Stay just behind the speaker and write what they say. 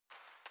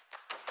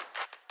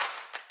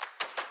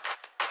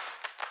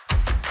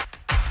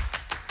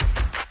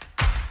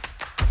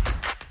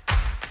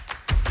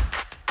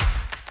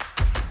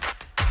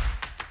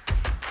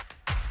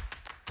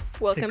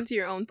Welcome to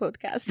your own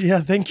podcast.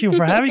 Yeah, thank you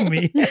for having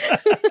me.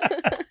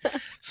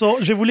 So,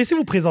 je vais vous laisser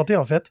vous présenter,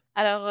 en fait.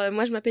 Alors,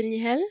 moi, je m'appelle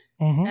Nihel.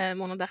 Mhm.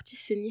 Mon nom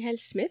d'artiste, c'est Nihel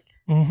Smith.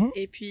 Mhm.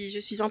 Et puis, je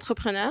suis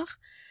entrepreneur.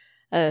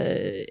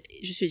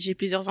 J'ai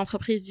plusieurs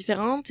entreprises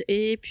différentes.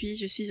 Et puis,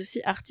 je suis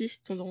aussi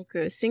artiste, donc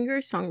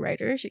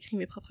singer-songwriter. J'écris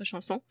mes propres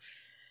chansons.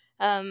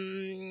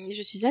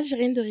 Je suis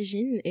algérienne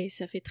d'origine et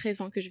ça fait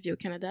 13 ans que je vis au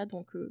Canada,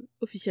 donc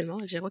officiellement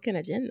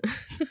algéro-canadienne.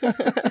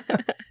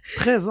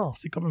 13 ans,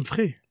 c'est quand même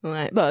frais.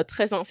 Ouais, bah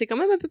 13 ans, c'est quand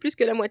même un peu plus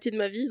que la moitié de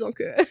ma vie,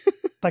 donc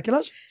T'as quel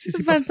âge?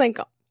 C'est pas- 25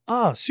 ans.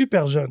 Ah,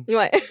 super jeune.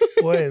 Ouais.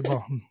 Ouais, bon,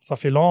 ça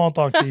fait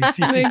longtemps que t'es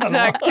ici.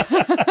 Exact.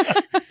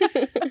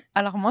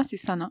 Alors, moi, c'est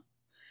Sana.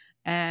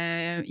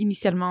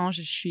 Initialement,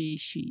 je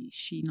suis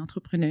une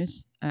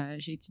entrepreneuse.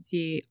 J'ai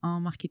étudié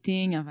en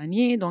marketing à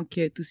Vanier, donc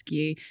tout ce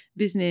qui est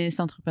business,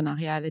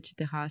 entrepreneurial,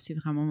 etc., c'est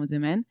vraiment mon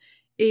domaine.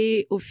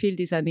 Et au fil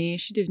des années,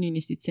 je suis devenue une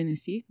esthéticienne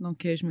aussi. Donc,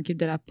 je m'occupe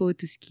de la peau,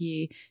 tout ce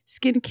qui est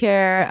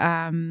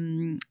skincare,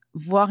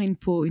 voir une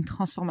peau, une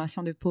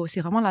transformation de peau. C'est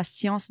vraiment la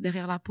science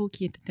derrière la peau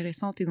qui est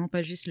intéressante et non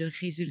pas juste le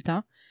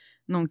résultat.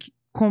 Donc,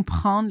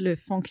 comprendre le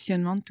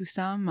fonctionnement de tout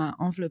ça m'a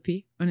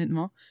enveloppée,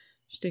 honnêtement.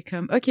 J'étais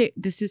comme, OK,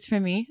 this is for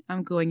me,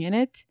 I'm going in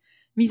it.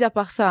 Mis à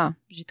part ça,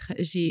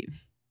 j'ai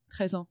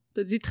 13 ans.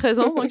 T'as dit 13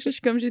 ans? Donc, je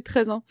suis comme, j'ai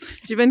 13 ans.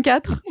 J'ai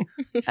 24.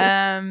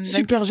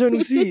 Super jeune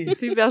aussi.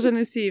 Super jeune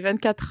aussi.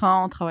 24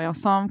 ans, on travaille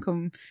ensemble,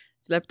 comme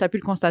tu as pu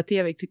le constater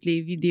avec toutes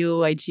les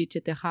vidéos, IG,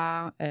 etc.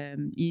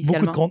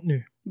 Beaucoup de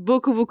contenu.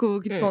 Beaucoup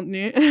de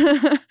contenu.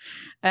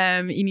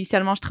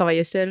 Initialement, je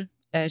travaillais seule.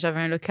 J'avais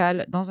un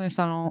local dans un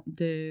salon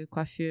de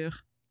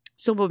coiffure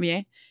sur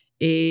Beaubien.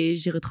 Et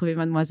j'ai retrouvé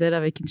Mademoiselle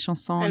avec une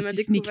chanson, Elle un m'a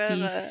petit sneak découvert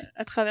peek.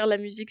 à travers la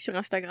musique sur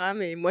Instagram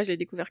et moi, j'ai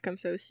découvert comme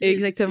ça aussi.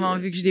 Exactement,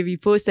 Puis, vu que je l'ai vu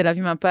post, elle a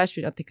vu ma page,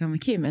 puis là, t'es comme,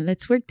 OK, mais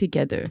let's work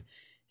together.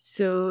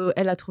 So,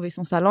 elle a trouvé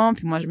son salon,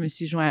 puis moi, je me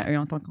suis joint à eux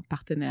en tant que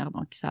partenaire,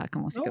 donc ça a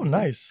commencé Oh, comme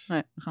ça. nice.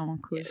 Ouais, vraiment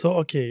cool. So,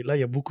 OK, là,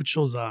 il y a beaucoup de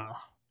choses à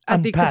À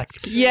unpack.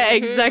 décortiquer. Yeah,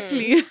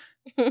 exactly.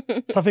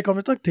 Ça fait combien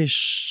de temps que t'es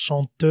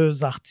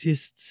chanteuse,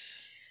 artiste?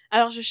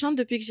 Alors, je chante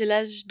depuis que j'ai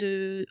l'âge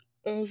de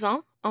 11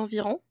 ans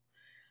environ.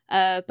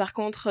 Par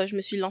contre, je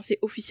me suis lancée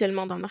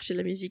officiellement dans le marché de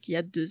la musique il y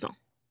a 2 ans.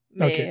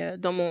 Mais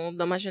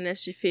dans ma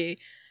jeunesse, j'ai fait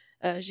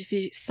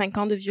 5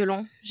 ans de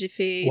violon. J'ai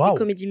fait Wow. des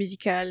comédies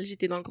musicales.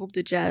 J'étais dans le groupe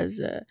de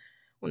jazz.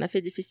 On a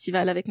fait des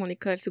festivals avec mon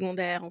école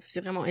secondaire. On faisait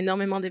vraiment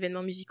énormément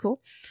d'événements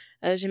musicaux.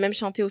 J'ai même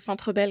chanté au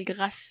Centre Bell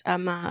grâce à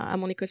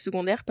mon école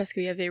secondaire parce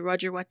qu'il y avait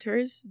Roger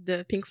Waters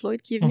de Pink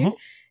Floyd qui est venu. Mhm.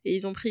 Et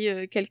ils ont pris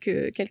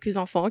quelques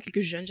enfants,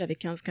 quelques jeunes, j'avais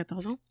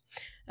 15-14 ans,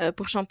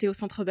 pour chanter au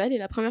Centre Bell. Et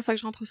la première fois que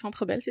je rentre au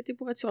Centre Bell, c'était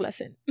pour être sur la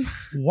scène.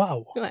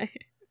 Wow. Ouais.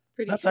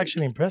 Pretty That's cool.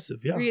 actually impressive,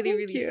 yeah. Really, Thank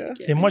really you.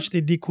 sick. Et moi, je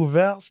t'ai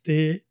découvert,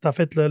 t'as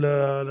fait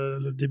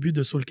le début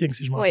de Soul King,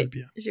 si je me rappelle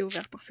bien. J'ai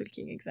ouvert pour Soul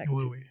King, exact.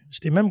 Oui, oui. Je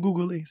t'ai même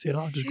googlé. C'est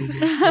rare que je C'est google.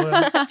 vrai?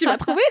 Ouais. Tu m'as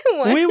trouvé?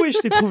 Ouais. Oui, oui, je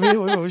t'ai trouvé.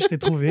 Oui, je t'ai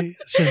trouvé.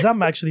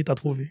 Shazam, actually, t'as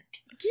trouvé.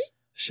 Qui?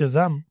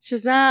 Shazam.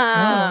 Shazam!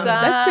 Ah.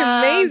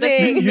 That's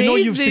amazing! You know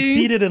you've Amazing.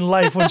 succeeded in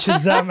life when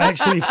Shazam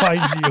actually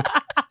finds you.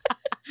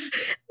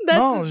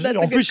 Non, That's a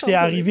en good plus, je t'ai compliment.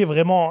 arrivé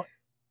vraiment,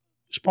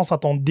 je pense, à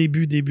ton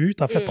début.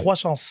 T'as fait Mm. 3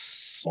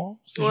 chansons,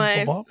 si je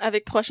Ouais, me trompe pas.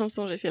 avec 3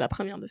 chansons, j'ai fait la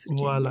première de Soul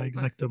King. Voilà, Ouais.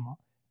 exactement.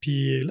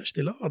 Puis là,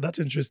 j'étais là, oh, that's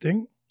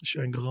interesting. Je suis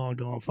un grand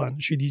fan.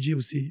 Je suis DJ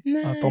aussi,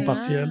 à temps Nice.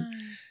 partiel.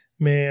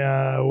 Mais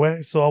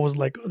ouais, so I was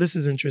like, oh, this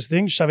is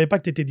interesting. Je savais pas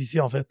que t'étais d'ici,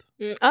 en fait.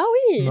 Ah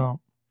oui! Non.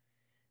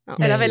 Non,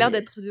 Elle Mais- avait l'air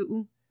d'être de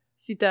où?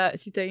 Si t'as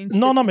une...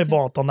 Non, mais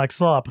bon, ton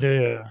accent,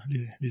 après,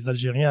 les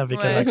Algériens avec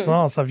Ouais. un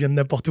accent, ça vient de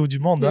n'importe où du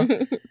monde. Hein.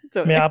 C'est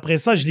vrai. Mais après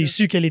ça, je l'ai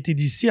su qu'elle était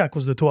d'ici à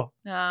cause de toi.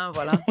 Ah,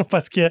 voilà.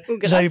 Parce que Ou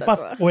grâce j'avais à pas...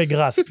 toi. Ouais,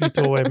 grâce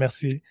plutôt, ouais,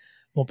 merci.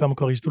 Mon père me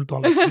corrige tout le temps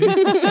là-dessus.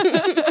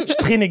 Je suis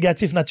très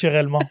négatif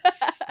naturellement.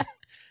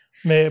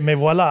 Mais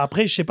voilà,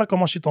 après, je sais pas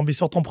comment je suis tombé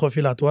sur ton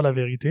profil à toi, la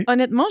vérité.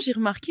 Honnêtement, j'ai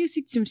remarqué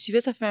aussi que tu me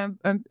suivais, ça fait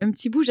un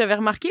petit bout. J'avais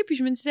remarqué, puis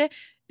je me disais,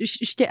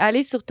 j'étais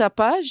allée sur ta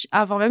page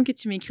avant même que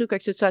tu m'écris ou quoi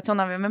que ce soit. Tu sais, on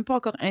n'avait même pas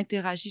encore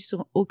interagi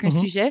sur aucun Mhm.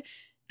 sujet.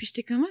 Puis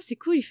j'étais comme, ah, c'est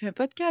cool, il fait un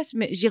podcast.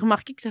 Mais j'ai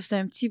remarqué que ça faisait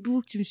un petit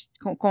bout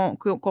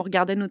qu'on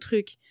regardait nos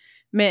trucs.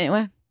 Mais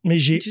ouais. Mais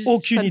j'ai Juste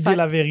aucune fun idée, fact.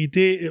 la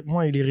vérité.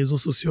 Moi et les réseaux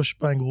sociaux, je suis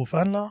pas un gros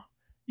fan, là,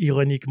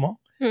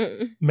 ironiquement.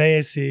 Mais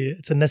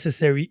it's a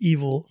necessary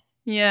evil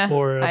Yeah,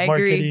 for I agree.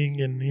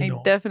 marketing and, you I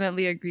know,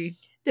 definitely agree.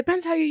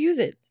 Depends how you use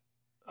it.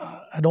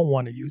 I don't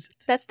want to use it.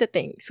 That's the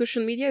thing.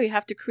 Social media, you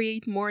have to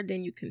create more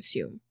than you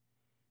consume.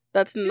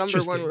 That's the number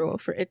one Interesting. rule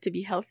for it to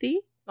be healthy.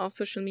 En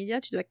social media,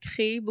 tu dois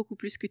créer beaucoup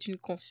plus que tu ne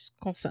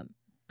consommes.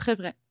 Très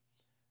vrai.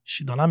 Je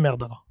suis dans la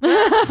merde, alors.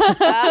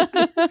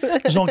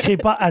 J'en crée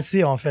pas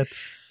assez, en fait.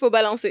 Faut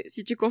balancer.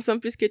 Si tu consommes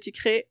plus que tu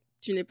crées,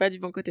 tu n'es pas du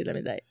bon côté de la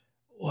médaille.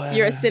 Ouais.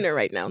 You're a sinner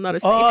right now, not a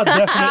Oh, saint.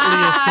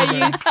 definitely a sinner.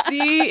 you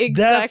see,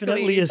 exactly.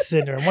 Definitely a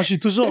sinner. Moi, je suis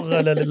toujours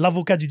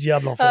l'avocat du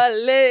diable, en fait.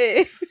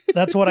 Allez!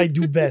 That's what I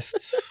do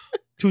best.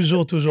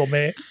 Toujours.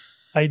 Mais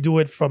I do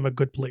it from a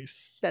good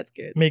place. That's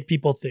good. Make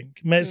people think.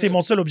 Mais c'est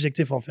mon seul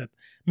objectif, en fait.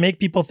 Make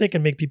people think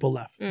and make people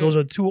laugh. Those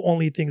are two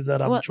only things that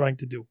I'm trying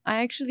to do.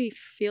 I actually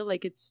feel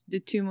like it's the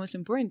two most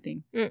important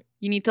things. Mm.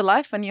 You need to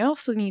laugh and you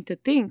also need to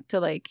think to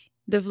like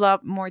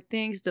develop more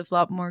things,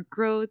 develop more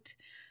growth,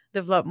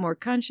 develop more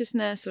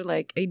consciousness or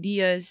like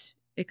ideas.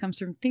 It comes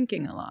from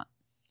thinking a lot.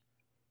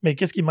 Mais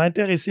qu'est-ce qui m'a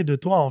intéressé de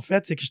toi, en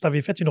fait, c'est que je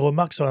t'avais fait une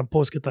remarque sur un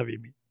post que tu avais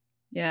mis.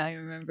 Yeah, I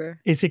remember.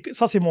 Et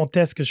ça, c'est mon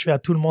test que je fais à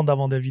tout le monde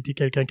avant d'inviter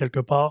quelqu'un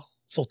quelque part.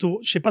 Surtout,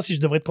 je sais pas si je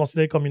devrais te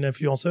considérer comme une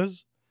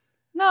influenceuse.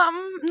 No,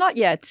 not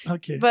yet.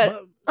 OK.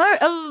 But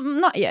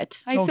not yet.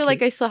 I Okay. feel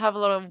like I still have a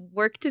lot of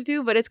work to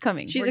do, but it's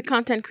coming. She's a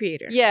content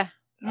creator. Yeah,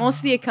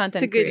 mostly a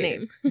content It's a good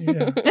creator. name.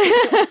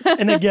 Yeah.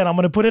 And again, I'm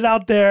going to put it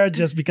out there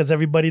just because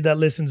everybody that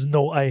listens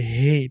know I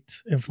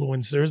hate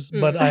influencers,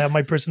 but I have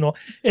my personal,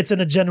 it's in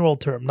a general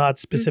term, not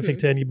specific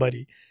to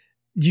anybody.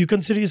 Do you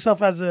consider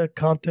yourself as a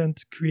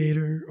content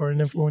creator or an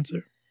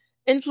influencer?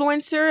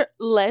 Influencer,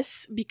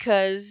 less,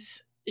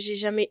 because j'ai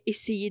jamais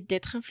essayé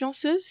d'être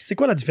influenceuse. C'est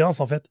quoi la différence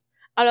en fait?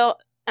 Alors,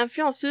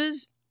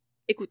 influenceuse,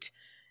 écoute,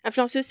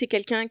 influenceuse, c'est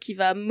quelqu'un qui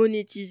va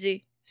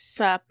monétiser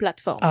sa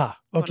plateforme. Ah,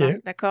 OK. Voilà,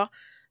 d'accord?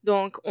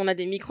 Donc, on a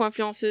des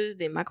micro-influenceuses,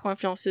 des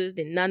macro-influenceuses,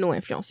 des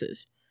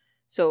nano-influenceuses.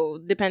 So,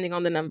 depending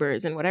on the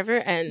numbers and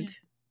whatever. And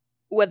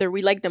whether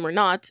we like them or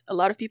not, a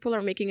lot of people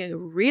are making a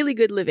really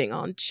good living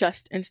on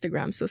just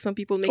Instagram. So, some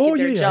people make it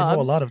their jobs. I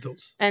know a lot of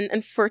those. And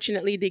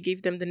unfortunately, they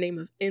gave them the name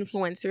of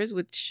influencers,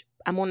 which,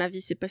 à mon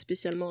avis, c'est pas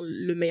spécialement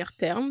le meilleur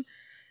terme.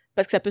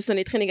 Parce que ça peut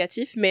sonner très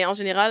négatif. Mais en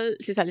général,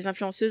 c'est ça, les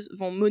influenceuses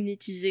vont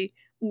monétiser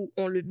ou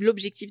ont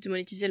l'objectif de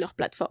monétiser leur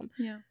plateforme.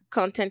 Yeah.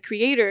 Content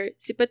creator,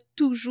 c'est pas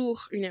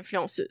toujours une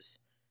influenceuse.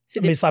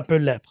 Mais ça peut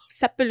l'être.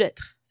 Ça peut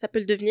l'être. Ça peut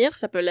le devenir,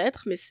 ça peut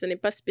l'être, mais ce n'est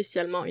pas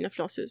spécialement une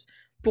influenceuse.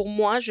 Pour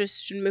moi, je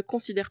ne me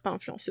considère pas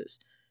influenceuse.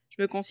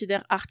 Je me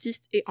considère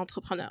artiste et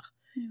entrepreneur.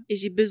 Yeah. Et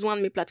j'ai besoin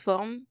de mes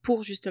plateformes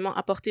pour justement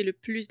apporter le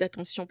plus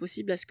d'attention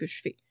possible à ce que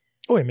je fais.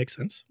 Oh, it makes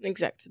sense.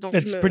 Exact. Donc,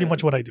 It's pretty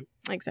much what I do.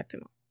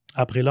 Exactement.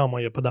 Après là, moi,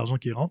 il n'y a pas d'argent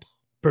qui rentre.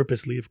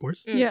 Purposely, of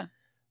course. Yeah.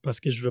 Parce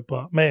que je veux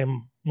pas. Mais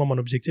moi, mon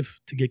objectif,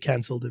 to get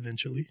cancelled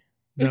eventually.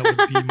 That would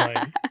be my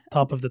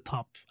top of the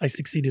top. I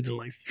succeeded in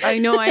life. I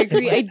know, I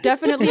agree. I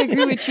definitely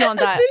agree with you on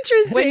that. That's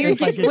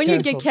interesting. When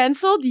you get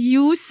canceled,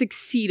 you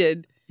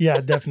succeeded.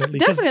 Yeah, definitely.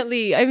 'Cause-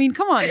 Definitely. I mean,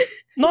 come on.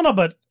 No,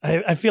 but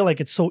I feel like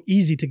it's so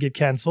easy to get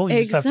canceled. You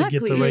just have to get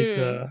the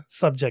Exactly. right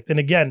subject. And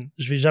again,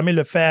 je vais jamais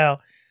le faire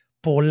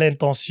pour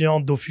l'intention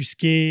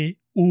d'offusquer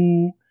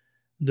ou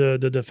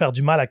de faire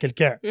du mal à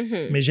quelqu'un.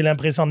 Mhm. Mais j'ai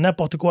l'impression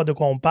n'importe quoi de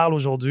quoi on parle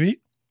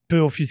aujourd'hui peut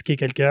offusquer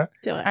quelqu'un.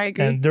 C'est vrai. I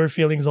agree. And their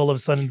feelings all of a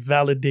sudden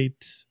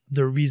validate the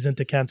reason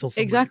to cancel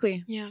somebody.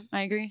 Exactly. Yeah.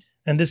 I agree.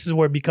 And this is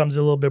where it becomes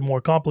a little bit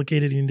more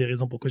complicated. Une des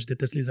raisons pourquoi je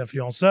déteste les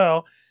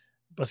influenceurs,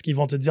 parce qu'ils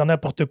vont te dire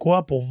n'importe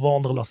quoi pour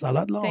vendre leur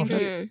salade, là, en Thank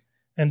fait. Mhm.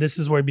 And this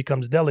is where it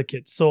becomes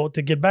delicate. So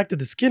to get back to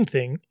the skin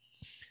thing,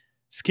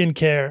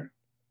 skincare,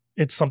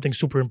 it's something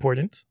super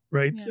important,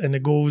 right? Yeah. And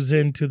it goes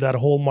into that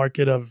whole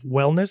market of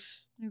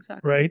wellness,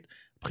 Exactly. right?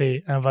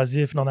 Après,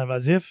 invasif,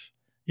 non-invasif.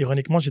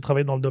 Ironiquement, j'ai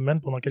travaillé dans le domaine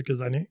pendant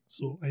quelques années.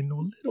 So I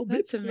know a little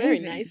bit. That's Very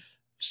amazing. nice.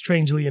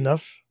 Strangely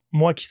enough,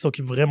 moi qui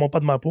s'occupe vraiment pas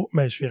de ma peau,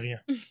 mais je fais rien.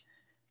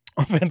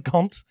 En fin de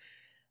compte.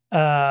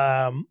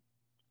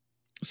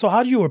 So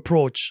how do you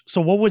approach?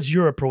 So what was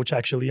your approach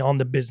actually on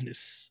the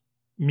business?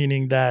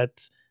 Meaning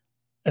that,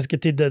 est-ce que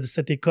tu es de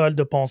cette école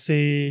de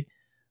penser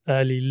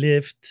les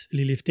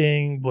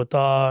lifting,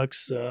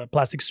 Botox,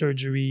 plastic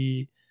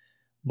surgery,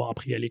 bon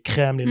après il y a les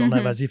crèmes, les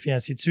non-invasifs et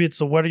ainsi de suite.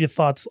 So what are your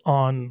thoughts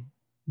on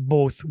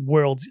both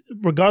worlds?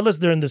 Regardless,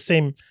 they're in the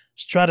same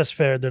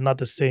stratosphere, they're not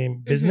the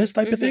same business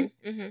type of thing.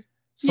 Mhm.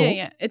 So,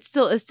 Yeah. It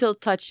still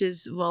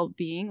touches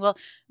well-being. Well,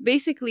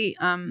 basically,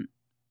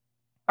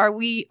 are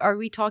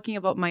we talking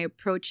about my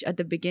approach at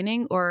the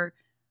beginning, or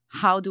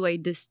how do I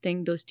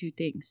distinct those two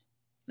things?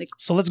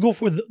 So let's go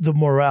for the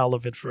morale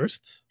of it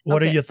first.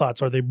 What are Okay. your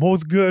thoughts? Are they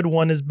both good?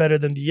 One is better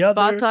than the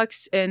other?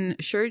 Botox and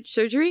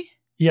surgery?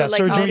 Yeah, So, like,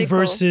 surgery medical-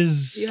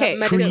 versus You Okay, have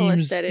medical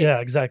creams. aesthetics. Yeah,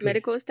 exactly.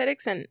 Medical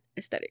aesthetics and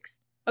aesthetics.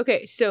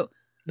 Okay, so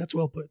That's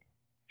well put.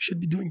 You should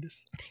be doing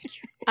this.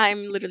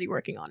 I'm literally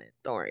working on it.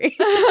 Don't worry.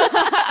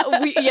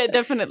 yeah,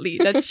 definitely.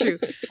 That's true.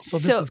 So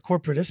this is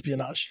corporate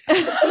espionage.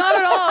 Not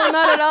at all.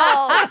 Not at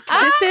all.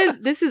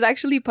 This is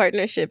actually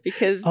partnership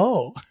because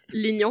Oh,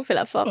 l'union fait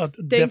la force.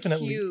 Thank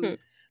definitely. you.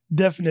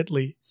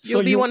 Definitely.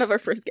 You'll be one of our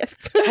first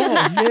guests. Oh,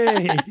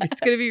 yay.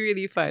 It's gonna be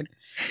really fun.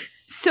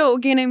 So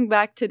getting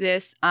back to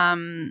this,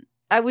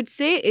 I would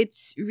say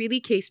it's really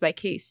case by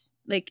case.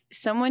 Like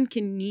someone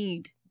can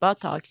need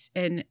Botox,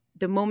 and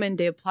the moment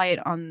they apply it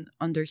on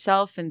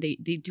themselves and they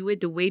do it,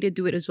 the way to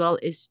do it as well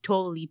is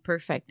totally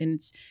perfect, and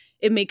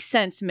it makes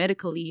sense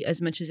medically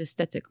as much as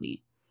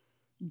aesthetically.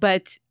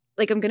 But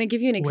like I'm gonna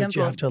give you an Wait, example.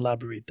 you have to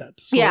elaborate that.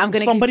 So Yeah, I'm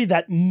gonna somebody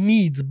that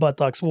needs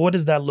buttocks, what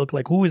does that look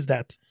like? Who is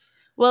that?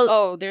 Well,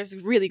 Oh, there's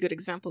really good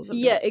examples of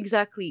yeah, that.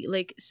 exactly.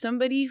 Like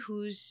somebody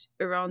who's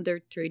around their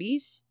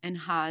 30s and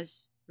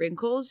has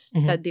wrinkles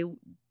Mhm.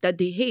 that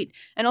they hate.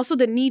 And also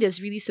the need is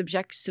really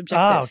subjective.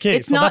 okay.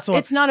 It's So not that's what-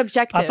 it's not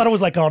objective. I thought it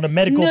was like on a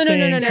medical No, no, no,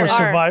 thing no, no. for There are.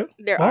 survival.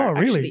 There Oh, are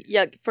really? actually.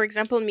 Yeah, for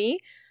example, me,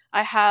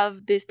 I have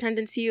this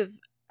tendency of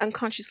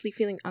unconsciously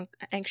feeling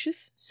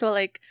anxious. So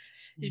like,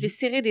 je vais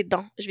serrer des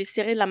dents, je vais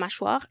serrer la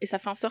mâchoire et ça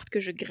fait en sorte que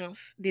je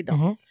grince des dents.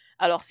 Mhm.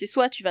 Alors, c'est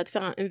soit tu vas te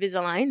faire un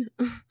Invisalign,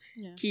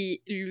 Yeah.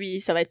 qui,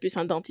 lui, ça va être plus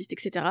un dentiste,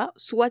 etc.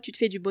 Soit tu te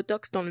fais du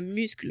Botox dans le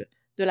muscle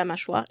de la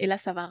mâchoire et là,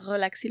 ça va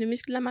relaxer le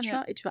muscle de la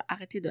mâchoire et tu vas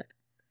arrêter de...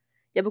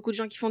 Il y a beaucoup de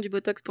gens qui font du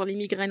Botox pour les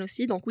migraines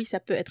aussi, donc oui, ça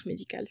peut être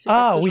médical. C'est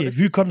pas Ah toujours oui, vu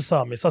esthétique. comme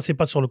ça, mais ça, c'est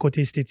pas sur le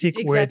côté esthétique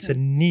where it's a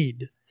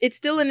need. It's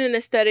still in an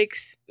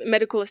aesthetics,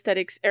 medical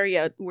aesthetics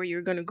area where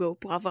you're going to go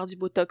pour avoir du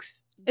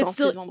Botox dans It's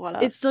still- ces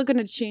endroits-là. It's still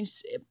gonna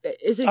change.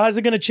 Is it Is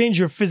it going to change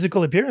your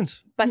physical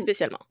appearance? Pas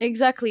spécialement.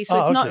 exactly? So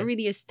Ah, it's not okay.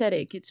 really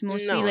aesthetic. It's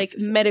mostly No, like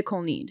c'est ça.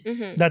 medical need.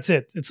 Mhm. That's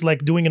it. It's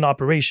like doing an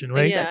operation,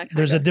 right? Yeah,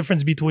 There's a kinda.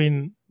 difference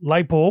between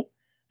lipo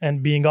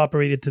and being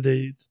operated to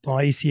ton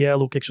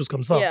ACL ou quelque chose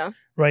comme ça, Yeah,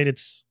 right?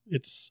 It's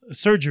a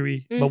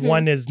surgery, but Mhm.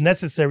 one is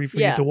necessary for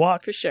Yeah. you to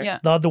walk. for sure. Yeah.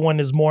 The other one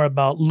is more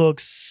about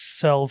looks,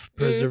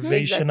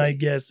 self-preservation, I Exactly.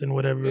 guess, and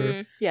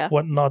whatever, Yeah.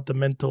 whatnot, the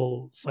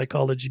mental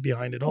psychology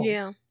behind it all.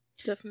 Yeah,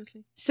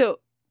 definitely.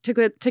 So to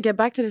get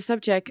back to the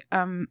subject,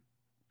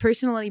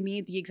 personally,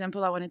 me, the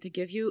example I wanted to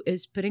give you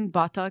is putting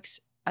Botox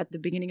at the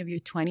beginning of your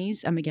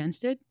 20s. I'm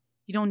against it.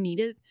 You don't need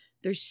it.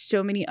 There's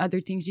so many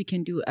other things you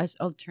can do as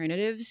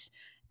alternatives,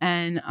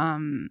 and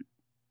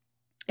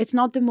it's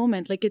not the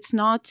moment. Like, it's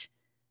not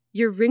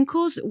your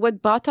wrinkles.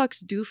 What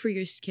Botox do for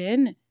your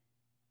skin,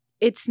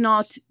 it's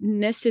not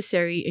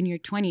necessary in your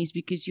 20s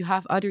because you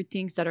have other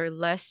things that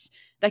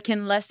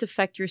can less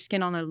affect your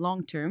skin on a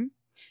long term.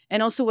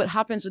 And also what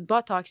happens with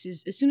Botox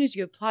is as soon as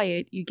you apply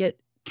it, you get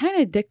kind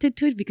of addicted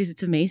to it because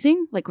it's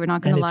amazing. Like, we're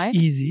not going And to it's lie.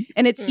 easy.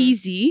 And it's Mm.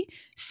 easy.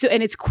 So,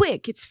 and it's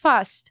quick, it's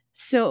fast.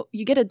 So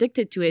you get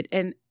addicted to it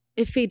and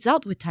it fades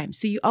out with time.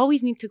 So you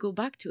always need to go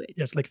back to it.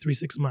 Yes, like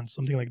 3-6 months,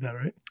 something like that,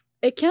 right?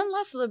 It can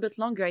last a little bit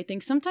longer, I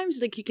think. Sometimes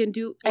like you can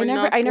do, We're I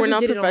never we're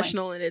not did it on my-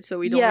 professional in it, so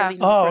we don't Yeah. really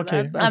know Oh, for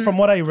okay. that. But From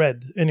what I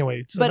read,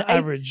 anyway, it's an But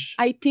average.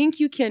 I think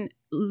you can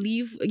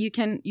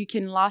you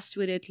can last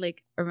with it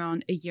like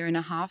around a year and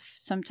a half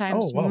sometimes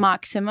Oh, wow.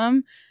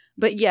 maximum.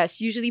 But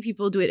yes, usually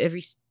people do it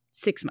every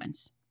 6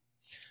 months.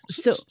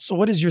 So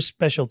what is your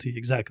specialty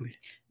exactly?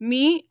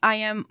 Me, I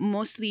am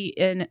mostly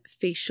in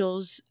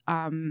facials,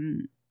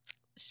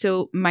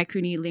 so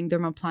microneedling,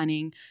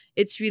 dermaplaning.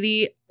 It's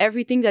really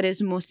everything that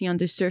is mostly on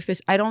the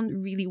surface. I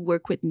don't really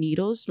work with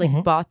needles like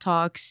Mhm.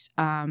 Botox.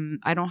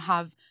 I don't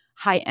have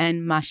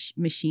high-end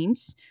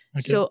machines.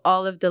 Okay. So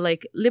all of the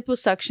like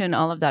liposuction,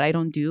 all of that I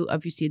don't do.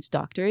 Obviously, it's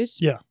doctors.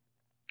 Yeah.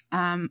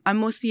 I'm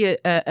mostly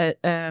a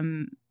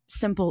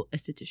simple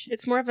esthetician.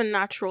 it's more of a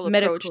natural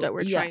Medical, approach that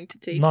we're yeah. trying to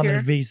take here.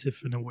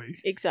 Non-invasive in a way.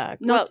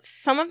 Exactly. Not- Well,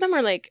 some of them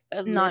are like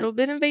a Not- little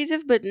bit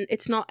invasive, but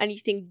it's not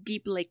anything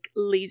deep like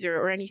laser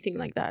or anything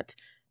like that.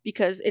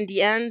 Because in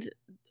the end,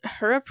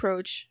 her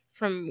approach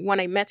from when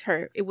I met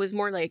her, it was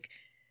more like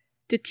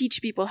to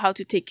teach people how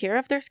to take care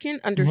of their skin,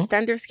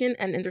 understand their skin,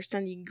 and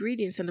understand the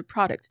ingredients and the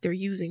products they're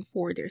using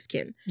for their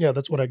skin. Yeah,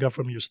 that's what I got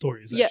from your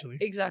stories, Yeah, actually.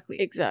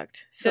 exactly.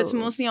 Exact. That's So-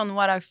 mostly on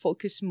what I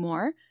focus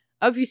more.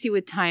 Obviously,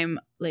 with time,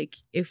 like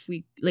if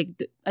we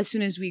as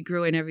soon as we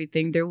grow and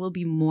everything, there will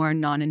be more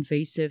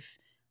non-invasive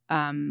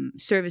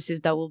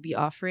services that we'll be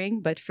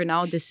offering. But for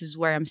now, this is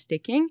where I'm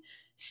sticking.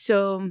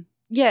 So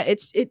yeah,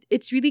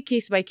 it's really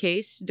case by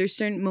case. There's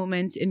certain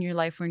moments in your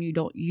life when you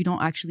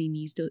don't actually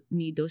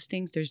need those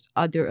things. There's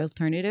other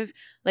alternative.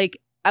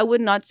 Like, I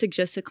would not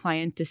suggest a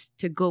client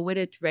to go with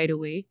it right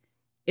away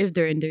if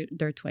they're in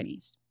their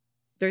 20s.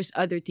 There's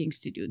other things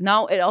to do.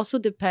 Now, it also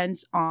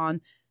depends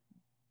on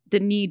the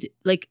need,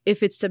 like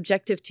if it's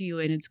subjective to you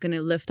and it's going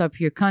to lift up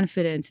your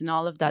confidence and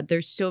all of that.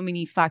 There's so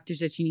many factors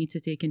that you need to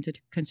take into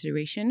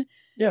consideration.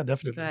 Yeah,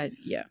 definitely. But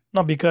yeah.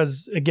 No,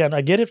 because again, I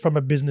get it from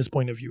a business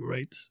point of view,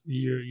 right?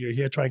 You're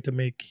here trying to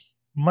make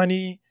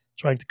money,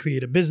 trying to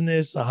create a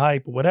business, a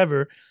hype,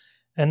 whatever.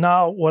 And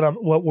now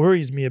what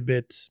worries me a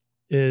bit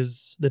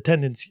is the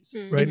tendencies,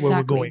 Mm. right? Where we're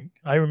Exactly. going.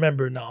 I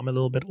remember now, I'm a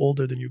little bit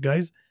older than you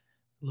guys,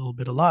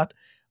 a lot.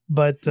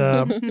 But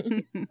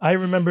I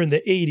remember in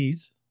the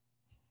 80s,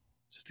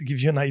 just to give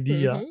you an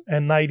idea, Mhm.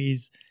 and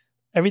 90s,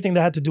 everything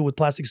that had to do with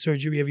plastic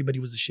surgery, everybody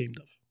was ashamed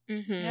of.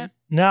 Mhm. Yeah.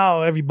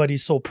 Now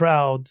everybody's so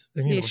proud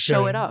and They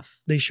show it off.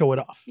 They show it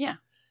off. Yeah.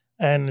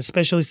 And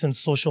especially since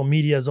social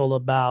media is all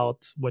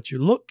about what you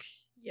look,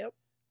 Yep.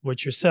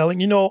 what you're selling,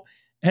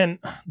 and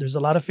there's a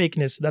lot of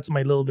fakeness. That's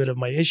my little bit of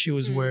my issue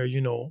is where,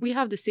 We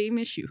have the same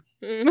issue.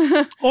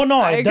 Mm. oh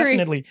no, I agree.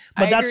 definitely.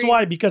 But I that's agree.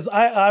 why, because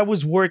I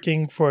was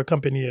working for a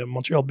company, a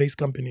Montreal-based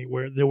company,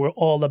 where they were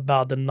all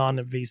about the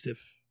non-invasive.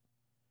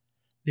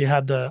 They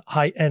had the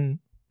high-end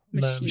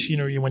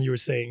machinery when you were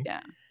saying.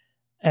 Yeah.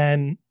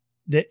 And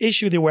the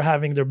issue they were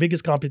having, their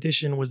biggest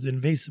competition was the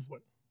invasive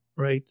one,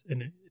 right?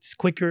 And it's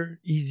quicker,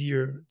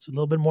 easier. It's a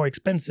little bit more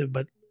expensive,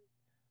 but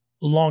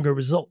longer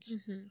results.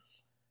 Mhm.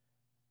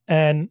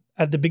 And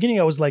at the beginning,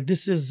 I was like,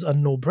 this is a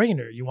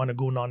no-brainer. You want to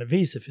go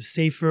non-invasive. It's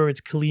safer.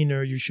 It's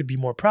cleaner. You should be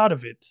more proud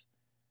of it.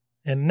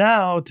 And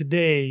now,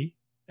 today,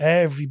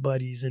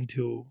 everybody's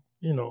into,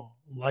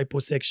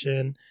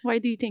 liposuction. Why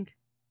do you think?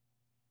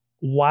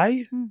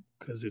 Why?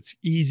 Because it's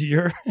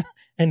easier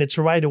and it's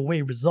right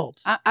away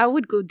results. I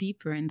would go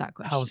deeper in that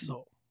question. How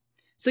so?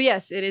 So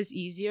yes, it is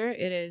easier.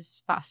 It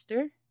is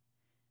faster.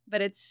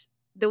 But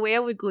the way I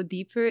would go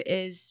deeper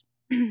is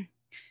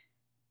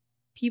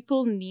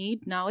people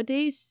need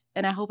nowadays,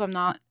 and I hope I'm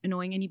not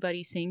annoying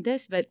anybody saying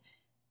this, but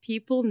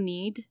people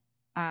need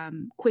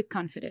quick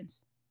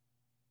confidence.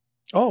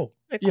 Oh,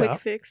 a quick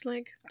fix,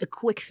 like? A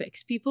quick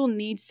fix. People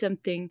need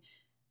something,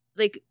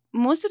 like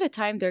most of the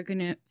time they're going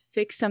to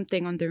fix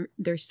something on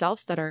their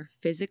selves that are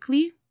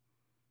physically,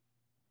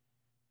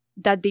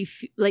 that they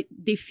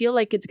feel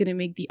like it's going to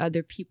make the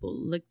other people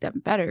look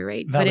them better,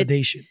 right?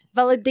 Validation.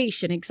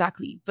 Validation,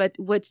 exactly. But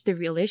what's the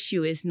real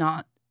issue is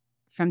not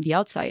from the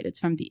outside, it's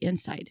from the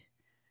inside.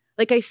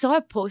 Like I saw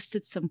a post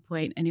at some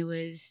point and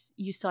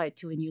you saw it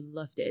too and you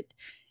loved it.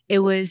 It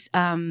was,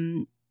 I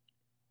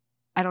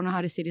don't know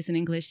how to say this in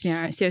English.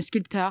 C'est un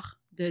sculpteur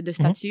de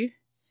statue.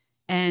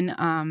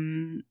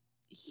 And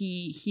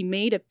he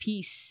made a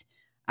piece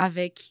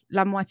avec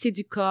la moitié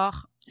du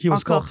corps. He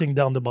was sculpting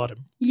down the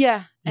bottom.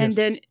 Yeah. And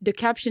then the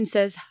caption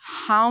says,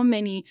 how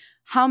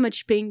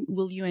much pain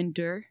will you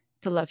endure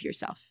to love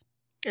yourself?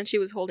 And she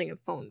was holding a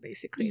phone,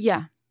 basically.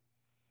 Yeah.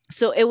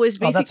 So it was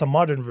basically... Oh, that's a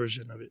modern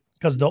version of it.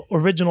 Because the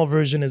original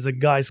version is a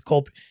guy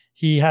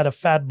he had a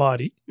fat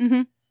body.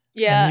 Mm-hmm.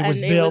 Yeah. And he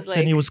was built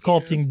and he was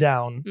sculpting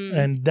down.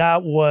 And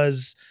that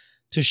was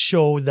to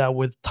show that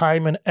with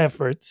time and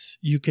effort,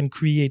 you can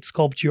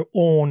sculpt your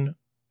own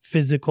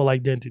physical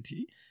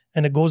identity.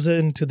 And it goes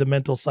into the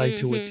mental side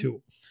to it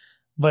too.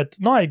 But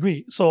no, I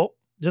agree. So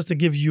just to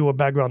give you a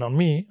background on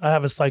me, I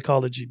have a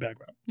psychology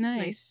background.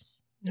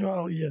 Nice.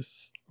 Well,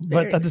 yes.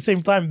 But at the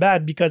same time,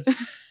 bad because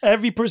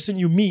every person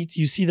you meet,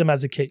 you see them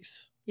as a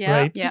case. Yeah.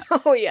 Right? Yeah.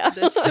 Oh, yeah.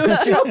 That's so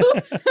true.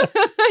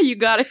 You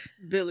got it.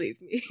 Believe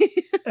me.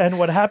 And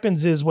what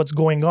happens is what's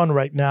going on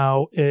right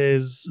now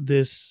is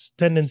this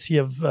tendency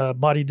of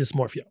body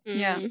dysmorphia.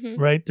 Yeah.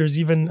 Mm-hmm. Right? There's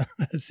even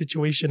a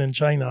situation in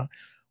China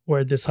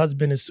where this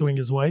husband is suing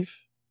his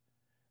wife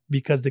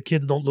because the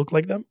kids don't look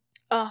like them.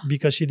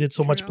 Because she did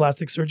so much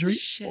plastic surgery.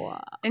 Shit.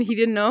 Wow. And he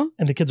didn't know?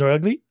 And the kids are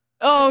ugly.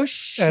 Oh,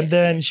 shit. And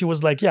then she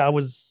was like,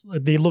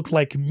 they look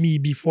like me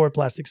before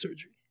plastic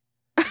surgery.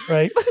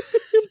 Right?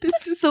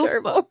 This is so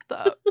fucked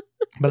up.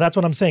 But that's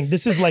what I'm saying.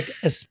 This is like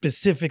a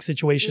specific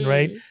situation,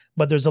 right?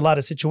 But there's a lot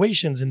of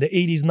situations. In the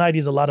 80s,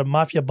 90s, a lot of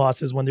mafia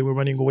bosses, when they were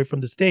running away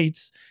from the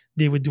States,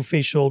 they would do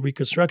facial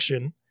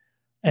reconstruction.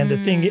 And the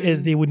thing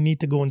is, they would need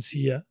to go and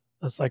see a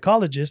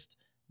psychologist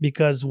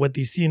because what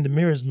they see in the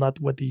mirror is not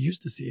what they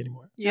used to see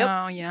anymore. Yep.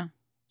 Oh, yeah.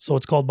 So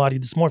it's called body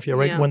dysmorphia,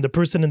 right? Yeah. When the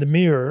person in the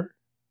mirror,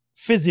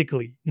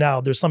 physically, now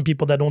there's some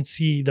people that don't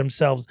see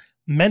themselves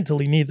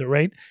mentally neither,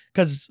 right?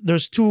 Because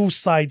there's two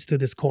sides to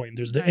this coin.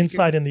 There's the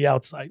inside and the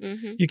outside.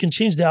 Mm-hmm. You can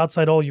change the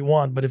outside all you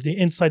want, but if the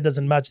inside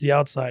doesn't match the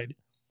outside,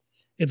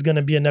 it's going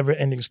to be a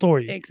never-ending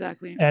story.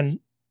 Exactly. And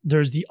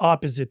there's the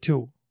opposite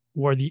too,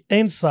 where the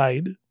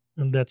inside,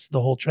 and that's the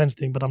whole trends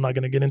thing, but I'm not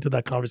going to get into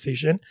that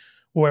conversation,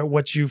 where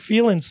what you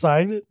feel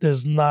inside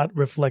does not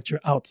reflect your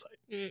outside,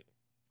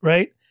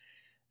 right?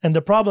 And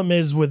the problem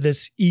is with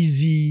this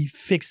easy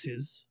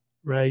fixes,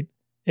 right,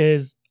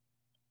 is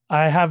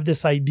I have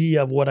this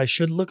idea of what I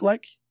should look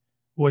like,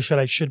 what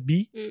I should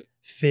be,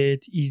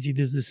 fit, easy,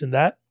 this, and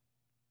that.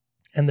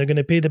 And they're going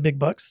to pay the big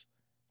bucks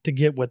to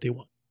get what they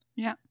want.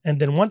 Yeah. And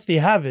then once they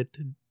have it,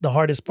 the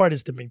hardest part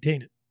is to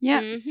maintain it.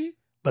 Yeah. Mm-hmm.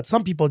 But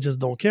some people just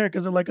don't care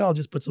because they're like, oh, I'll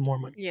just put some more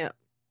money. Yeah.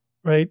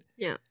 Right?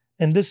 Yeah.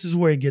 And this is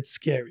where it gets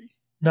scary.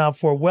 Now,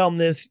 for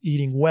wellness,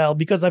 eating well,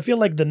 because I feel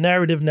like the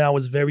narrative now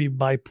is very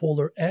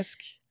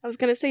bipolar-esque. I was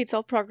going to say, it's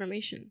all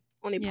programmation.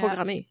 On est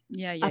programmé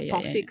à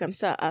penser comme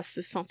ça, à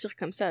se sentir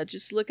comme ça.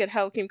 Just look at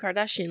how Kim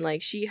Kardashian,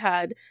 like, she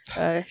had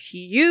a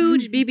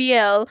huge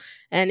BBL,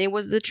 and it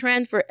was the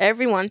trend for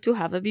everyone to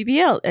have a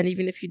BBL. And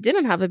even if you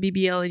didn't have a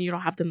BBL and you don't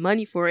have the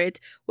money for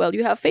it, well,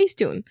 you have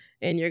Facetune,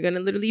 and you're going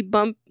to literally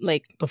bump,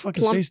 like... The fuck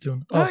is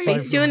Facetune? Oh,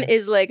 Facetune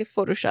is like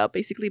Photoshop,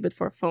 basically, but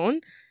for a phone.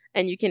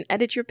 And you can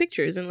edit your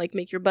pictures and like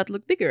make your butt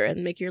look bigger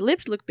and make your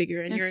lips look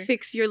bigger and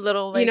fix your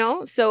little, like,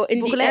 so in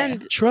the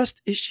end, trust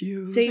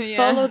issues. They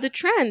follow the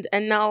trend.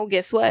 And now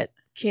guess what?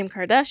 Kim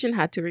Kardashian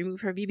had to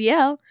remove her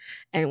BBL.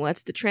 And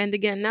what's the trend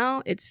again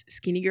now? It's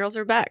skinny girls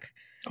are back.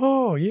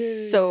 Oh,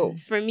 yeah. So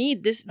for me,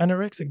 this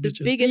anorexic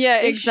bitches. Biggest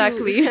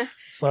exactly.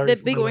 Sorry.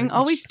 Going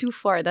always too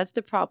far. That's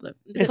the problem.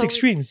 It's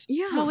extremes.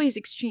 Yeah. It's always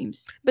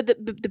extremes. But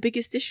the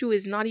biggest issue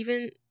is not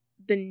even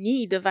the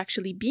need of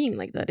actually being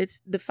like that.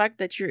 It's the fact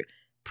that you're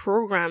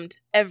programmed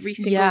every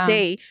single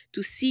day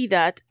to see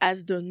that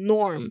as the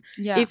norm.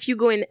 Yeah. If you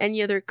go in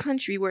any other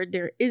country where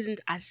there isn't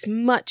as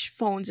much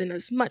phones and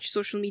as much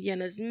social media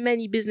and as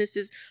many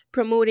businesses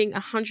promoting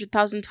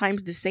 100,000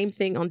 times the same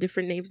thing on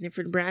different names,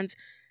 different brands,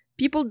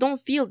 people don't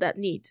feel that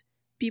need.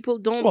 People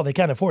don't... Well, they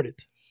can't afford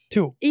it,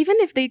 too. Even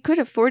if they could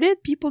afford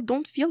it, people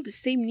don't feel the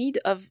same need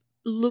of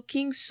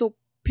looking so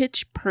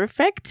pitch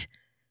perfect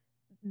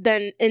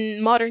than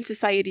in modern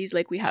societies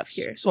like we have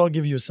here. So I'll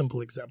give you a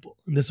simple example.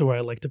 And this is where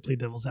I like to play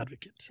devil's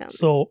advocate. Tell me.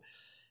 So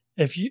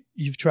if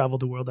you've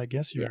traveled the world, I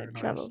guess you're Yeah, an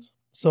I've traveled. artist.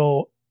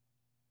 So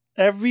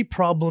every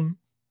problem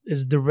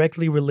is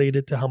directly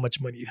related to how much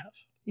money you have.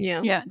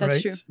 Yeah. Yeah, that's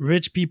right? true.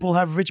 Rich people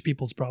have rich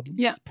people's problems.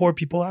 Yeah. Poor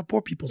people have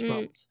poor people's Mm.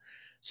 problems.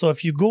 So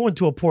if you go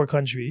into a poor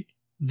country,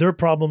 their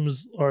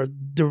problems are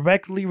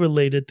directly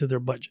related to their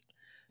budget.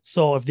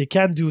 So if they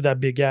can't do that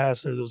big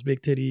ass or those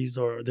big titties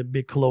or the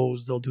big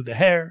clothes, they'll do the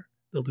hair,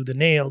 they'll do the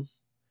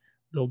nails,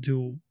 they'll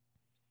do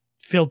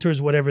filters,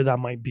 whatever that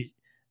might be.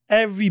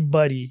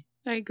 Everybody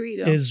I agree,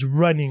 though. is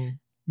running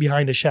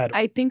behind a shadow.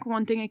 I think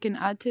one thing I can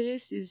add to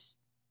this is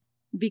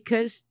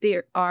because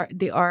they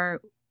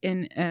are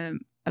in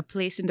a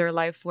place in their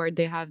life where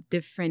they have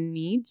different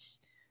needs.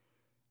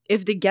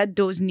 If they get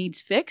those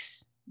needs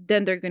fixed,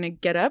 then they're gonna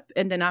get up,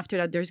 and then after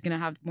that, there's gonna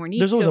have more needs.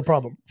 There's always So- a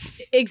problem.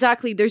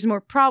 Exactly, there's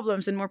more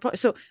problems and more.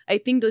 So I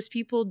think those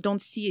people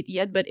don't see it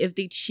yet, but if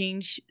they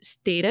change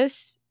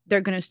status,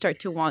 they're gonna start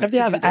to want. If they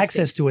to have do those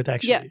access things. to it,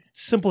 actually. Yeah.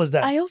 It's simple as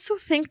that. I also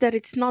think that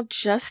it's not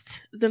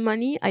just the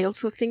money. I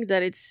also think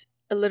that it's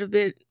a little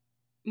bit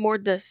more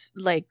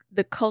like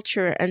the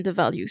culture and the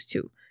values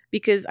too.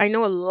 Because I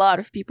know a lot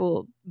of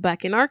people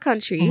back in our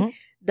country Mhm.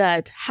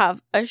 that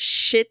have a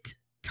shit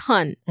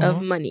ton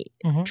of money.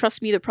 Mhm.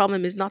 Trust me, the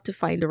problem is not to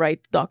find the right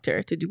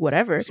doctor to do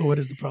whatever. So what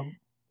is the problem?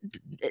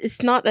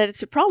 It's not that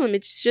it's a problem.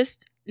 It's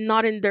just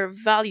not in their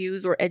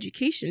values or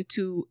education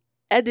to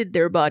edit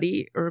their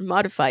body or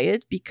modify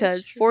it,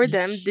 because true. for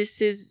them,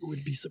 this is... You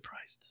would be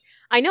surprised.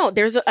 I know,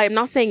 I'm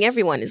not saying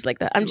everyone is like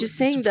that. I'm You just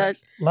would be saying that,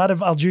 surprised. A lot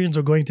of Algerians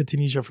are going to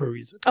Tunisia for a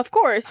reason. of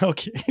course.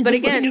 Okay. But Just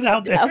again, putting it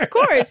out there. of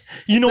course.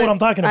 You know But what I'm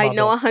talking I about.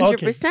 know though.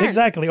 100%. Okay,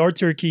 exactly. Or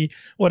Turkey,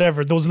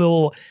 whatever. Those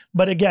little.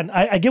 But again,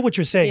 I get what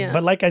you're saying. Yeah.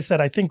 But like I said,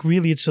 I think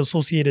really it's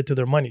associated to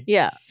their money.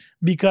 Yeah.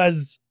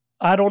 Because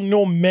I don't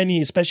know many,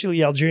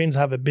 especially Algerians,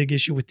 have a big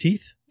issue with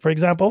teeth, for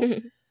example.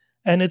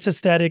 And it's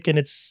aesthetic and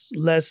it's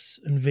less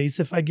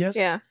invasive, I guess.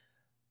 Yeah.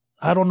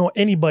 I don't know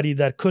anybody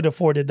that could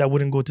afford it that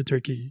wouldn't go to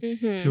Turkey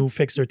Mhm. to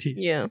fix their teeth.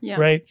 Yeah. Yeah.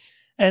 Right?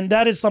 And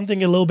that is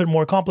something a little bit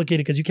more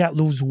complicated because you can't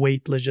lose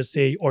weight, let's just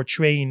say, or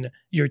train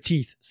your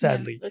teeth,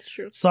 sadly. That's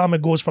true. Some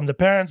it goes from the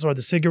parents or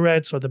the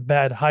cigarettes or the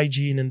bad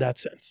hygiene in that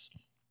sense.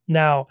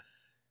 Now,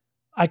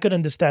 I could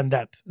understand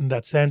that in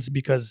that sense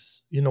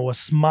because, you know, a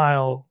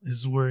smile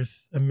is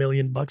worth $1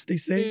 million, they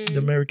say, the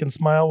American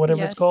smile,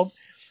 whatever it's called.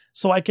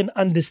 So I can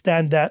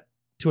understand that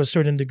to a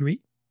certain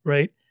degree,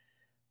 right?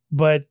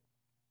 But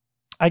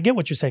I get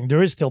what you're saying.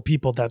 There is still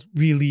people that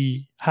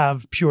really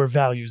have pure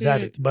values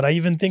at it. But I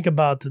even think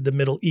about the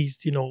Middle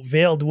East, you know,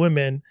 veiled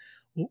women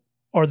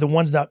are the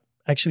ones that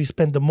actually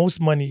spend the most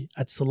money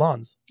at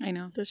salons. I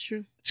know. That's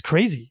true. It's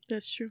crazy.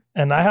 That's true.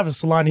 And I have a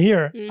salon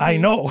here. I Mhm.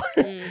 know.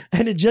 Mm.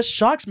 And it just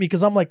shocks me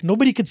because I'm like,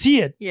 nobody could see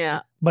it.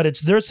 Yeah. But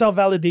it's their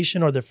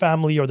self-validation or their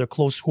family or their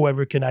close,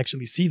 whoever can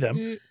actually see them.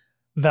 Mm.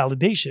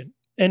 Validation.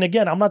 And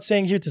again, I'm not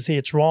saying here to say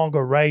it's wrong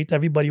or right.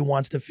 Everybody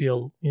wants to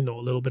feel, you know,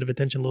 a little bit of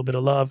attention, a little bit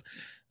of love,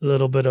 a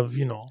little bit of,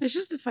 you know. It's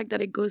just the fact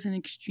that it goes in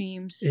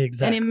extremes.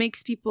 Exactly. And it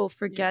makes people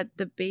forget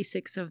the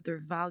basics of their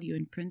value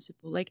and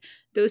principle. Like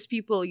those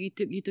people, you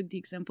took the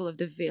example of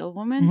the veil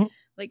woman. Mhm.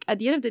 Like at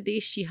the end of the day,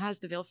 she has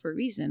the veil for a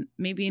reason.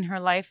 Maybe in her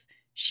life,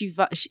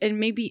 and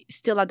maybe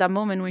still at that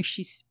moment when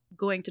she's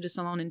going to the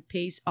salon and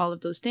pays all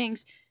of those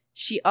things,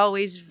 she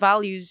always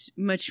values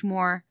much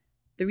more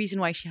the reason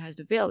why she has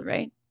the veil,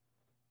 right?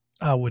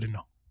 I wouldn't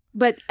know.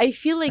 But I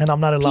feel like And I'm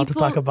not allowed to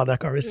people- talk about that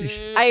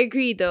conversation. Mm. I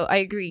agree, though. I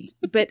agree.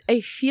 But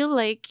I feel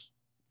like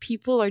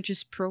people are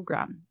just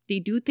programmed. They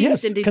do things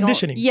Yes, and they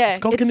conditioning. don't. Yeah, It's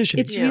called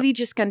conditioning. It's Yeah. really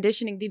just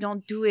conditioning. They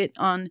don't do it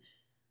on.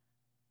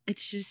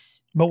 It's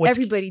just But what's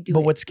everybody do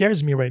But it. what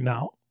scares me right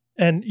now,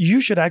 and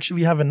you should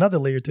actually have another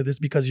layer to this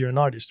because you're an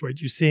artist, right?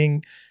 You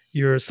sing,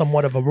 you're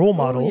somewhat of a role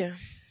model. Oh, yeah.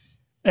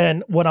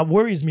 And what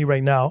worries me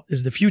right now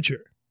is the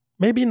future.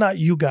 Maybe not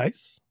you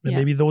guys, but Yeah.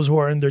 maybe those who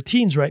are in their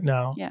teens right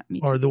now Yeah,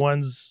 me are too. the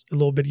ones a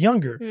little bit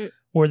younger, Mm.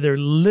 where they're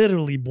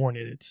literally born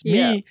in it.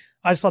 Yeah. Me,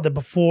 I saw that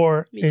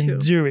before Me and too.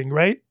 during,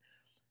 right?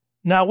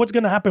 Now, what's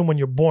going to happen when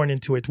you're born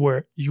into it,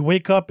 where you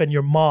wake up and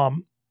your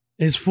mom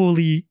is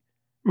fully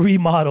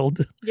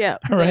remodeled, Yeah.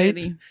 right?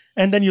 Literally.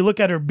 And then you look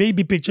at her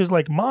baby pictures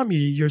like, Mommy,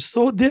 you're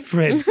so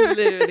different.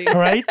 Literally. All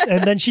right.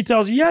 And then she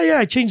tells you, yeah,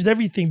 I changed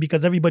everything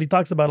because everybody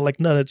talks about it like,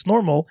 no, it's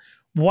normal.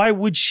 Why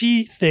would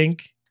she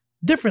think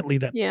differently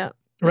then? Yeah.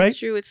 Right? That's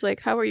true. It's like,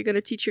 how are you going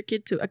to teach your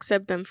kid to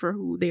accept them for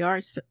who they are?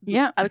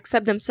 Yeah.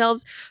 Accept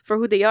themselves for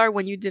who they are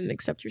when you didn't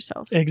accept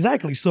yourself.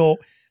 Exactly. So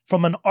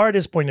from an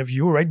artist point of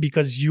view, right,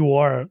 because you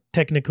are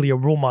technically a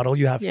role model,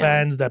 you have Yeah.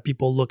 fans that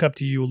people look up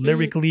to you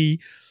lyrically,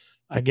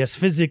 I guess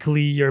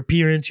physically, your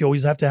appearance, you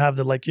always have to have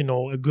the, like, you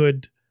know, a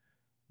good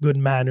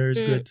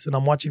manners, good. And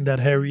I'm watching that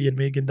Harry and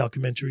Meghan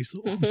documentary,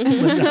 so I'm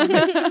still in that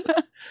mix.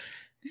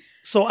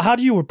 So how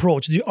do you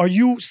approach? Are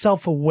you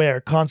self-aware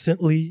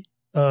constantly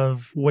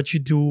of what you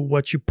do,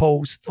 what you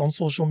post on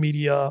social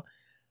media,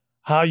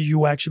 how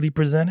you actually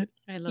present it?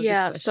 I love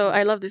Yeah. this So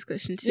I love this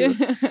question too.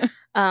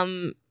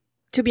 question.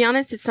 To be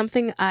honest, it's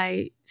something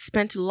I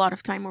spent a lot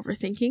of time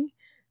overthinking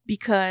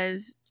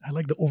because I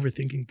like the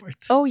overthinking part.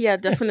 oh yeah,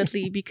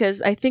 definitely,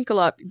 because I think a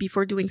lot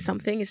before doing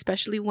something,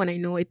 especially when I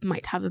know it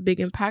might have a big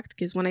impact,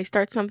 because when I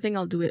start something,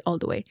 I'll do it all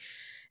the way.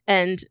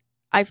 And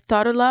I've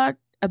thought a lot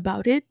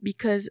about it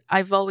because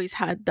I've always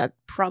had that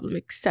problem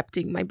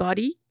accepting my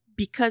body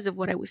because of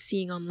what I was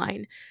seeing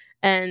online.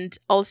 And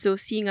also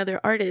seeing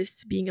other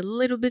artists being a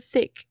little bit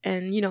thick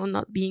and,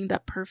 not being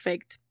that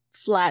perfect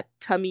flat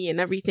tummy and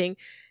everything.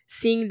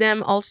 Seeing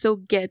them also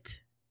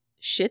get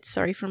shit,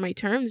 sorry for my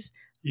terms.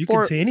 You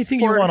can say anything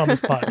you want on this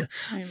pod.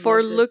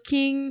 For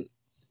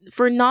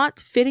not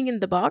fitting in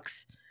the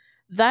box.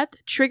 That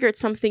triggered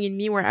something in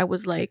me where I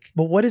was like...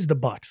 But what is the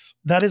box?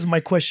 That is my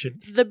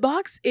question. The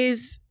box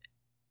is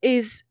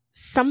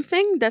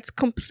something that's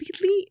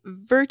completely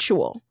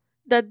virtual.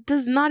 That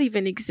does not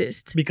even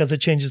exist. Because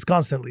it changes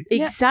constantly.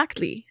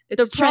 Exactly.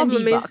 It's the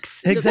problem is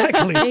box.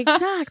 Exactly.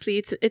 Exactly.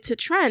 It's a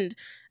trend.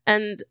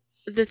 And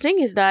the thing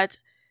is that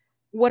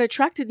what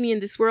attracted me in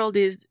this world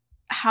is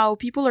how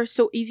people are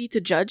so easy to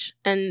judge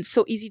and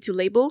so easy to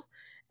label.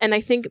 And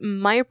I think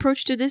my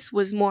approach to this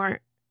was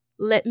more,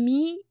 let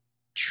me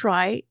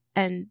try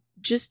and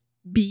just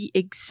be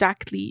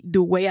exactly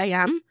the way I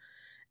am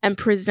and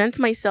present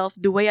myself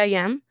the way I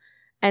am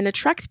and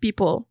attract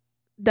people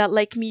that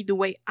like me the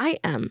way I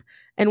am.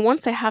 And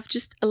once I have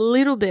just a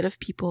little bit of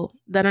people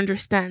that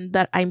understand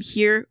that I'm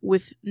here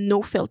with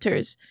no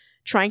filters,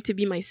 trying to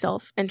be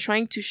myself and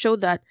trying to show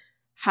that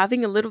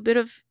having a little bit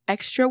of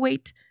extra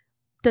weight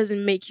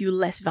doesn't make you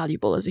less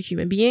valuable as a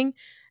human being.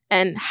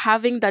 And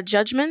having that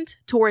judgment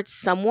towards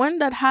someone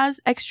that has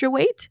extra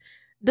weight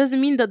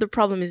doesn't mean that the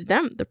problem is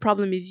them. The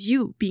problem is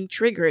you being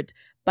triggered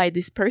by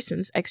this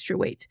person's extra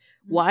weight.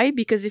 Why?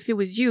 Because if it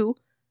was you,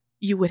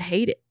 you would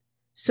hate it.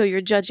 So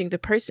you're judging the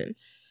person.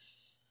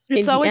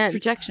 It's always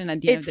projection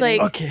at the end of the day.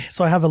 Okay,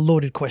 so I have a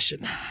loaded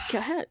question. Go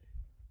ahead.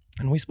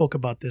 And we spoke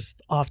about this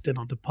often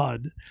on the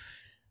pod.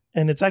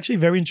 And it's actually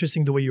very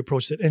interesting the way you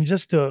approached it. And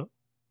just to,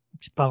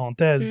 petite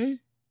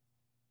parenthèse,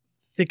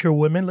 thicker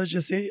women, let's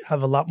just say,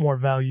 have a lot more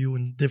value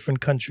in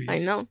different countries. I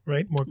know.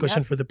 Right? More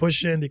cushion for the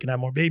push-in. They can have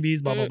more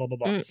babies, blah, blah, blah, blah,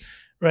 blah.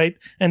 Right?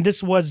 And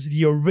this was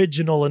the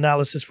original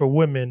analysis for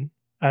women,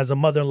 as a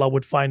mother-in-law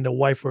would find a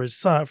wife for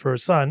her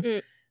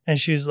son. And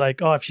she's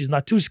like, oh, if she's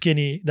not too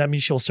skinny, that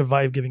means she'll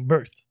survive giving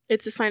birth.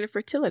 It's a sign of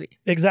fertility.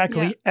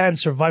 Exactly. Yeah. And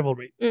survival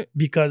rate.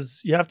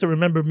 Because you have to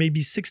remember,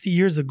 maybe 60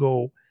 years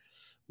ago,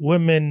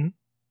 women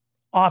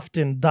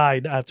often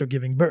died after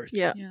giving birth.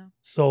 Yeah.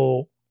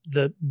 So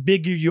the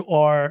bigger you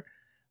are,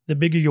 the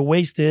bigger your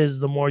waist is,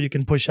 the more you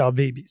can push out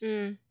babies,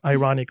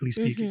 ironically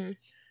speaking.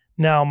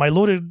 Now, my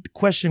loaded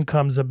question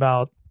comes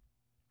about,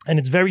 and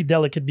it's very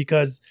delicate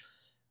because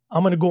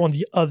I'm going to go on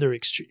the other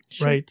extreme,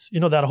 right? You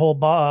know, that whole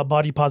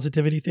body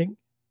positivity thing?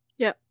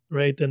 Yeah.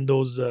 Right? And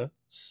those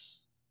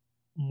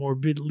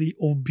morbidly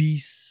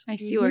obese I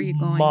see where you're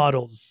going.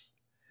 models.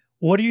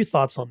 What are your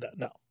thoughts on that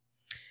now?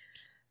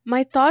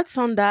 My thoughts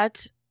on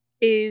that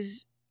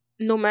is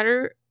no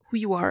matter who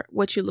you are,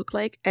 what you look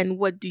like, and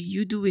what do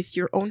you do with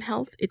your own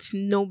health, it's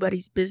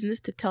nobody's business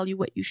to tell you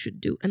what you should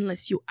do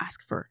unless you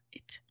ask for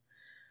it.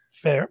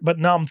 Fair. But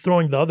now I'm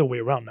throwing the other way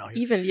around now. Here.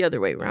 Even the other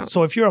way around.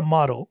 So if you're a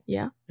model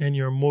and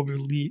you're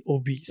morbidly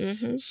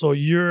obese, so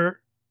you're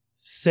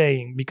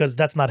saying, because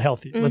that's not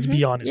healthy, let's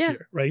be honest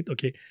here, right?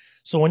 Okay.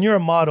 So when you're a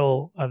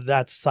model of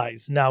that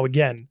size, now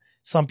again,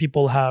 some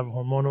people have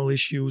hormonal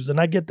issues, and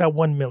I get that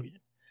 1 million.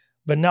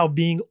 But now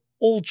being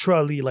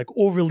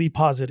overly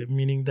positive,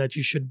 meaning that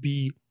you should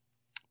be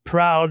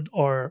proud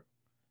or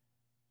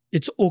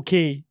it's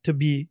okay to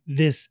be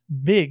this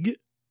big,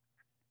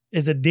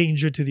 is a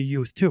danger to the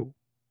youth too.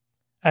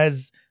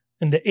 As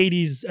in the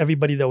 80s,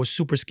 everybody that was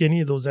super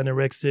skinny, those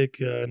anorexic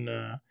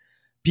and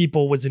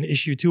people was an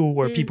issue too,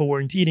 where people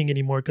weren't eating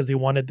anymore because they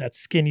wanted that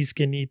skinny,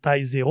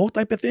 taille zero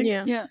type of thing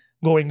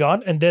going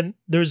on. And then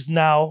there's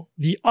now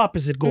the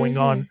opposite going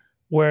on,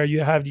 where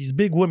you have these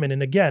big women.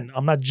 And again,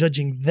 I'm not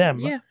judging them.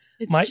 Yeah,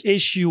 my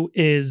issue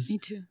is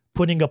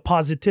putting a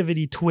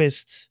positivity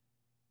twist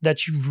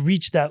that you've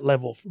reached that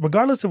level,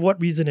 regardless of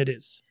what reason it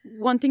is.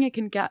 One thing I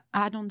can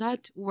add on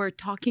that, we're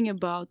talking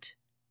about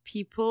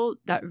people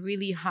that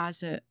really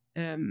has a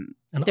an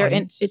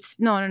audience?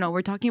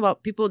 We're talking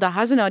about people that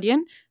has an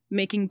audience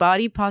making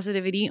body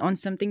positivity on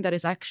something that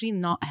is actually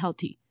not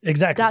healthy.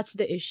 Exactly. That's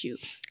the issue.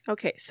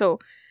 Okay, so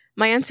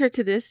my answer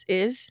to this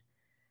is,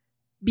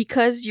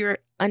 because you're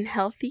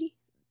unhealthy,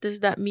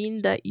 does that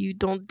mean that you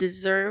don't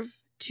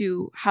deserve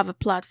to have a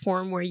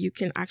platform where you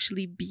can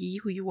actually be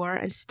who you are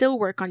and still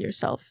work on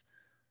yourself?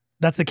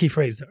 That's the key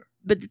phrase there.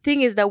 But the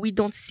thing is that we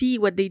don't see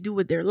what they do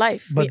with their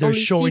life. But we they're only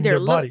showing see their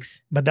bodies.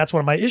 looks. But that's one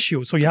of my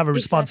issues. So you have a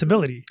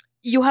responsibility.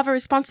 You have a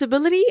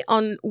responsibility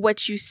on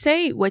what you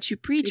say, what you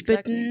preach,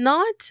 but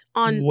not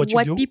on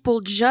what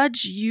people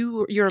judge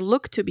your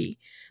look to be.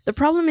 The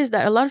problem is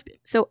that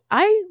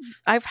I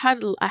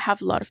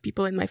have a lot of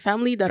people in my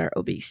family that are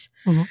obese,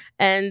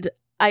 and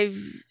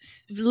I've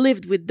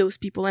lived with those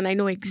people, and I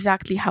know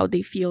exactly how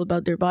they feel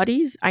about their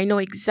bodies. I know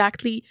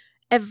exactly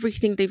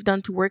everything they've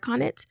done to work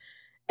on it,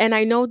 and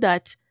I know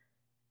that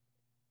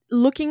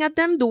looking at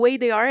them the way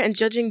they are and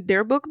judging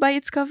their book by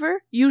its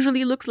cover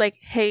usually looks like,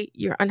 hey,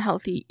 you're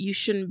unhealthy. You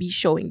shouldn't be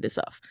showing this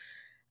off.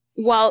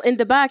 While in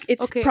the back,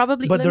 it's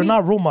probably... But they're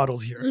not role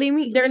models here.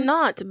 They're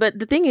not. But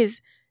the thing is...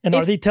 And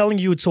are they telling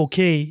you it's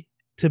okay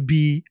to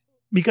be...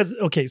 Because,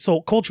 okay,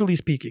 so culturally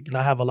speaking, and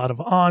I have a lot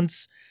of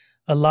aunts,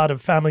 a lot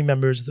of family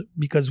members,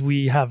 because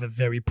we have a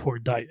very poor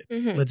diet.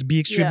 Let's be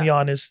extremely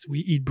honest. We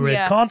eat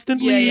bread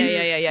constantly.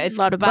 Yeah. It's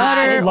a lot of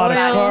butter, a lot of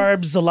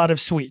carbs, a lot of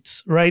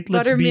sweets, right?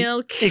 Let's be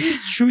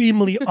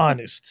extremely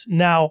honest.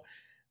 Now,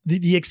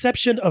 the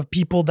exception of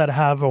people that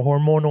have a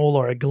hormonal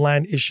or a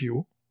gland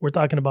issue, we're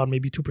talking about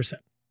maybe 2%,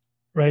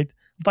 right?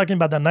 I'm talking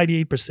about that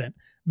 98%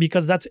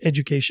 because that's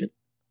education,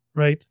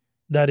 right?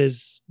 That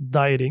is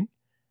dieting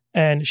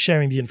and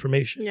sharing the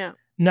information. Yeah.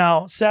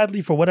 Now,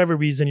 sadly, for whatever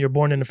reason, you're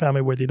born in a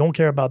family where they don't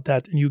care about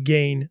that and you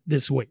gain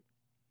this weight.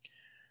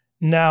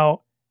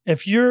 Now,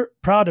 if you're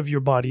proud of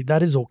your body,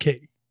 that is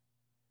okay.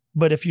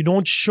 But if you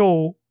don't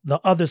show the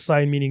other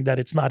side, meaning that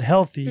it's not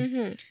healthy,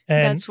 and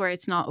that's where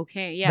it's not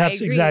okay. Yeah, that's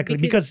I agree, exactly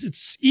because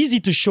it's easy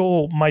to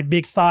show my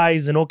big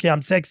thighs and okay,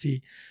 I'm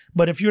sexy.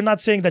 But if you're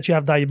not saying that you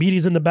have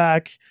diabetes in the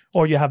back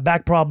or you have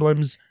back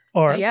problems,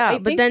 or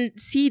but then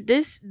see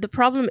the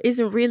problem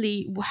isn't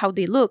really how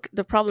they look.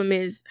 The problem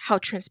is how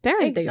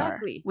transparent they are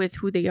with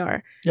who they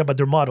are. Yeah, but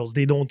they're models.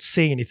 They don't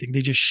say anything.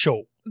 They just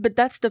show. But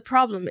that's the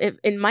problem.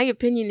 In my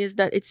opinion, is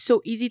that it's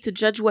so easy to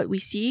judge what we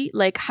see.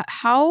 Like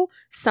how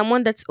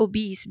someone that's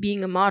obese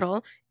being a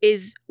model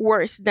is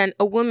worse than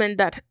a woman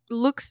that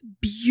looks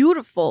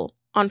beautiful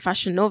on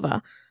Fashion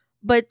Nova,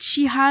 but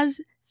she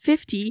has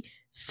 50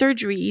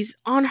 surgeries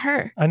on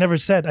her. I never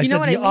said. I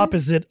said the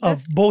opposite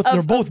of both.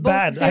 They're both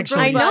bad,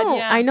 actually.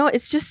 I know.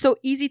 It's just so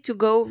easy to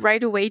go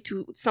right away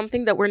to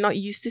something that we're not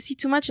used to see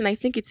too much. And I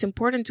think it's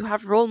important to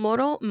have role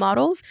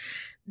models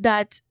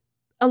that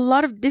a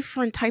lot of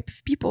different type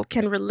of people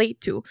can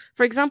relate to.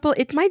 For example,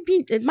 it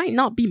might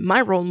not be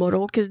my role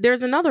model because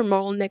there's another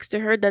model next to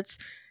her that's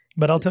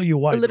but I'll tell you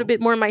why. A little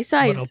bit more my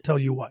size. But I'll tell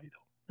you why though.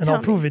 And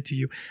I'll prove it to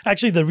you.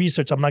 Actually, the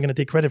research, I'm not going to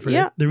take credit for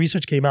it. The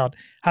research came out.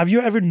 Have you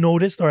ever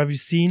noticed or have you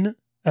seen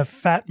a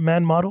fat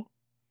man model?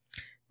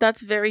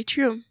 That's very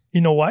true.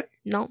 You know why?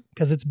 No.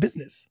 Because it's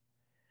business.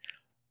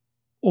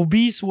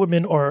 Obese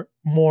women or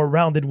more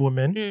rounded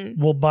women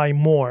will buy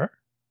more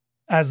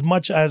as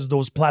much as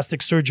those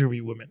plastic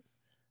surgery women.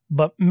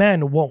 But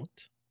men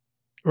won't.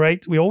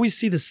 Right? We always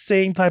see the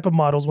same type of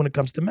models when it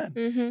comes to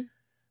men.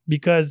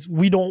 Because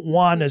we don't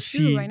want to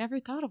see... I never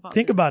thought about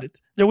Think about it.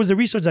 There was a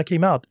research that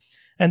came out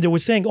and they were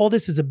saying, oh,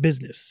 this is a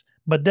business.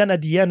 But then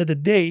at the end of the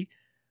day,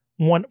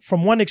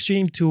 from one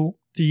extreme to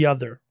the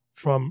other,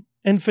 from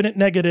infinite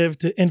negative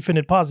to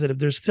infinite positive,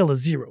 there's still a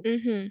zero.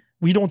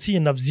 We don't see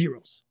enough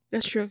zeros.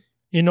 That's true.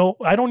 You know,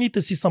 I don't need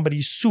to see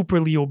somebody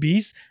superly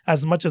obese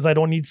as much as I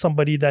don't need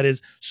somebody that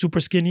is super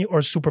skinny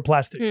or super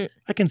plastic.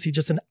 I can see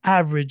just an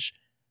average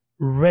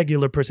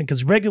regular person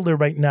because regular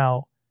right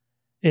now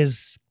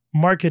is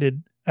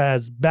marketed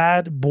as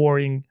bad,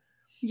 boring,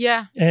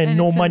 and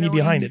no money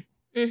behind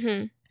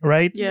it.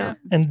 Right? Yeah.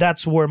 And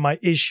that's where my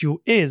issue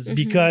is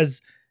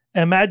because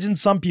imagine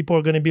some people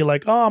are going to be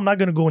like, oh, I'm not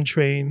going to go and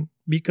train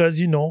because,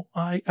 you know,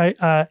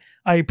 I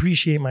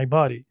appreciate my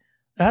body.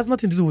 It has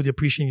nothing to do with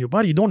appreciating your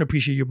body. You don't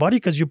appreciate your body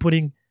because you're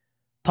putting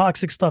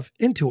toxic stuff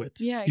into it.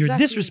 Yeah, You're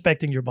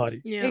disrespecting your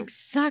body. Yeah.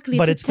 Exactly.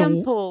 But it's a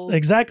temple.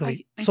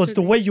 Exactly. So it's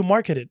the way you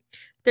market it.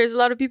 There's a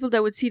lot of people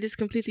that would see this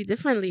completely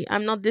differently.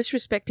 I'm not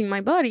disrespecting my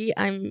body.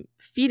 I'm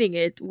feeding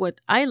it what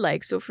I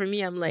like. So for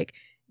me, I'm like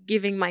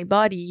giving my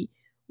body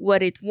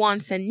what it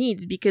wants and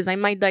needs because I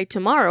might die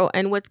tomorrow.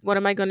 And what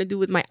am I going to do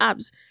with my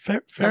abs?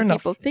 Fair Some enough.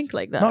 people think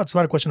like that. No, it's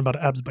not a question about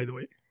abs, by the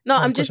way. No,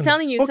 I'm just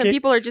telling you, some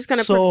people are just going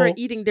to prefer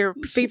eating their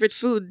favorite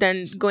food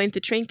than going to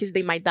train because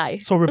they might die.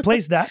 So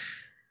replace that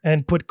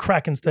and put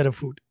crack instead of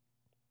food.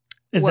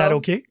 Is that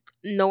okay?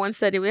 No one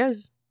said it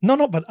was.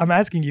 No, but I'm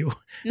asking you.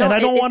 No, and I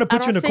don't want to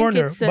put you in a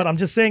corner, but I'm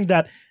just saying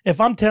that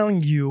if I'm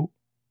telling you,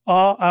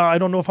 I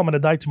don't know if I'm going to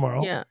die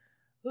tomorrow. Yeah.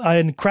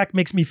 And crack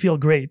makes me feel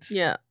great.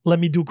 Yeah. Let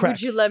me do crack.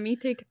 Would you let me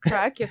take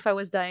crack if I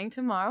was dying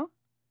tomorrow?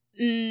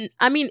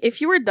 I mean,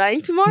 if you were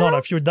dying tomorrow? No,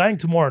 if you're dying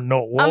tomorrow,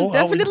 no. Well, I'm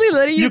definitely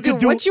letting you do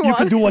what you want. You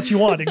can do what you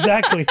want,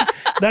 exactly.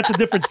 That's a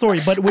different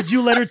story. But would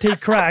you let her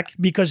take crack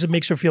because it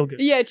makes her feel good?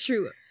 Yeah,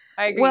 true.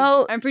 I agree.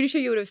 Well, I'm pretty sure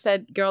you would have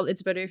said, girl,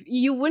 it's better if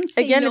you wouldn't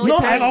say again, no. No,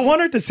 I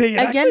want her to say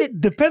it. Again, it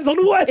depends on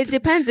what. It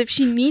depends if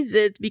she needs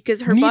it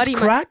because her needs body...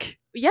 crack?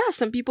 Yeah,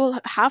 some people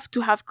have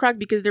to have crack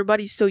because their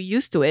body's so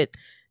used to it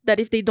that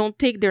if they don't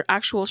take their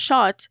actual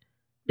shot,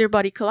 their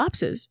body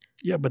collapses.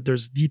 Yeah, but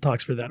there's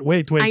detox for that.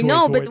 Wait. I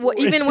know, but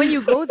even when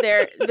you go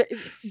there,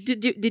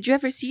 did you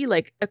ever see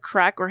like a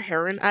crack or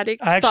heroin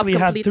addict I actually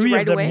stop had 3 right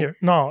of them away? here.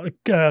 No,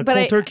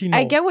 cold turkey, no.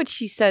 I get what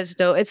she says,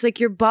 though. It's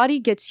like your body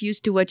gets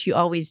used to what you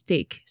always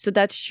take. So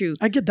that's true.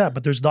 I get that,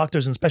 but there's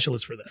doctors and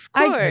specialists for that. Of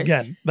course.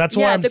 Again, that's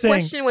why I'm saying. The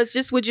question was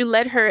just, would you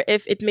let her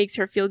if it makes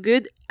her feel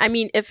good? I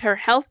mean, if her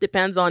health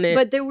depends on it.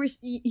 But there was...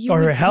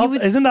 her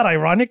health? Isn't that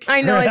ironic?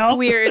 I know, it's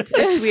weird.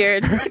 It's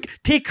weird.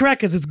 Take crack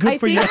because it's good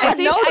for you.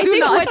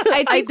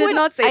 I think did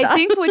not say that.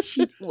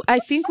 I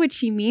think what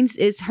she means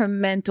is her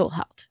mental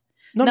health.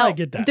 No, Now, I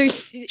get that.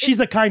 there's- She's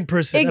a kind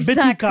person, Exactly.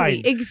 a bit too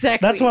kind.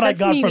 Exactly. That's what I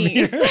got from Nini.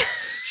 here.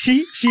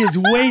 She is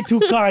way too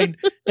kind,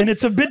 and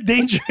it's a bit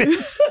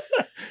dangerous.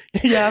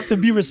 You have to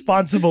be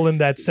responsible in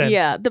that sense.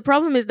 Yeah, the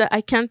problem is that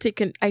I can't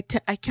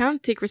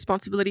take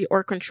responsibility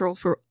or control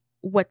for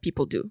what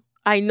people do.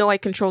 I know I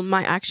control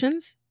my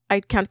actions. I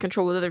can't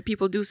control what other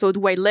people do. So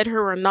do I let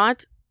her or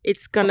not?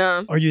 It's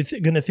gonna... Are you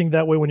gonna think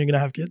that way when you're gonna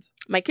have kids?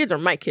 My kids are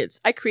my kids.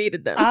 I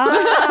created them.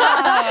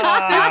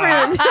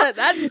 Ah. Different.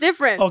 That's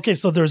different. Okay,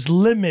 so there's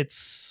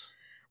limits.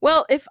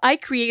 Well, if I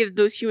created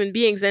those human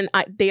beings, then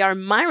they are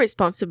my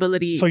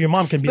responsibility. So your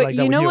mom can be But like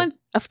that you with know you. what?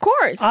 Of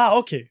course. Ah,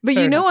 okay. But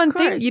Fair you know enough. one Of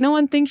thing. course. You know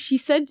one thing. She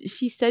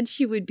said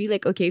she would be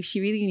like, okay, if she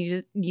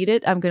really need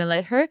it, I'm gonna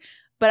let her.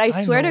 But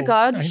I swear to know,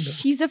 God, I know.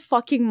 she's a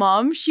fucking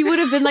mom. She would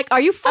have been like, "Are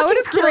you fucking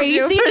would've killed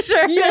crazy?" you, for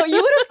sure. You know,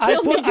 you would have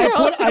killed me,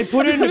 girl. I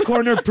put her in the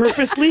corner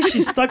purposely.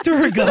 She stuck to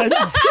her guns.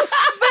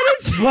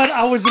 But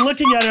I was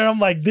looking at her. I'm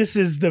like, this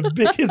is the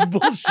biggest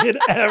bullshit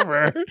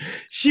ever.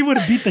 She would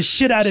beat the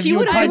shit out of She you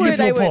would- and I tied you would-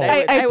 to a pole.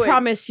 I would.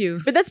 promise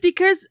you. But that's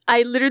because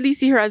I literally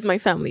see her as my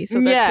family. So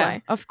that's yeah,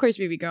 why. of course,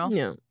 baby girl.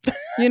 Yeah.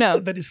 You know.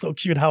 That is so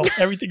cute how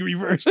everything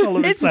reversed all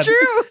of a It's sudden.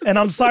 true. And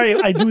I'm sorry,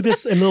 I do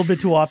this a little bit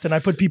too often. I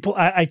put people,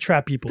 I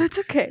trap people. That's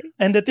okay.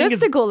 And the thing That's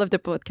is, the goal of the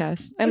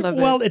podcast. I love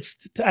well, it.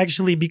 it's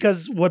actually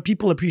because what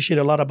people appreciate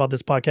a lot about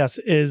this podcast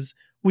is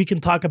we can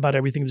talk about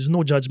everything. There's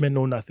no judgment,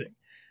 no nothing.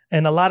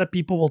 And a lot of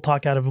people will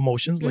talk out of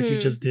emotions like you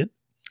just did.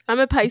 I'm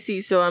a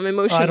Pisces, so I'm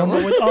emotional. I don't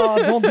know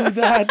what, don't do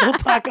that. Don't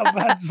talk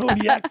about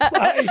zodiac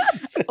signs.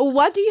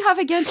 What do you have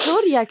against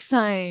zodiac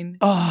sign?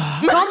 Oh,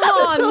 Come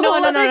on, a no.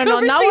 whole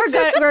other Now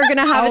we're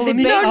gonna have I'll a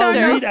debate,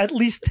 sir. need at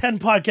least 10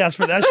 podcasts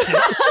for that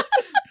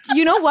shit.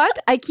 You know what?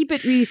 I keep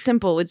it really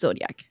simple with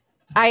zodiac.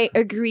 I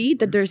agree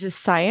that there's a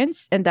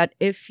science and that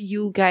if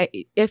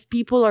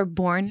people are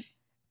born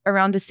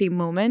around the same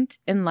moment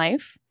in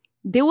life,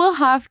 they will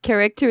have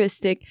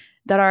characteristics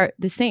that are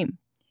the same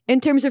in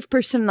terms of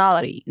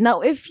personality.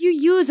 Now, if you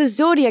use a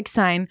zodiac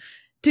sign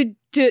to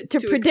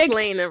predict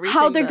explain everything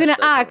how they're that gonna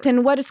doesn't act work.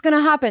 and what is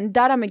gonna happen,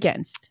 that I'm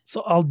against.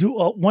 So I'll do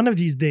one of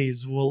these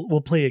days.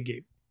 We'll play a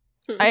game.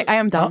 I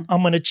am down.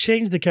 I'm gonna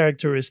change the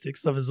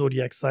characteristics of a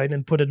zodiac sign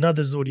and put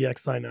another zodiac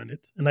sign on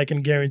it, and I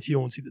can guarantee you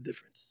won't see the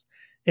difference.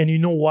 And you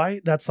know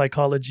why? That's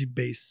psychology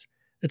based.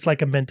 It's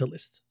like a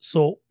mentalist.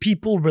 So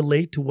people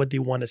relate to what they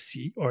want to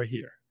see or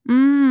hear.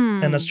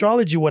 And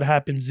astrology, what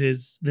happens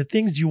is the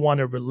things you want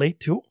to relate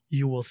to,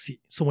 you will see.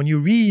 So when you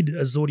read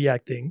a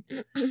zodiac thing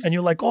and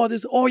you're like,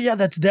 oh yeah,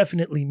 that's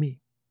definitely me,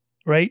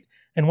 right?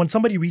 And when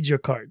somebody reads your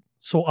card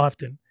so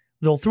often,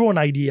 they'll throw an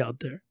idea out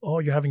there. Oh,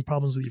 you're having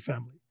problems with your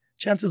family.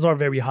 Chances are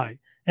very high.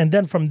 And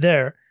then from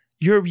there,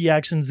 your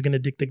reaction is going to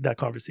dictate that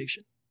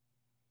conversation.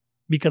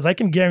 Because I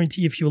can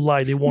guarantee if you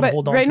lie, they won't But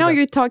hold on right to now that.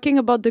 you're talking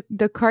about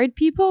the card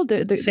people.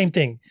 The Same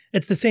thing.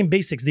 It's the same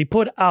basics. They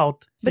put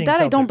out but things that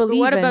I out don't there. believe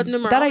what in.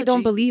 about That I don't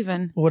numerology? believe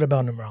in. What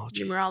about numerology?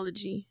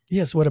 Numerology.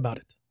 Yes, what about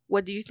it?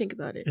 What do you think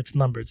about it? It's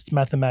numbers. It's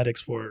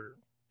mathematics for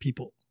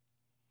people.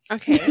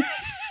 Okay.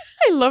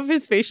 I love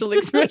his facial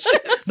expression.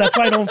 That's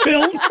why I don't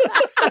film.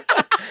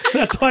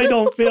 That's why I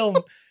don't film.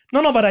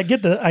 No, but I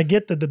get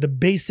the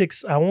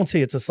basics. I won't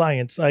say it's a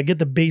science. I get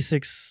the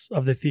basics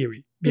of the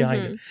theory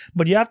behind it.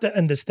 But you have to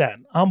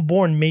understand, I'm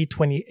born May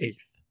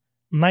 28th,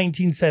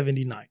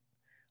 1979.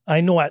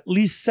 I know at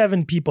least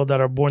 7 people that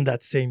are born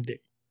that same day,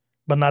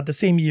 but not the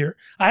same year.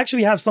 I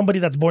actually have somebody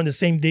that's born the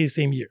same day,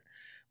 same year.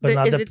 But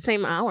not is the it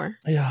same hour?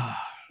 Yeah.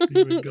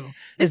 Here we go.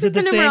 This is it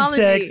is the the same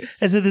sex? numerology.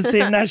 Is it the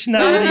same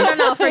nationality?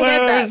 No, forget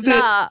Where that. is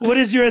this? Nah. What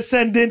is your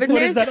ascendant? But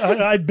What is that?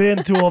 I've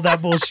been through all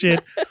that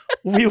bullshit.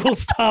 We will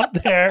stop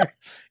there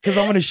because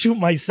I'm going to shoot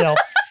myself.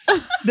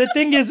 The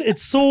thing is,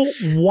 it's so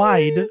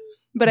wide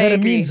But I that it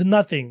agree. means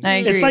nothing. I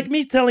agree. It's like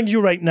me telling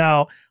you right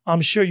now,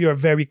 I'm sure you're a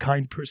very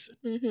kind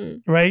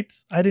person, right?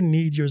 I didn't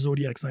need your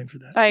zodiac sign for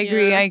that. I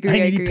agree. Yeah. I agree. I I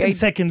needed agree. 10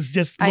 seconds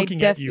just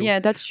looking at you. Yeah,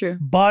 that's true.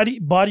 Body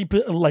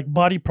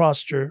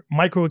posture,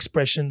 micro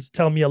expressions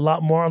tell me a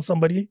lot more on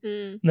somebody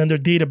than their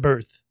date of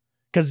birth,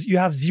 because you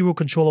have zero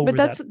control over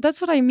But that. that's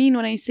what I mean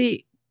when I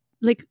say,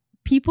 like,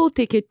 people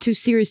take it too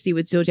seriously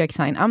with zodiac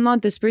sign. I'm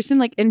not this person.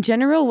 Like, in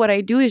general, what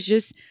I do is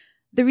just,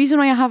 the reason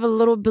why I have a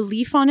little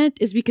belief on it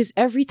is because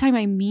every time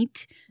I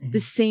meet the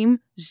same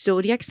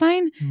zodiac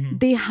sign,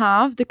 they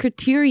have the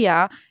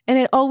criteria and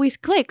it always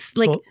clicks.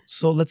 Like,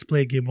 so let's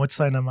play a game. What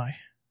sign am I?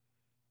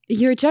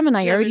 you're a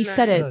Gemini. I already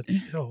said it.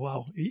 Oh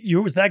wow,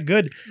 you were that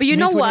good. But you May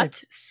know 28th.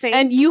 what? Saints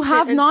And you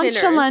have and sinners.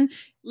 nonchalant.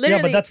 Literally,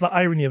 Yeah, but that's the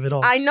irony of it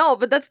all. I know,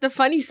 but that's the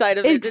funny side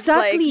of it. It's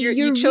like Exactly. you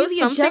You're chose really a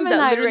something that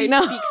Gemini literally right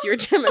now. speaks your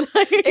Gemini.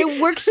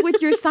 It works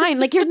with your sign.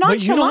 Like, you're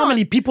nonchalant. But you know how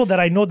many people that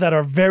I know that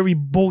are very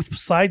both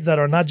sides that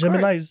are not Of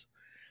course. Geminis?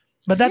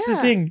 But that's the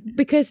Yeah. thing.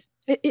 Because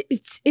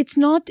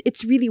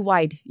it's really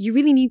wide. You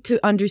really need to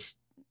understand.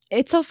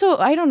 it's also,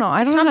 I don't know.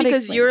 I don't know It's how not to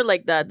because explain. you're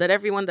like that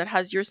everyone that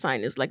has your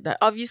sign is like that.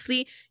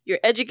 Obviously, your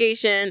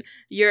education,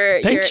 your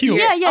Thank you.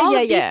 all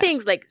of these Yeah.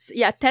 things. Like, il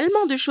y a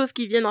tellement de choses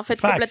qui viennent en fait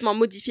Facts. complètement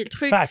modifier le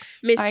truc. Facts.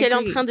 Mais ce I qu'elle est en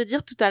agree. train de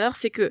dire tout à l'heure,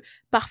 c'est que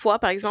parfois,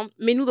 par exemple,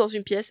 mets-nous dans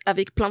une pièce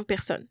avec plein de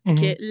personnes. Ok,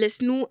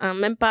 laisse-nous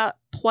même pas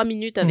 3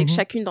 minutes avec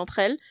chacune d'entre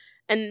elles,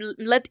 and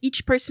let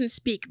each person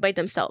speak by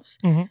themselves.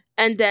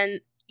 And then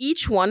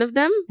each one of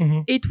them,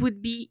 it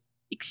would be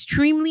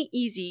extremely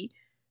easy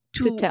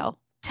to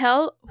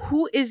tell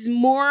who is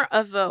more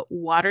of a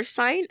water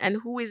sign and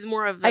who is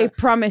more of I a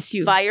promise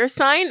you. fire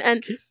sign.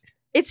 And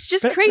it's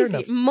just Fair crazy.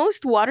 enough.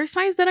 Most water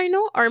signs that I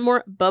know are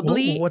more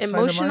bubbly, What sign am I?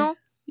 emotional. I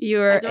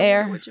Your don't know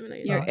air. what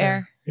Gemini is. Your Oh,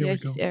 air. here we Yeah,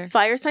 go. he's air.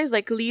 Fire signs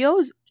like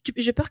Leos.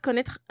 Je peux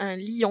reconnaître un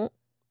lion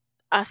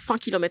à 100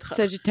 km/h.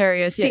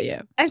 Sagittarius. C'est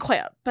Yeah.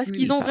 incroyable. Parce Really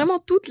qu'ils ont fast. vraiment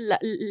toute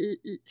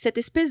cette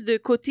espèce de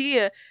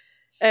côté,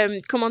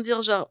 comment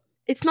dire, genre,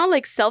 it's not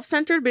like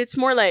self-centered, but it's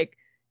more like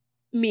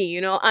me,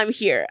 you know, I'm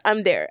here,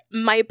 I'm there.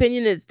 My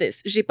opinion is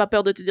this. J'ai pas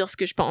peur de te dire ce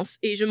que je pense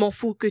et je m'en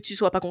fous que tu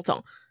sois pas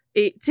content.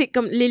 Et tu sais,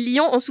 comme les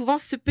lions ont souvent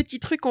ce petit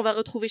truc qu'on va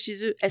retrouver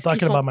chez eux. Est-ce qu'ils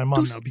Talking sont about my mom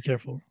tous... now. Be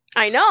careful.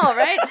 I know,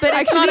 right? But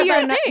it's not Actually,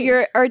 a bad thing.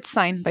 you're earth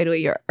sign, by the way.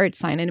 You're earth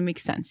sign, and it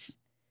makes sense.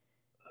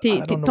 I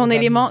don't know Ton what that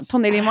élément, means.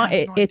 ton élément I have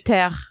est, no est idea.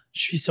 terre.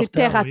 Je suis sur C'est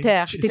terre à oui.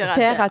 terre. Je suis T'es sur-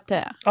 terre à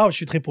terre. Oh, je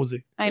suis très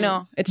posé. I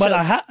know. It But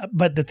shows.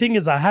 but the thing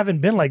is, I haven't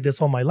been like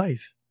this all my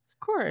life. Of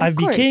course. I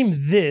course. became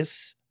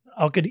this.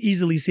 I could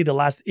easily say the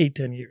last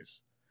 8-10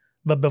 years.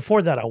 But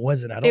before that, I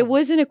wasn't at all. It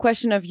wasn't a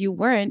question of you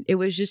weren't. It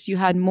was just you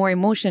had more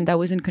emotion that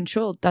wasn't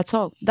controlled. That's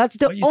all. That's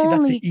the But you see, that's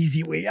only. the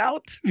easy way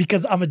out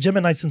because I'm a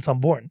Gemini since I'm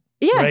born.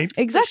 Yeah, right?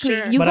 exactly. For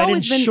sure. You've but I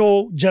always didn't been.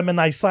 show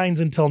Gemini signs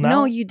until now.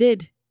 No, you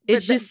did.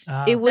 It's But just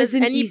Ah. it Does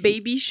wasn't any easy.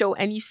 baby show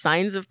any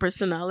signs of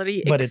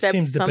personality But it except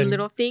seems some depend-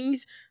 little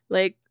things?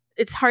 Like,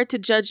 it's hard to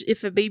judge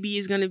if a baby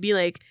is going to be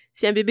like,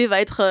 si un bébé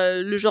va être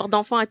le genre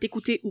d'enfant à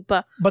t'écouter ou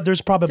pas. But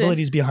there's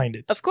probabilities behind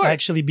it. Of course.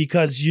 Actually,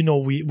 because, you know,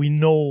 we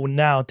know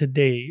now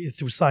today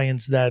through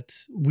science that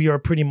we are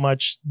pretty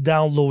much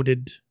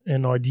downloaded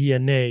in our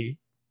DNA,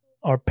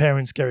 our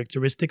parents'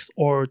 characteristics,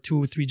 or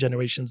 2 or 3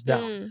 generations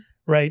down, Mm.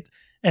 right?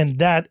 And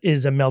that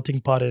is a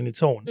melting pot in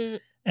its own. Mm.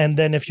 And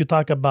then if you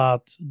talk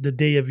about the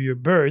day of your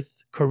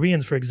birth,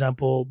 Koreans, for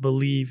example,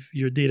 believe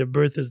your date of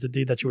birth is the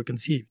day that you were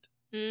conceived,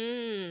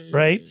 Mm.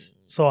 right?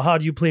 So how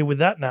do you play with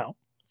that now?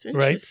 It's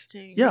Right?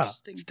 interesting. Yeah,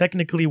 Interesting. it's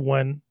technically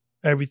when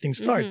everything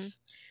starts.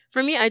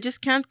 For me, I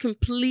just can't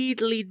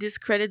completely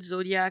discredit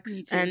zodiacs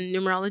Me too. and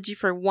numerology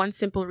for one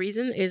simple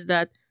reason is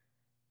that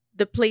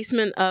the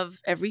placement of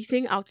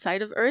everything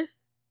outside of Earth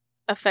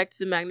affects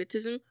the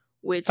magnetism,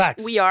 which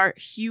Facts. we are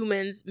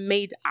humans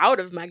made out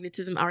of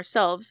magnetism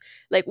ourselves.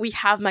 Like, we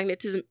have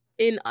magnetism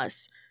in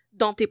us.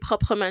 Dans tes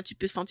propres mains, tu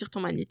peux sentir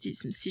ton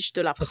magnétisme si je te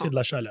Ça, l'apprends. c'est de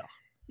la chaleur.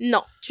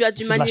 Non, tu as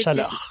du C'est de la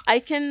magnétisme. chaleur. I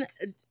can...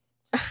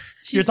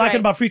 You're talking right.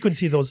 about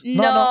frequency, those.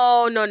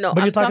 No. But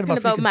I'm you're talking talking about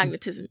about frequencies.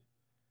 magnetism.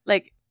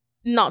 Like,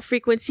 not Ça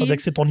frequencies. veut dire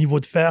que c'est ton niveau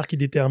de fer qui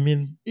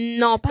détermine.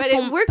 Non, pas But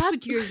ton... it works pas-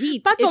 with your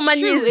heat. pas ton It's true.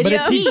 magnésium. But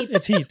It's it's heat. heat.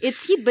 It's heat.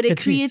 It's heat, but it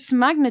It's heat. creates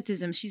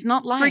magnetism. She's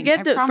not lying. Forget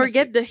I promise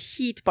the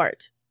heat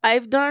part.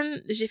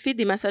 J'ai fait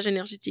des massages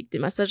énergétiques, des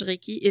massages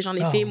Reiki, et j'en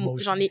ai Ah, fait, moi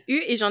aussi. j'en ai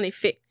eu et j'en ai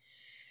fait.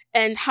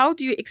 And how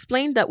do you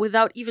explain that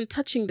without even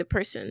touching the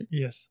person?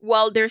 Yes.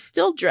 While they're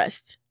still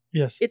dressed,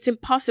 Yes. it's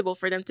impossible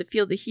for them to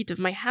feel the heat of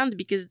my hand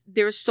because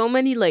there's so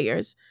many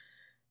layers,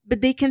 but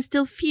they can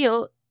still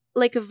feel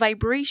like a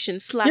vibration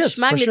 / Yes,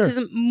 for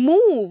magnetism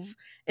move,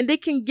 and they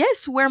can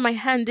guess where my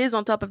hand is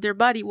on top of their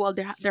body while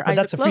their But eyes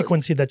that's are a closed.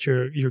 frequency that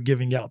you're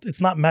giving out. It's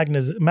not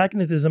magnetism.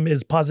 Magnetism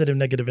is positive,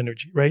 negative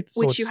energy, right?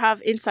 So Which it's you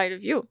have inside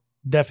of you.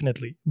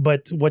 definitely.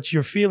 But what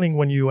you're feeling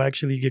when you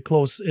actually get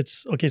close,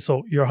 it's okay.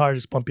 So your heart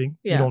is pumping.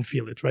 Yeah. You don't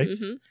feel it, right?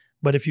 Mhm.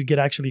 But if you get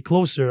actually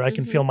closer, I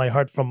can Mhm. feel my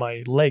heart from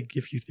my leg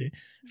if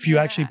you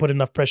actually Yeah. put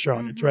enough pressure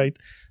on it, Mhm. right?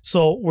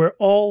 So we're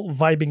all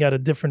vibing at a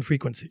different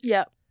frequency.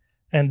 Yeah.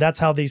 And that's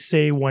how they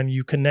say when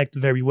you connect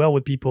very well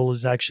with people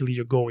is actually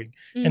you're going.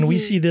 And we Mhm.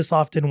 see this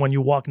often when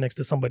you walk next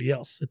to somebody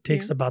else. It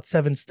takes about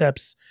 7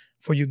 steps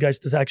for you guys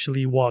to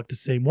actually walk the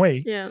same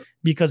way Yeah.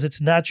 because it's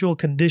natural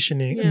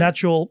conditioning, Yeah.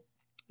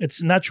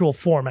 it's natural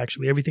form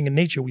actually. Everything in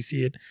nature we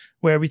see it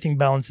where everything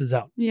balances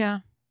out. Yeah.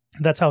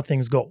 That's how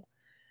things go.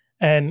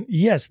 And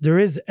yes, there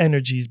is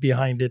energies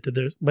behind it.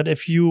 But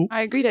if you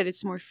I agree that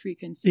it's more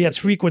frequency. yeah, it's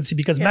frequency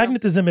because Yeah.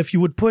 magnetism, if you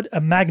would put a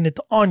magnet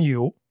on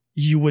you,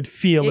 you would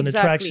feel an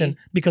attraction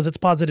Exactly. because it's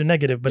positive,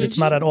 negative, but it's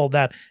not at all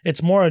that.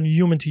 It's more on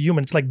human to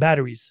human. It's like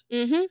batteries,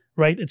 Mm-hmm.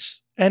 right?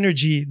 It's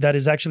energy that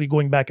is actually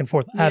going back and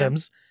forth, Yeah.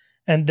 atoms,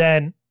 and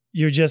then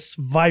you're just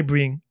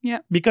vibrating. Yeah.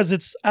 Because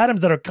it's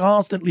atoms that are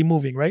constantly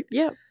moving, right?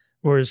 Yeah.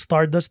 Or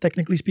stardust,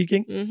 technically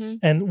speaking. Mm-hmm.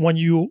 And when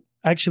you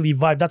actually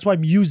vibe, that's why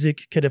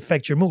music could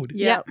affect your mood,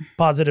 Yeah.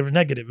 positive or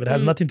negative. It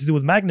has Mhm. nothing to do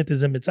with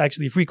magnetism. It's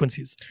actually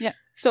frequencies.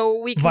 So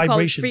we can call it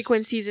Vibrations.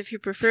 frequencies if you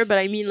prefer, but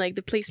I mean like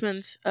the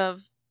placement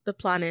of the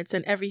planets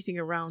and everything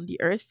around the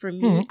Earth for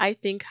me, Mhm. I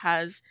think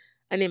has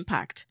an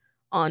impact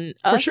on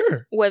For us,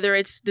 sure. whether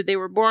it's the day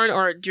we're born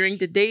or during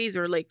the days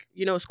or like,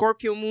 you know,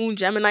 Scorpio moon,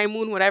 Gemini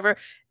moon, whatever.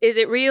 Is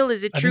it real?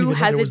 Is it I didn't true? even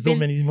know Has there it was been, so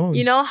many moons.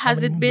 you know, How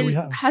has many it moons do we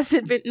been, have? has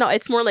it been, no,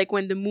 it's more like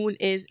when the moon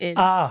is in,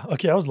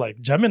 Okay. I was like,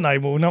 Gemini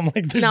moon. I'm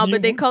like, there's no, new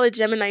but they moons. call it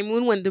Gemini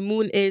moon when the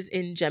moon is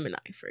in Gemini,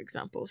 for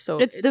example. So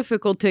It's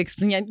difficult to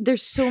explain. Yeah,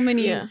 there's so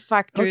many Yeah.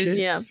 factors.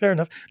 Okay, Yeah. fair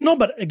enough. No,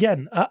 but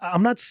again,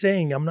 I'm not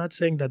saying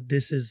that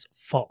this is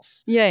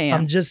false. Yeah.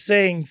 I'm just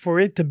saying for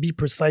it to be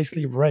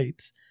precisely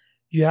right,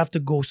 you have to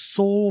go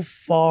so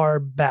far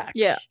back.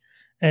 Yeah.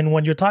 And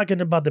when you're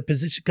talking about the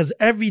position, because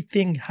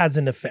everything has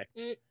an effect,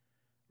 Mm.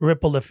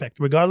 ripple effect,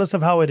 regardless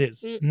of how it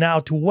is. Mm. Now,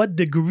 to what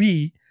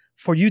degree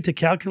for you to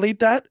calculate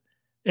that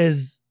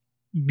is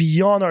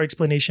beyond our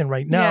explanation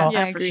right now. Yeah,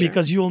 Yeah, I for agree. sure.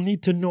 Because you'll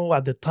need to know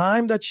at the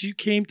time that you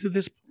came to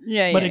this.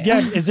 Yeah, But yeah,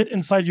 again, is it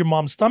inside your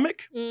mom's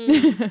stomach?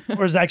 Mm,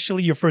 Or is it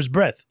actually your first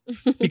breath?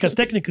 Because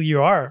technically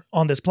you are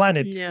on this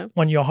planet yeah,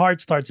 when your heart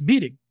starts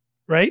beating,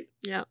 right?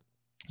 yeah,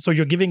 So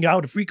you're giving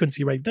out a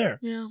frequency right there.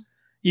 yeah.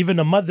 Even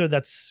a mother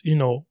that's,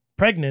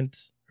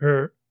 pregnant,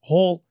 her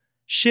whole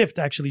shift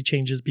actually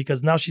changes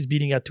because now she's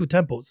beating at 2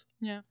 tempos.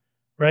 Yeah.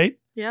 Right?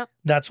 Yeah.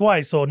 That's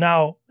why. So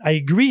now I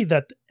agree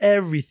that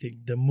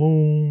everything, the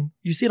moon,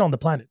 you see it on the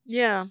planet,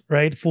 Yeah.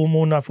 right? Full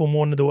moon, not full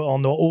moon,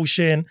 on the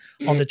ocean,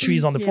 on the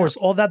trees, on the Yeah. forest,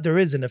 all that there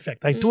is an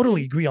effect. I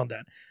totally agree on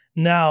that.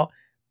 Now,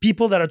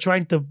 people that are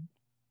trying to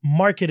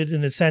market it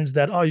in the sense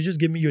that, oh, you just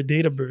give me your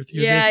date of birth.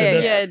 You're Yeah, this and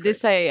that. Yeah, of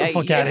this course. I The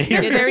fuck yeah, outta it's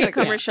here. Very yeah.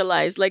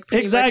 commercialized, like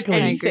pretty Exactly.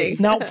 much I anything. agree.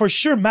 Now, for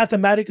sure,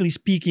 mathematically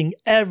speaking,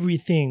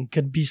 everything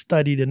could be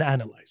studied and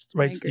analyzed,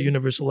 right? I It's the agree.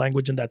 universal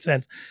language in that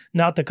sense.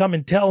 Now, to come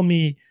and tell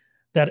me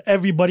that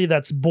everybody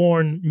that's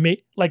born,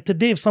 like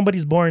today, if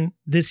somebody's born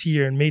this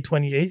year on May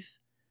 28th,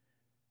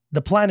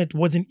 the planet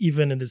wasn't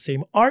even in the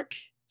same arc,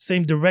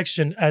 same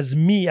direction as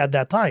me at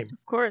that time.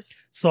 Of course.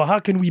 So how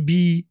can we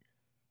be?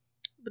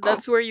 But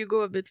that's where you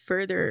go a bit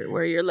further,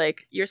 where you're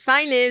like, your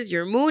sign is,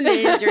 your moon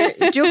is, your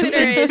Jupiter To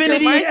is, your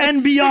infinity Mars.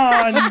 and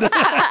beyond.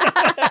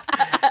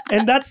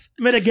 And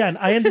but again,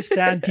 I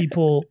understand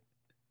people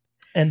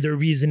and their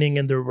reasoning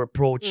and their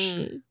approach.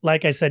 Mm,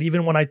 Like I said,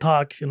 even when I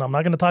talk, I'm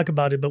not going to talk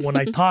about it, but when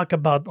I talk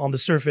about on the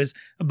surface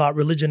about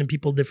religion and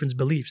people different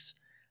beliefs,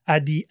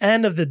 at the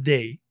end of the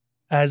day,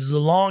 as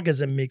long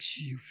as it makes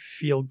you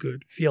feel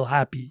good, feel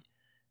happy,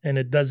 and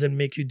it doesn't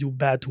make you do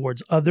bad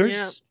towards others,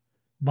 Yeah.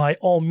 by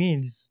all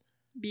means,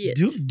 be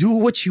it. do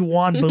what you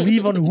want,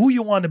 believe on who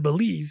you want to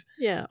believe.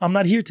 Yeah. I'm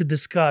not here to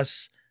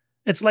discuss.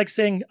 It's like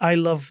saying I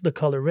love the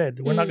color red.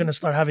 We're not Mm. going to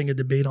start having a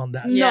debate on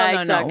that. Yeah, no,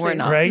 exactly. we're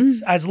not. Right?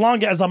 As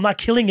long as I'm not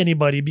killing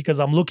anybody because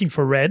I'm looking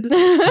for red,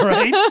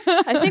 right?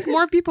 I think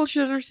more people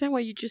should understand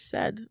what you just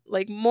said.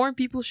 Like, more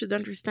people should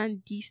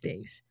understand these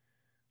things.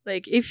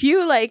 Like, if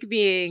you like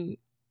being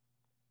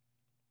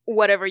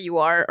whatever you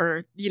are,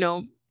 or,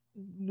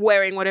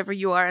 wearing whatever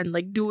you are and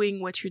like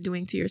doing what you're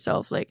doing to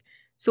yourself, like,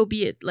 so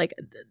be it. Like,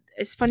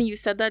 it's funny you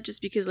said that,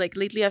 just because like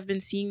lately I've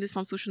been seeing this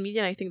on social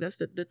media, and I think that's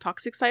the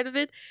toxic side of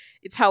it.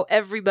 It's how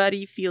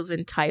everybody feels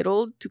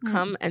entitled to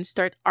come and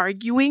start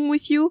arguing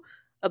with you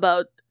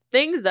about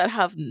things that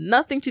have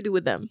nothing to do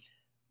with them.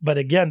 But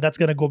again, that's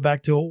going to go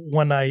back to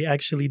when I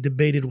actually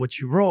debated what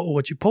you wrote,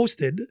 what you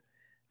posted,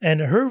 and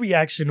her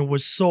reaction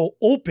was so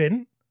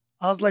open.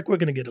 I was like, we're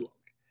going to get along.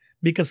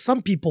 Because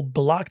some people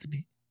blocked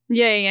me.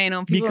 Yeah, I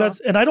know. People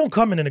And I don't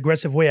come in an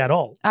aggressive way at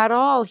all. at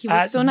all. He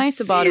was At so nice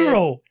about it.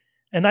 zero.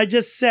 And I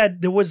just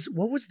said,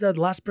 what was that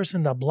last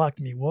person that blocked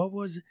me? What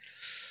was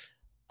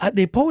it?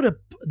 They put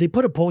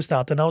a post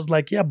out, and I was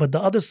like, yeah, but the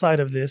other side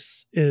of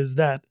this is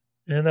that.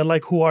 And they're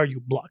like, who are you?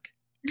 Block.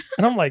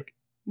 And I'm like,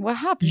 What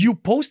happened? you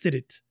posted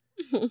it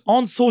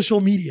on social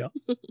media.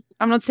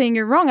 I'm not saying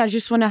you're wrong. I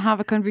just want to have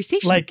a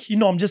conversation. Like,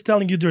 I'm just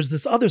telling you there's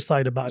this other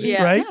side about it,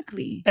 Yeah. right?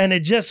 Exactly. And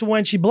it just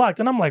when she blocked.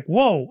 And I'm like,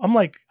 whoa. I'm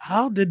like,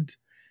 how did...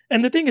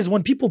 And the thing is,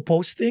 when people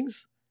post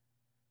things,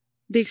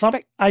 They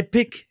expect. I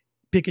pick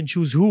and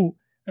choose who.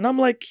 And I'm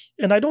like,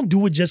 and I don't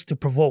do it just to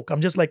provoke.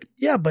 I'm just like,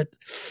 yeah, but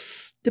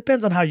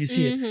depends on how you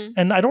see it. Mhm.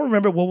 And I don't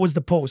remember what was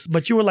the post,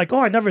 but you were like, oh,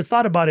 I never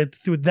thought about it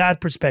through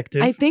that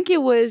perspective. I think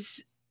it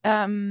was.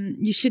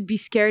 You should be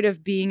scared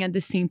of being at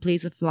the same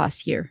place of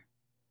last year.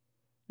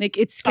 Like,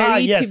 it's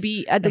scary yes. to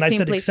be at the and I same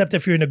said, place. except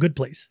if you're in a good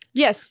place.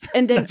 Yes,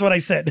 and then That's what I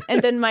said.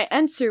 and then my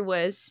answer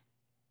was,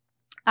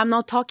 I'm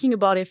not talking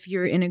about if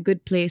you're in a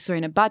good place or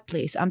in a bad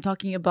place. I'm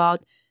talking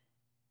about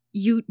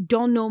you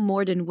don't know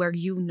more than where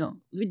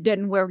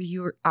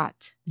you're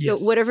at. Yes.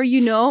 So whatever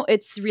you know,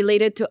 it's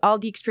related to all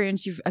the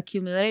experience you've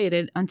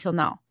accumulated until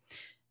now.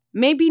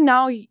 Maybe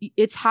now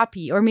it's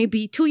happy, or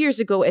maybe 2 years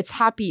ago it's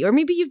happy, or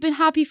maybe you've been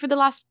happy for the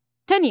last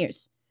 10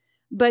 years.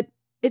 But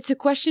it's a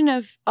question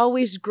of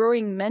always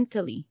growing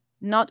mentally,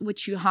 not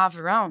what you have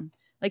around.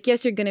 Like,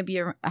 yes, you're going to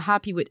be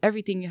happy with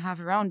everything you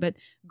have around, but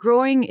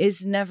growing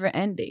is never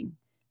ending.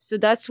 So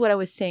that's what I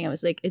was saying. I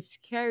was like, it's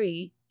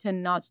scary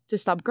to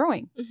stop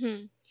growing.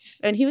 Mhm.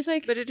 And he was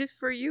like, But it is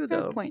for you,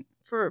 fair though. point.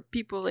 for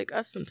people like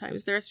us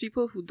sometimes. There's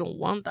people who don't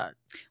want that.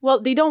 Well,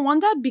 they don't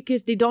want that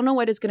because they don't know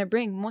what it's going to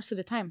bring most of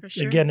the time. For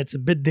sure. Again, it's a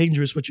bit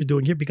dangerous what you're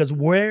doing here because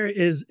where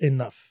is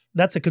enough?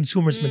 That's a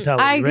consumer's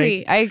mentality, I agree.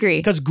 right? I agree.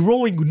 Because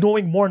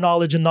knowing more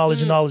knowledge and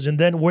knowledge and knowledge, and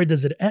then where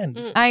does it end?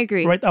 I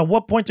agree. Right? At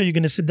what point are you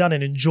going to sit down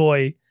and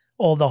enjoy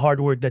all the hard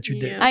work that you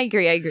did? Yeah. I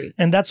agree.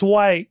 And that's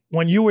why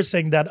when you were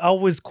saying that, I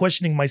was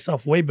questioning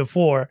myself way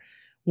before,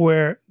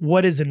 where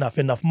what is enough?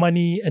 Enough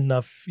money,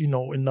 enough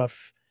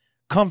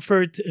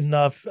comfort,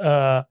 enough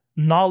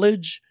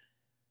knowledge.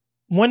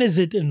 When is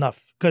it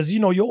enough? Because,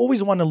 you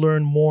always want to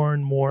learn more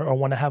and more or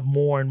want to have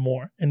more and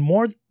more. And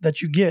more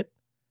that you get,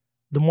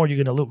 the more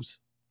you're going to lose.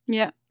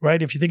 Yeah.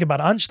 Right? If you think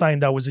about Einstein,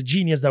 that was a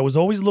genius that was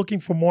always looking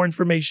for more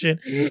information,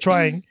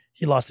 trying.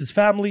 He lost his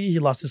family. He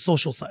lost his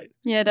social side.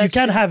 Yeah, that's You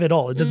can't true. have it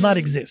all. It does not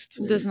exist.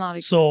 It does not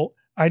exist. So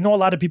I know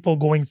a lot of people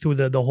going through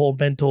the whole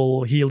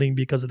mental healing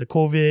because of the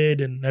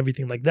COVID and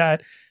everything like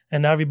that.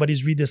 And now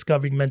everybody's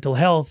rediscovering mental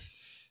health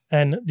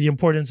and the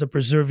importance of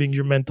preserving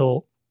your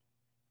mental.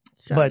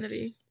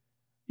 Sanity.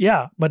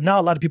 But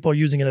now a lot of people are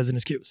using it as an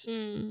excuse,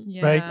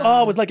 Yeah. right? Oh,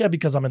 I was like that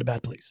because I'm in a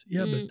bad place.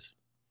 Yeah, but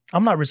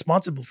I'm not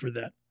responsible for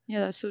that. Yeah,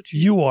 that's so true.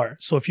 You are.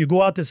 So if you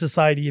go out to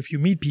society, if you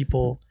meet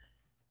people,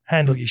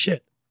 handle your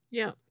shit.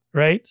 Yeah.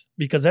 Right?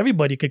 Because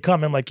everybody could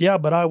come and like, yeah,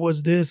 but I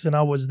was this and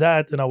I was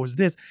that and I was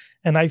this.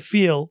 And I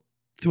feel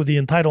through the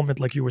entitlement,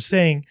 like you were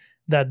saying,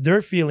 that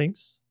their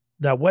feelings,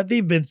 that what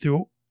they've been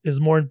through is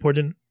more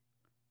important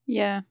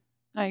Yeah,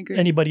 I agree.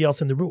 than anybody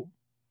else in the room.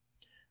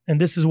 And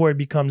this is where it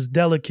becomes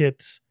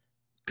delicate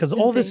because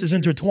all this is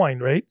dangerous.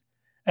 intertwined, right?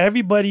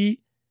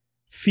 Everybody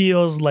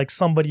feels like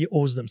somebody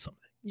owes them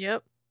something,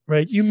 Yep.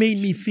 right? You made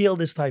me feel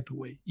this type of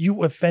way.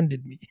 You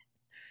offended me.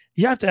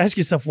 You have to ask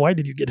yourself, why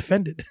did you get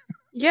offended?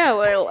 Yeah,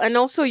 well, and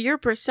also your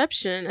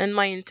perception and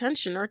my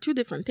intention are two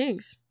different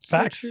things.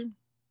 Facts. true.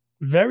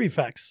 Very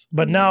facts.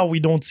 But now we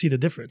don't see the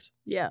difference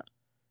Yeah.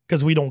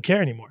 because we don't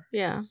care anymore.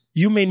 Yeah.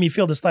 You made me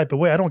feel this type of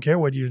way. I don't care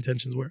what your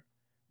intentions were.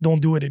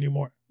 Don't do it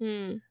anymore.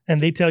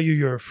 And they tell you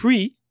you're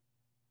free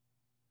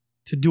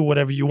to do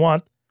whatever you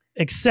want,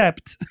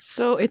 except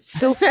So it's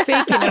so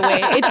fake in a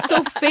way. It's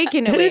so fake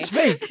in a it way. is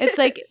fake. It's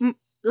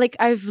like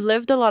I've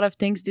lived a lot of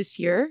things this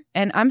year,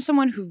 and I'm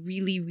someone who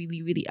really,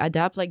 really, really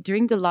adapt. Like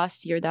during the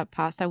last year that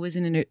passed, I was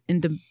in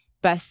the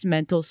best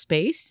mental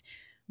space,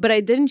 but I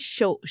didn't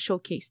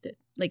showcase it.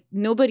 Like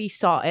nobody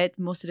saw it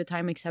most of the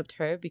time except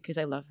her because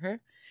I love her.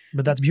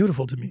 But that's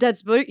beautiful to me.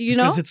 That's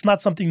Because it's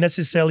not something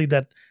necessarily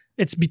that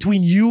it's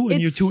between you and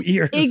your It's- two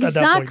ears. At that point.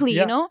 exactly,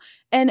 Yeah.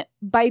 And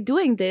by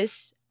doing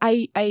this,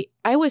 I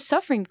was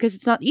suffering because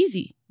it's not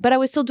easy, but I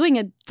was still doing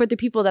it for the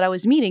people that I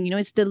was meeting.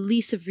 It's the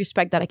least of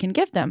respect that I can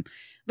give them.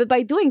 But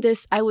by doing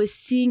this, I was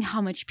seeing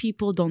how much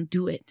people don't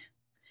do it.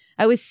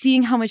 I was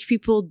seeing how much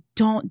people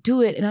don't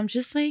do it, and I'm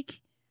just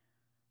like,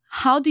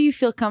 how do you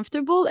feel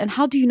comfortable, and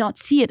how do you not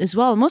see it as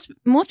well?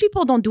 Most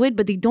people don't do it,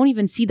 but they don't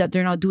even see that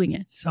they're not doing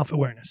it.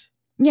 Self-awareness.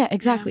 Yeah,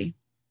 exactly.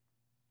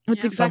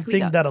 It's Yeah. exactly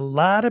Something that a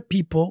lot of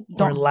people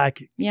are Don't.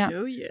 lacking. Yeah.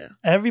 Oh, yeah.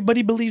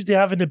 Everybody believes they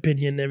have an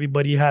opinion.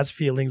 Everybody has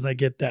feelings. I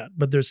get that.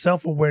 But their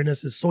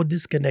self-awareness is so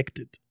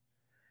disconnected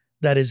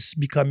that is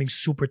becoming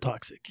super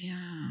toxic.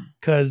 Yeah.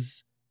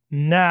 Because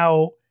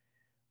now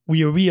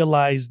we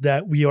realize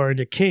that we are in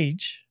a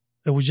cage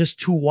that was just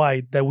too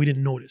wide that we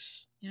didn't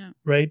notice. Yeah.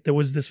 Right? There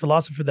was this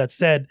philosopher that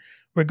said,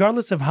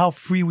 regardless of how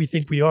free we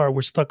think we are,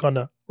 we're stuck on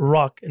a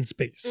rock in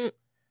space.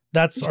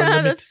 That's our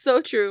limit. That's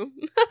so true.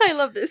 I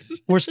love this.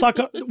 We're stuck.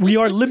 We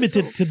are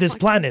limited So to this fucking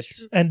planet.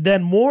 true. And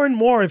then more and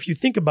more, if you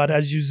think about it,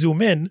 as you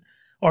zoom in,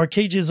 our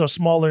cages are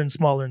smaller and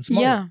smaller and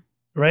smaller. Yeah.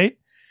 Right?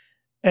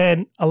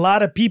 And a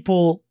lot of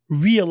people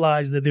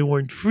realized that they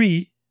weren't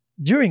free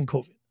during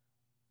COVID.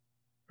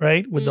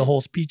 Right? With the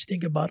whole speech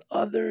thing about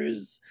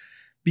others.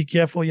 Be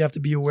careful. You have to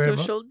be aware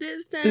Social of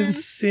distance.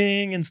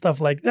 distancing and stuff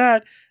like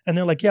that. And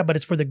they're like, yeah, but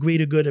it's for the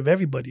greater good of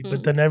everybody.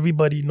 But then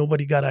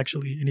nobody got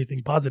actually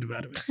anything positive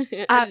out of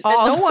it. And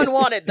all. no one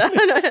wanted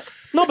that.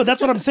 No, but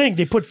that's what I'm saying.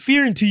 They put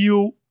fear into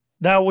you.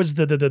 That was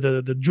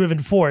the driven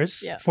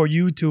force for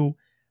you to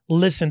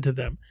listen to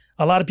them.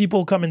 A lot of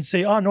people come and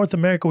say, oh, North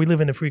America, we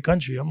live in a free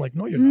country. I'm like,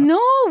 no, you're not.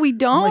 No, we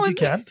don't. I'm like, you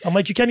can't. I'm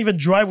like, you can't even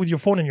drive with your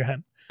phone in your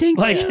hand. Thank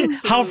Like, you.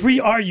 how free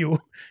are you?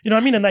 You know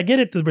what I mean? And I get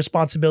it, the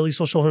responsibility,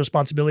 social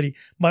responsibility,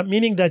 but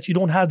meaning that you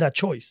don't have that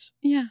choice.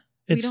 Yeah.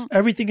 It's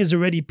everything is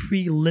already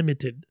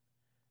pre-limited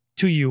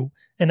to you.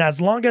 And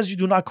as long as you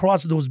do not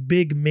cross those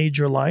big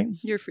major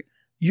lines, You're free.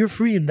 you're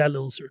free in that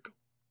little circle.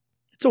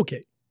 It's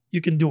okay.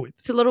 You can do it.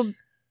 It's a little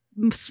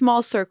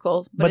small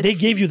circle. But they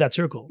it's- gave you that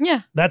circle.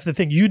 Yeah. That's the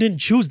thing. You didn't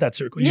choose that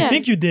circle. You Yeah.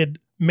 think you did,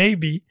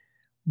 maybe,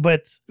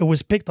 but it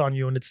was picked on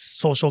you and it's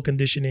social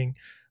conditioning.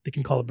 They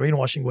can call it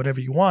brainwashing,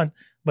 whatever you want.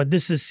 But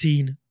this is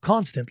seen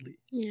constantly,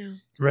 Yeah.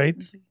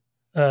 right?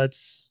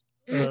 It's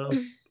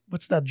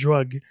what's that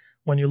drug?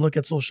 When you look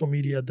at social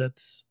media,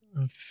 that's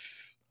I'm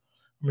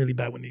really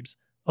bad with names.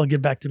 I'll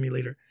get back to me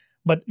later.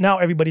 But now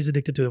everybody's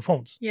addicted to their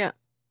phones. Yeah.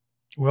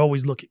 We're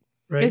always looking,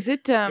 right? Is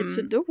it It's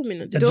a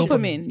dopamine addiction. Dopamine.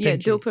 dopamine? Yeah,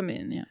 Thank you.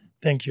 dopamine. Yeah.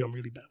 Thank you. I'm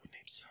really bad with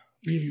names.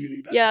 Really,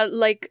 really bad. Yeah,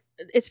 like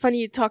it's funny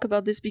you talk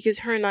about this because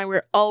her and I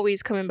were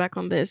always coming back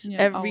on this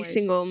every always.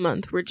 single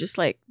month. We're just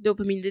like,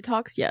 dopamine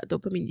detox. Yeah,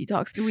 dopamine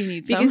detox. We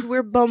need Because some.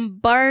 we're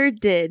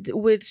bombarded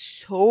with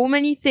so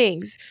many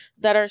things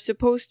that are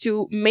supposed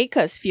to make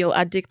us feel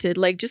addicted.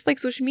 Like, just like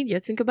social media.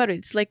 Think about it.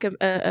 It's like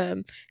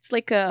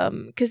a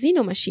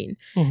casino machine.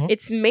 Mhm.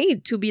 It's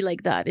made to be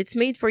like that. It's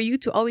made for you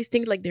to always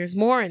think like there's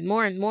more and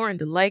more and more, and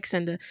the likes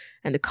and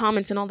the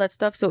comments and all that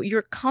stuff. So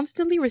you're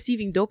constantly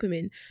receiving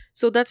dopamine.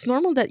 So that's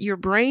normal that your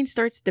brain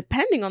starts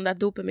depending on that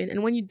dopamine.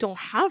 And when you don't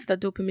have that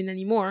dopamine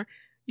anymore,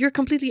 you're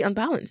completely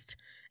unbalanced.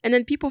 And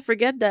then people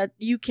forget that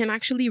you can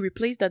actually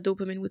replace that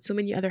dopamine with so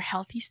many other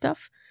healthy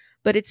stuff.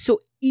 But it's so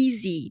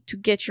easy to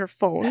get your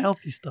phone.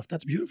 Healthy stuff.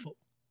 That's beautiful.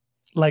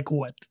 Like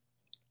what?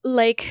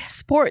 Like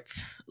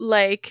sports,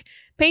 like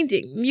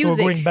painting, music,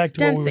 So we're going back to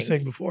dancing. what we were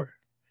saying before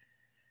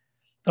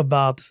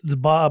about the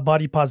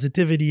body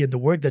positivity and the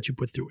work that you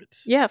put through it.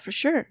 Yeah, for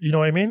sure. You know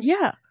what I mean?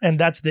 Yeah. And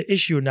that's the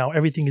issue now.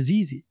 Everything is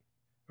easy,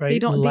 right? They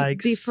don't.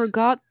 Likes. They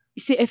forgot.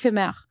 C'est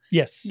éphémère.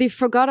 Yes. They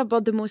forgot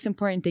about the most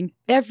important thing.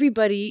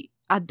 Everybody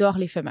adore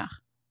l'éphémère.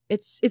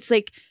 It's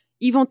like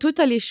ils vont tout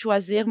aller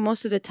choisir.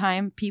 Most of the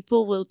time,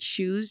 people will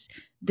choose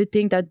the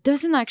thing that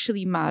doesn't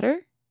actually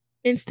matter,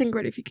 Instant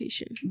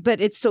gratification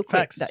but it's so quick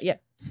Facts. that exactly.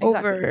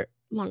 over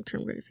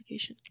long-term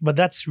gratification. But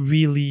that's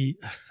really,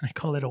 I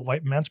call it a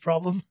white man's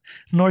problem,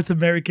 North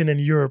American and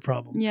Europe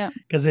problem. Yeah.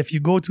 Because if you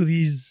go to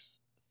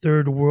these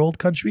third world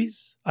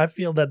countries, I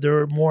feel that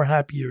they're more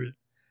happier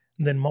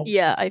than most.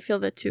 Yeah, I feel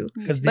that too.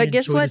 Because they But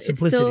guess enjoy what? the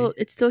simplicity.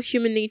 It's still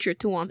human nature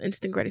to want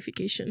instant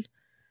gratification.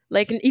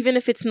 Like, and even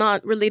if it's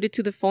not related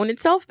to the phone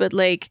itself, but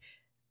like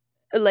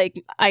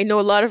I know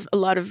a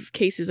lot of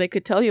cases I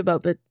could tell you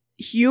about, but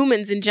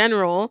humans in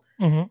general,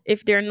 Mhm.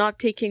 if they're not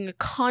taking a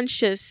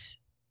conscious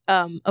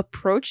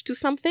approach to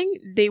something,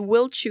 they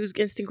will choose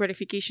instant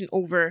gratification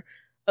over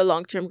a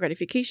long-term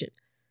gratification.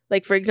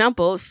 Like, for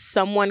example,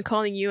 someone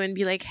calling you and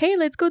be like, hey,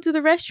 let's go to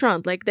the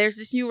restaurant. Like, there's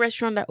this new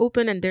restaurant that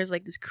opened and there's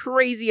like this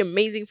crazy,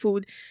 amazing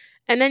food.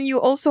 And then you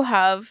also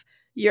have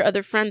your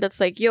other friend that's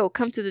like, yo,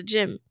 come to the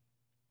gym.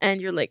 And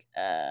you're like,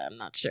 I'm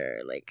not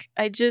sure. Like,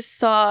 I just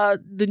saw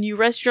the new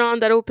restaurant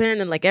that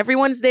opened and like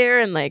everyone's there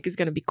and like it's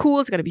going to be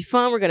cool. It's going to be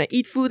fun. We're going to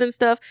eat food and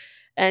stuff.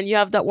 And you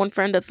have that one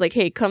friend that's like,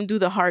 hey, come do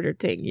the harder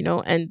thing, you know?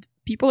 And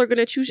people are going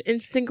to choose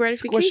instant It's a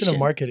gratification. question of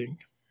marketing.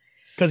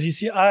 Because you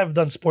see, I've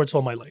done sports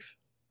all my life.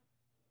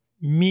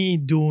 Me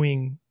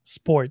doing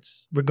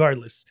sports,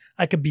 regardless,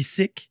 I could be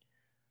sick.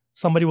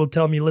 Somebody will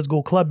tell me, let's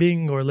go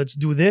clubbing or let's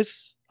do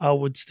this. I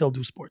would still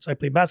do sports. I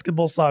play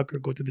basketball, soccer,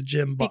 go to the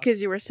gym. Box.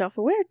 Because you were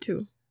self-aware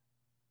too.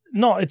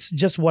 No, it's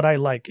just what I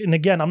like. And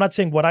again, I'm not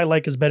saying what I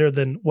like is better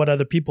than what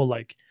other people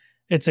like.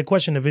 It's a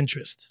question of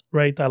interest,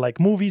 right? I like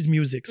movies,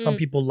 music. Some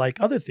people like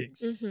other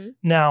things. Mm-hmm.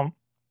 Now,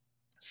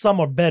 some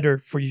are better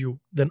for you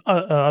than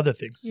other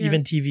things, Yeah.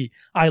 even TV.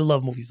 I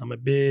love movies. I'm a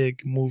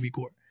big movie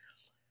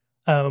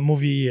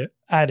movie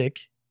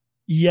addict.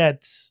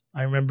 Yet,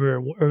 I remember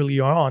early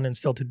on and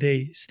still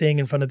today, staying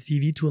in front of the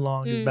TV too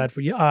long is bad for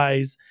your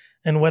eyes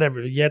and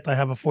whatever. Yet, I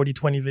have a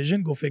 40-20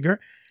 vision. Go figure.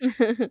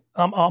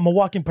 I'm a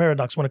walking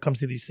paradox when it comes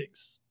to these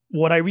things.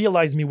 What I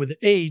realized with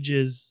age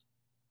is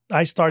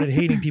I started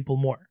hating people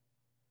more.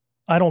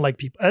 I don't like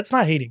people. That's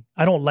not hating.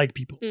 I don't like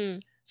people.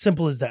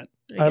 Simple as that.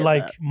 I get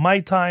like that. my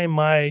time,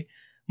 my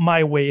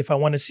way. If I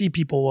want to see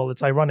people, well,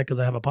 it's ironic because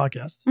I have a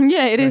podcast.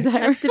 Yeah, it is. Right. I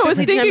That's was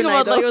typically thinking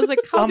Gemini, about like I was like,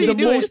 how I'm do the you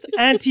do most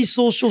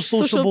antisocial,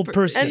 sociable per-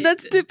 person. And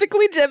that's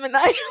typically Gemini.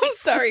 I'm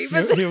sorry.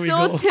 But Here we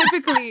so go.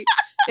 typically,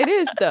 it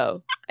is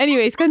though.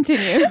 Anyways,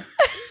 continue.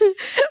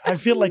 I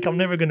feel like I'm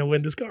never going to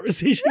win this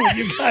conversation with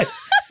you guys.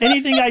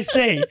 Anything I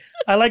say,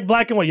 I like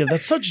black and white. Yeah,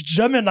 that's such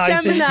Gemini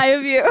thing. Gemini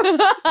of you.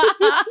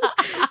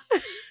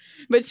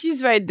 But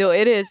she's right though.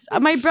 It is.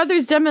 My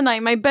brother's Gemini.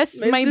 My best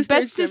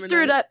sister's sister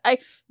Gemini. that I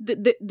the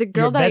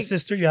girl Your that best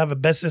sister, you have a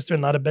best sister,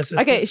 not a best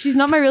sister. Okay, she's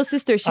not my real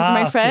sister. She's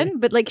my okay. friend,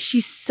 but like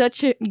she's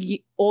such a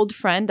old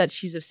friend that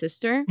she's a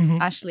sister, Mhm.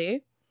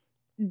 Ashley.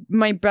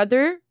 My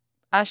brother,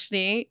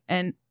 Ashley,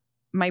 and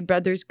my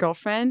brother's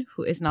girlfriend,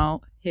 who is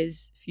now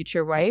his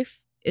future wife,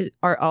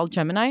 are all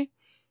Gemini.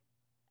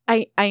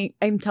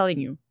 I'm telling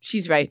you,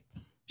 she's right.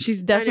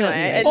 She's definitely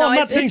Anyway, right. Oh, I'm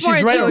not saying it's more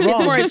she's a right or joke. It's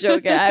wrong. more a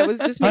joke. I was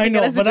just I making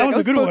know, it as a but that joke. was I a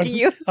was good one. poking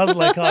you. I was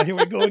like, oh, here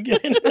we go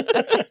again.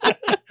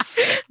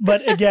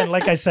 But again,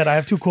 like I said, I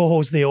have two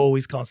co-hosts. They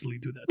always constantly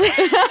do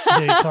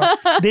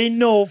that. They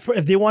know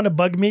if they want to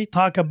bug me,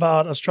 talk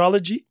about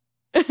astrology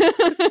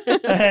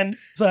and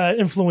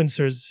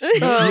influencers.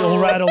 You'll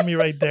rattle me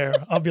right there.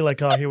 I'll be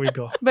like, oh, here we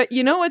go. But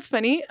you know what's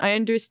funny? I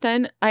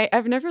understand.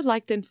 I've never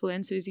liked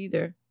influencers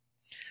either.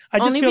 I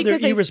just Only feel they're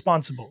because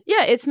irresponsible.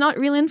 Yeah, it's not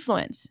real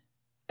influence.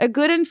 A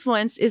good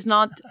influence is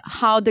not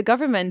how the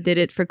government did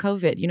it for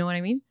COVID. You know what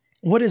I mean?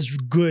 What is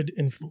good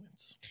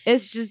influence?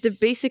 It's just the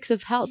basics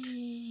of health.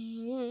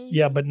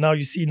 Yeah, but now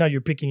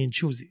you're picking and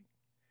choosing.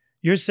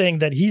 You're saying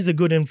that he's a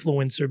good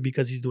influencer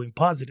because he's doing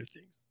positive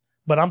things.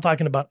 But I'm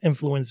talking about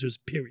influencers,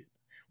 period.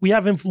 We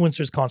have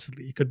influencers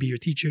constantly. It could be your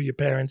teacher, your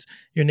parents,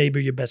 your neighbor,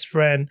 your best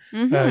friend,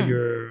 Mhm.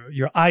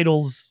 your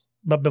idols.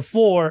 But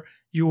before,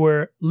 you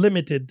were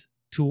limited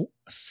to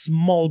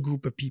small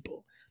group of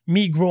people.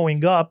 Me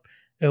growing up,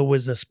 it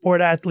was a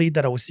sport athlete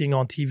that I was seeing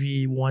on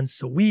TV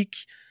once a week,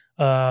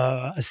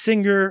 a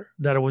singer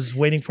that I was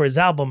waiting for his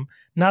album.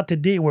 Now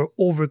today, we're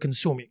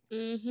over-consuming.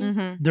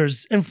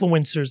 There's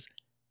influencers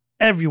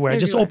everywhere. I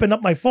just open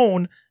up my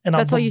phone and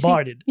I'm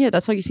bombarded. Yeah,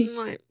 that's all you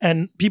see.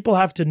 And people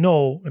have to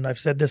know, and I've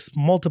said this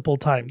multiple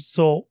times,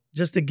 so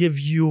just to give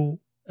you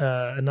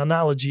an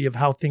analogy of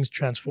how things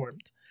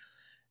transformed.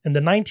 In the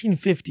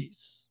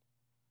 1950s,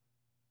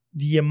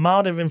 the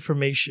amount of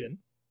information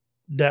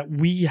that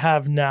we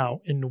have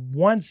now in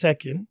 1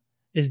 second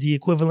is the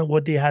equivalent of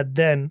what they had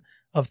then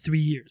of 3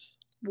 years.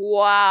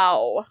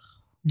 Wow.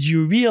 Do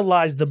you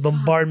realize the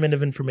bombardment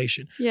of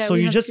information? Yeah, so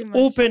you just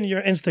open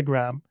your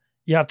Instagram,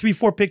 you have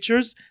 3-4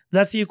 pictures,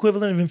 that's the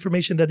equivalent of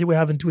information that they would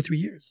have in 2 or 3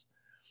 years.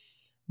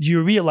 Do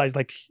you realize,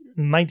 like,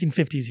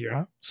 1950s here,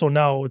 huh? So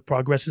now it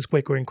progresses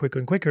quicker and quicker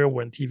and quicker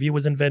when TV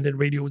was invented,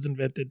 radio was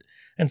invented,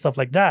 and stuff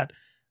like that.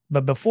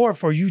 But before,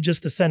 for you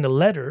just to send a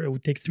letter, it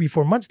would take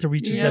 3-4 months to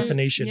reach its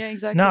destination. Yeah,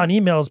 exactly. Now an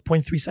email is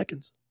 0.3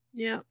 seconds.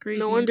 Yeah, Crazy.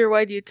 no wonder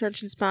why the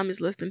attention span is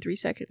less than 3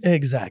 seconds.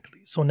 Exactly.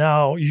 So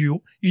now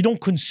you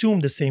don't consume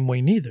the same way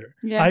neither.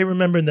 Yeah. I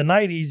remember in the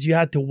 90s, you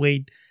had to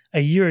wait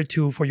a year or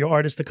two for your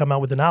artist to come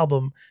out with an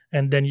album,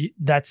 and then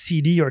that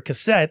CD or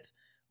cassette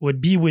would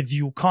be with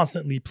you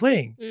constantly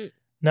playing.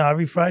 Now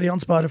every Friday on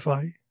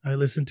Spotify, I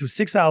listen to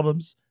 6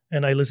 albums,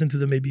 and I listen to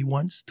them maybe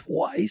once,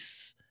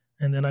 twice,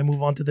 and then I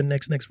move on to the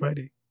next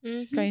Friday.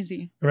 It's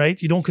crazy.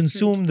 Right? You don't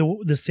consume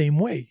the same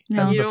way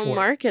No. as You before. don't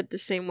market the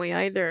same way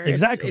either.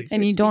 Exactly.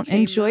 And you don't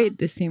became, enjoy it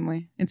the same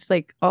way. It's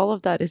like all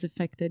of that is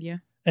affected, yeah.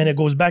 And it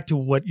goes back to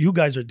what you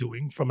guys are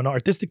doing from an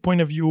artistic point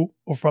of view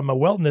or from a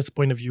wellness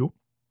point of view,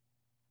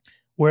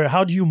 where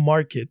how do you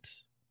market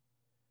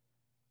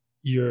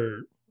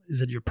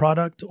is it your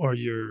product or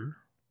your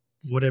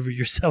whatever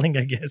you're selling,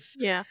 I guess?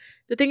 Yeah.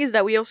 The thing is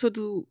that we also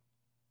do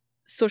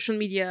social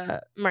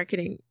media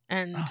marketing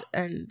and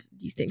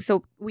these things.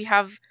 So we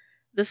have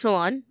the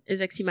salon is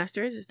XC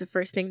Masters is the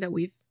first thing that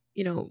we've,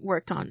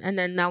 worked on. And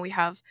then now we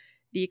have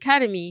the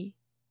academy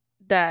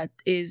that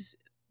is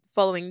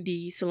following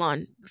the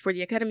salon. For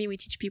the academy, we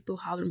teach people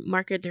how to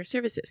market their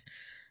services.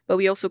 But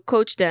we also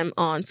coach them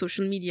on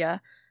social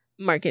media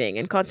marketing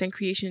and content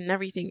creation and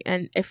everything.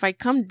 And if I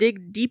come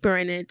dig deeper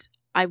in it,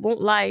 I won't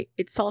lie,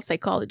 it's all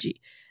psychology.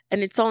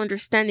 And it's all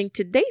understanding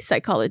today's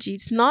psychology.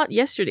 It's not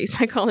yesterday's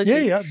psychology.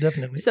 Yeah,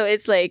 definitely. So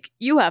it's like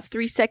you have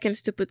 3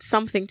 seconds to put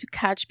something to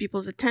catch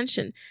people's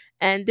attention.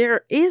 And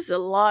there is a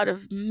lot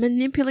of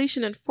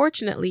manipulation,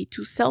 unfortunately,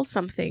 to sell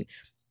something.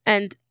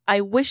 And I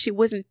wish it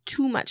wasn't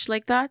too much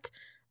like that.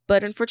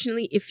 But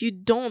unfortunately, if you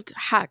don't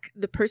hack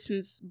the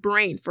person's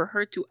brain for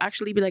her to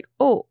actually be like,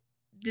 oh,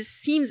 this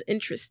seems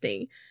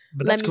interesting.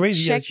 But that's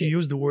crazy that you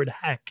use the word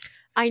hack.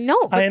 I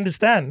know. I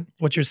understand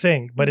what you're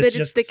saying, but it's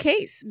just the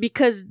case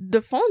because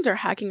the phones are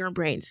hacking our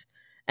brains.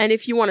 And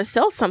if you want to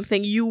sell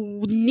something,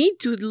 you need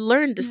to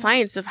learn the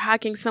science of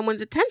hacking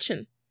someone's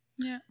attention.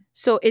 Yeah.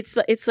 So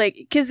it's like,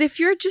 because if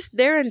you're just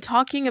there and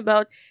talking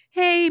about,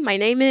 hey, my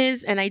name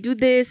is, and I do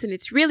this, and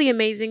it's really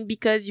amazing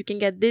because you can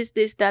get this,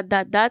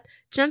 that,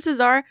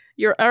 chances are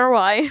your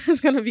ROI is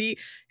going to be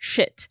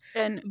shit.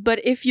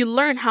 But if you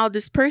learn how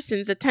this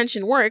person's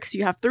attention works,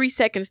 you have 3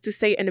 seconds to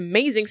say an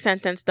amazing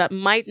sentence that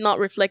might not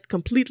reflect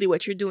completely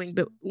what you're doing.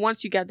 But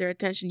once you get their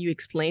attention, you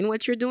explain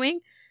what you're doing,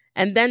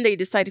 and then they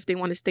decide if they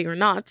want to stay or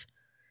not.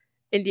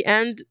 In the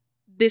end,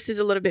 this is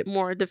a little bit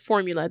more the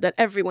formula that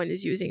everyone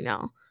is using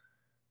now.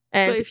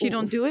 And so if you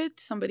don't do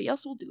it, somebody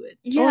else will do it.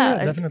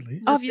 Yeah,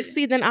 definitely.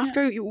 Obviously, then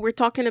after we're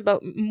talking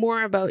about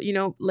more about,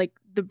 like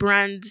the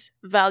brand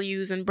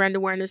values and brand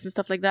awareness and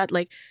stuff like that.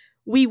 Like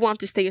we want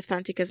to stay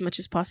authentic as much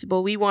as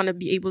possible. We want to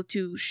be able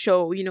to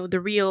show, the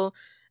real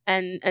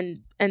and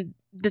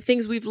the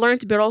things we've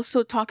learned, but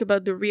also talk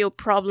about the real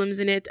problems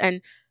in it.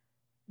 And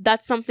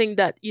that's something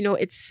that,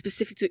 it's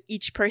specific to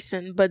each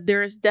person, but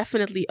there is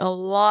definitely a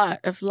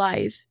lot of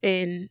lies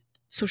in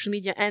social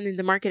media and in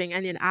the marketing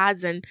and in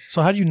ads. And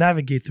so how do you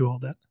navigate through all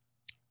that?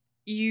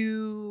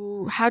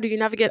 How do you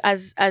navigate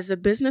as a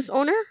business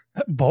owner?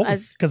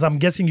 Both, because I'm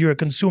guessing you're a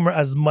consumer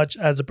as much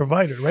as a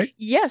provider, right?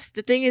 Yes.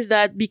 The thing is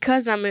that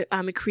because I'm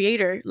a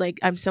creator, like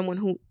I'm someone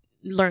who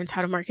learns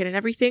how to market and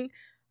everything,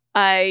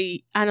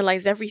 I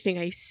analyze everything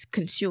I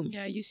consume.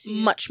 Yeah, you see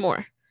much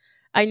more.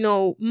 I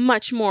know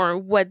much more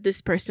what this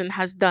person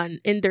has done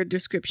in their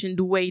description,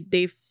 the way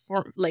they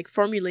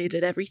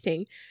formulated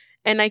everything.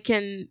 And I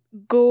can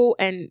go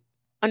and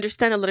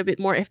understand a little bit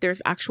more if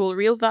there's actual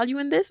real value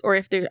in this or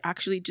if they're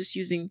actually just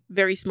using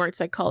very smart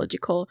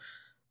psychological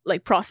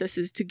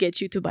processes to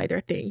get you to buy their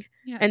thing.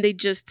 Yeah. And they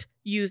just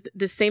used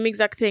the same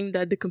exact thing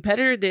that the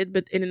competitor did,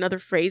 but in another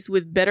phrase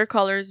with better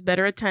colors,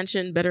 better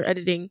attention, better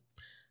editing.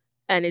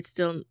 And it's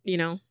still,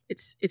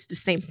 it's the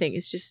same thing.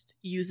 It's just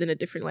used in a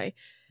different way.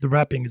 The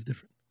wrapping is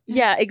different.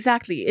 Yeah,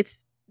 exactly.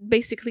 It's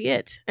basically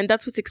it. And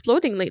that's what's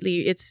exploding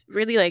lately. It's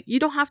really like you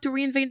don't have to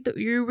reinvent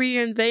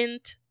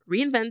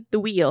the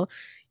wheel.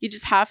 You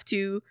just have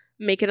to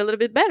make it a little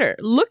bit better,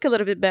 look a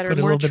little bit better, Put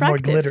more a little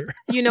attractive. bit more glitter.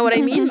 You know what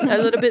I mean? A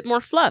little bit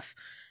more fluff.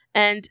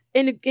 And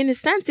in a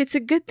sense, it's a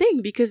good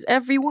thing because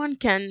everyone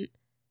can,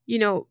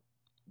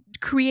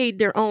 create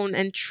their own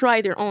and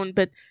try their own.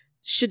 But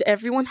should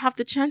everyone have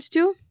the chance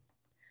to?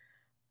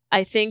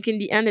 I think in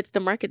the end, it's the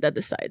market that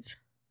decides.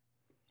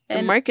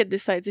 The market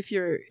decides if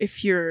you're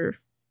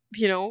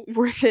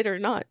worth it or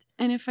not.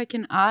 And if I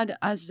can add,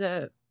 as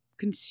a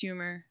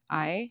consumer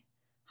eye,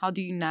 how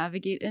do you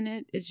navigate in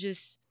it? It's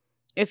just,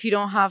 if you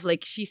don't have,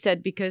 like she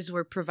said, because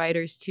we're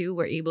providers too,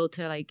 we're able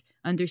to like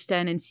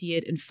understand and see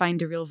it and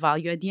find the real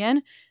value at the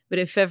end. But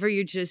if ever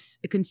you're just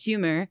a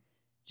consumer,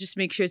 just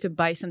make sure to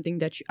buy something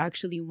that you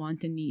actually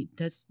want and need.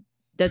 That's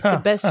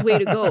the best way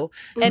to go.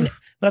 And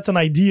that's an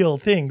ideal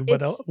thing,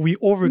 but we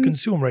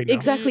overconsume right now.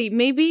 Exactly.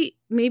 Maybe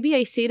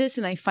I say this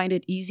and I find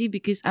it easy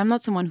because I'm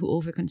not someone who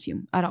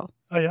overconsume at all.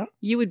 Oh yeah?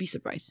 You would be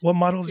surprised. What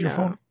model is your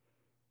phone?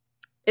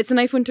 It's an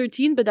iPhone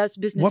 13, but that's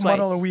business-wise. What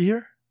model are we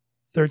here?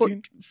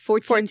 13?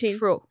 14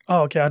 Pro.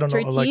 Oh, okay. I don't know.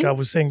 13? Like I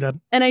was saying that.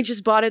 And I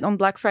just bought it on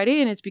Black Friday,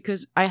 and it's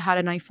because I had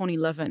an iPhone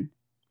 11.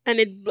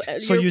 And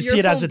so you see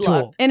it as a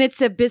tool. And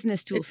it's a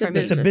business tool for me.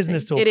 It's a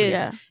business tool It for is. you.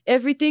 Yeah.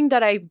 Everything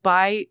that I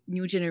buy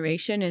new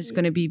generation is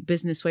going to be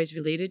business-wise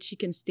related. She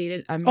can state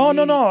it. No.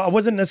 I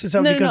wasn't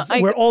necessarily because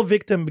we're all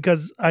victim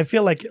because I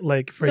feel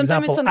like for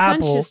example,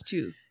 Apple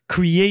too.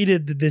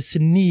 created this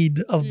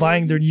need of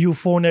buying their new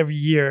phone every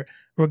year,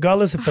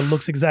 regardless if it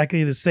looks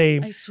exactly the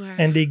same. I swear.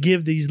 And they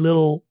give these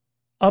little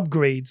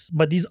upgrades,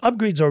 but these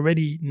upgrades are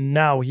already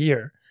now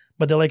here.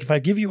 But they're like, if I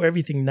give you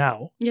everything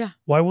now,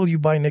 why will you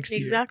buy next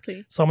year?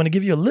 Exactly. So I'm going to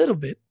give you a little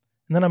bit,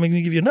 and then I'm going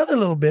to give you another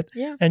little bit,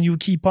 and you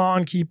keep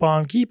on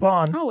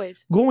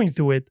always going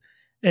through it.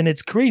 And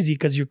it's crazy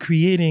because you're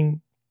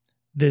creating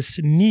this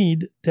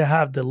need to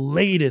have the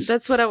latest.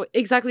 That's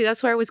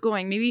where I was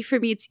going. Maybe for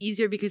me, it's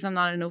easier because I'm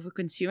not an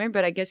overconsumer,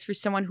 but I guess for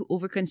someone who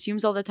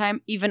overconsumes all the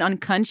time, even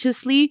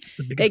unconsciously, it's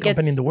the biggest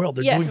company in the world.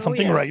 They're doing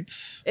something right.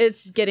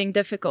 It's getting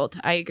difficult.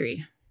 I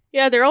agree.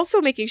 Yeah, they're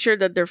also making sure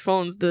that their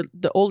phones,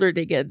 the older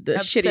they get, the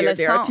shittier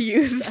they are to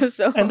use.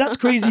 So. And that's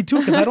crazy too,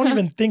 because I don't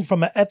even think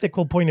from an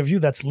ethical point of view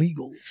that's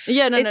legal.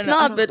 Yeah, it's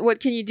not. But what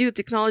can you do?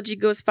 Technology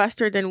goes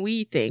faster than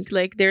we think.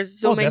 Like there's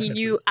so many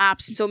new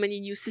apps, so many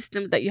new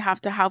systems that you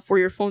have to have for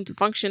your phone to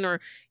function, or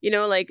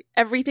like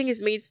everything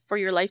is made for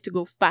your life to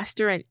go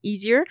faster and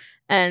easier.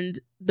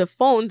 And the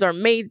phones are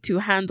made to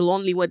handle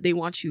only what they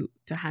want you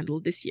to handle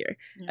this year,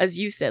 as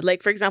you said.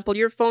 Like for example,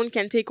 your phone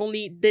can take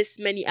only this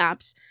many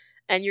apps.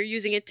 And you're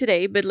using it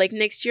today, but like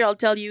next year, I'll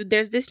tell you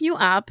there's this new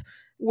app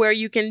where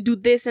you can do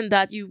this and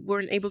that you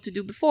weren't able to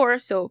do before.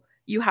 So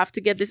you have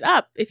to get this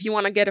app if you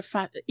want to get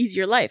a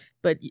easier life,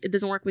 but it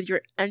doesn't work with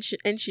your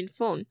ancient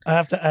phone. I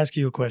have to ask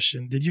you a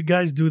question. Did you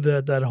guys do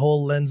that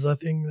whole Lensa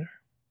thing there?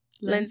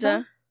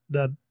 Lensa?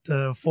 That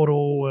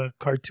photo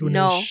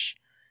cartoonish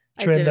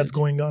trend that's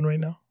going on right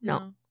now?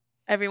 No.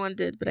 Everyone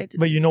did, but I didn't.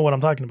 But you know what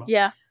I'm talking about?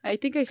 Yeah. I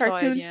think I saw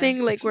cartoons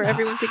thing, like where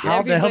everyone takes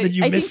How the hell did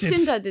you miss it? I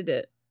think Cinda did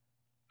it.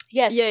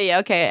 Yes. Yeah.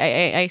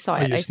 Okay, I saw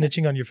it. Are you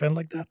snitching on your friend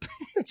like that?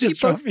 She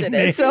posted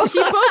it. So she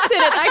posted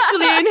it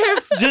actually in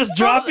her. Just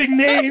dropping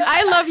names.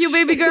 I love you,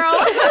 baby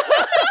girl.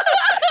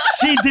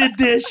 She did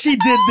this. She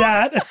did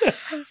that.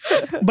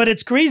 But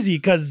it's crazy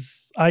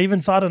because I even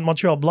saw it on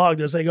Montreal blog.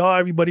 They're saying, "Oh,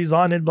 everybody's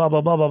on it." Blah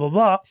blah blah blah blah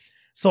blah.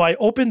 So I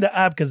opened the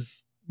app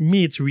because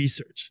me, it's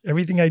research.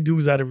 Everything I do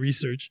is out of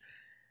research,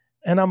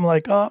 and I'm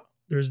like, "Oh,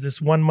 there's this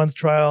 1 month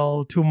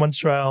trial, 2 months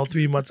trial,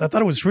 3 months." I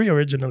thought it was free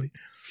originally.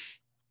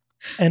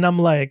 And I'm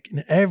like,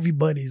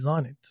 everybody's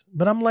on it.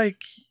 But I'm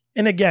like,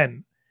 and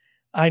again,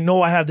 I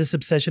know I have this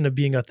obsession of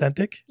being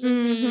authentic,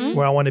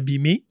 where I want to be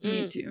me.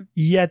 Me too.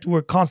 Yet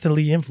we're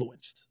constantly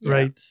influenced,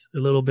 right? A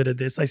little bit of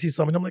this. I see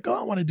something, I'm like, oh,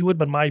 I want to do it,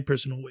 but my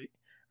personal way,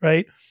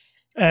 right?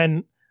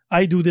 And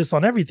I do this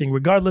on everything,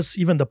 regardless,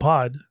 even the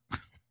pod.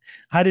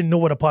 I didn't know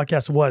what a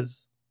podcast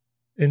was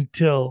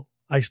until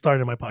I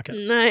started my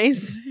podcast.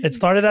 Nice. It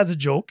started as a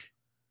joke.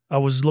 I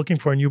was looking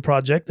for a new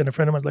project, and a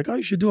friend of mine was like, oh,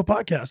 you should do a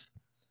podcast.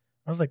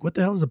 I was like, what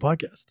the hell is a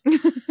podcast?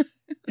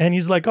 And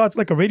he's like, oh, it's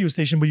like a radio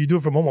station, but you do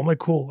it from home. I'm like,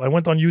 cool. I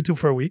went on YouTube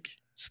for a week,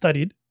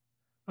 studied.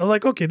 I was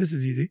like, okay, this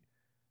is easy.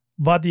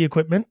 Bought the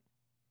equipment,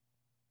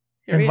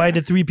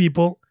 invited 3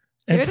 people,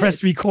 and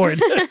pressed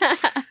record.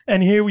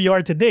 And here we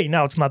are today.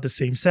 Now, it's not the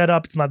same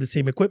setup. It's not the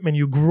same equipment.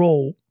 You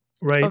grow,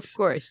 right? Of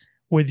course.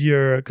 With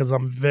because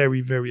I'm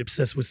very, very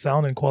obsessed with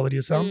sound and quality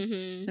of sound.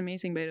 It's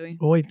amazing, by the way.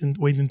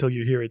 Wait until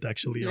you hear it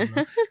actually on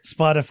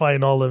Spotify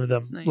and all of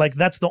them. Nice. Like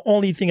that's the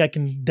only thing I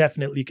can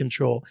definitely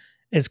control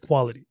is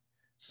quality.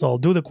 So I'll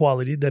do the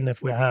quality. Then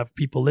if we have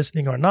people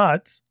listening or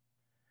not,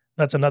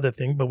 that's another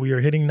thing. But we are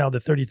hitting now the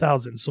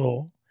 30,000.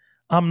 So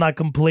I'm not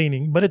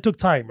complaining, but it took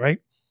time, right?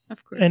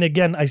 Of course. And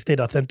again, I stayed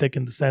authentic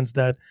in the sense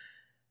that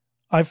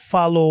I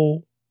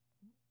follow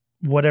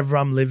whatever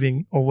I'm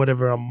living or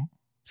whatever I'm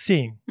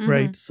seeing,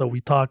 right? So we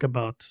talk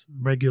about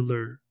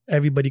regular,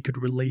 everybody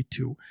could relate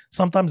to.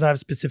 Sometimes I have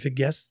specific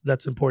guests,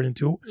 that's important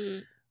too.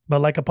 But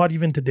like a pod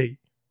even today,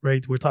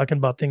 right? We're talking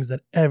about things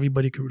that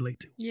everybody could relate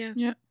to,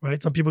 Yeah.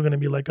 right? Some people are going to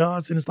be like, oh,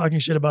 Sin is talking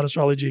shit about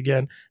astrology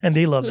again. And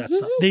they love that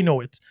stuff. They know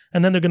it.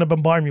 And then they're going to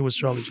bombard me with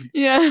astrology.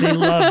 Yeah. They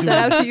love doing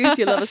Shout it. out to you if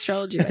you love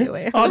astrology, by the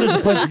way. Oh, there's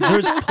plenty.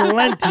 There's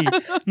plenty.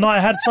 No, I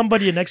had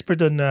somebody, an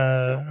expert in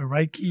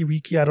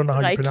Reiki, I don't know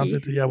how you pronounce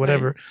it. Yeah,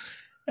 whatever.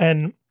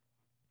 And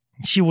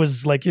she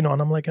was like, and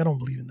I'm like, I don't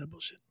believe in that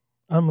bullshit.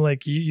 I'm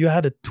like, you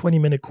had a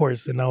 20-minute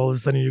course and now all of a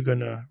sudden you're going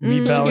to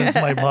rebalance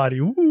my body.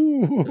 Ooh.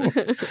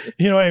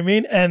 You know what I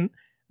mean? And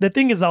the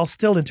thing is, I'll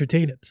still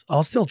entertain it.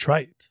 I'll still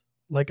try it.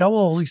 Like, I will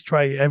always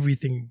try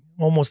everything,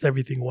 almost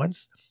everything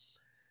once.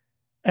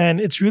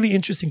 And it's really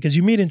interesting because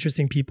you meet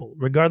interesting people,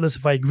 regardless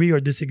if I agree or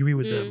disagree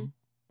with them.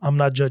 I'm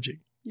not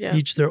judging. Yeah.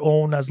 Each their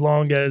own, as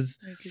long as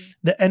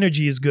the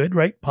energy is good,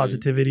 right?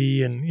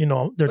 Positivity and,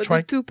 they're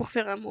trying. Tout pour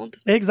faire un monde.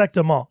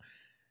 Exactement.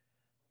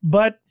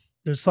 But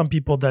there's some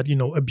people that,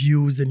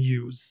 abuse and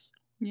use.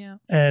 Yeah.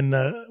 And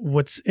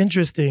what's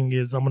interesting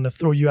is I'm going to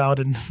throw you out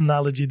an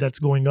analogy that's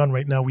going on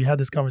right now. We had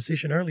this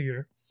conversation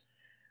earlier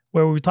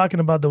where we were talking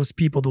about those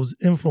people, those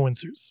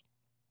influencers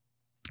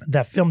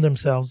that film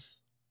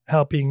themselves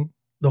helping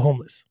the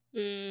homeless,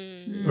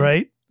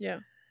 right? Yeah.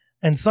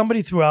 And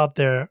somebody threw out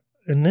there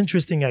an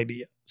interesting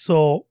idea.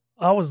 So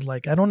I was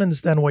like, I don't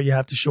understand why you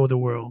have to show the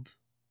world.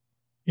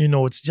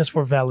 It's just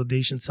for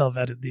validation,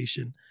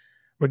 self-validation,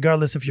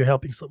 regardless if you're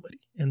helping somebody.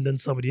 And then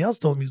somebody else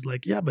told me, he's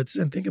like, yeah, but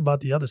think about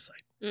the other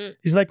side.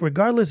 He's like,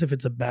 regardless if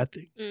it's a bad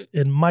thing,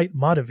 it might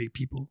motivate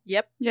people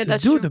Yeah, to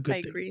that's do true. the good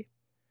I thing. agree.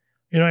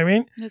 You know what I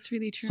mean? That's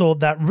really true. So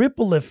that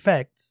ripple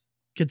effect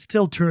could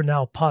still turn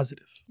out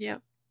positive. Yeah.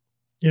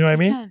 You know what I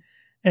mean? can.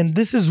 And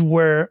this is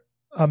where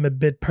I'm a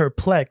bit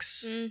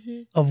perplexed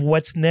of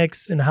what's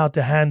next and how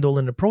to handle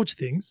and approach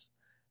things.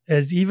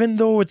 As even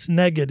though it's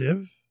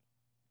negative,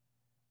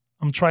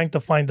 I'm trying to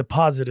find the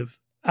positive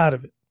out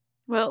of it.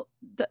 Well,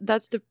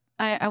 that's the.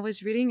 I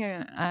was reading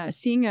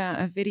seeing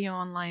a video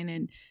online,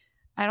 and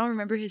I don't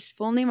remember his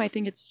full name. I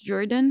think it's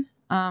Jordan.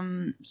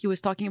 He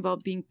was talking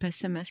about being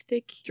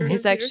pessimistic. Jordan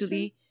Is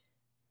actually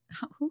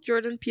who?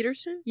 Jordan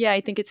Peterson? Yeah,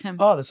 I think it's him.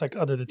 Oh, that's like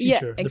the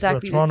teacher. Yeah,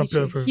 exactly. The Toronto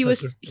teacher.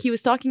 professor. He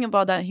was talking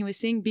about that. And he was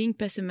saying being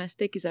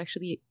pessimistic is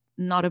actually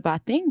not a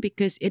bad thing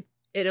because it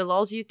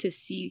allows you to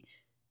see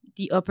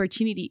the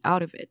opportunity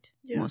out of it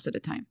most of the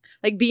time.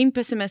 Like being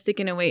pessimistic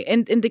in a way.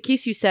 And in the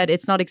case you said,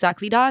 it's not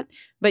exactly that,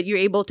 but you're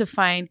able to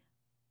find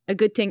a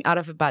good thing out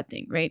of a bad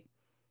thing, right?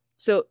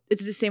 So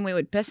it's the same way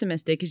with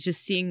pessimistic. It's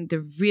just seeing the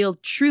real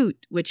truth,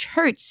 which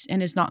hurts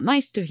and is not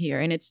nice to hear.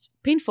 And it's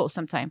painful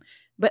sometimes.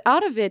 But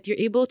out of it, you're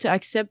able to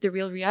accept the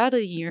real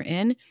reality you're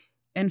in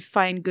and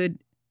find good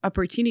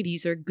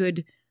opportunities or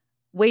good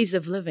ways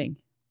of living.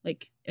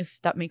 Like, if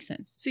that makes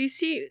sense. So you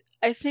see,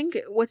 I think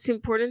what's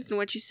important in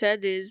what you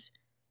said is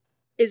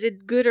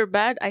it good or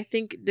bad? I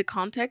think the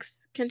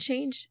context can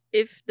change.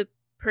 If the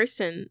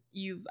person,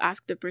 you've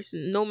asked the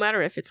person, no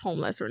matter if it's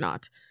homeless or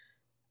not,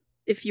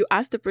 if you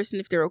ask the person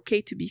if they're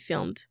okay to be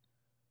filmed,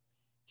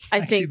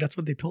 I think that's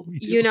what they told me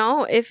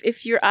too.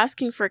 If you're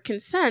asking for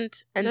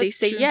consent and they That's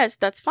say true. yes,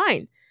 that's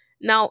fine.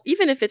 Now,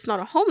 even if it's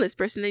not a homeless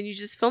person and you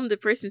just film the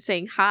person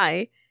saying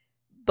hi,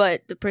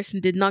 but the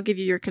person did not give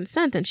you your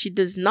consent and she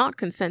does not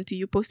consent to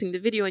you posting the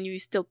video and you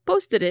still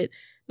posted it,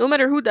 no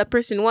matter who that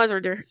person was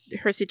or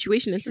her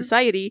situation in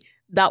society,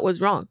 that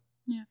was wrong.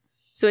 Yeah.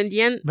 So in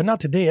the end, But not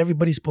today.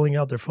 Everybody's pulling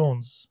out their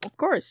phones of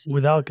course,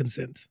 without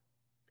consent.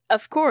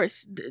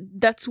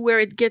 that's where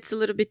it gets a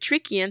little bit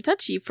tricky and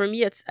touchy. For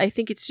me, I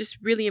think it's just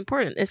really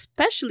important,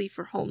 especially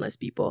for homeless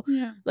people.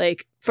 Yeah.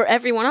 Like for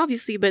everyone,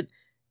 obviously, but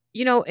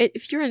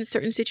if you're in a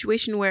certain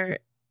situation where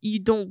you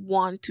don't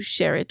want to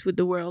share it with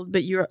the world,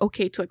 but you're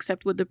okay to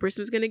accept what the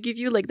person's going to give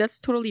you, like that's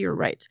totally your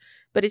right.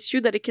 But it's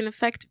true that it can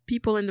affect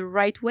people in the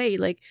right way.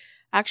 Like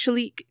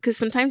actually, because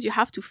sometimes you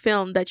have to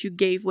film that you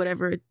gave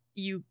whatever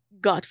you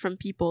got from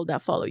people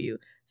that follow you.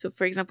 So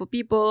for example,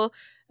 people,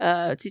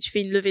 si tu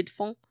fais une levée de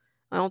fonds,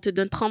 on te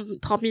donne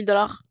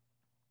 $30,000.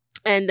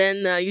 And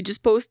then you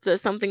just post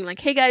something like,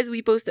 hey guys,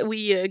 we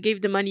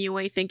gave the money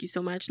away. Thank you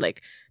so much.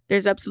 Like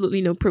there's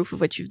absolutely no proof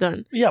of what you've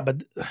done. Yeah,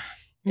 but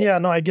yeah,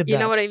 no, I get that. You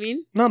know what I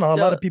mean? No, a So-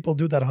 lot of people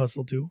do that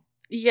hustle too.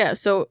 Yeah.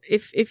 So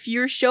if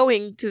you're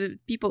showing to the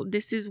people,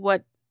 this is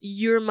what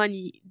your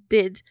money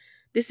did.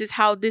 This is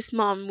how this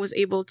mom was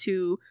able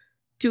to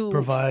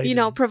Provide.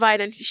 provide,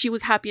 and she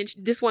was happy, and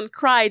this one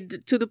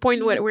cried to the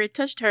point where it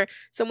touched her.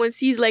 Someone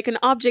sees like an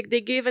object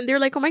they gave and they're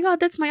like, oh my god,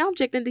 that's my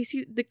object, and they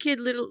see the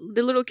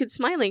little kid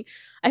smiling.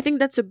 I think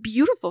that's a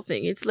beautiful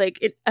thing. It's like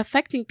it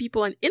affecting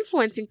people and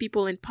influencing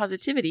people in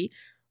positivity,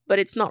 but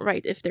it's not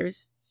right if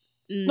there's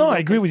No, I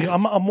agree with you.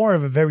 consent. I'm more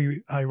of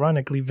a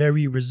ironically,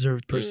 very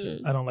reserved person.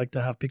 I don't like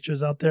to have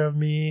pictures out there of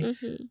me.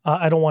 Mhm.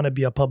 I don't want to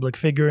be a public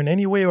figure in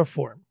any way or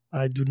form.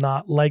 I do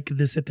not like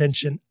this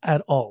attention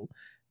at all.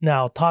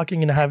 Now,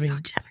 talking and having... So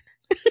Gemini.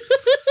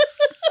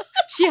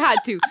 She had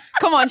to.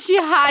 Come on, she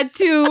had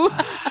to.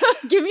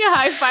 Give me a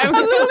high five. I'm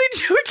literally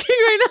joking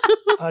right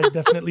now. I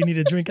definitely need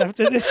a drink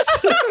after this.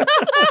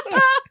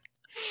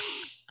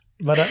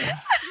 But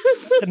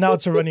now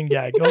it's a running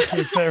gag.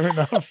 Okay, fair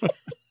enough.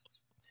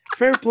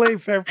 Fair play.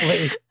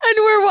 And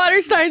we're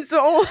water signs, so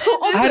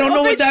I don't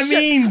know what that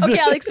means. Okay,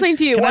 I'll explain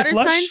to you. Can I Water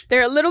flush? signs,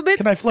 they're a little bit.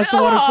 Can I flush the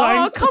water sign?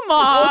 Oh, come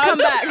on. We'll come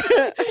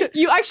back.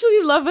 You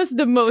actually love us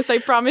the most, I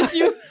promise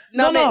you.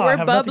 Non, No, mais I we're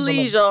have nothing but bubbly,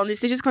 love. genre,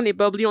 c'est juste qu'on est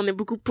bubbly, on est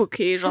beaucoup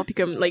poké, genre, puis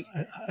comme, like,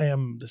 I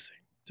am the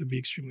same, to be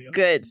extremely honest.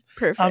 good,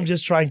 perfect. I'm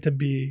just trying to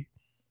be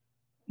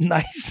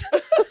nice.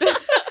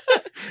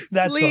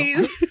 That's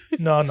Please,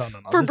 all. No.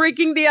 for This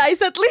breaking the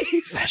ice at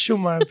least. is-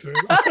 Lâche-moi un peu.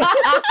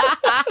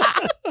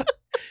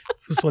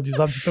 Faut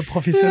soi-disant un petit peu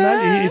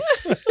professionnaliste.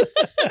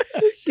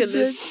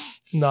 Good.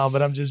 No,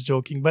 but I'm just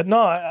joking. But no,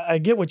 I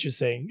get what you're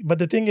saying. But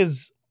the thing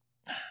is,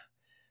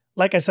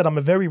 like I said, I'm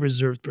a very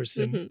reserved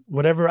person. Mhm.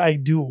 Whatever I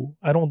do,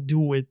 I don't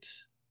do it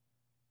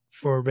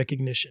for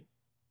recognition.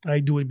 I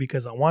do it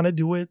because I want to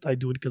do it. I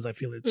do it because I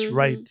feel it's Mhm.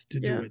 right to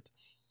Yeah. do it.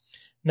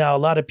 Now, a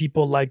lot of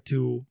people like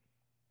to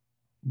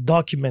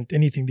document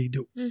anything they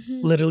do.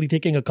 Mhm. Literally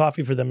taking a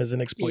coffee for them is an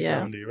exploit Yeah.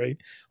 nowadays, right?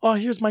 Oh,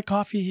 here's my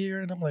coffee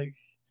here. And I'm like,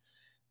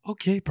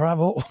 okay,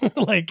 bravo.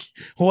 Like,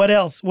 what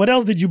else? What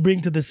else did you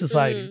bring to the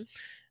society? Mm.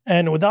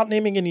 And without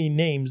naming any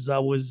names,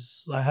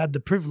 I had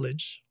the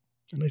privilege,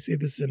 and I say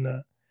this in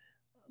a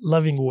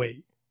loving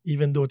way,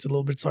 even though it's a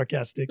little bit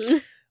sarcastic,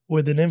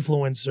 with an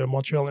influencer, a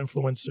Montreal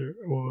influencer.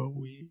 Or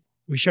we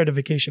shared a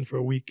vacation for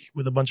a week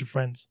with a bunch of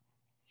friends.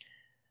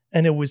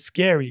 And it was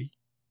scary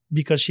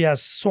because she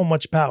has so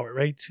much power,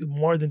 right?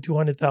 More than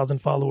 200,000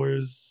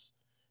 followers.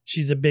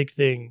 She's a big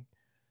thing.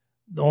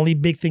 The only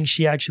big thing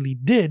she actually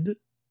did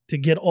to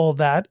get all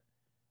that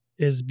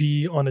is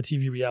be on a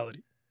TV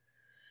reality,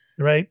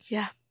 right?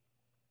 Yeah.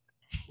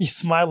 You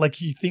smile like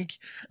you think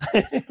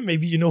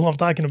maybe you know who I'm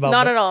talking about.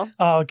 Not but- at all.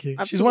 Oh, okay.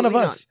 She's one of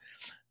Absolutely us.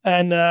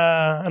 And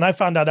I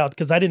found that out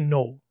because I didn't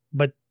know.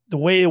 But the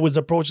way it was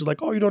approached is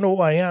like, oh, you don't know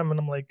who I am. And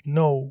I'm like,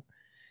 no.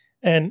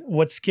 And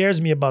what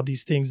scares me about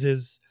these things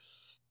is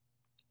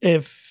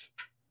if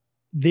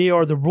they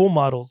are the role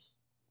models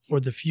for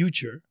the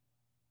future,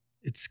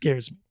 it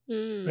scares me,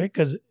 Mm. right?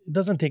 Because it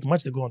doesn't take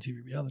much to go on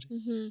TV reality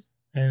Mhm.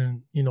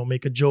 and,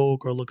 make a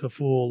joke or look a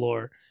fool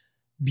or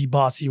be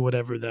bossy,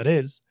 whatever that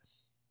is.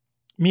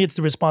 Me, it's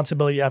the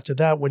responsibility after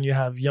that when you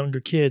have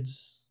younger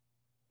kids,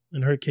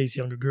 in her case,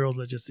 younger girls,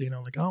 let's just say,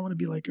 like, I want to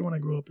be like her when I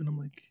grow up. And I'm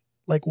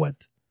like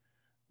what?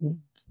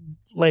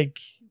 Like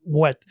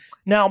what?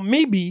 Now,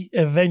 maybe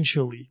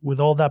eventually, with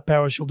all that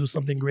power, she'll do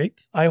something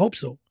great. I hope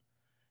so.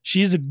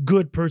 She's a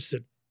good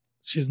person.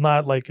 She's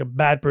not like a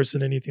bad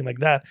person, anything like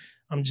that.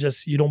 I'm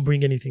just, you don't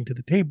bring anything to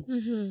the table,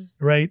 Mhm.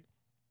 right?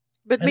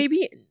 But And-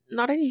 maybe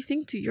not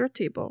anything to your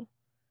table.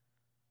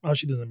 Oh,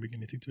 she doesn't bring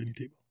anything to any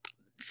table.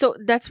 So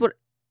that's what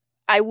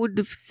I would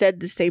have said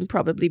the same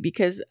probably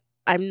because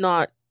I'm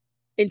not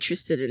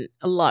interested in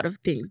a lot of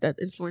things that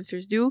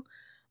influencers do.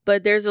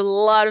 But there's a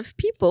lot of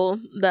people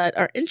that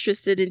are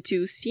interested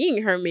into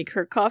seeing her make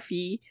her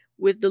coffee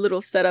with the little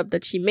setup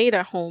that she made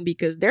at home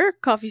because their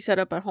coffee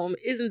setup at home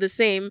isn't the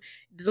same.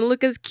 It doesn't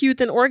look as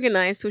cute and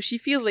organized. So she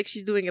feels like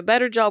she's doing a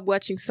better job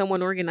watching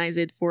someone organize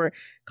it for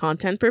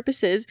content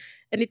purposes.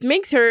 And it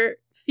makes her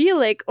feel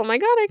like, oh my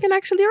God, I can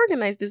actually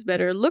organize this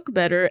better, look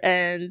better.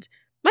 And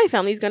my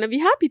family's going to be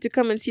happy to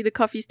come and see the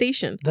coffee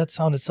station. That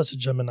sounded such a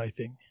Gemini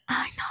thing.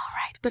 I know,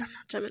 right? But I'm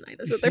not Gemini.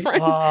 That's You the see?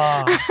 difference.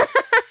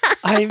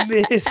 I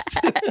missed.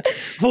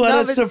 What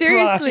No, a but surprise.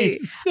 seriously,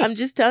 I'm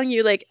just telling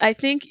you, like, I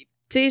think,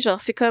 tu sais, genre,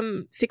 c'est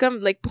comme,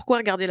 like, pourquoi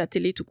regarder la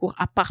télé tout court,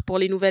 à part pour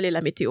les nouvelles et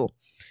la météo?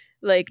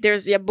 Like,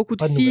 il y a beaucoup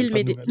de Pas de nouvelles, films pas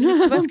et de des...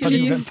 nouvelles. Tu vois ce que Pas de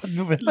je dis? nouvelles, pas de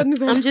nouvelles. Pas de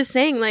nouvelles. I'm just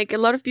saying, like, a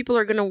lot of people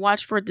are going to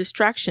watch for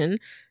distraction.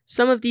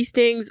 Some of these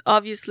things,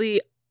 obviously,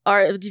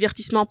 are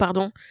divertissement,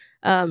 pardon.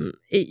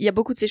 Et il y a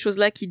beaucoup de ces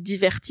choses-là qui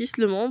divertissent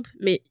le monde,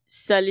 mais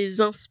ça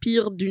les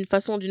inspire d'une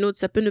façon ou d'une autre.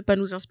 Ça peut ne pas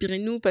nous inspirer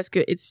nous parce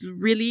que it's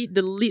really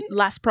the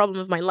last problem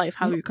of my life,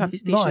 how your coffee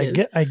station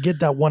is. I get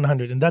that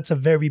 100. And that's a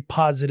very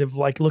positive,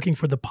 like looking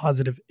for the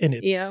positive in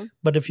it. Yeah.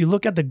 But if you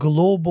look at the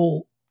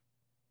global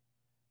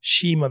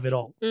scheme of it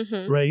all,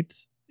 Mhm. right?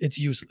 It's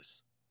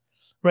useless,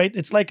 right?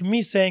 It's like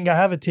me saying, I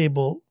have a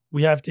table,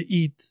 we have to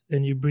eat,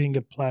 and you bring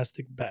a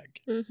plastic bag.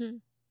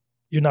 Mhm.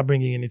 You're not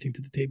bringing anything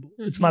to the table.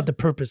 It's not the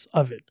purpose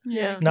of it.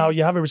 Yeah. Now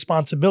you have a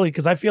responsibility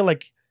because I feel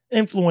like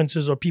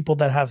influencers or people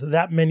that have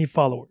that many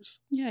followers,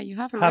 Yeah, you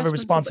have Have a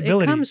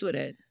responsibility. It comes with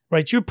it.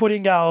 right? You're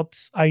putting out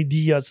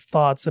ideas,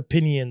 thoughts,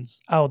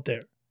 opinions out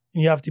there.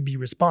 And you have to be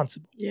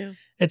responsible. Yeah.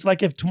 It's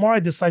like if tomorrow I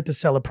decide to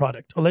sell a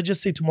product, or let's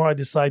just say tomorrow I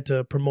decide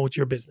to promote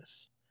your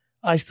business,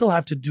 I still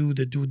have to do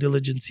the due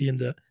diligence and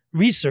the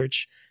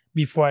research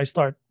before I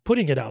start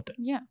putting it out there.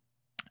 Yeah.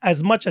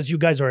 As much as you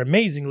guys are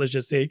amazing, let's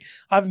just say,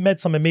 I've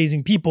met some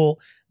amazing people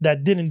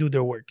that didn't do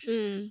their work.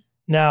 Mm.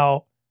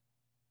 Now,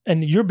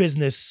 in your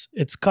business,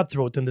 it's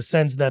cutthroat in the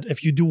sense that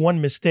if you do one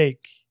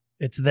mistake,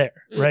 it's there,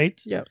 Mm, right?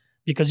 yep.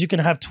 Because you can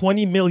have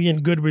 20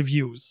 million good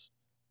reviews.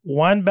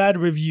 One bad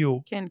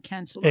review. Can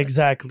cancel us.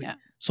 Exactly. Yeah.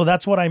 So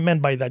that's what I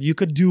meant by that. You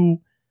could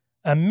do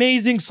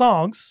amazing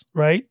songs,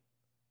 right?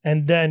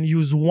 And then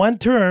use one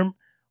term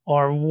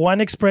or one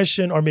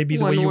expression or maybe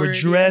the One way you were word,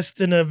 yeah. dressed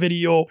in a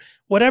video,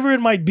 whatever it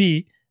might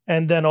be.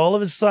 And then all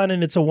of a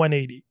sudden it's a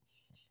 180.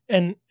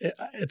 And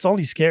it's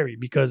only scary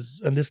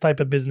because in this type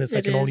of business,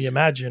 I can only is.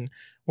 imagine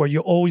where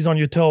you're always on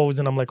your toes.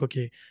 And I'm like,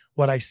 okay,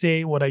 what I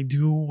say, what I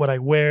do, what I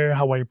wear,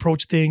 how I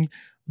approach things,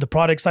 the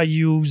products I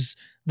use,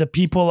 the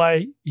people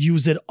I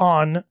use it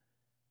on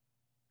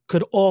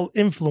could all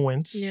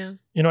influence. Yeah.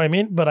 You know what I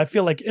mean? But I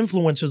feel like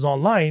influencers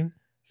online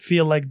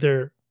feel like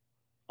they're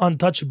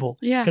untouchable.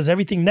 Yeah. Because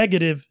everything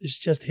negative is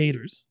just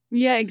haters.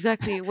 Yeah,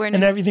 exactly. We're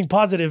And everything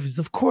positive is,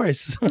 of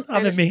course,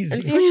 I'm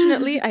amazing.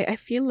 Unfortunately, I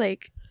feel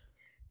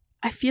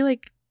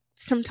like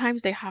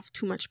sometimes they have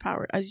too much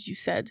power, as you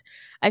said.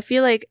 I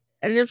feel like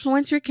an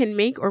influencer can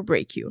make or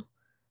break you.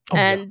 Oh,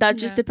 and yeah. that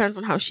just depends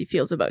on how she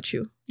feels about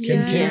you.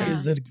 Kim K Yeah.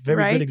 is a very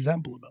Right? good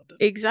example about that.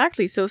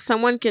 Exactly. So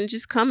someone can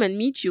just come and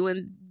meet you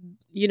and,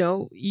 you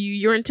know,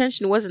 your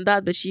intention wasn't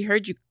that, but she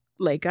heard you,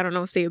 like, I don't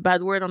know, say a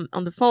bad word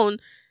on the phone.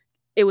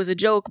 It was a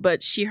joke,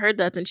 but she heard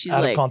that and she's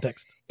Out like... of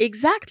context.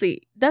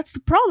 Exactly. That's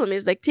the problem,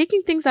 is like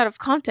taking things out of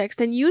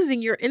context and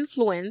using your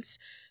influence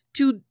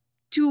to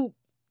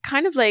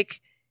kind of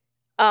like...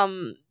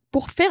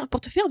 pour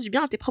te faire du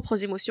bien à tes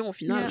propres émotions au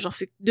final. Yeah. Genre,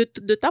 c'est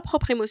de ta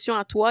propre émotion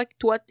à toi, que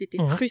toi, t'étais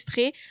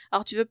frustré.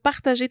 Alors, tu veux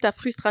partager ta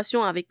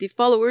frustration avec tes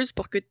followers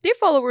pour que tes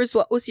followers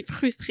soient aussi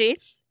frustrés.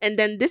 And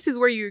then this is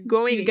where you're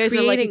going You and guys are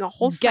like creating a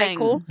whole gang.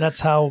 cycle. That's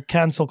how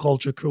cancel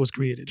culture was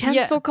created.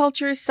 Cancel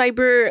culture,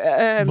 cyber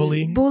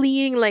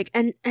Bullying. like,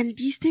 and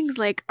these things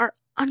like are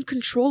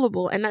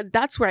uncontrollable. And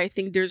that's where I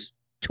think there's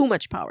too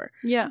much power.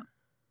 Yeah.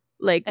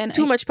 Like, And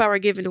too much power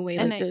given away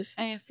like this.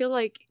 And I feel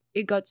like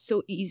it got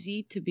so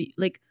easy to be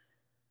like,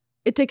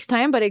 it takes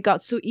time, but it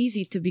got so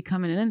easy to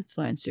become an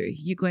influencer.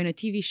 You go in a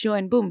TV show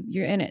and boom,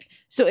 you're in it.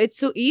 So it's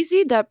so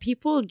easy that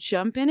people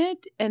jump in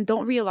it and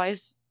don't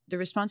realize the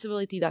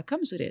responsibility that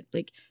comes with it.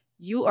 Like,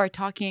 you are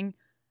talking,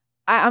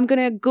 I'm going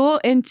to go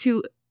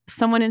into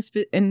someone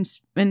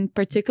in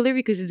particular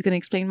because it's going to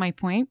explain my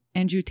point.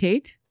 Andrew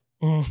Tate.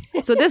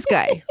 So this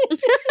guy.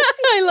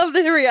 I love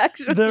the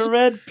reaction. The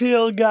red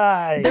pill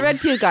guy. The red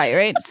pill guy,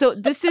 right? So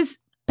this is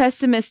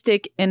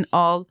pessimistic in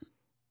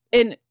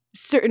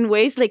certain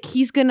ways. Like,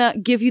 he's gonna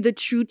give you the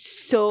truth.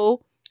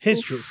 So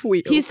His truth.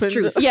 his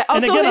truth. Yeah,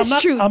 also And again,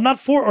 his truth. I'm not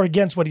for or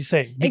against what he's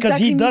saying because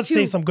Exactly, he me does too.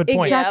 say some good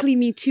points. Exactly,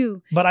 me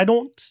too. But I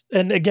don't,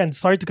 and again,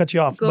 sorry to cut you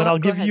off, but I'll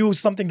Go give ahead. you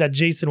something that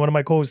Jason, one of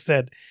my co-hosts,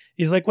 said.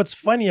 He's like, what's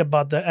funny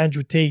about the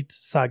Andrew Tate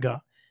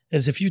saga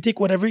is if you take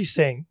whatever he's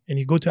saying and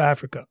you go to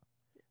Africa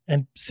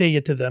and say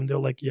it to them, they're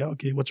like, yeah,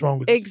 okay, what's wrong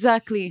with this?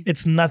 Exactly.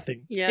 It's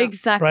nothing, Yeah.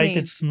 Exactly. right?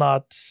 It's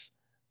not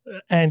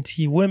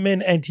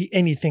anti-women,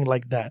 anti-anything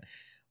like that.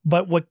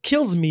 But what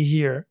kills me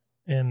here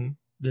in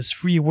this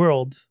free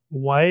world,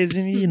 why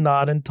isn't he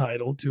not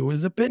entitled to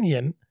his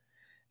opinion?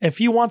 If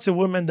he wants a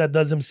woman that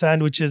does him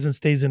sandwiches and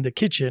stays in the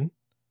kitchen,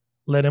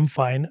 let him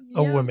find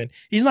a Yeah. woman.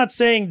 He's not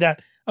saying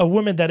that a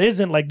woman that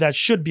isn't like that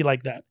should be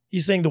like that.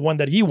 He's saying the one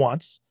that he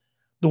wants,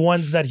 the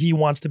ones that he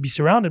wants to be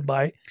surrounded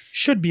by,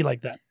 should be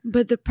like that.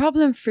 But the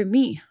problem for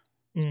me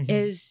Mhm.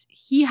 is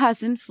he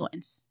has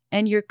influence,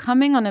 and you're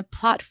coming on a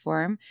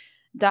platform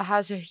that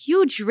has a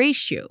huge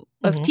ratio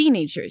of Mhm.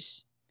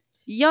 teenagers,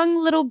 young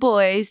little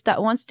boys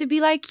that wants to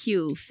be like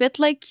you, fit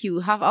like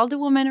you, have all the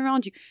women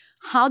around you.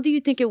 How do you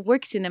think it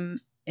works in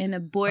a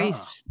boy's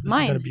This is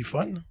mind? going to be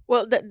fun.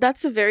 Well,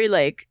 that's a very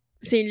like...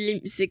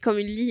 C'est comme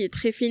une ligne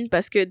très fine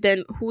parce que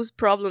then whose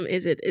problem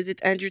is it? Is it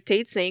Andrew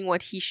Tate saying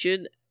what he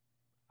should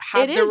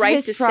have It the is right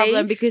his to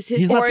problem say? because his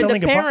He's not Or the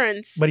selling a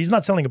parents? But he's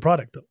not selling a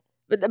product though.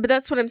 But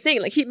that's what I'm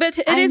saying. Like but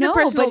it I is know, a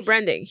personal but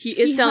branding. He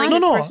he is selling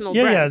has- his personal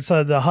brand. Yeah, it's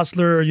the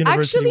Hustler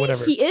University, actually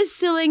whatever. he is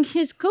selling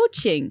his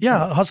coaching.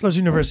 Yeah, Hustlers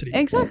University.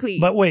 Exactly.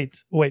 But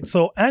wait.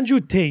 So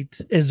Andrew Tate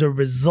is a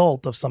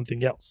result of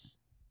something else.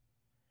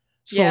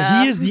 So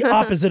Yeah. he is the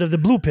opposite of the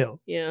blue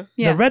pill. Yeah.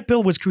 Yeah. The red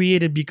pill was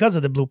created because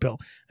of the blue pill.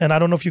 And I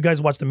don't know if you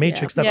guys watch The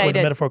Matrix. That's Yeah, where I the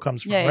did. metaphor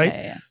comes from, yeah, right?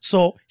 yeah.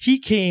 So he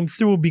came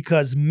through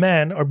because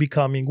men are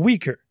becoming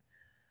weaker.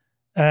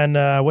 And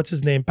what's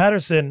his name?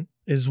 Patterson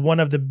is one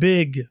of the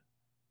big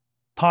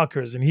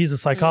talkers. And he's a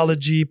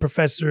psychology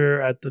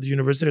professor at the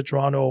University of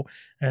Toronto.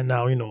 And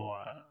now,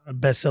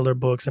 bestseller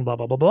books and blah,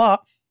 blah, blah, blah.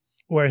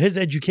 Where his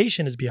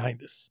education is behind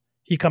this.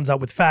 He comes out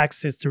with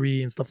facts,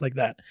 history, and stuff like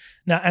that.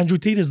 Now, Andrew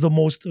Tate is the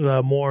most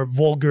more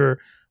vulgar,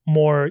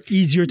 more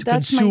easier to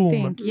That's my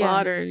consume. thing. Yeah.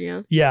 Modern,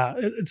 yeah. Yeah,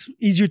 it's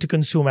easier to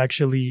consume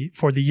actually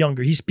for the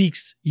younger. He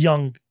speaks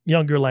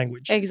younger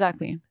language.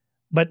 Exactly.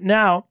 But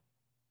now,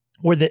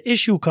 where the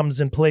issue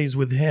comes in plays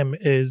with him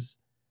is,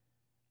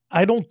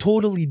 I don't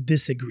totally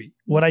disagree.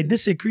 What I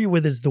disagree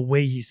with is the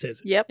way he says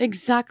it. Yep.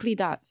 Exactly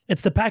that.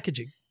 It's the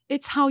packaging.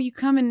 It's how you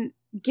come and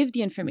give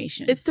the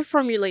information. It's the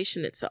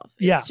formulation itself.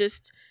 Yeah. It's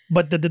just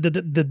But the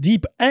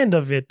deep end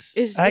of it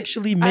Is the-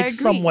 actually I makes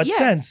agree, somewhat yeah.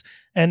 sense.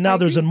 And now I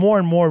there's agree. more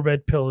and more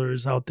red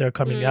pillars out there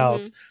coming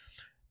out.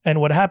 And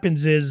what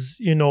happens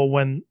is,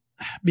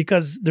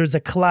 because there's a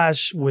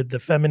clash with the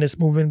feminist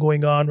movement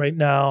going on right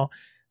now,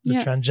 the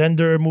Yeah.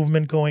 transgender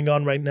movement going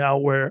on right now,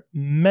 where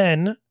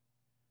men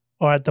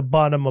are at the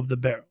bottom of the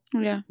barrel,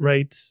 yeah.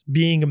 right?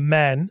 Being a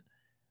man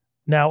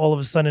now all of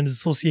a sudden is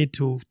associated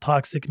to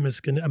toxic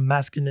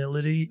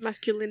masculinity.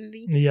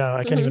 Masculinity. Yeah,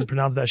 I can't even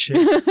pronounce that shit.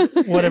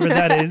 Whatever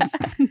that is.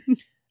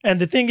 And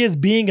the thing is,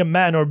 being a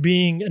man or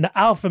being an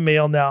alpha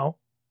male now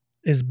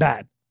is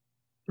bad,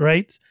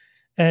 right?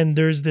 And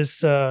there's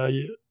this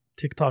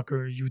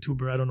TikToker,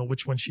 YouTuber, I don't know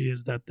which one she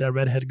is, that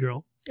redhead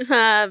girl.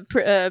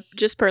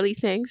 Just pearly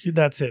things.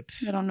 That's it.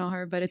 I don't know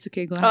her, but it's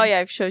okay. Go ahead. Oh yeah,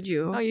 I've showed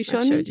you. Oh, you I've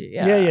showed me?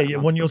 you. Yeah.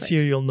 When you'll see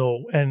her, you'll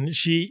know. And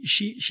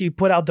she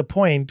put out the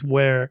point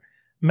where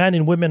men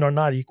and women are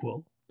not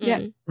equal.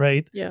 Yeah.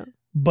 Right? Yeah.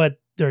 But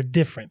they're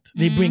different.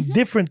 They bring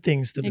different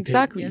things to the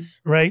Exactly. table.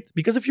 Yes. Right?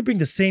 Because if you bring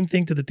the same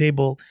thing to the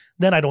table,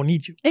 then I don't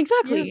need you.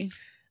 Exactly. Yeah.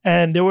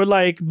 And they were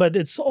like, but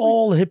it's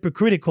all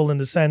hypocritical in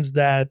the sense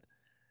that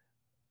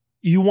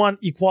you want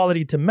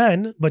equality to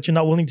men, but you're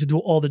not willing to do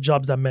all the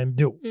jobs that men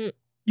do. Mm.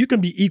 You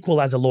can be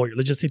equal as a lawyer.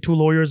 Let's just say 2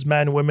 lawyers,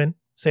 man, women,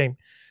 same.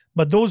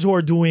 But those who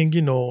are doing,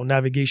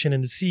 navigation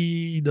in the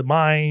sea, the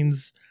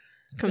mines,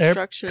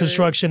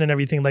 construction and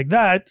everything like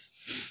that,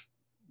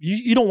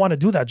 you don't want to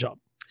do that job.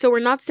 So we're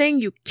not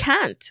saying you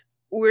can't.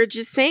 We're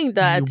just saying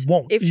that you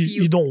won't. if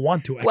you don't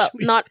want to, actually. Well,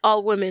 not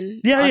all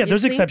women. Yeah, there's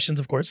obviously. exceptions,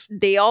 of course.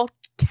 They all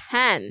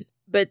can,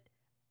 but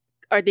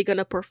are they going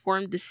to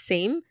perform the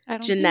same I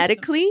don't think so.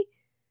 genetically?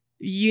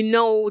 You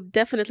know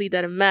definitely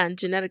that a man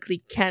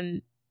genetically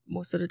can,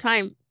 most of the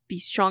time, be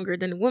stronger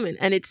than a woman.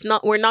 And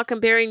we're not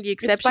comparing the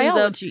It's exceptions of,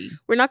 biology.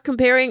 we're not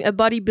comparing a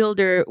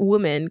bodybuilder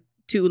woman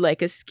to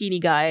like a skinny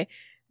guy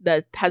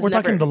that has We're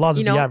never, talking the laws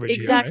of the average.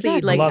 Exactly, here,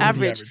 right? like The laws of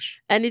the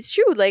average. And it's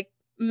true, like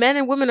men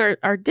and women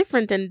are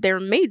different and they're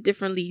made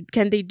differently.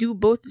 Can they do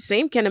both the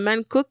same? Can a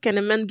man cook? Can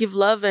a man give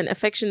love and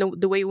affection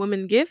the way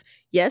women give?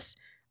 Yes.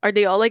 Are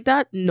they all like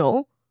that?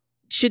 No.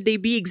 Should they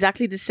be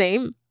exactly the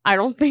same? I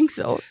don't think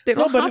so. They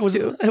don't have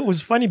to. It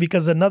was funny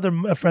because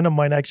a friend of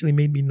mine actually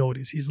made me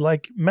notice. He's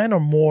like, men are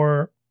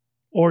more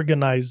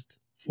organized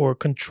for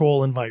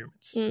control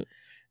environments. Mm.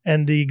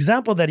 And the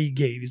example that he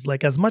gave is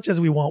like, as much as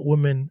we want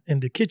women in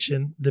the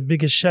kitchen, the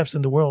biggest chefs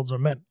in the world are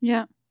men.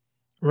 Yeah.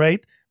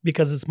 Right?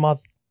 Because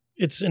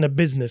it's in a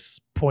business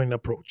point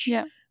approach.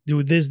 Yeah.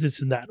 Do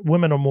this, and that.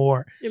 Women are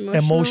more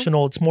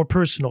emotional. It's more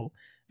personal.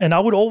 And I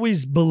would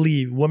always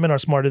believe women are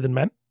smarter than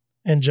men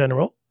in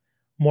general,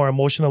 more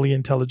emotionally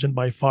intelligent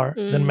by far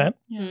than men.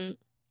 Yeah. Mm.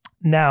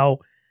 Now,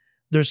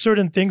 there's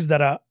certain things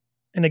that are,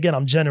 and again,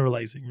 I'm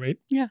generalizing, right?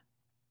 Yeah.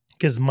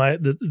 Because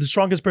the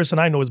strongest person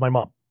I know is my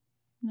mom,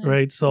 Nice.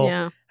 right? So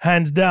Yeah.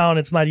 hands down,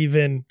 it's not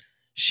even,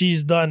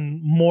 she's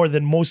done more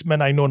than most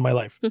men I know in my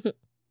life.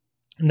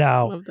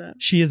 Now, Love that.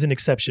 she is an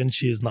exception.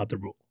 She is not the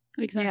rule.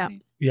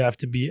 Exactly. You have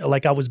to be,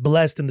 like, I was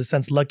blessed in the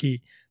sense,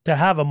 lucky to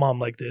have a mom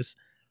like this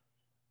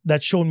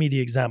that showed me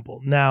the example.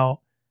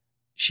 Now,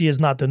 she is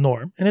not the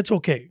norm, and it's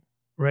okay,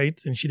 right?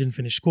 And she didn't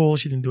finish school.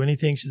 She didn't do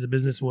anything. She's a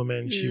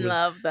businesswoman.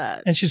 Love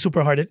that. And she's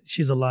super-hearted.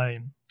 She's a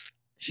lion.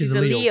 She's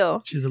a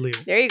Leo. She's a Leo.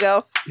 There you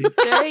go. See?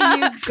 There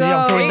you go. See,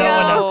 I'm throwing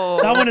that one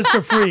out. That one is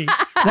for free.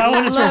 That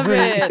one is for Love free.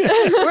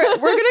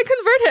 it. We're gonna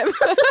convert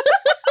him.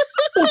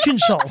 Aucune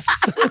chance.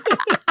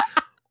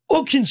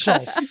 Aucune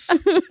chance.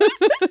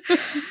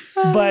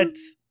 But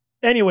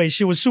anyway,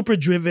 she was super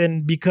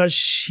driven because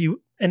she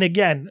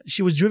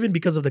was driven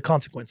because of the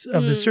consequence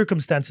of the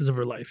circumstances of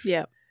her life.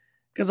 Yeah.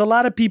 Because a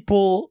lot of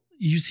people,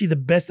 you see the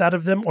best out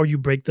of them or you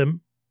break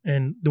them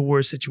in the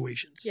worst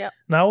situations. Yeah.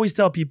 And I always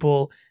tell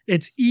people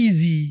it's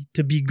easy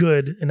to be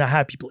good in a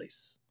happy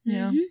place.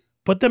 Yeah.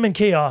 Put them in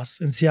chaos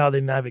and see how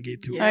they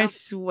navigate through it. Yeah. I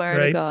swear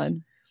Right? to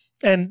God.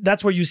 And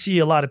that's where you see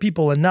a lot of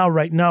people. And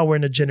right now, we're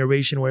in a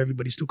generation where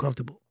everybody's too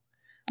comfortable.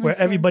 Where That's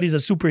right. everybody's a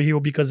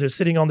superhero because they're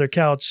sitting on their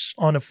couch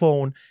on a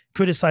phone,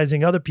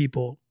 criticizing other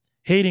people,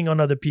 hating on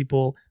other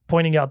people,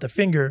 pointing out the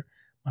finger.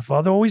 My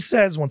father always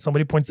says when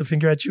somebody points the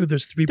finger at you,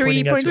 there's three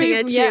pointing at you.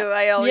 at Yeah. you.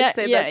 I always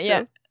say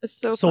that too. It's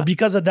so So fun.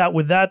 because of that,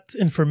 with that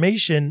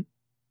information,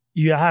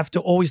 you have to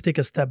always take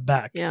a step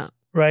back. Yeah.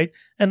 Right?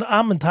 And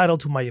I'm entitled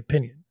to my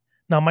opinion.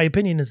 Now, my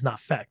opinion is not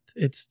fact.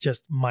 It's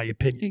just my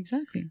opinion.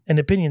 Exactly. And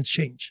opinions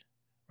change.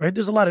 Right?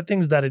 There's a lot of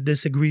things that I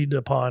disagreed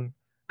upon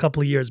a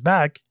couple of years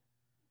back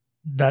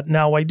that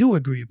now I do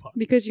agree upon.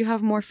 Because you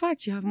have more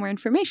facts, you have more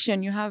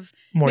information, you have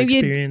More maybe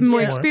experience.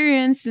 more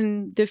experience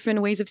and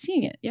different ways of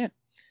seeing it. Yeah.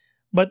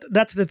 But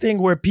that's the thing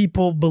where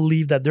people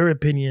believe that their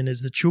opinion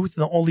is the truth,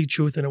 the only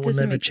truth, and it will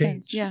Doesn't never make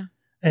change. sense. Yeah.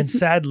 And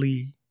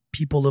sadly,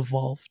 people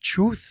evolve.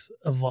 Truth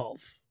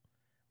evolve.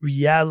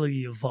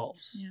 Reality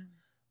evolves. Yeah.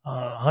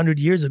 100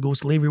 years ago,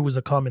 slavery was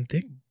a common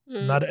thing.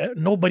 Mm.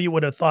 Nobody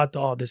would have thought,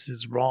 oh, this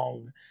is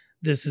wrong.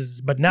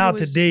 But now It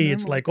was today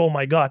it's normal. like, oh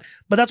my God.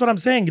 But that's what I'm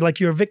saying. Like,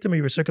 you're a victim of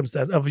your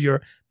circumstance, of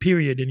your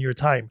period in your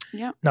time.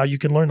 Yeah. Now you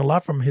can learn a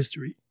lot from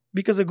history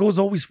because it goes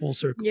always full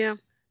circle. Yeah.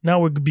 Now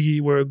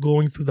we're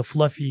going through the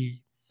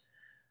fluffy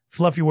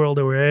world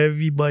where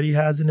everybody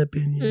has an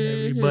opinion.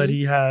 Mhm.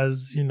 Everybody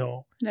has,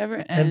 Never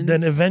ends. and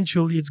then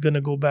eventually it's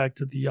gonna go back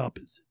to the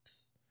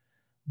opposites.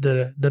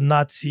 The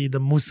Nazi, the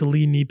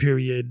Mussolini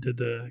period,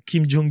 the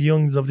Kim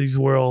Jong-uns of this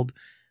world,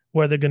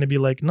 where they're gonna be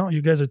like, no,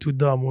 you guys are too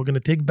dumb. We're gonna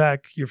take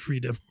back your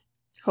freedom.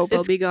 Hope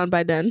I'll be gone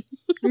by then.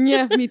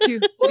 Yeah, me too.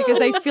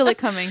 Because I feel it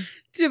coming.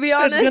 To be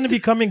honest. It's going to be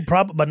coming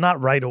but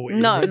not right away.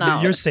 No.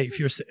 You're safe.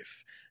 You're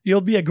safe.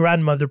 You'll be a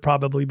grandmother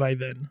probably by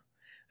then.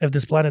 If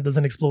this planet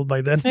doesn't explode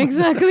by then.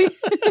 Exactly.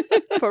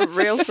 For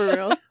real.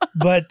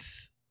 But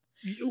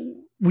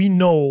we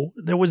know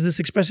there was this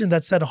expression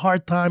that said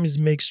hard times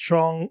make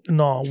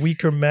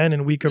weaker men,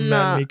 and weaker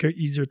men make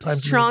easier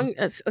times.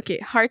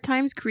 Hard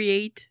times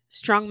create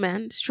strong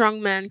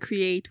men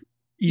create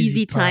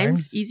easy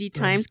times. Easy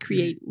times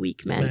create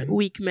weak men.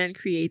 Weak men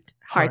create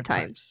hard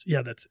times.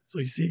 Yeah, that's it. So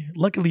you see,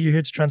 luckily you're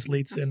here to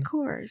translate. Of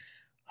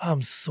course.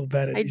 I'm so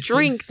bad at these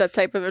drink things. that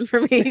type of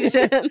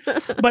information.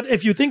 But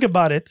if you think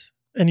about it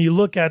and you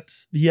look at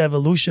the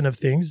evolution of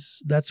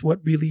things, that's what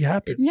really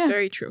happens. It's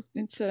very true.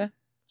 It's a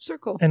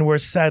circle. And we're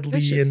sadly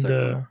Vicious in circle.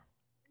 the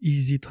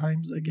easy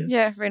times, I guess.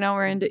 Yeah, right now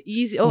we're in the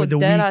easy. with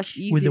the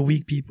easy. with the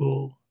weak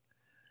people.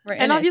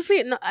 And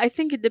obviously, I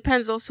think it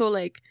depends also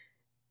like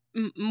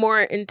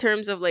more in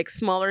terms of like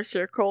smaller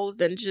circles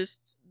than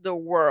just the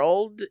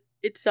world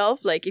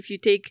itself. Like if you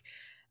take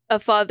a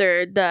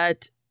father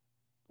that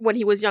when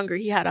he was younger,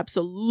 he had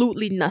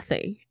absolutely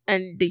nothing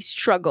and they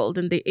struggled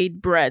and they ate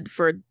bread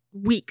for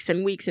weeks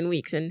and weeks and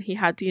weeks and he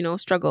had to,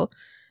 struggle.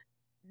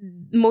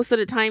 Most of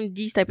the time,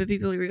 these type of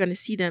people, you're going to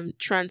see them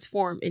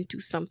transform into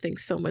something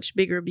so much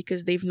bigger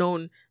because they've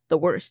known the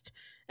worst.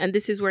 And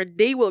this is where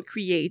they will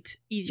create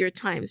easier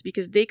times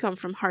because they come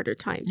from harder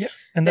times. Yeah.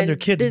 And then their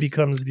kids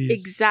becomes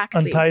these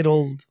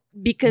untitled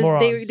because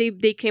morons.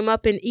 they came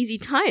up in easy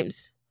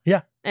times.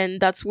 Yeah. And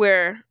that's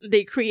where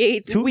they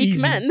create weak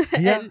men.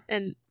 Yeah.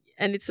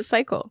 And it's a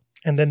cycle.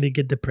 And then they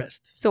get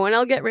depressed. So when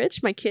I'll get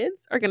rich, my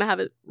kids are going to have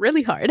it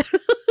really hard.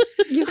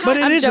 But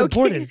it is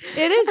important.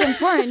 It is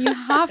important. You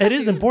have to. It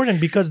is important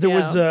because there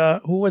was,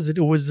 who was it?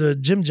 It was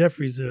Jim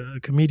Jeffries, a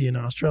comedian,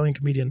 an Australian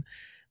comedian,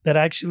 that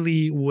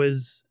actually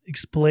was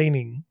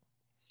explaining.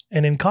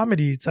 And in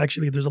comedy,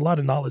 there's a lot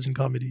of knowledge in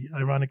comedy,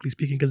 ironically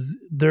speaking, because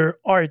their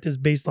art is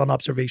based on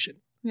observation.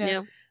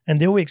 Yeah.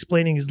 And they were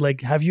explaining is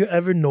like, have you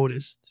ever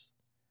noticed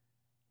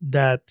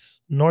that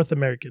North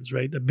Americans,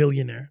 right, a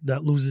billionaire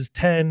that loses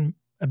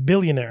a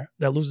billionaire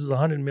that loses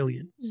 100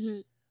 million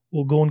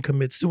will go and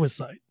commit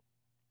suicide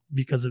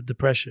because of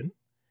depression.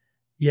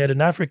 Yet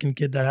an African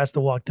kid that has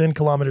to walk 10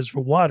 kilometers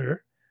for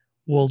water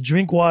will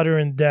drink water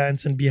and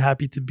dance and be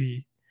happy to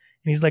be.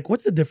 And he's like,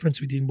 what's the difference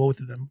between both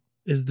of them?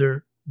 Is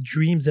their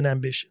dreams and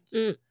ambitions.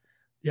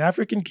 The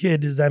African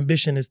kid, his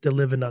ambition is to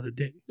live another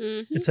day.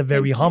 It's a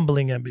very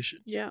humbling ambition.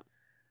 Yeah.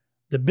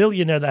 The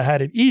billionaire that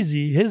had it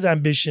easy, his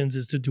ambitions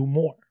is to do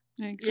more.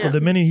 So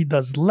the minute he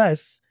does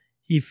less,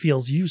 he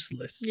feels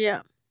useless.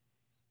 Yeah.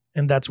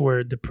 And that's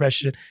where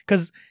depression,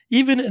 because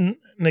even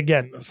and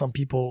again, some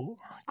people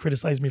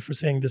criticize me for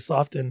saying this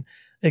often,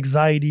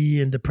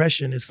 anxiety and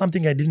depression is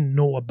something I didn't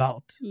know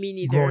about Me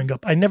neither. growing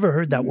up. I never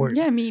heard that word.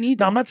 Yeah, me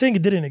neither. Now, I'm not saying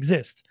it didn't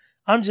exist.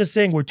 I'm just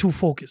saying we're too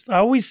focused. I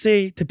always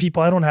say to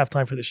people, I don't have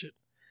time for this shit.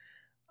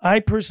 I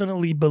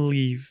personally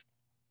believe,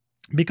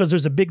 because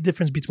there's a big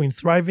difference between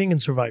thriving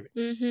and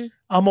surviving.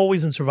 I'm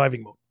always in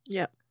surviving mode.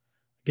 Yeah.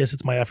 I guess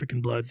it's my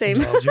African blood.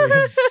 Same.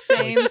 Algerians.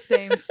 Same.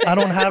 I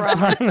don't have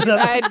time.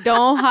 I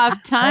don't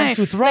have time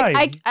to thrive.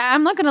 Like,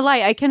 I'm not gonna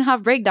lie. I can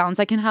have breakdowns.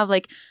 I can have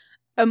like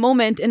a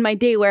moment in my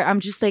day where I'm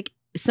just like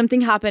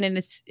something happened and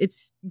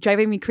it's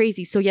driving me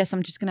crazy. So yes,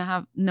 I'm just gonna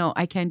have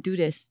I can't do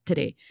this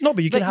today. No,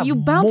 but you can have you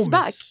bounce moments.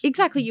 back.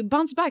 Exactly, you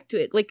bounce back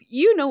to it. Like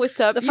what's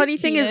up. The funny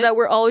thing is that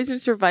we're always in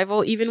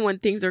survival, even when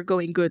things are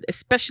going good,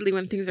 especially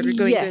when things are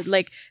going good.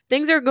 Like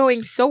things are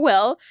going so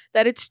well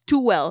that it's too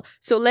well.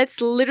 So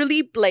let's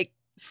literally like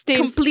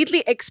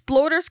completely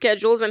explode our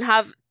schedules and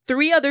have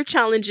 3 other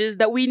challenges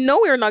that we know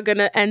we're not going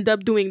to end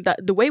up doing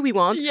that the way we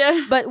want.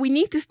 Yeah. But we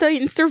need to stay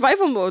in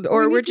survival mode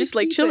or we're just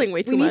like chilling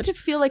way too much. We need to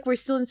feel like we're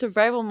still in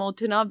survival mode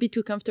to not be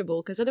too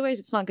comfortable because otherwise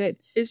it's not good.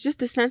 It's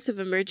just a sense of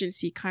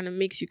emergency kind of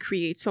makes you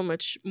create so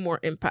much more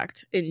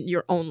impact in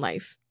your own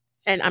life.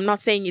 And I'm not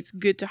saying it's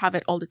good to have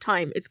it all the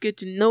time. It's good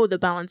to know the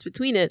balance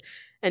between it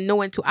and know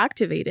when to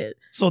activate it.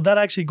 So that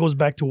actually goes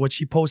back to what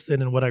she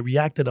posted and what I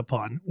reacted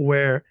upon,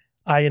 where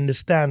I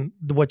understand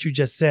what you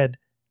just said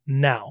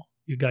now.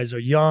 You guys are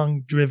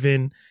young,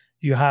 driven,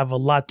 you have a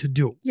lot to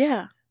do.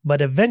 Yeah.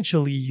 But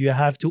eventually you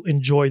have to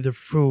enjoy the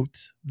fruit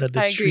that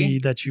the tree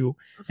that you...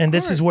 And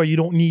this is where you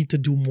don't need to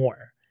do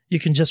more. You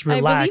can just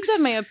relax. I believe that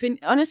my opinion...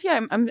 Honestly,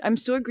 I'm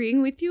so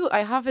agreeing with you.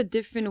 I have a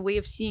different way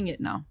of seeing it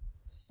now.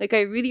 Like,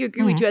 I really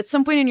agree with you. At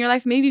some point in your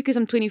life, maybe because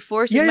I'm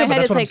 24, so in my head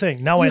that's it's what like, I'm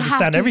saying. Now I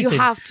understand everything. You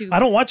have to. I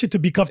don't want you to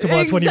be comfortable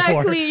at 24.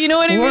 Exactly, you know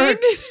what I mean?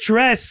 Work,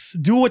 stress,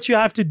 do what you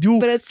have to do,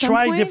 but at some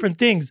try point, different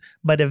things.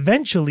 But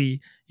eventually,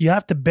 you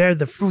have to bear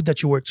the fruit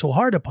that you worked so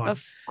hard upon.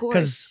 Of course.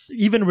 Because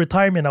even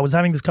retirement, I was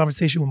having this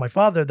conversation with my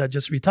father that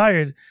just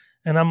retired.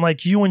 And I'm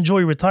like, you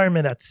enjoy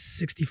retirement at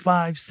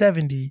 65,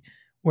 70,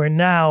 where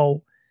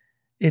now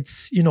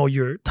it's,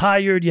 you're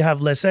tired, you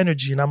have less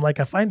energy. And I'm like,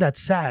 I find that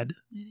sad.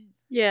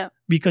 Yeah.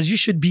 Because you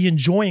should be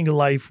enjoying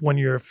life when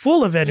you're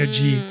full of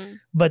energy.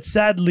 But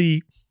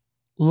sadly,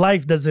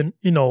 life doesn't,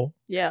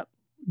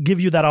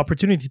 give you that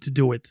opportunity to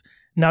do it.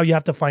 Now you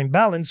have to find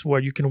balance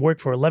where you can work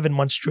for 11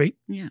 months straight.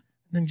 Yeah.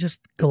 And then just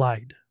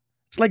glide.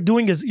 It's like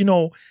doing is,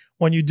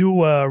 when you do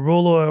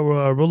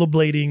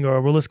rollerblading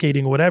or roller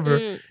skating or whatever,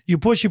 you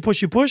push,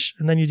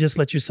 and then you just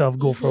let yourself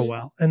go for a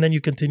while. And then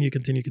you continue.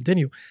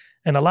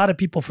 And a lot of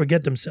people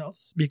forget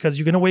themselves because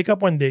you're going to wake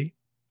up one day,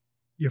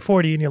 you're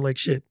 40 and you're like,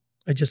 shit,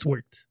 I just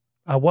worked.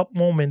 At what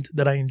moment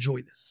did I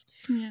enjoy this?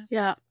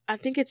 Yeah, I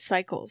think it's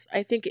cycles.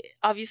 I think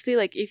obviously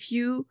like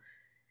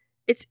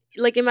it's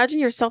like imagine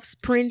yourself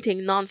sprinting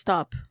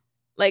nonstop.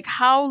 Like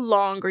how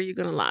long are you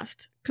going to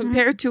last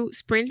compared to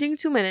sprinting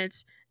 2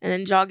 minutes and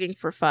then jogging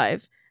for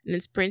 5 and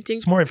then sprinting?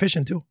 It's more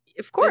efficient too.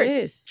 Of course. It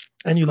is.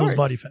 And you lose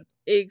body fat.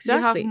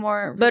 Exactly. You have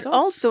more but results.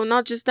 also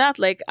not just that,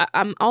 like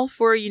I'm all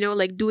for,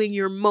 like doing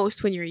your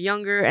most when you're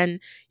younger and,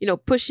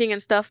 pushing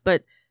and stuff.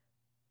 But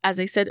as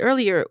I said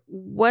earlier,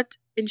 what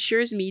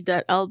ensures me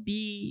that I'll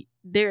be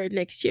there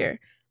next year?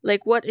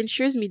 Like what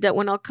ensures me that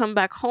when I'll come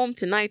back home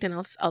tonight and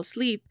I'll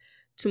sleep,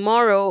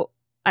 tomorrow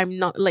I'm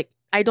not like,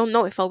 I don't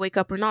know if I'll wake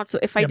up or not. So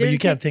if I didn't, but you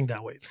can't think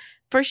that way.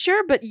 For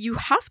sure, but you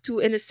have to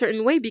in a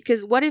certain way,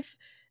 because what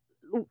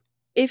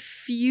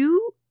if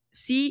you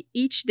see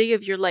each day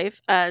of your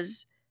life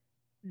as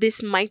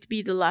this might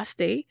be the last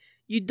day,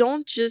 you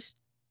don't just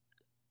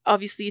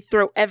obviously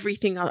throw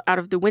everything out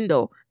of the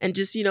window and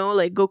just,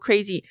 like go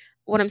crazy.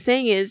 What I'm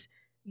saying is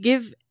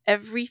give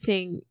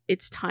everything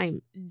its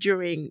time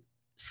during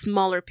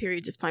smaller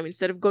periods of time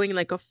instead of going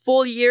like a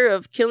full year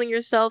of killing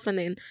yourself and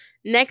then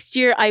next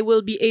year I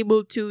will be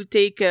able to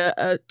take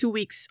 2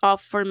 weeks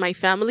off for my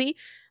family.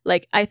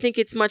 Like I think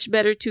it's much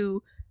better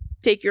to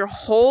take your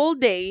whole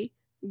day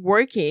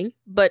working,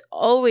 but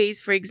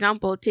always, for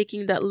example,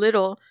 taking that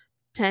little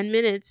 10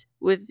 minutes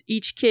with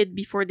each kid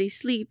before they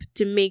sleep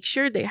to make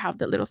sure they have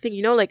that little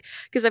thing, like,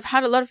 because I've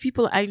had a lot of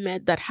people I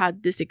met that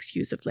had this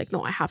excuse of like,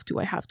 no, I have to,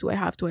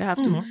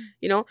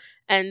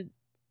 and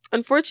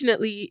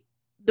unfortunately,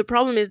 the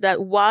problem is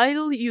that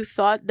while you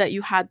thought that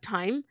you had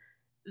time,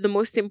 the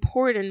most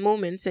important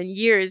moments and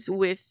years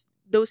with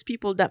those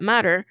people that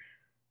matter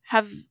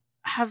have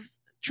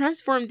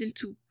transformed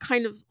into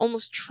kind of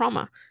almost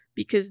trauma,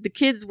 because the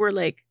kids were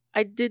like,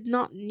 I did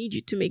not need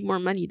you to make more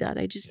money, Dad.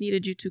 I just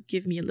needed you to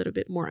give me a little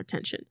bit more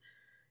attention,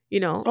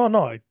 Oh,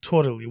 no, I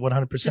totally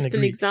 100% just agree.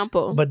 An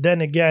example. But then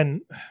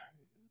again,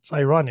 it's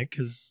ironic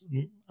because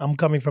I'm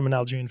coming from an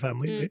Algerian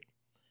family, right?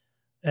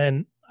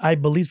 And I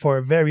believed for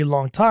a very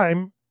long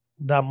time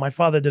that my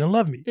father didn't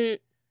love me.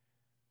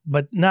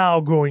 But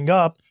now growing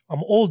up,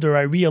 I'm older,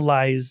 I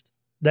realized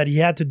that he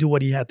had to do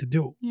what he had to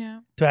do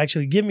to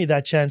actually give me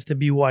that chance to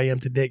be who I am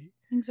today.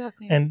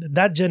 Exactly. And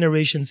that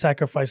generation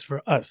sacrificed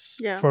for us,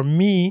 for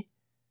me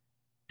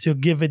to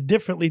give it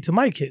differently to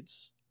my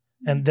kids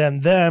and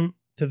then them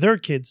to their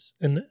kids.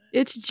 And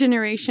each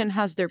generation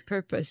has their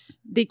purpose.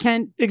 They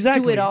can't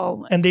do it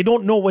all. And they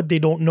don't know what they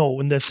don't know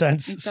in this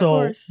sense.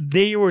 So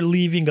they were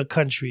leaving a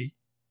country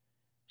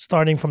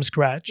starting from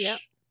scratch. Yeah.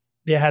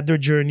 They had their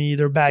journey,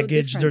 their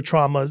baggage, their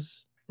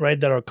traumas, right?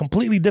 That are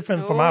completely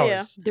different from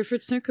ours.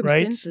 Different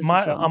circumstances.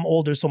 Right? I'm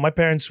older, so my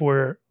parents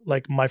were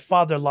like, my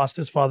father lost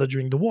his father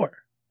during the war.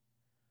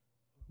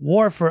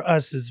 War for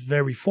us is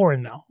very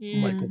foreign now.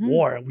 Like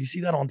war, we see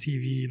that on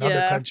TV in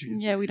other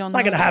countries. Yeah, we don't. It's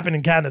not going to happen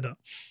in Canada,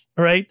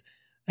 right?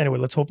 Anyway,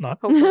 let's hope not.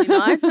 Hopefully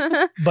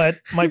not. But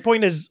my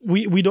point is,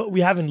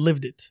 we haven't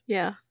lived it.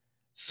 Yeah.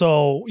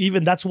 So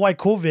even that's why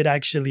COVID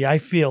actually, I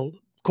feel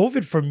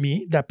COVID for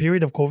me, that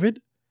period of COVID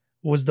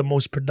was the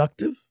most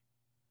productive,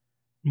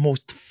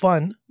 most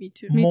fun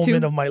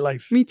moment of my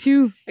life. Me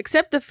too.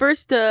 Except the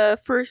first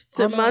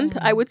month.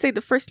 I would say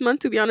the first month,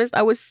 to be honest,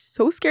 I was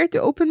so scared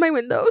to open my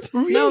windows.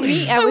 Really? No,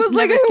 me, I was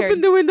like, never I scared.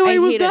 opened the window, I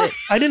will die. it.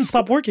 I didn't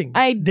stop working.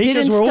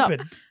 Daycares were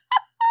open.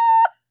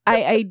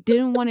 I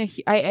didn't want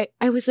to.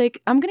 I was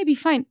like, I'm gonna be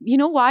fine. You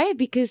know why?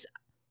 Because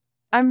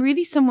I'm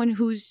really someone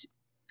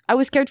I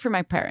was scared for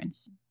my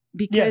parents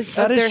because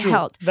of their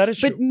health. That is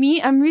true. But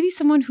me, I'm really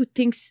someone who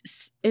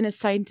thinks in a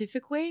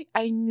scientific way.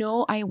 I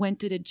know I went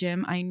to the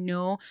gym. I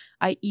know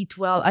I eat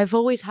well. I've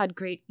always had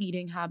great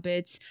eating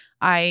habits.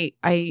 I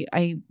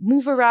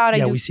move around.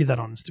 Yeah, we see that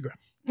on Instagram.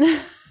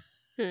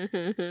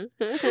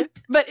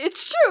 But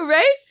it's true,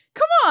 right?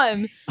 Come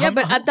on. Yeah,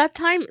 but at that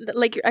time,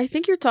 like, I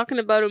think you're talking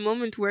about a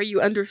moment where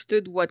you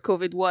understood what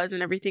COVID was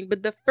and everything.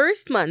 But the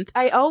first month,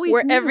 I always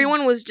where knew.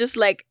 Everyone was just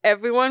like,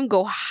 everyone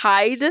go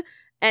hide.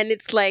 And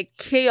it's like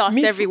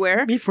chaos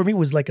everywhere. For me,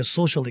 was like a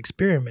social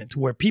experiment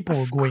where people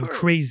were going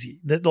crazy.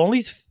 The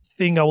only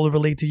thing I will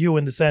relate to you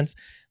in the sense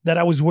that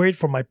I was worried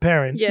for my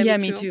parents. Yeah,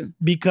 me too.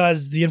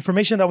 Because the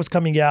information that was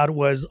coming out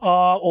was,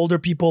 older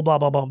people, blah,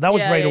 blah, blah. That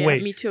was right away.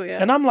 Me too, yeah.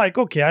 And I'm like,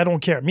 okay, I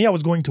don't care. Me, I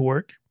was going to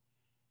work.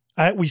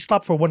 We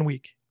stopped for 1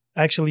 week.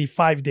 Actually,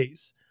 5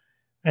 days.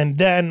 And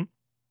then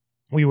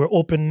we were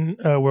open.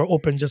 We're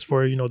open just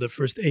for, the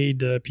first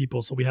aid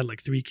people. So we had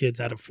like 3 kids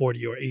out of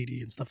 40 or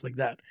 80 and stuff like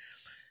that.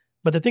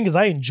 But the thing is,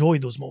 I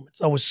enjoyed those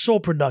moments. I was so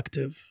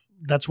productive.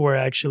 That's where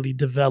I actually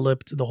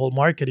developed the whole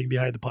marketing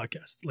behind the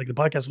podcast. Like the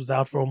podcast was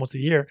out for almost a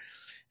year.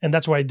 And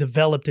that's where I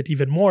developed it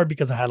even more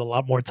because I had a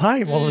lot more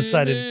time all of a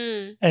sudden.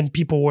 Mhm. And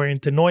people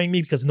weren't annoying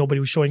me because nobody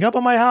was showing up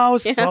at my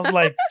house. So I was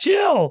like,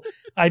 chill.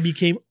 I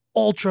became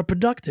ultra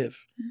productive.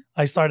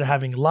 I started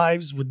having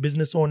lives with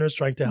business owners,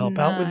 trying to help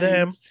out with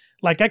them. Nice.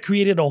 Like I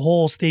created a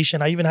whole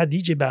station. I even had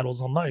DJ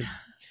battles on lives.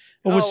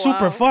 It was Oh,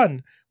 super wow.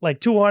 fun. Like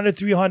 200,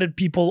 300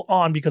 people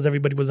on because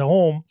everybody was at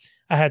home.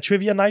 I had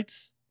trivia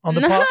nights on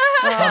the pod,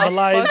 on the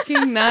lives.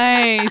 Fucking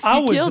nice. I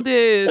You was killed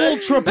it.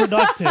 Ultra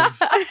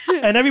productive.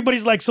 And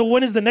everybody's like, so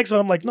when is the next one?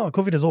 I'm like, no,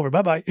 COVID is over.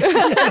 Bye-bye.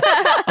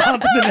 On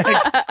to the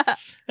next.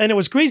 And it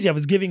was crazy. I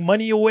was giving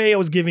money away. I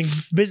was giving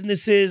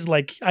businesses.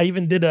 Like I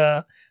even did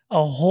a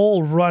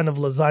whole run of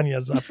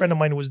lasagnas. A friend of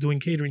mine was doing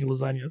catering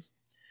lasagnas.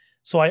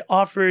 So I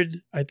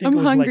offered, I think I'm it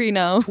was hungry like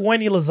now.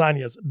 20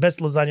 lasagnas. Best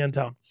lasagna in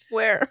town.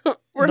 Where?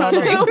 We're No,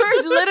 no, hungry. no.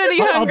 We're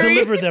literally I'll hungry.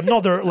 deliver them.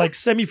 No, they're like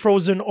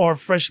semi-frozen or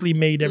freshly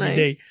made every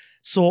day. Nice.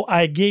 So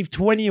I gave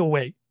 20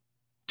 away.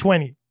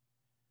 20.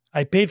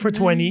 I paid for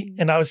 20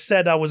 and I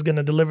said I was going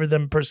to deliver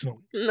them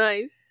personally.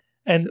 Nice.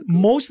 And So cool.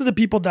 most of the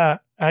people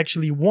that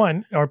actually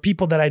won are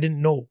people that I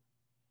didn't know.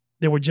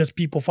 They were just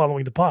people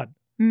following the pod.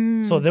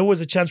 Mm, So there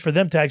was a chance for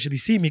them to actually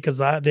see me because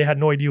they had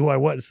no idea who I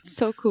was,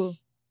 so cool.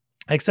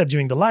 except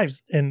during the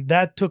lives. And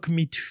that took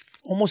me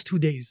almost 2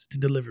 days to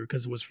deliver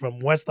because it was from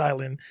West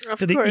Island Of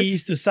to the course.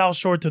 east to South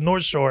Shore to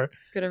North Shore.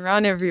 Get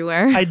around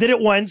everywhere. I did it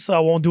once, so I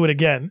won't do it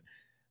again.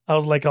 I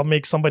was like, I'll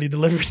make somebody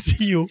deliver it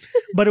to you.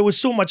 But it was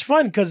so much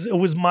fun because it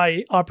was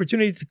my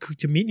opportunity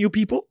to meet new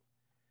people,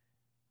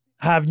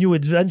 have new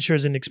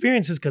adventures and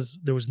experiences because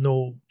there was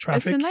no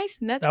traffic. It's a nice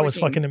networking. That was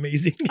fucking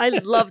amazing. I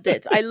loved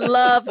it. I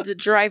loved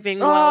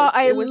driving Oh, while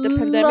I it was the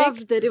pandemic.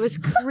 loved it. It was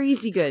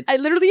crazy good. I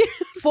literally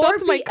 4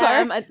 stopped my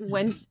car.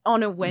 p.m.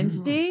 on a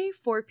Wednesday,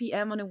 4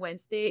 p.m. on a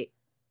Wednesday,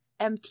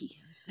 empty.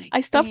 was like, I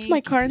stopped my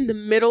thank car in you. the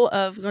middle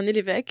of René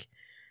Lévesque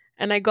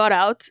and I got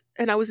out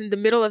and I was in the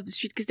middle of the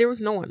street because there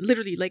was no one.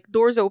 Literally, like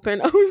doors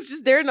open. I was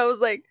just there and I was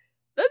like,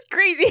 that's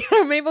crazy.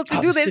 I'm able to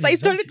Oh, do the this. city I was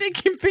started empty.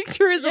 taking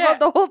pictures Yeah. about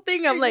the whole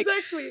thing. I'm like,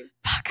 Exactly.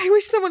 fuck, I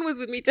wish someone was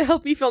with me to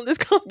help me film this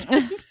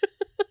content.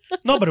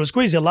 No, but it was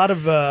crazy. A lot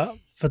of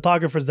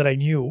photographers that I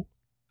knew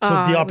took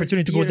Ah, the it was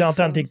opportunity to go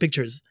downtown and beautiful. take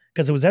pictures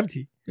because it was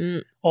empty.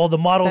 Mm. All the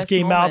models Best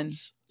came moment.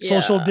 out,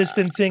 social Yeah.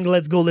 distancing,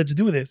 let's go, let's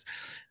do this.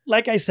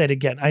 Like I said,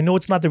 again, I know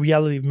it's not the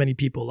reality of many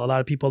people. A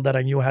lot of people that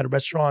I knew had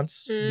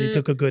restaurants, they Mm.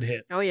 took a good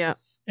hit. Oh, yeah.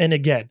 And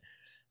again,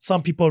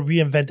 some people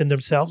reinvented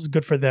themselves.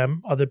 Good for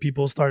them. Other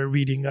people started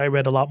reading. I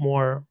read a lot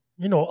more.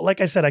 You know, like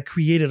I said, I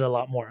created a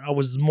lot more. I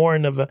was more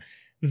in a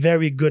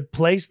very good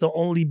place. The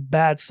only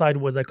bad side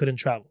was I couldn't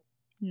travel.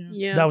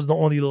 Yeah. That was the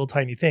only little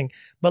tiny thing.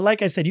 But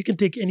like I said, you can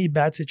take any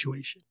bad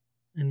situation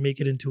and make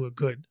it into a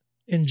good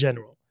in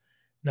general.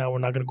 Now, we're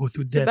not going to go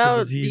through It's death and about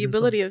disease. the and stuff.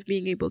 ability of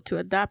being able to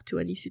adapt to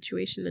any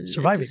situation and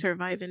Surviving. to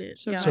survive in it.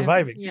 Yeah.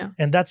 Surviving. Yeah.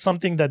 And that's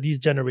something that these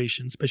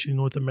generations, especially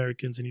North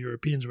Americans and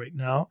Europeans right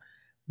now,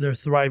 they're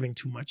thriving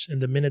too much.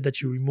 And the minute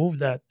that you remove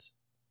that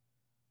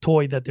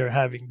toy that they're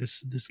having,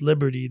 this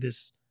liberty,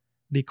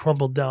 they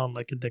crumble down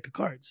like a deck of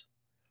cards.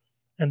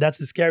 And that's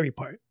the scary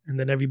part. And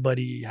then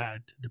everybody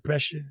had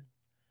depression,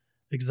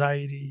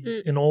 anxiety,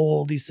 Mm. and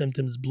all these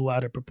symptoms blew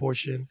out of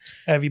proportion.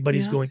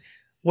 Everybody's Yeah. going.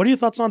 What are your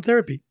thoughts on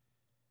therapy?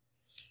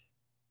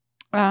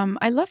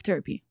 I love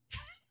therapy.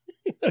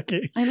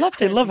 Okay. I love I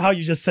therapy. love how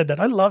you just said that.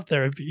 I love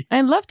therapy.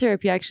 I love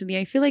therapy, actually.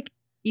 I feel like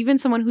even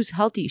someone who's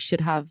healthy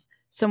should have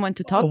someone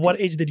to talk At what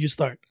to. age did you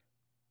start?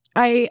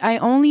 I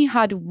only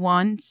had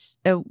once,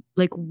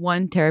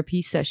 one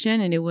therapy session,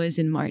 and it was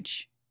in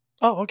March.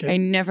 Oh, okay. I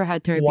never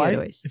had therapy Why?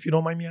 otherwise. If you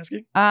don't mind me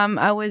asking.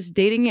 I was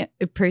dating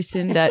a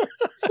person that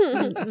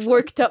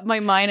worked up my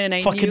mind, and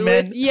I Fucking knew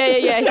men. it.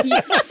 Yeah.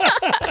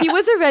 He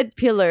was a red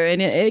pillar,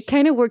 and it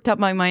kind of worked up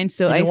my mind.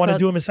 So You I didn't want to felt,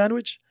 do him a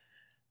sandwich?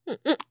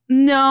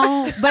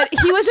 no, but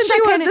he wasn't She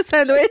that was kind the of.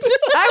 sandwich.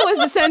 I was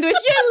the sandwich.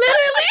 Yeah,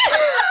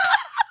 literally.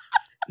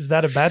 Is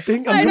that a bad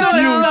thing? I I'm know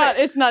confused.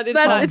 it's not. It's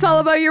That's, not. it's all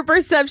about your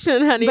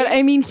perception, honey. But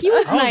I mean, he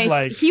was I was nice.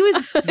 like- He was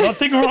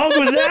Nothing wrong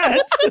with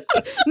that.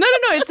 no.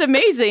 It's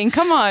amazing.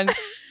 Come on.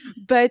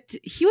 But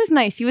he was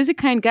nice. He was a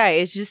kind guy.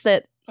 It's just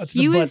that That's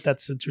he the was. butt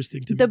that's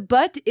interesting to The me.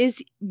 but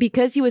is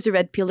because he was a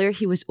red pillar,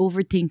 he was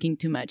overthinking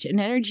too much. And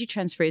energy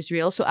transfer is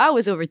real. So I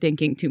was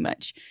overthinking too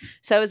much.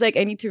 So I was like,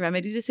 I need to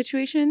remedy the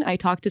situation. I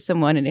talked to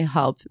someone and it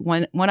helped.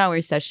 1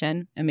 hour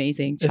session.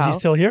 Amazing. Is he Ciao.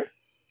 still here?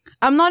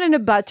 I'm not in a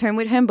bad term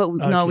with him, but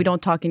no, Okay. we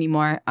don't talk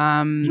anymore.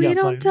 You we got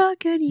don't fired.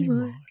 talk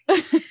anymore.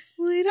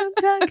 We don't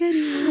talk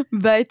anymore.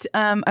 But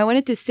I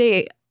wanted to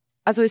say,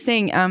 as I was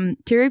saying,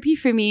 therapy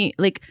for me,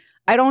 like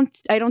I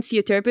don't see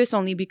a therapist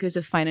only because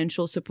of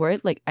financial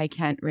support. Like I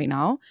can't right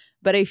now.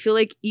 But I feel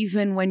like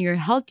even when you're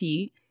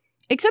healthy,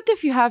 except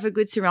if you have a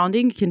good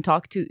surrounding, you can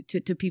talk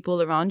to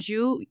people around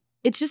you.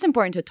 It's just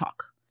important to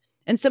talk.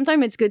 And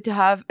sometimes it's good to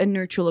have a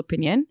neutral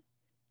opinion.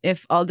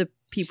 If all the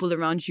people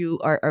around you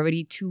are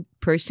already too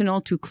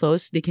personal, too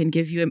close, they can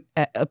give you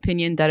an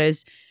opinion that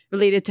is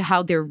related to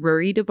how they're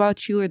worried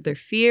about you or their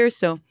fears.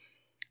 So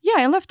yeah,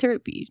 I love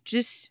therapy.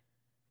 Just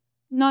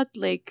not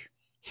like,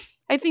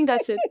 I think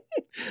that's it.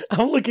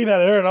 I'm looking at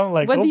her and I'm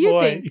like, What oh do you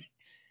boy. think?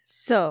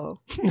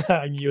 So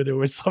I knew there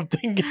was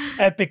something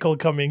epical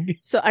coming.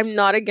 So I'm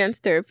not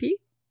against therapy.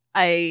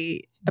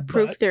 I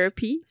approve But-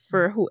 therapy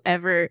for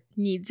whoever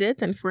needs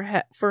it and for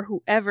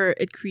whoever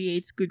it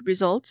creates good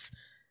results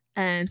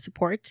and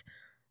support.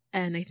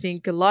 And I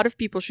think a lot of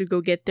people should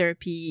go get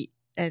therapy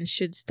and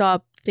should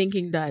stop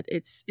thinking that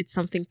it's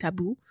something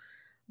taboo.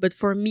 But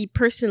for me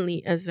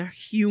personally, as a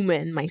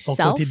human Son myself,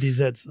 côté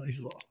des aides, ça,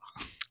 ils ont-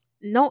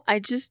 no, I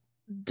just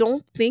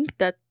don't think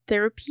that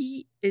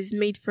therapy is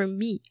made for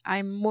me.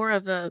 I'm more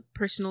of a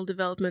personal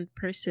development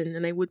person,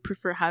 and I would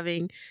prefer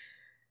having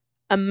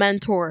a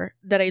mentor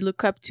that I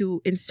look up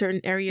to in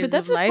certain areas But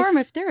that's of a life. form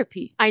of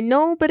therapy. I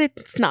know, but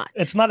it's not.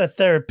 It's not a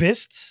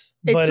therapist.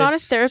 It's but not a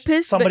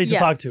therapist, Somebody but to yeah.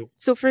 talk to.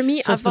 So for me,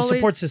 So it's I've the always,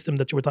 support system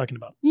that you were talking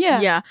about.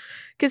 Yeah.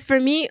 Because for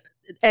me,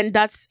 and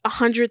that's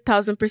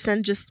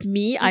 100,000% just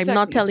me. I'm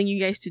not Exactly. telling you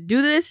guys to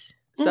do this,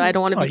 so I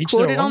don't want to Oh, be each their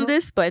quoted own. on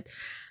this. But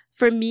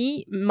for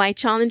me, my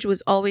challenge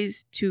was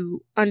always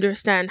to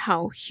understand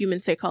how human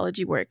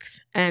psychology works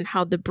and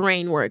how the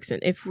brain works,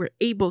 and if we're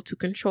able to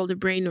control the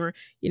brain or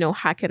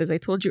hack it, as I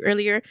told you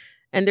earlier.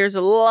 And there's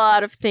a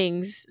lot of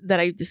things that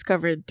I've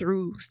discovered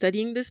through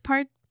studying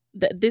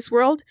this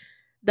world,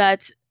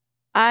 that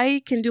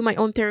I can do my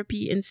own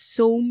therapy in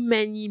so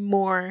many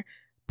more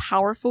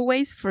powerful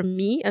ways for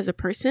me as a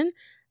person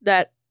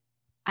that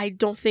I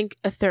don't think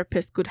a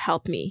therapist could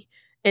help me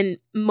in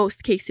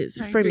most cases.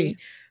 I For agree.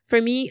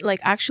 me, like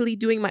actually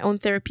doing my own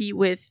therapy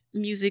with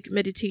music,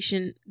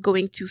 meditation,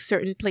 going to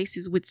certain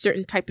places with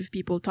certain type of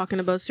people, talking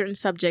about certain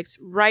subjects,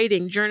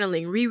 writing,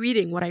 journaling,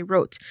 rereading what I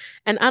wrote,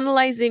 and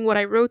analyzing what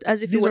I wrote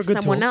as if These it are was good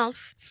someone tools.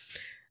 else.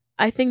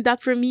 I think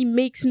that for me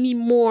makes me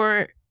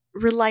more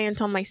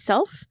reliant on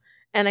myself.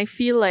 And I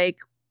feel like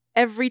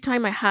every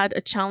time I had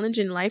a challenge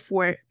in life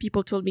where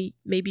people told me,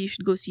 maybe you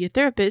should go see a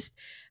therapist,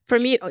 for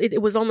me,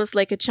 it was almost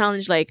like a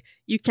challenge, like,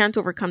 you can't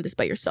overcome this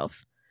by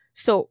yourself.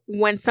 So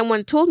when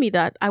someone told me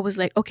that, I was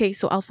like, okay,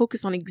 so I'll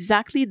focus on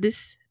exactly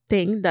this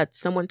thing that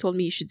someone told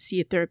me you should see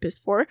a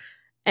therapist for,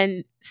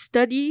 and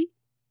study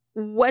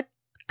what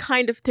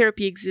kind of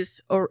therapy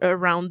exists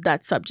around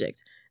that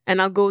subject. And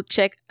I'll go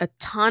check a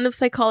ton of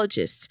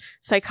psychologists,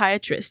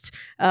 psychiatrists,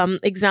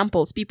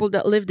 examples, people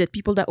that lived it,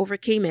 people that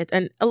overcame it,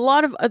 and a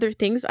lot of other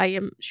things. Je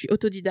suis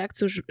autodidacte,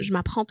 so je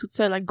m'apprends toute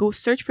seule. I go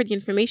search for the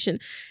information,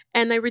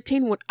 and I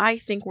retain what I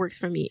think works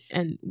for me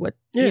and what,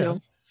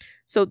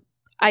 So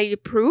I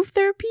approve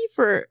therapy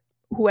for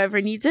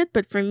whoever needs it,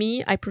 but for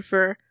me, I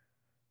prefer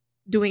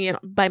doing it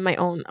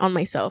on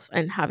myself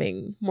and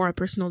having more a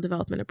personal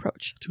development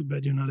approach. Too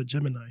bad you're not a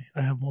Gemini.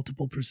 I have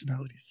multiple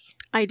personalities.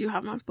 I do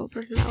have multiple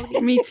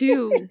personalities. Me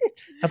too.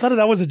 I thought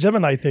that was a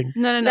Gemini thing.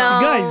 No. No.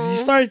 Guys, you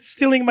start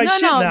stealing my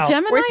shit now.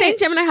 Gemini. We're saying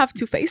Gemini have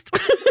two-faced.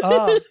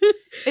 Ah,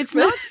 it's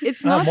not.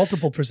 It's I have not.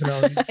 multiple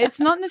personalities. It's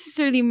not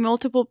necessarily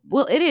multiple.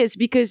 Well, it is,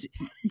 because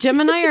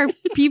Gemini are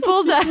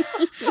people that.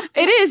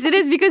 It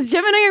is because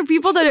Gemini are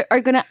people that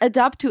are going to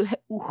adapt to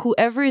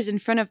whoever is in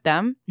front of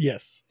them.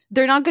 Yes.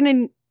 They're not going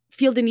to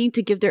feel the need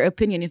to give their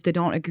opinion if they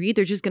don't agree.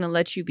 They're just going to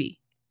let you be.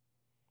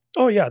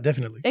 Oh, yeah,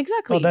 definitely.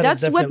 Exactly. Oh, that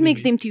is That's what definitely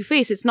makes me. them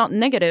two-faced. It's not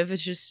negative.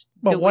 It's just.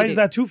 But the why way is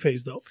they- that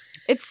two-faced, though?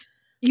 It's.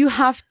 You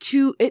have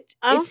to.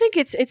 I don't think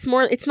it's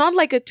more. It's not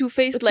like a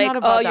two-faced, It's like, not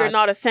about you're not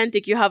not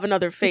authentic, you have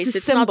another face. a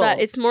It's not that.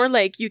 symbol. It's more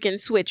like you can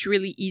switch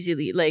really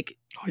easily. Like,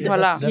 Oh, yeah,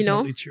 Voila. that's You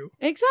know? definitely true.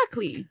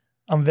 Exactly.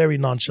 I'm very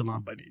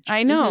nonchalant by nature.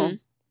 I know. Mhm.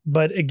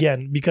 But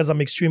again, because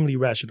I'm extremely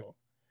rational.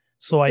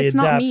 So I It's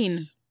not adapt. mean.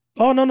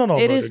 Oh, no. It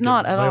brother, is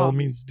not at By all all.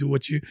 means,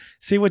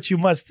 say what you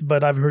must,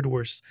 but I've heard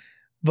worse.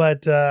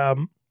 But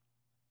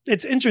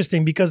it's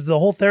interesting because the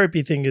whole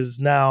therapy thing is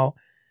now,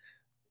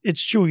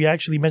 it's true. You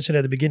actually mentioned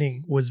at the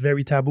beginning, was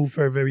very taboo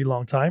for a very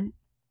long time.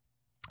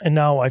 And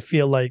now I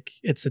feel like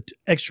it's an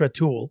extra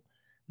tool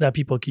that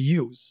people can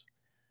use.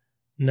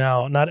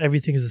 Now, not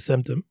everything is a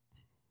symptom,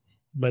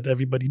 but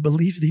everybody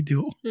believes they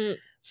do. Mm.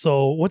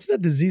 So what's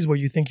that disease where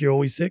you think you're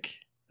always sick?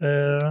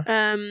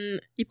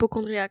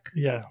 Hypochondriac.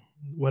 Yeah,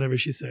 whatever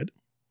she said.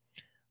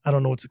 I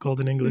don't know what's it called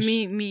in English.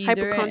 Me either.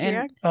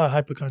 Hypochondriac,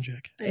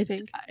 Hypochondriac. I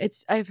think.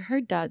 I've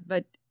heard that,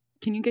 but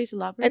can you guys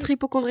elaborate? Être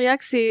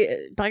hypochondriaque,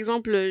 c'est, par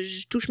exemple,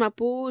 je touche ma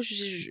peau,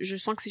 je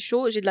sens que c'est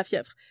chaud, j'ai de la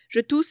fièvre. Je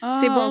tousse, Ah,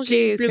 c'est bon, okay,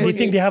 j'ai okay. They pneumonie.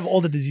 think they have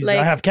all the diseases. Like,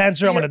 I have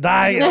cancer. I'm gonna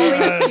die. You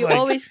always, you Like,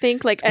 always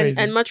think like, it's crazy.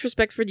 and much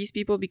respect for these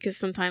people, because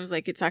sometimes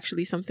like it's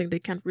actually something they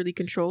can't really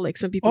control. Like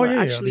some people Oh, are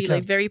yeah, actually they like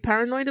can't. very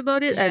paranoid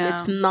about it, and Yeah.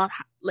 it's not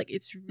like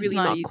it's really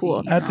not not, easy.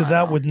 cool. Add to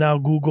that with now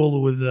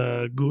Google with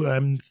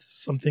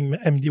something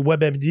MD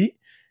WebMD,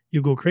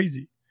 you go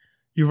crazy.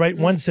 You write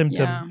one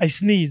symptom. Yeah. I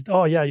sneezed.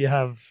 Oh yeah, you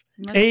have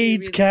Must be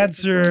AIDS, really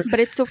cancer. difficult. But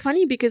it's so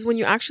funny because when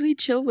you actually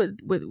chill with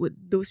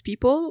those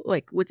people,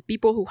 like with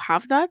people who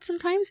have that,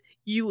 sometimes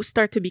you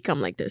start to become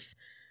like this.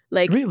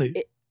 Like Really?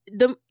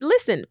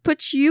 listen,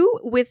 put you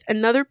with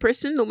another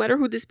person, no matter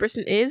who this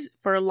person is,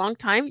 for a long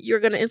time,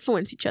 you're gonna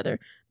influence each other,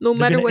 no They're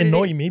matter gonna what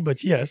annoy it is. me,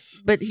 but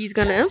yes, But he's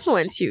gonna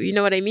influence you. You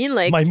know what I mean?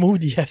 Like, my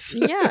mood. Yes.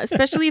 yeah,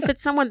 especially if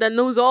it's someone that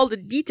knows all the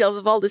details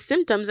of all the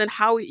symptoms and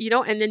how,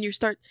 and then you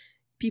start.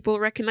 people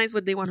recognize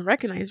what they want to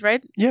recognize,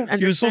 right? Yeah, you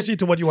Understand- associate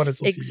to what you want to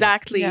associate.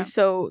 Exactly. Yeah.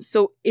 So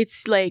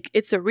it's like,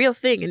 it's a real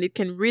thing, and it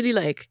can really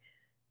like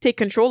take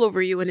control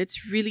over you, and it's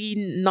really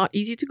not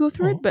easy to go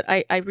through it. But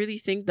I really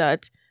think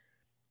that,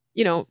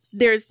 you know,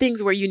 there's things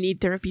where you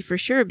need therapy for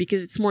sure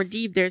because it's more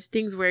deep. There's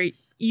things where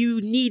you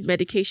need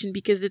medication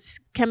because it's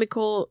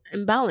chemical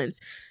imbalance.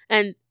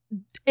 And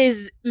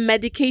is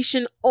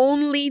medication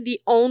only the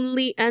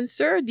only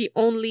answer, the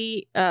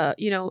only,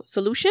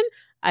 solution?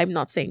 I'm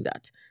not saying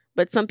that.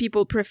 But some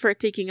people prefer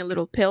taking a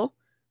little pill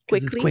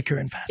 'Cause quickly. it's quicker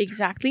and faster.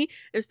 Exactly.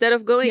 Instead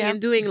of going Yeah.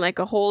 and doing like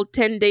a whole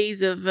 10 days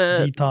of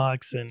Detox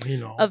and,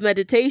 of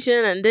meditation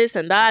and this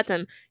and that,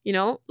 and, you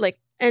know, like,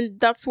 and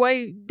that's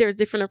why there's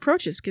different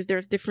approaches, because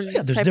there's different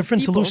there's type of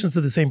different people. solutions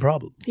to the same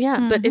problem. Yeah,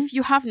 but Mhm. if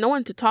you have no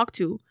one to talk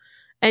to,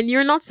 and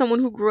you're not someone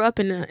who grew up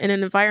in an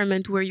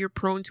environment where you're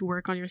prone to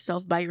work on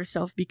yourself by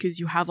yourself because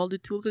you have all the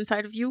tools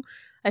inside of you,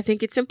 I think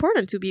it's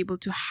important to be able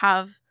to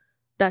have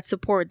that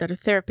support that a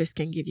therapist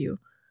can give you.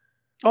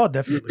 Oh,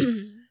 definitely.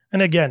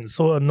 And again,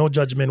 so no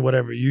judgment,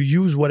 whatever. You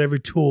use whatever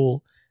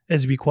tool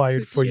is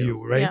required Suits for you,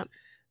 you, right? yeah.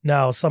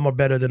 Now, some are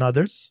better than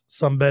others.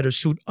 Some better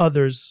suit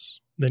others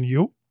than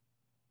you.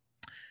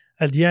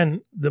 At the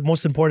end, the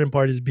most important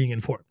part is being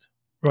informed,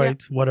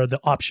 right? What are the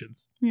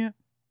options? Yeah.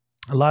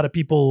 A lot of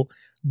people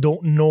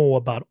don't know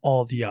about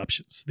all the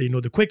options. They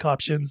know the quick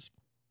options,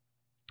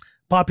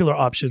 popular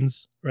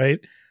options, right?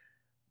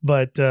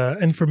 But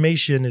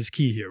information is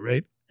key here,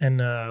 right? And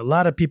a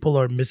lot of people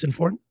are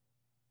misinformed.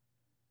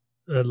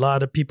 A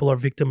lot of people are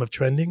victim of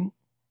trending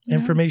Yeah.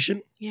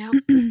 information, Yeah.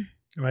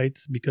 right?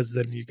 Because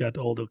then you got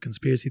all the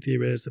conspiracy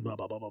theorists and blah,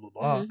 blah, blah, blah, blah,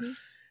 blah. Mhm.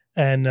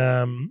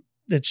 And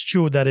it's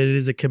true that it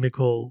is a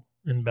chemical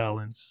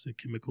imbalance, a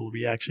chemical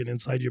reaction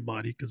inside your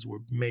body because we're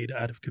made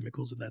out of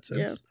chemicals in that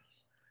sense. Yeah.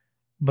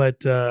 But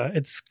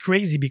it's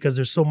crazy because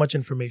there's so much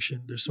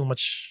information. There's so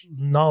much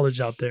knowledge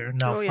out there.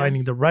 Now Oh, yeah.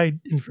 finding the right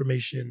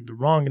information, the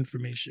wrong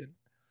information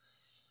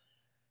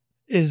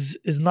is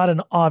not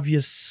an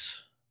obvious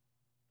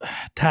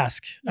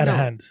task at No.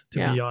 hand, to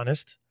Yeah. be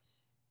honest.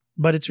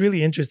 But it's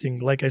really interesting,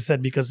 like I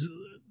said, because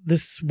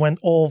this went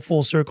all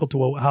full circle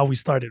to how we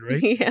started,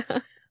 right? Yeah.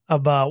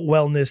 About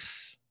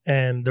wellness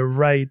and the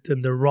right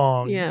and the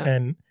wrong. Yeah.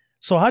 And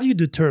so how do you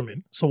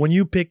determine? So when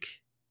you pick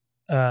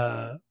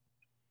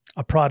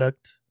a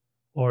product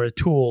or a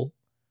tool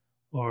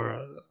or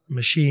a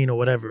machine or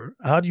whatever,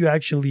 how do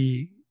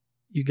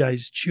you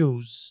guys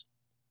choose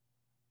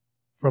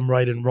from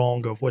right and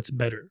wrong of what's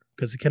better?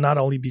 Because it cannot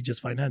only be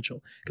just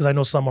financial. Because I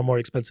know some are more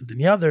expensive than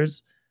the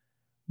others.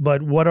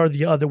 But what are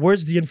the other?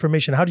 Where's the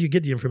information? How do you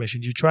get the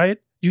information? Do you try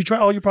it? Do you try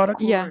all your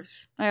products? Yeah.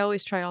 course. I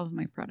always try all of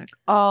my products.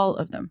 All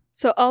of them.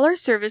 So all our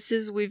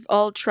services, we've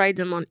all tried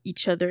them on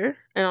each other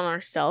and on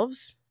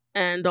ourselves,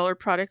 and all our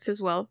products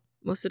as well.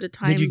 Most of the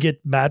time, Did you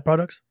get bad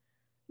products?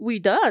 we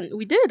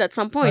did at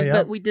some point, yeah?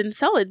 but we didn't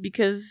sell it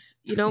because,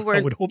 you know, I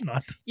we're, would hope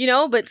not. you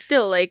know, but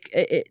still, like,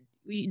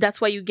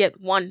 that's why you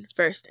get one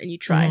first and you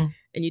try. Mhm.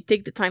 And you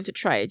take the time to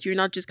try it. You're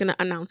not just going to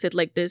announce it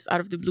like this out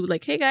of the blue,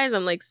 like, hey guys,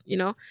 I'm like, you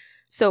know.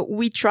 So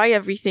we try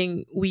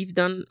everything we've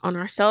done on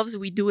ourselves.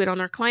 We do it on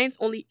our clients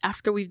only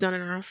after we've done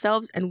it on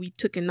ourselves, and we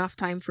took enough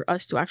time for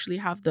us to actually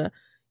have the,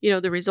 you know,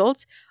 the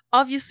results.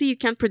 Obviously, you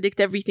can't predict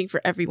everything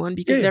for everyone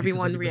because Yeah,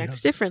 everyone everybody reacts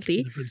has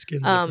differently. Different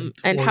skins, And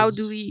different how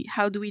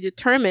organs. do we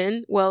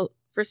determine? Well,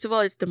 first of all,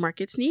 it's the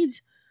market's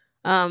needs.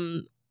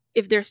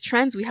 If there's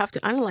trends, we have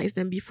to analyze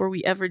them before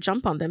we ever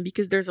jump on them,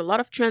 because there's a lot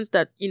of trends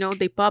that, you know,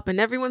 they pop and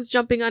everyone's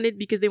jumping on it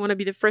because they want to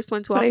be the first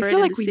one to But offer I it feel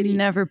in like the we city.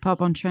 never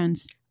pop on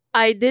trends.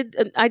 I didn't.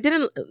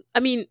 I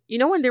mean, you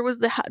know, when there was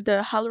the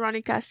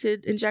hyaluronic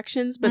acid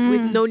injections, but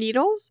with Mm. no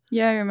needles.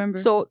 Yeah, I remember.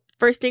 So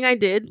first thing I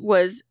did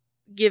was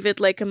give it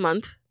like a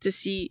month to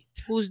see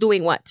who's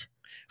doing what.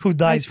 Who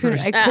dies I couldn't-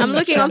 first? I couldn't- I'm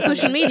looking on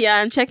social media.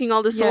 I'm checking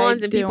all the Yeah, I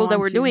salons and didn't people that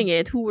want were to. doing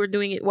it, who were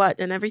doing it, what,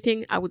 and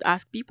everything. I would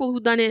ask people who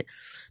done it,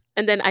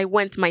 and then I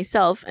went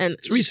myself and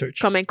It's research.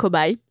 comme un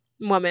cobaye,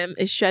 moi-même,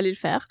 et je suis allée le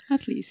faire.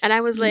 At least. And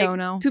I was like,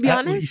 no. to be At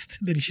honest, least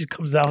then she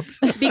comes out.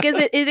 because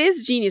it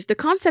is genius. The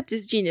concept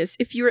is genius.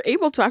 If you're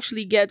able to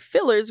actually get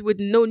fillers with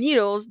no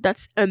needles,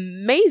 that's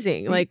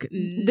amazing. Like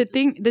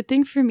The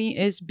thing for me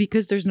is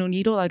because there's no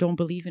needle, I don't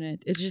believe in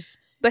it. It's just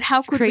but how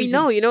it's could we crazy.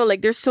 know? You know,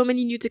 like there's so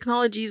many new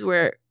technologies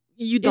where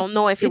you don't It's-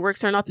 know if it it's-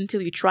 works or not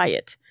until you try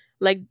it.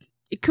 Like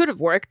it could have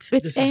worked.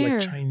 it's This air.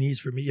 is like Chinese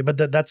for me. But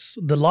that's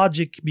the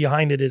logic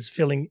behind it is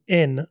filling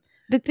in.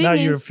 The thing Now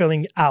is, you're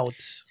filling out.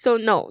 So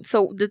no,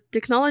 so the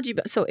technology.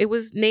 So it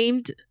was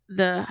named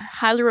the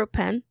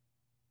Hyaluropan,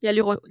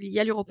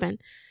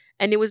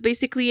 and it was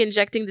basically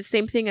injecting the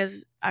same thing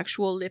as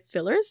actual lip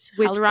fillers,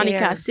 with hyaluronic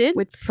air, acid,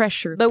 with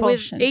pressure, but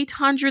pulsion. with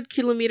 800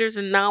 kilometers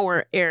an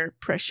hour air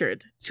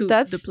pressured to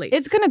That's the place.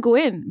 it's gonna go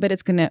in, but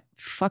it's gonna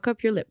fuck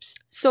up your lips.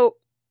 So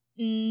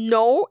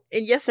no,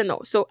 and yes and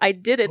no. So I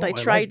did it. Oh, I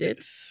tried it.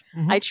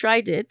 Mhm. I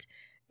tried it.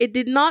 It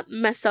did not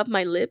mess up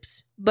my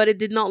lips, but it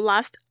did not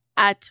last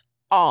at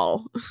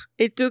all.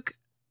 It took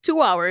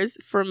 2 hours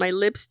for my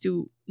lips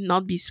to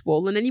not be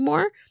swollen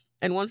anymore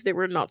And once they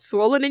were not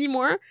swollen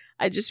anymore,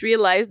 I just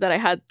realized that I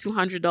had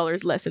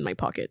 $200 less in my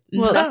pocket.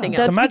 Well, Nothing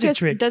that's else. a magic because,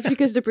 trick. That's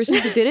because the person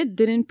who did it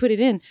didn't put it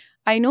in.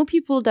 I know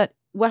people that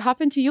what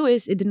happened to you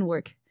is it didn't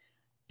work.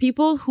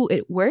 People who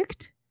it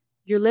worked,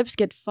 your lips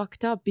get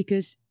fucked up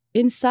because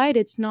inside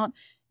it's not.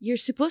 You're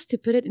supposed to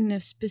put it in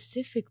a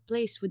specific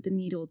place with the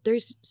needle.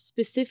 There's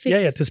specific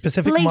to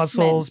specific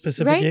muscles, placements,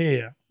 specific right?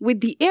 yeah.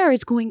 With the air,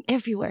 it's going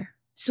everywhere.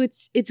 So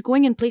it's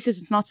going in places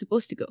it's not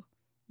supposed to go.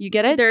 You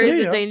get it? There So- is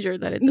Yeah. a danger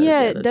that it does.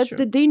 yeah, That's that's true.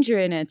 the danger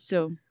in it. So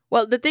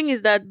Well, the thing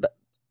is that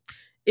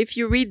if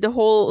you read the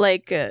whole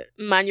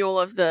manual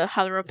of the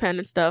Hyaluronic pen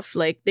and stuff,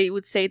 like they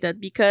would say that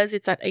because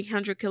it's at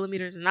 800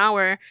 kilometers an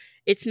hour,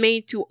 it's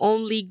made to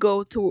only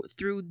go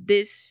through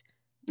this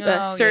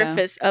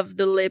surface of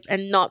the lip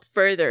and not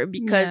further,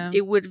 because Yeah.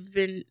 it would have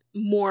been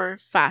more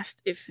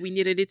fast if we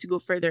needed it to go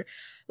further.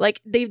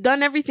 Like they've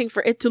done everything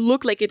for it to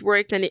look like it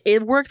worked, and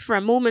it worked for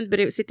a moment, but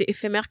c'était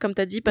éphémère comme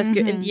t'as dit, parce que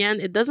in the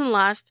end it doesn't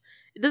last.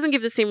 It doesn't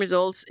give the same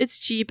results. It's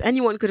cheap.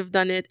 Anyone could have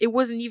done it. It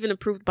wasn't even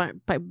approved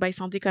by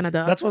Santé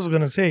Canada. That's what I was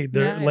gonna say.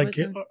 They're Yeah, it like,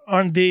 wasn't.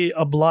 aren't they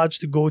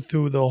obliged to go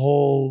through the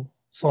whole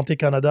Santé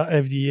Canada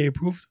FDA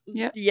approved?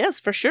 Yes,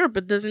 for sure,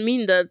 but doesn't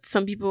mean that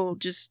some people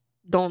just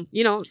don't.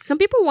 Some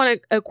people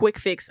want a quick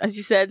fix, as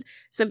you said.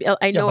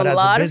 I know but a as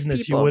lot a of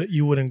business, people.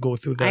 you wouldn't go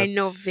through that. I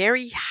know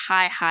very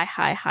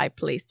high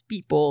placed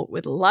people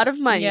with a lot of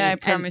money Yeah, I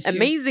and promise you.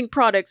 amazing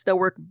products that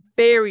work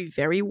very,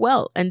 very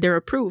well, and they're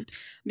approved.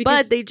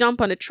 because But they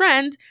jump on a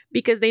trend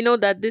because they know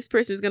that this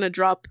person is going to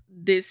drop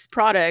this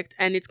product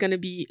and it's going to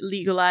be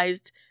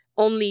legalized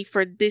only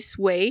for this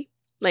way.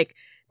 Like,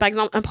 par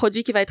exemple, un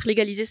produit qui va être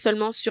légalisé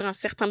seulement sur un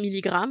certain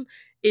milligramme,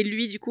 et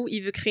lui, du coup,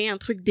 il veut créer un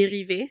truc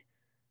dérivé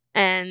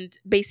and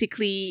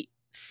basically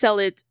sell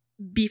it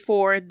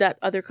before that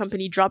other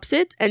company drops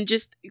it and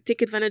just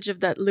take advantage of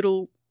that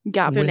little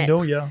gap.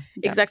 window, yeah.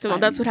 Exactly.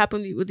 That's what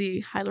happened with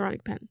the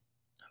hyaluronic pen.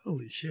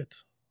 Holy shit.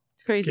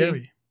 It's crazy.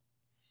 Scary.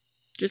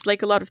 Just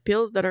like a lot of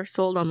pills that are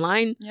sold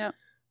online. Yeah.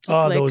 Just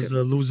like, those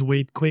lose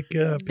weight quick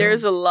pills.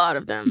 there's a lot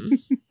of them.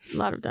 A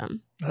lot of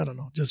them. I don't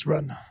know. Just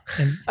run.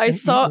 And, I and eat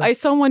saw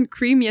less. one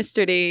cream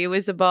yesterday. It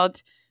was an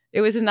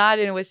ad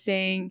and it was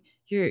saying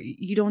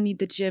you don't need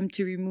the gym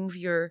to remove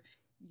your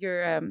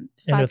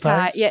Inner fat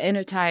tie, thighs?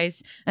 inner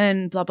thighs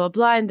and blah blah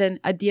blah, and then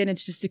at the end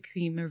it's just a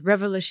cream, a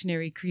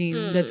revolutionary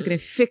cream that's gonna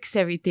fix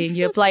everything.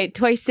 You apply it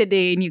twice a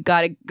day and you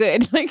got it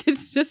good. Like,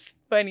 it's just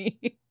funny.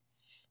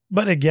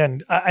 But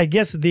again, I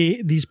guess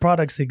these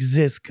products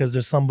exist because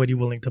there's somebody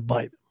willing to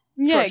buy them,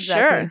 Yeah, For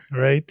exactly.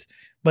 sure. right?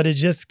 But it's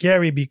just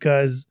scary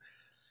because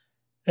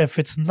if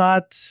it's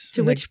not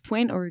To like, which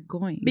point are we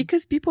going?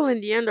 Because people in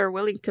the end are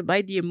willing to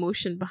buy the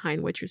emotion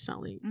behind what you're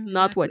selling,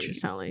 not what you're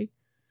selling.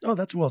 oh,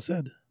 that's well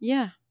said.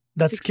 Yeah.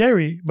 That's It's-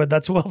 scary, but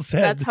that's well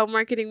said. That's how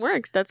marketing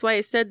works. That's why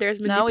I said there's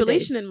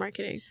manipulation Nowadays. in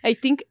marketing. I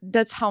think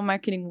that's how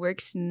marketing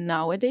works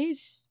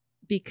nowadays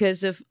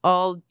because of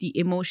all the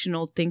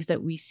emotional things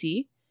that we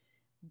see.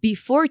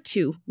 Before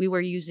too, we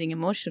were using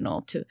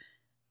emotional to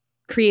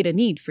create a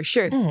need for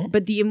sure. Mhm.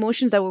 But the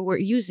emotions that we were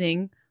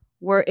using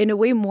were in a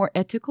way more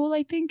ethical,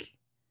 I think.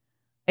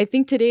 I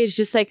think today it's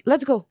just like,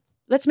 let's go.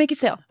 Let's make a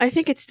sale. I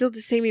think it's still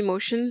the same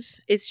emotions.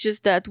 It's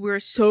just that we're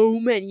so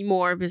many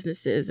more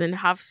businesses and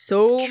have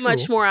so True.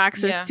 much more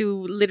access Yeah. to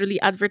literally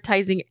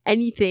advertising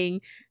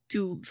anything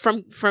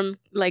from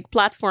like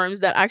platforms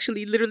that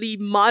actually literally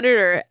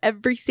monitor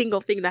every single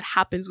thing that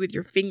happens with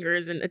your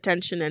fingers and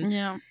attention and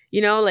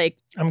Yeah. like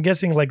I'm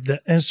guessing like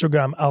the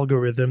Instagram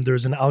algorithm,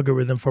 there's an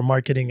algorithm for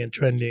marketing and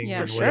trending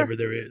Yeah. and For sure. whatever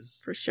there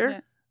is. for sure.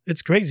 Yeah.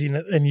 It's crazy.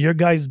 And your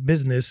guys'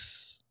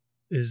 business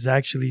is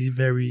actually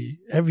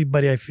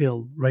everybody I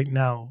feel right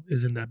now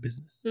is in that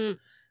business. Mm.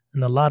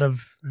 And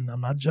and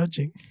I'm not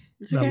judging,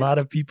 It's and okay. a lot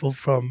of people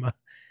from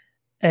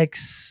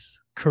ex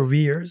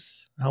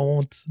careers, I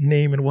won't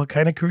name in what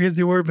kind of careers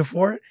they were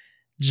before,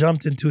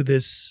 jumped into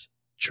this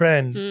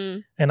trend.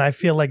 Mm, And I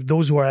feel like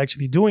those who are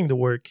actually doing the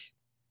work,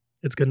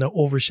 it's going to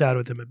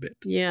overshadow them a bit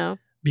yeah.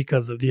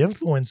 because of the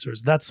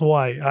influencers. That's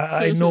why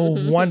I know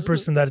one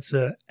person that's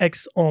a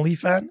ex only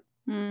fan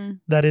Mm,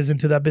 that is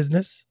into that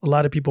business. A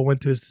lot of people went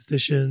to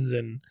estheticians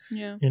and,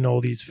 yeah.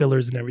 these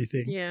fillers and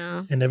everything.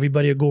 Yeah. And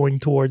everybody are going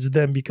towards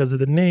them because of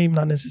the name,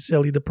 not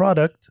necessarily the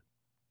product.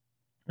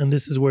 And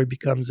this is where it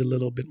becomes a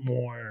little bit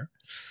more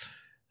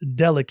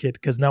delicate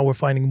because now we're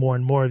finding more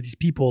and more of these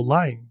people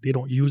lying. They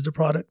don't use the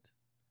product,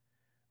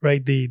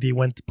 right? They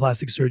went to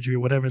plastic surgery or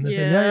whatever, and they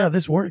say, Yeah. yeah,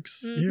 this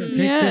works. Here, Mhm. take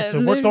Yeah, this.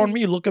 It worked on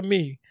me. Look at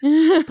me,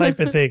 type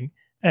of thing.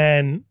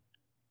 And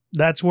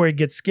that's where it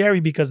gets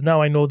scary because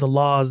now I know the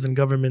laws and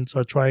governments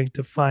are trying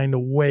to find a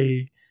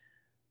way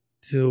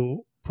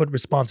to put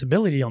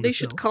responsibility on They the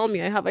should sale. call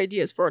me. I have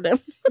ideas for them.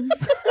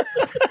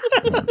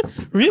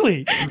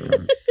 Really?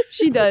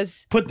 She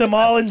does. Put them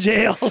all in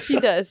jail. She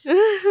does. No,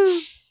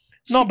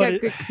 She but got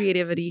it- good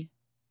creativity.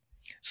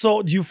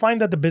 So, do you find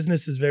that the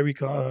business is very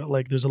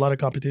like there's a lot of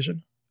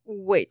competition?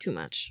 Way too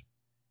much.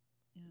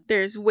 Yeah.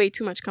 There's way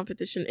too much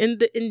competition in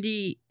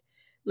the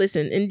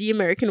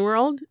American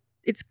world.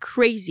 It's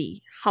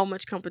crazy how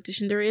much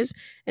competition there is,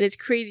 and it's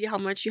crazy how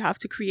much you have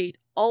to create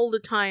all the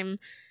time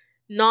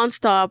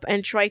nonstop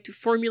and try to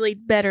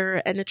formulate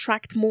better and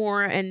attract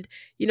more. And,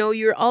 you know,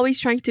 you're always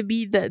trying to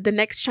be the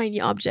next shiny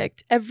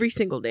object every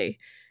single day.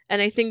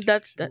 And I think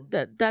that's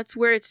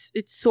where it's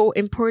so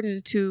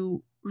important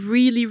to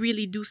really,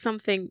 really do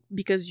something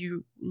because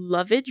you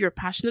love it, you're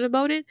passionate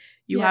about it,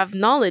 you have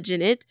knowledge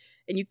in it,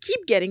 and you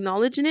keep getting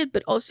knowledge in it,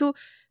 but also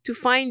to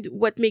find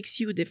what makes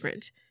you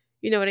different.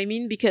 You know what I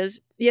mean? Because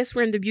yes,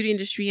 we're in the beauty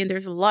industry and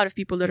there's a lot of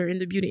people that are in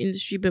the beauty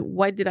industry, but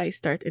why did I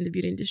start in the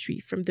beauty industry?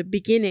 From the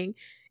beginning,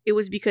 it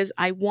was because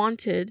I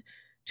wanted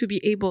to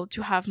be able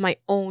to have my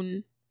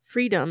own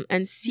freedom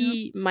and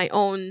see my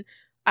own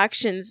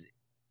actions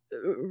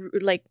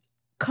like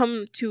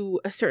come to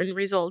a certain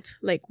result,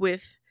 like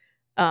with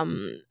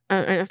un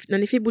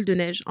effet boule de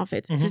neige, en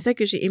fait. C'est ça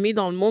que j'ai aimé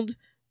dans le monde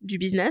du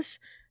business,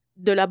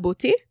 de la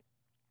beauté.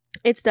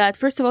 It's that,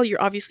 first of all,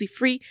 you're obviously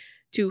free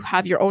to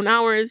have your own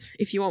hours.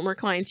 If you want more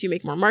clients, you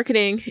make more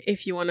marketing.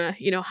 If you want to,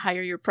 you know,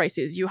 higher your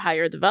prices, you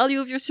higher the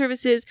value of your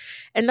services.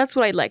 And that's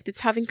what I liked.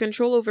 It's having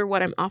control over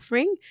what I'm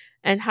offering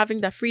and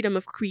having that freedom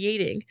of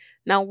creating.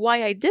 Now,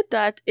 why I did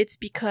that, it's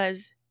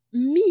because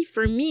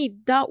for me,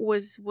 that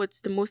was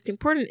what's the most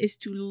important, is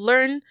to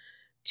learn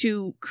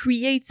to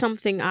create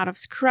something out of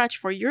scratch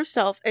for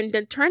yourself and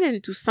then turn it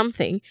into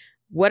something,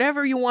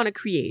 whatever you want to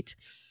create.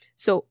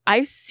 So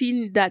I've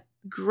seen that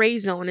gray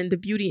zone in the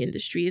beauty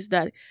industry is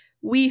that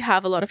we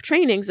have a lot of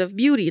trainings of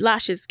beauty,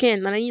 lashes,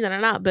 skin,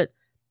 but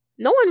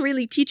no one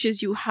really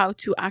teaches you how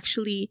to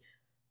actually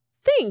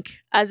think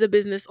as a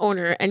business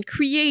owner and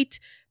create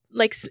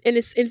like in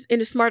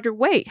a smarter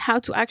way, how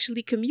to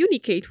actually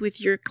communicate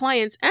with your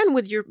clients and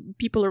with your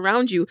people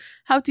around you,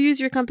 how to use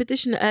your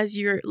competition as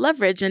your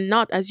leverage and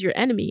not as your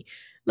enemy,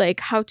 like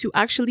how to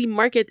actually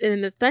market in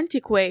an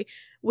authentic way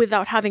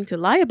without having to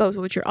lie about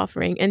what you're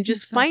offering and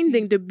just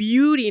finding the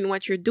beauty in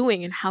what you're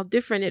doing and how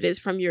different it is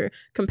from your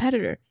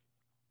competitor.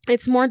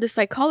 It's more the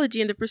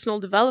psychology and the personal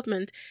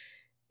development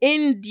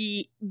in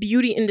the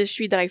beauty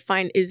industry that I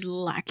find is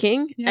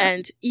lacking. Yeah.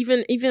 And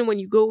even when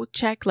you go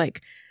check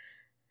like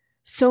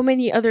so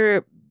many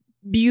other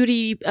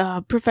beauty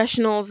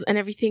professionals and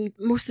everything,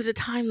 most of the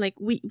time, like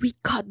we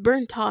got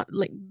burnt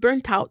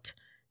out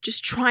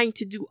just trying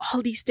to do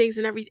all these things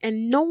and everything.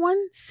 And no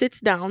one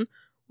sits down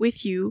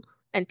with you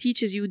and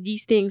teaches you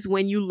these things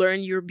when you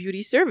learn your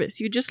beauty service.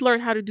 You just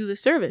learn how to do the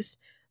service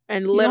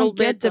and you little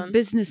bit get the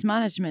business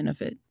management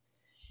of it.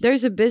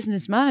 There's a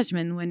business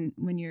management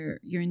when you're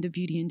in the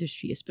beauty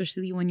industry,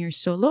 especially when you're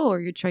solo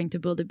or you're trying to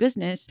build a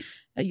business,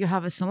 you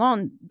have a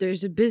salon.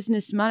 There's a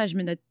business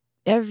management that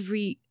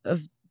every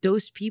of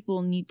those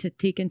people need to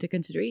take into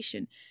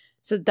consideration.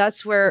 So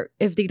that's where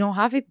if they don't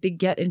have it, they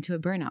get into a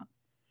burnout.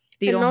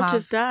 And not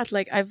just that,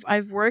 like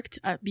I've worked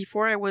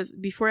before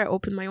I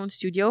opened my own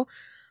studio,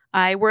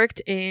 I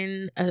worked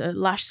in a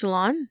lash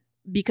salon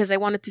because I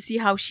wanted to see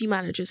how she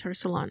manages her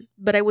salon.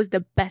 But I was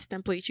the best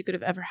employee she could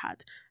have ever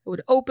had. I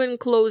would open,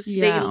 close,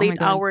 stay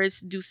late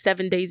hours, do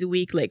 7 days a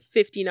week, like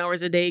 15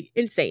 hours a day.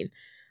 Insane.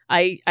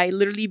 I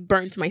literally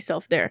burnt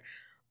myself there.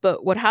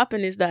 But what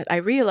happened is that I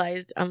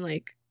realized, I'm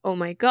like, oh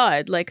my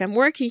God, like I'm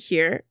working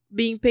here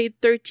being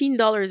paid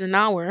 $13 an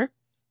hour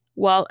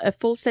while a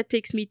full set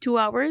takes me 2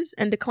 hours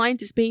and the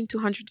client is paying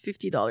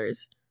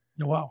 $250.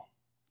 Wow.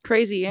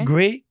 Crazy, eh?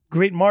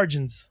 Great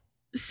margins.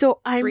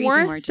 So I'm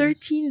worth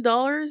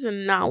 $13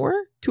 an hour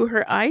to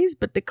her eyes,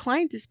 but the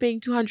client is paying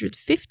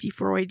 $250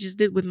 for what I just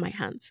did with my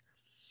hands.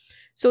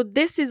 So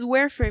this is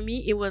where for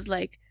me, it was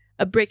like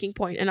a breaking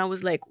point. And I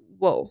was like,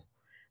 whoa,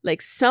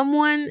 like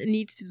someone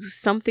needs to do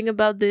something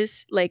about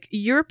this. Like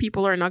your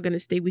people are not going to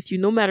stay with you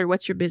no matter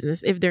what's your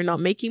business. If they're not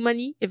making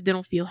money, if they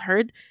don't feel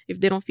heard, if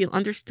they don't feel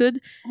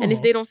understood, and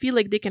if they don't feel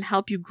like they can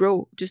help you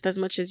grow just as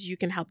much as you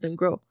can help them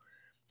grow.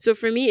 So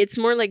for me, it's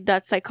more like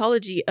that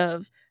psychology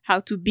of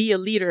how to be a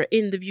leader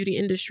in the beauty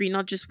industry,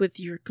 not just with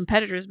your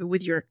competitors, but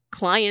with your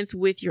clients,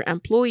 with your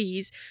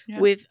employees,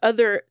 with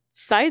other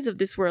sides of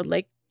this world.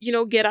 Like, you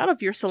know, get out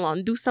of your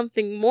salon, do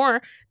something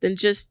more than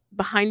just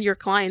behind your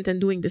client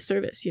and doing the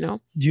service, you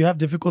know? Do you have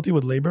difficulty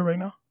with labor right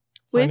now?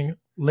 With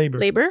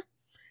labor?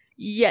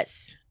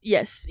 Yes.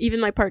 Even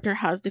my partner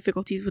has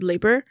difficulties with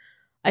labor.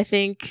 I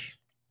think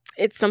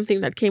it's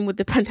something that came with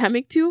the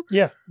pandemic too.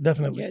 Yeah,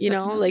 definitely. You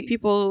know, like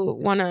people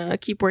want to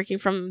keep working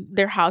from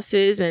their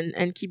houses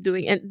and keep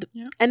doing and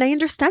I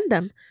understand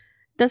them.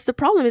 That's the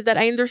problem, is that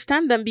I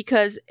understand them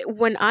because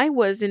when I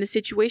was in a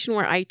situation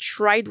where I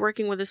tried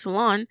working with a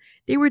salon,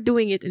 they were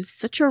doing it in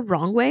such a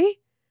wrong way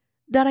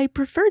that I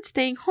preferred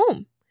staying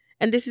home.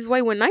 And this is why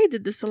when I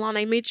did the salon,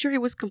 I made sure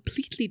it was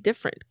completely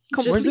different.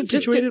 Where's it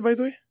situated, by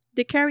the way?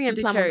 Décarie and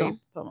Plamondon.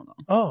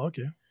 Oh,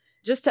 okay.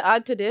 Just to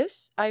add to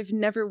this, I've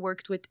never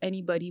worked with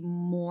anybody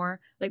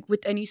more, like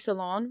with any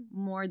salon,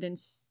 more than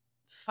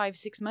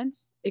 5-6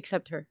 months,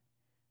 except her.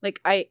 Like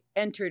I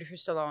entered her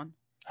salon.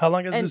 How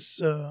long has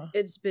this?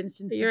 It's been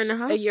since a year and a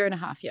half. A year and a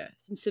half, yeah,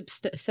 since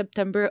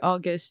September,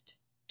 August,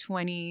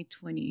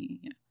 2020.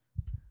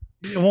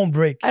 Yeah. It won't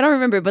break. I don't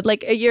remember, but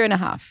like a year and a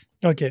half.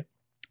 Okay.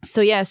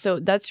 So yeah, so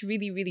that's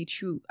really, really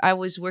true. I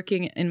was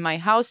working in my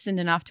house, and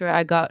then after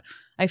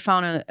I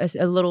found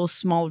a little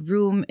small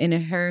room in a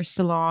hair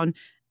salon.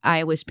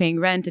 I was paying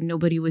rent and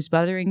nobody was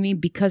bothering me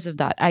because of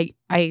that.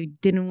 I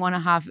didn't want to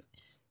have.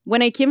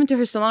 When I came into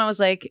her salon, I was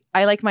like,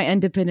 I like my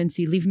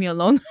independency. Leave me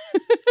alone.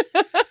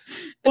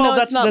 Well, no,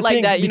 that's it's not the like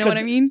thing, that. You know what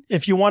I because mean?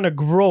 If you want to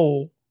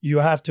grow, you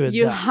have to adapt.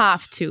 You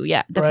have to.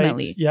 Yeah,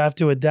 definitely. Right? You have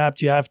to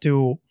adapt. You have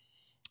to.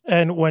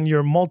 And when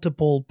you're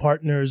multiple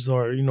partners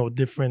or,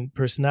 different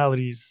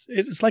personalities,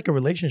 it's like a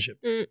relationship.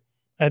 Mm.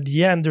 At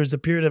the end, there's a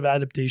period of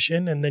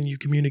adaptation, and then you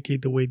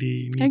communicate the way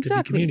they need to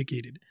be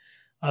communicated.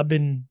 I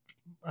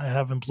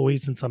have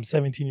employees since I'm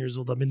 17 years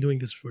old. I've been doing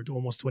this for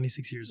almost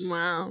 26 years.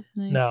 Wow.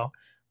 Nice. Now,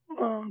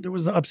 there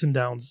was the ups and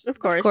downs. Of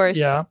course. Of course.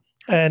 Yeah.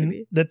 Has to And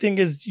be. the thing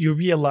is, you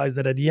realize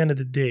that at the end of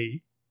the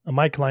day,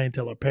 my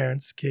clientele are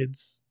parents,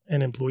 kids,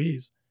 and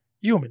employees,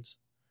 humans,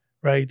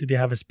 right? They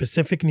have a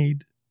specific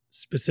need,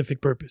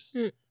 specific purpose.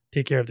 Mm.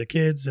 Take care of the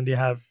kids, and they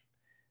have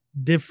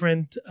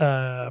different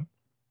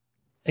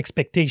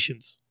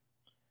expectations.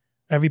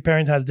 Every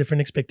parent has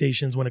different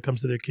expectations when it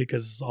comes to their kid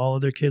because all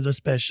of their kids are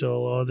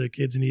special, all their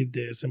kids need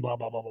this, and blah,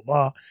 blah, blah, blah,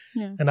 blah.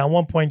 Yeah. And at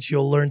one point,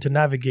 you'll learn to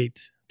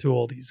navigate through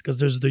all these because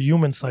there's the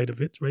human side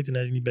of it, right? In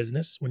any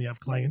business, when you have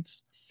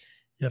clients,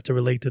 you have to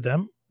relate to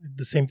them.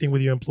 The same thing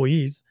with your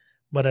employees.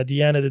 But at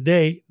the end of the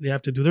day, they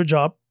have to do their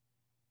job.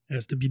 It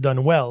has to be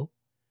done well.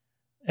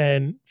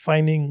 And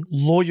finding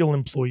loyal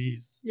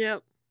employees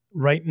Yep.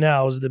 right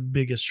now is the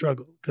biggest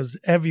struggle because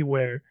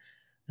everywhere,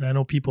 and I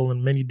know people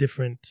in many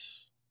different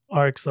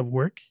arcs of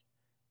work,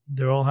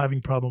 they're all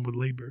having problem with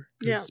labor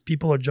because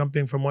people are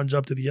jumping from one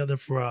job to the other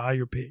for a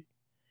higher pay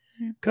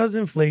because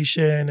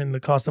inflation and the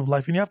cost of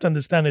life. And you have to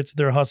understand it's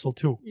their hustle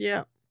too.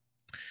 Yeah.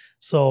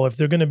 So if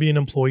they're going to be an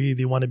employee,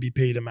 they want to be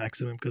paid a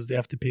maximum because they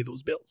have to pay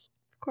those bills.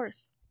 Of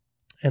course.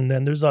 And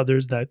then there's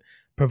others that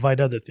provide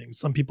other things.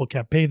 Some people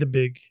can't pay the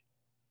big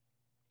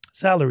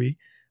salary,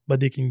 but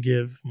they can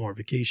give more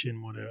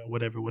vacation,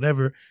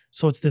 whatever.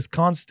 So it's this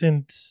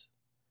constant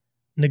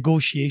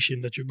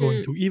negotiation that you're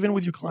going through, even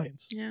with your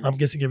clients. Yeah. I'm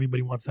guessing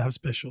everybody wants to have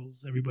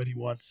specials. Everybody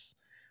wants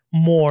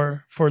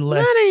more for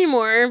less. Not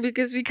anymore,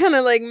 because we kind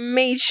of like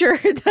made sure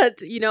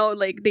that,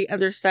 like they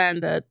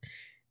understand that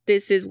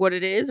this is what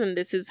it is and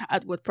this is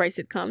at what price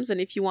it comes.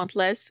 And if you want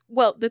less,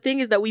 well, the thing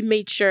is that we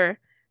made sure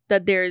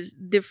that there's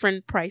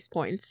different price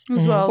points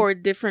As well. for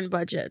different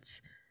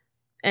budgets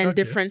and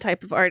different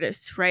type of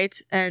artists, right?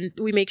 And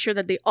we make sure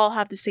that they all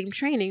have the same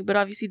training, but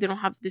obviously they don't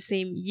have the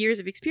same years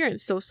of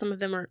experience. So some of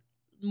them are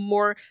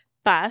more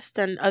fast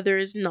and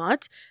others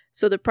not.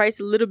 So the price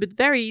a little bit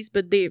varies,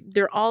 but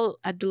they're all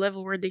at the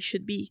level where they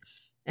should be.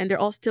 And they're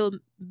all still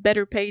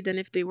better paid than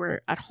if they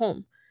were at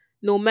home,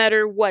 no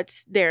matter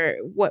what's their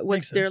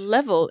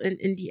level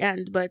in the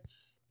end. But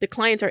the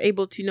clients are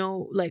able to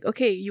know, like,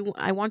 okay,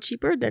 I want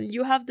cheaper, then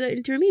you have the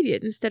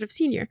intermediate instead of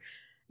senior.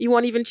 You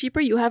want even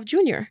cheaper, you have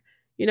junior.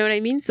 You know what I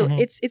mean? So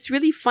it's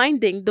really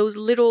finding those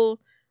little,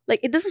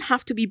 like, it doesn't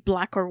have to be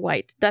black or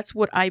white. That's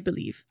what I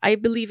believe. I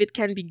believe it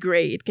can be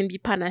gray, it can be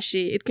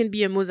panaché, it can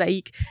be a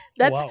mosaic.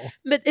 But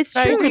it's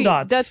true. Polka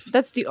dots.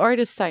 That's the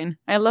artist sign.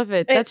 I love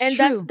it. That's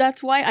true.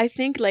 That's why I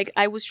think, like,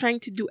 I was trying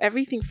to do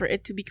everything for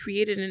it to be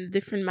created in a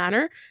different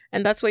manner,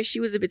 and that's why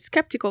she was a bit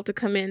skeptical to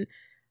come in,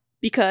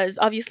 because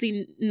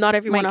obviously not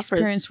everyone offers. My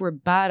experience were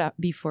bad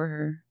before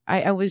her.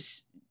 I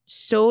was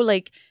so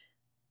like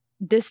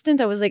distant.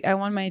 I was like, I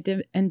want my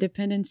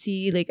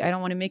independency. Like, I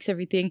don't want to mix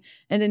everything.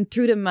 And then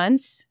through the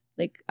months,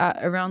 like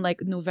around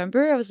like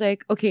November, I was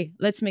like, okay,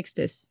 let's mix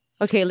this.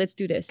 Okay, let's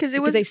do this.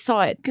 Because I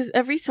saw it. Because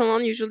every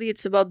salon, usually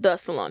it's about the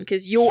salon,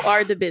 because you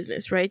are the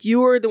business, right?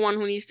 You are the one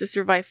who needs to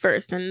survive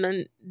first,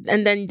 and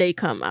then they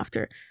come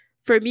after.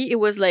 For me, it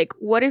was like,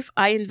 what if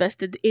I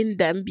invested in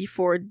them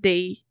before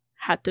they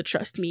had to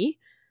trust me,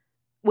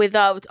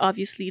 without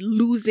obviously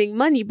losing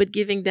money, but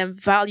giving them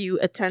value,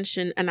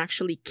 attention, and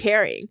actually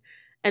caring.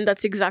 And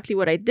that's exactly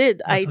what I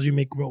did. That's how you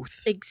make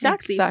growth.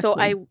 Exactly. So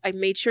I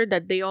made sure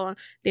that they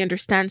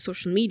understand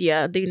social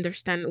media. They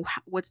understand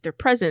what's their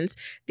presence.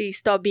 They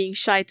stop being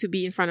shy to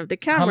be in front of the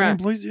camera. How many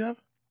employees do you have?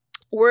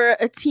 We're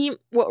a team.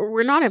 Well,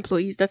 we're not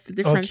employees. That's the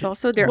difference.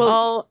 Also, they're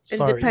all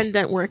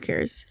independent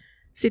workers.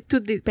 C'est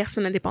toutes des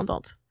personnes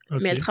indépendantes.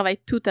 Mais elles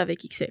travaillent toutes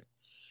avec XC.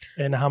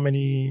 And how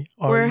many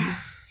are you?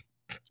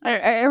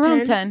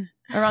 Around 10.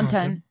 Around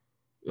 10.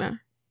 Yeah.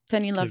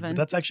 10, 11. Okay,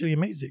 that's actually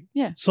amazing.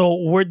 Yeah. So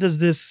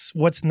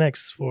what's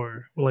next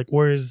for, like,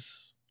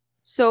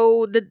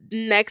 So the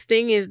next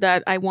thing is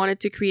that I wanted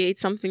to create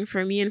something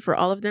for me and for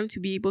all of them to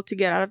be able to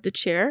get out of the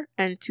chair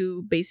and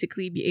to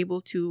basically be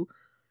able to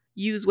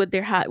use what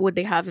they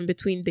have in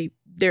between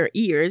their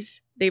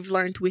ears, they've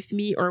learned with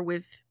me or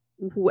with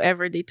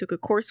whoever they took a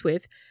course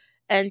with,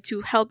 and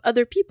to help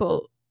other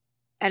people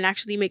and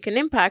actually make an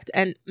impact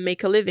and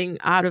make a living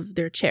out of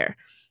their chair.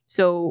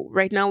 So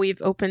right now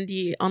we've opened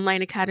the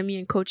online academy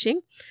and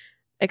coaching,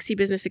 XC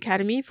Business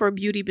Academy, for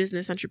beauty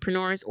business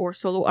entrepreneurs or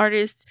solo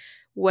artists,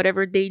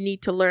 whatever they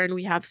need to learn.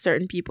 We have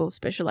certain people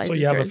specialized in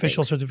certain So you have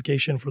official things.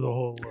 certification for the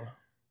whole...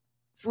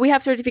 We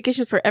have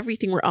certification for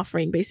everything we're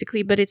offering,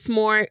 basically, but it's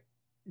more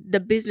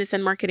the business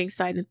and marketing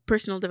side and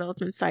personal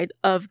development side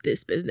of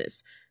this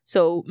business.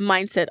 So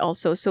mindset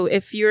also. So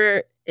if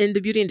you're in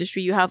the beauty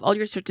industry, you have all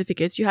your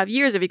certificates, you have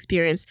years of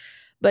experience,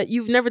 but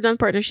you've never done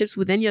partnerships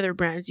with any other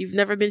brands. You've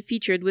never been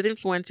featured with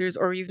influencers,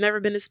 or you've never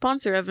been a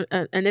sponsor of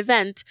an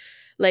event.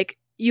 Like,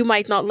 you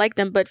might not like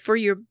them, but for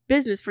your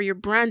business, for your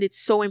brand, it's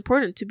so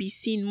important to be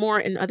seen more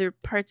in other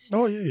parts.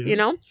 Oh, yeah. You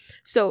know?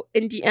 So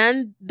in the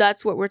end,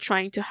 that's what we're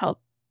trying to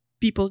help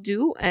people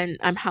do. And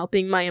I'm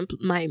helping my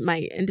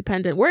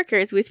independent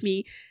workers with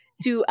me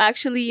to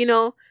actually, you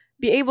know,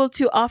 be able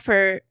to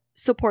offer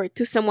support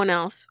to someone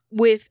else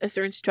with a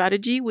certain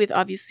strategy, with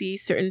obviously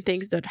certain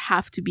things that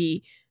have to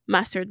be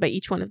mastered by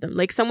each one of them.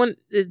 Like, someone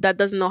that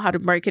doesn't know how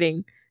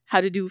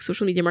to do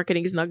social media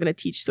marketing is not going to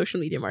teach social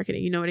media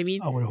marketing. You know what I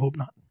mean? I would hope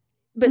not.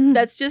 But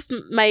that's just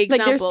my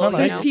example. Like,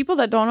 there's people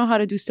that don't know how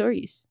to do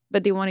stories,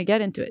 but they want to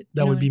get into it.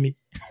 That would be me.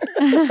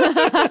 You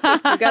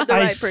got the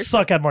I right person.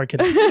 suck at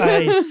marketing.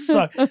 I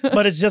suck.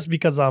 But it's just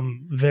because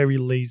I'm very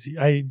lazy.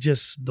 I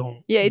just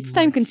don't. Yeah, it's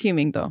time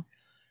consuming though.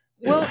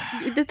 Well,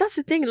 that's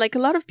the thing. Like, a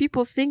lot of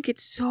people think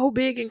it's so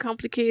big and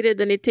complicated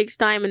and it takes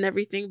time and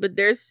everything, but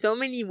there's so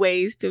many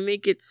ways to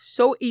make it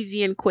so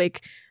easy and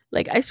quick.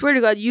 Like, I swear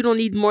to God, you don't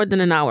need more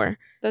than an hour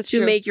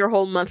to make your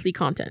whole monthly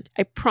content.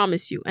 I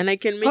promise you. And I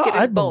can make it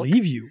in bulk.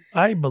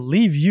 I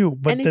believe you.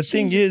 But and the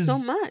thing is, so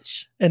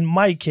much. In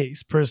my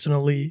case,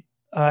 personally,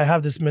 I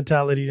have this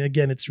mentality. And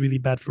again, it's really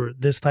bad for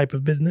this type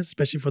of business,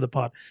 especially for the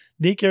pod.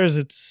 Daycares,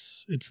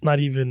 it's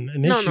not even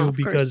an issue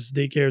because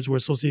daycares were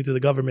associated to the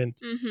government.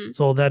 Mm-hmm.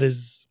 So that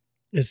is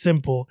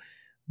simple.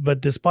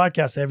 But this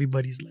podcast,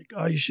 everybody's like,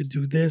 oh, you should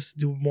do this,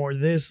 do more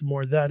this,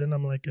 more that. And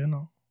I'm like,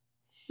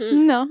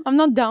 No, I'm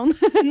not down.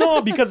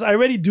 No, because I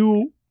already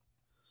do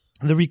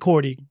the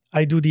recording.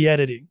 I do the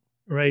editing,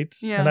 right?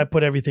 Yeah. And I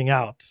put everything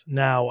out.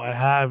 Now I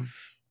have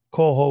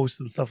co-hosts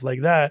and stuff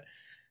like that,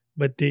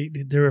 but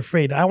they're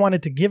afraid. I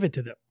wanted to give it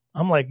to them.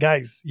 I'm like,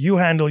 guys, you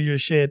handle your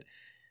shit.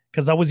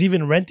 Because I was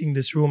even renting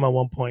this room at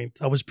one point.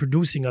 I was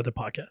producing other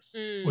podcasts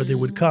where they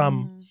would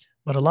come.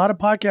 But a lot of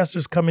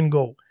podcasters come and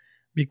go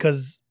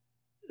because,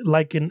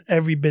 like in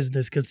every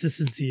business,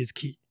 consistency is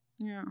key.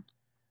 Yeah.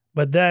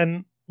 But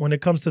then when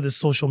it comes to the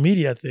social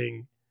media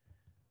thing,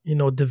 you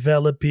know,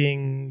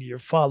 developing your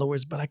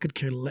followers, but I could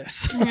care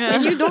less. Yeah.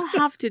 And you don't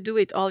have to do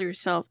it all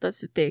yourself. That's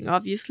the thing.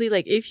 Obviously,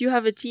 like, if you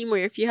have a team or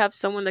if you have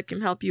someone that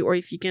can help you, or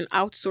if you can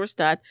outsource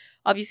that,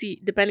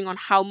 obviously, depending on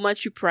how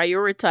much you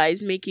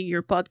prioritize making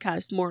your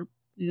podcast more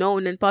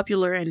known and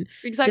popular and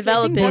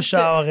develop it. Bouche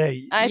à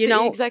oreille. You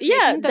know, exactly.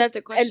 yeah, that's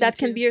the question and that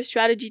can be your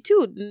strategy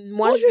too.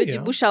 Moi, je veux du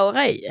bouche à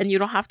oreille, and you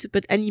don't have to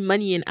put any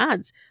money in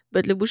ads.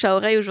 But le bouche à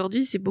oreille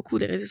aujourd'hui, c'est beaucoup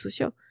les réseaux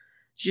sociaux.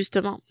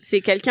 Justement, c'est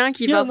quelqu'un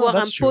qui va voir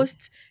un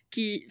post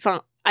qui,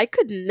 enfin, I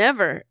could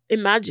never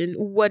imagine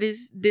what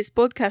is this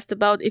podcast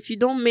about if you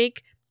don't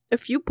make a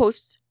few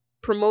posts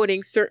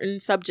promoting certain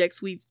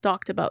subjects we've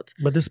talked about.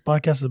 But this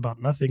podcast is about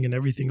nothing and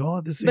everything all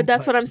at the same time. But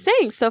that's what I'm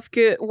saying. Sauf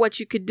que what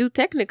you could do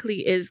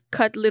technically is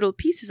cut little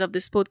pieces of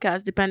this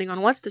podcast depending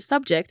on what's the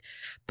subject.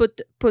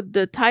 Put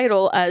the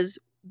title as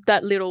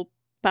that little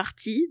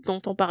partie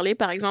dont on parlait,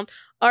 par exemple.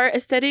 Are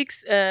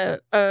aesthetics...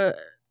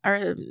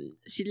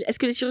 est-ce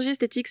que les chirurgies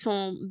esthétiques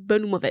sont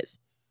bonnes ou mauvaises?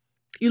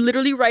 You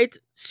literally write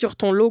sur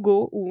ton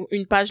logo ou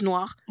une page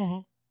noire,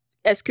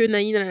 est-ce que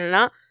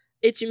nanana,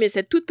 et tu mets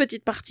cette toute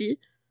petite partie,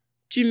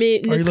 tu mets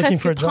ne serait-ce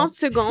que 30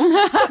 secondes.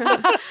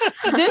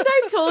 Didn't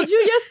I told you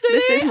yesterday?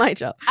 This is my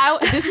job.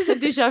 This is a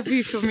déjà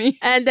vu for me.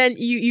 And then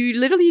you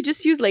literally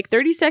just use like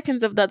 30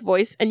 seconds of that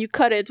voice and you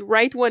cut it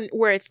right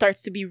where it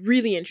starts to be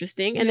really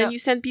interesting. And then you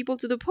send people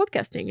to the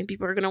podcasting and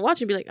people are going to watch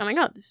and be like, oh my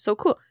God, this is so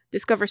cool.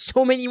 Discover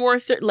so many more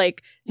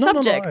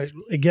subjects.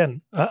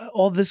 Again,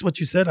 all this, what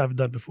you said, I've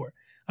done before.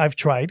 I've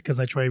tried because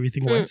I try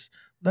everything once.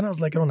 Then I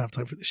was like, I don't have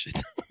time for this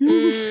shit.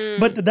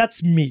 But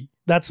that's me.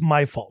 That's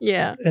my fault.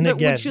 Yeah. And but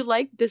again, would you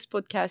like this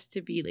podcast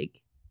to be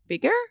like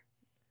bigger?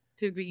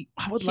 To be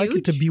I would huge? like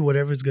it to be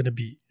whatever it's going to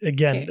be.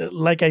 Again,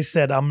 like I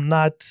said, I'm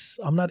not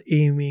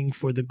aiming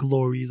for the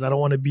glories. I don't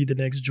want to be the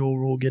next Joe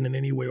Rogan in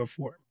any way or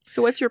form.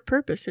 So what's your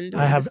purpose in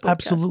doing I have this podcast?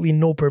 absolutely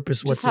no purpose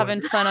Just whatsoever.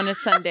 having fun on a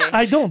Sunday.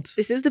 I don't.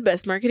 This is the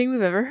best marketing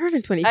we've ever heard in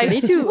I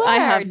 2022. swear. I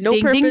have no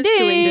Ding, purpose ding, ding.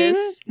 doing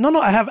this.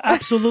 No, I have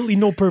absolutely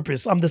no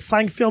purpose. I'm the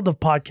Seinfeld of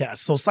podcasts.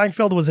 So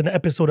Seinfeld was an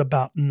episode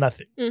about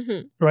nothing,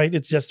 right?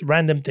 It's just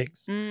random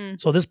things.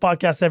 So this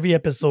podcast, every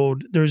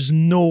episode, there's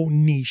no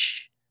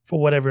niche for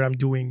whatever I'm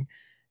doing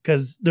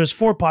because there's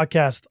 4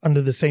 podcasts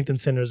under the Saint and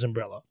Sinners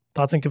umbrella.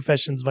 Thoughts and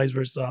Confessions, vice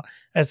versa,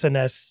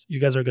 SNS.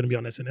 You guys are going to be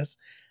on SNS.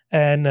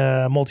 And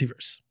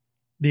Multiverse.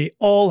 They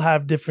all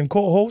have different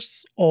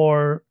co-hosts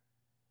or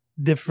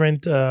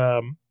different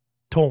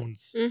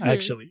tones,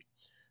 actually.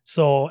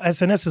 So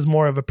SNS is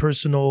more of a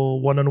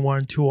personal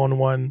one-on-one,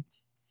 two-on-one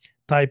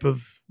type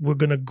of, we're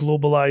going to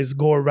globalize,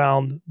 go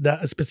around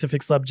a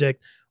specific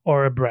subject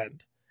or a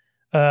brand.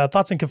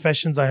 Thoughts and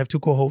Confessions, I have 2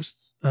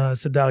 co-hosts,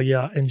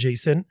 Sedalia and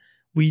Jason.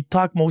 We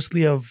talk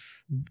mostly of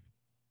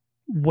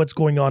what's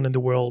going on in the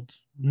world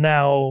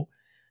now,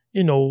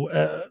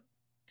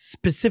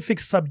 specific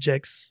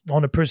subjects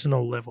on a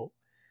personal level.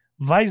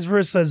 Vice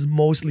versa is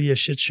mostly a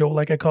shit show,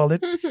 like I call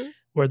it,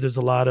 where there's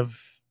a lot of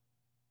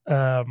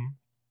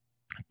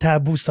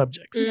taboo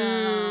subjects.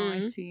 No,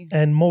 I see.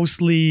 And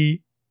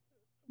mostly,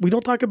 we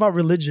don't talk about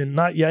religion.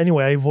 Not yet.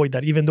 Anyway, I avoid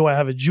that. Even though I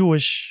have a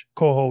Jewish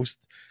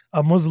co-host,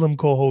 a Muslim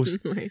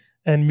co-host, Nice.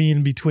 and me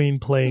in between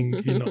playing,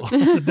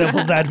 the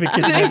devil's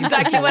advocate.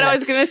 Exactly what I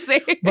was gonna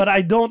say. But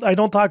I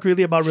don't talk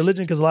really about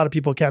religion because a lot of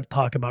people can't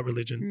talk about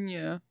religion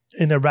Yeah.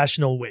 in a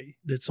rational way.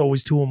 It's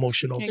always too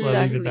emotional. So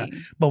I leave it that.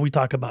 Exactly. But we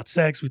talk about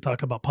sex, we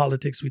talk about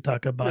politics, we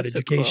talk about That's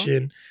so cool.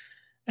 education.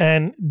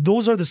 And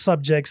those are the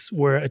subjects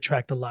where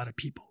attract a lot of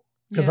people.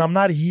 Because Yeah. I'm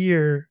not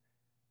here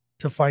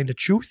to find the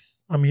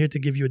truth. I'm here to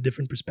give you a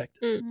different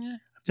perspective. Yeah.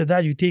 After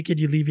that, you take it,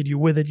 you leave it, you're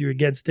with it, you're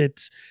against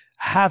it.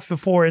 Half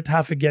for it,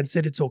 half against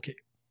it. It's okay.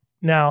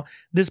 Now,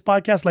 this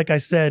podcast, like I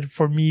said,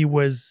 for me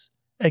was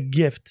a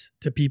gift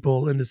to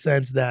people in the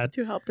sense that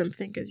To help them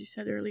think, as you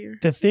said earlier.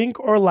 to think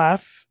or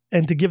laugh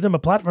and to give them a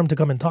platform to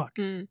come and talk.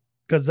 Mm.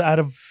 Because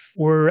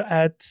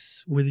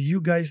with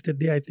you guys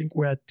today, I think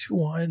we're at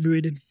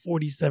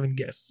 247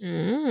 guests.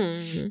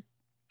 Mm.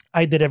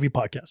 I did every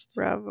podcast.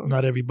 Bravo.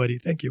 Not everybody.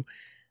 Thank you.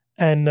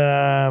 And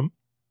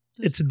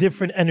it's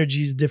different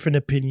energies, different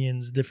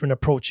opinions, different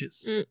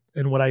approaches. Mm.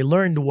 And what I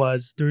learned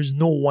was there's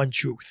no one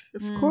truth,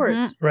 Of Mhm.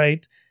 course.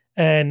 right?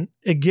 And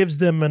it gives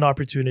them an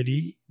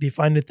opportunity. They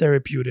find it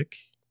therapeutic.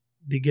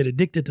 They get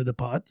addicted to the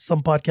pod.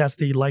 Some podcasts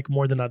they like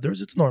more than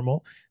others. It's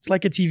normal. It's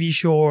like a TV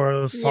show or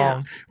a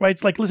song, right?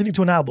 It's like listening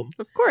to an album.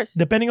 Of course.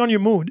 Depending on your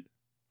mood,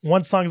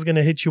 one song is going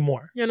to hit you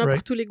more. Il y en a right?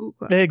 pour tous les goûts,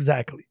 quoi.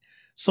 Exactly.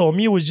 So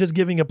me was just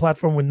giving a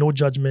platform with no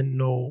judgment,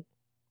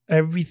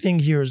 everything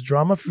here is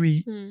drama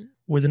free Mm.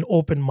 with an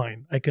open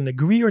mind. I can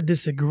agree or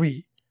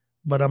disagree,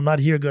 but I'm not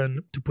here going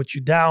to put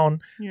you down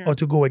Yeah. or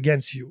to go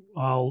against you.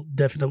 I'll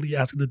definitely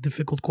ask the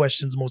difficult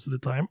questions most of the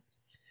time.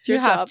 It's your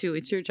You have job. to.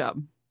 It's your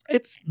job.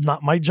 It's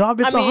not my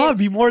job. It's I a mean-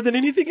 hobby more than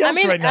anything else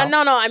right now.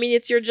 No, I mean,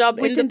 it's your job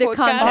in Within the the podcast.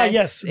 context. Ah,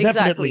 yes,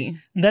 definitely. Exactly.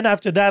 And then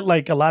after that,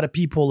 like a lot of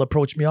people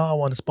approach me, I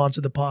want to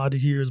sponsor the pod.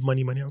 Here's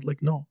money. I was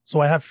like, no.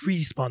 So I have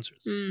free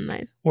sponsors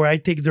Nice. where I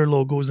take their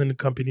logos in the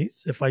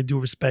companies, if I do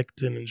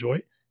respect and enjoy,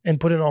 and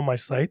put it on my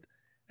site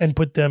and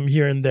put them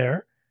here and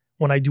there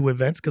when I do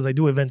events, because I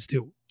do events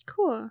too.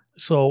 Cool.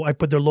 So I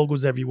put their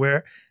logos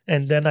everywhere,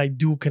 and then I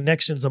do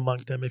connections among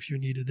them if you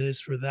needed this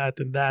for that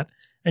and that.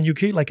 And you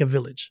create like a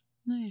village,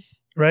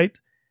 Nice. right?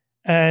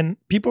 And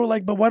people are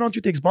like, but why don't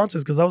you take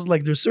sponsors? Because I was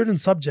like, there's certain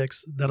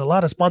subjects that a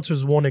lot of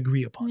sponsors won't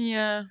agree upon,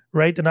 Yeah.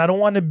 right? And I don't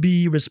want to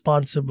be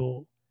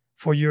responsible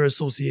for your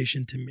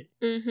association to me.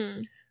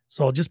 Mm-hmm.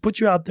 So I'll just put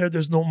you out there.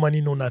 There's no money,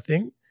 no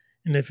nothing.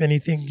 And if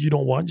anything you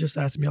don't want, just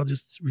ask me. I'll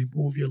just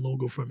remove your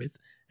logo from it.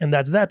 And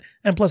that's that.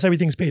 And plus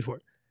everything's paid for.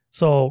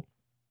 So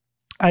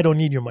I don't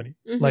need your money.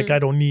 Mm-hmm. Like I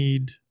don't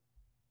need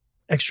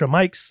extra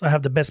mics. I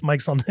have the best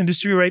mics on the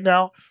industry right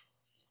now.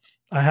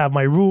 I have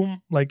my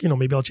room. Like,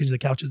 maybe I'll change the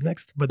couches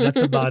next, but that's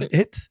about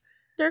it.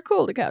 They're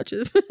cool, the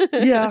couches.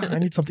 Yeah, I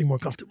need something more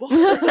comfortable.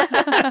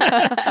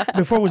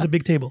 Before it was a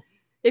big table.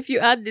 If you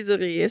add des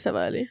oreillers, ça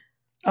va aller.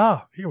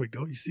 Ah, here we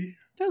go. You see?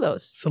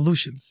 Pillows.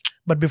 Solutions.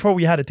 But before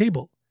we had a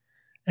table.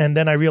 And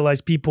then I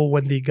realized people,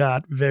 when they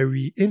got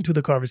very into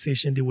the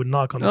conversation, they would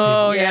knock on the table.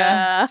 Oh,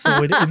 yeah.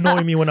 So it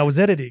annoyed me when I was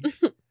editing.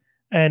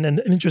 And an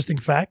interesting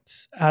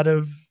fact,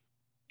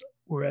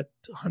 we're at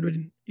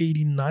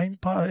 189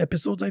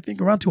 episodes, I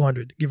think, around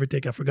 200, give or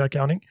take. I forgot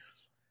counting.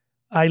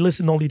 I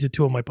listened only to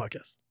 2 of my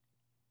podcasts.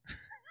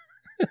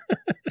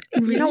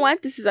 You know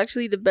what? This is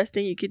actually the best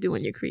thing you could do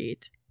when you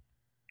create.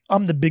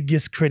 I'm the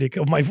biggest critic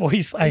of my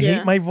voice. I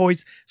hate my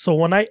voice. So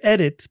when I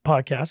edit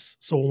podcasts,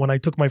 so when I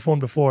took my phone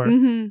before,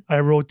 I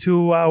wrote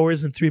 2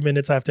 hours and 3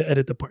 minutes. I have to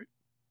edit the part,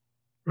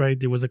 right?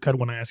 There was a cut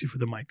when I asked you for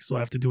the mic, so I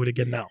have to do it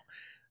again now.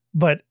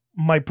 But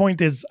my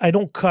point is, I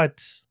don't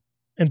cut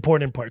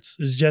important parts.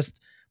 It's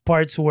just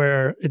parts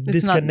where it It's not-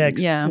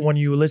 disconnects yeah. when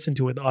you listen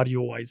to it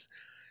audio-wise.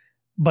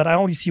 But I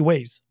only see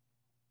waves.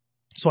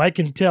 So I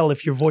can tell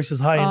if your voice is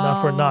high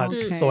enough or not.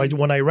 okay. So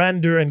when I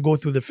render and go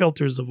through the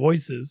filters of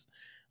voices,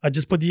 I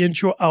just put the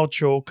intro,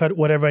 outro, cut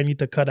whatever I need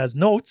to cut as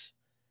notes.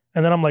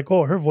 And then I'm like,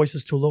 oh, her voice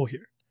is too low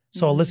here.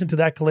 So I'll listen to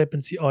that clip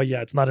and see, oh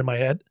yeah, it's not in my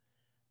head.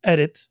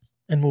 Edit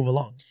and move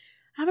along.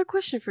 I have a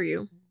question for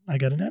you. I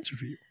got an answer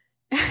for you.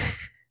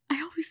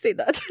 I always say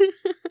that.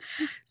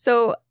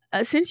 So,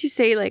 since you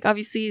say, like,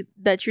 obviously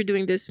that you're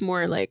doing this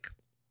more like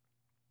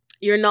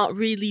you're not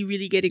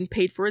really getting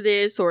paid for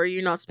this, or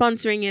you're not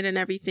sponsoring it and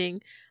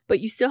everything, but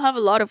you still have a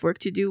lot of work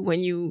to do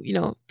when you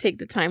take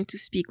the time to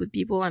speak with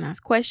people and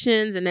ask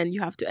questions, and then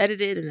you have to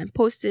edit it and then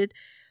post it.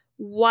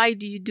 Why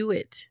do you do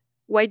it?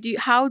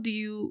 How do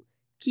you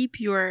keep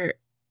your,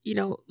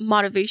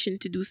 motivation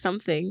to do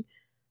something,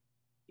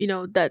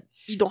 that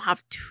you don't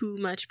have too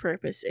much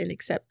purpose in,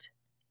 except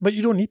But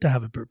you don't need to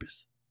have a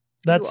purpose.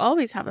 you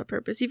always have a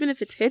purpose, even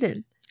if it's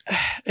hidden.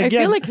 I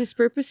feel like his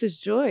purpose is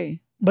joy.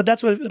 But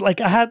that's what,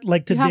 like, I had,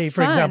 like, You have today,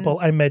 for fun. example,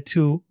 I met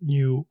 2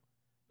 new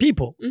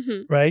people,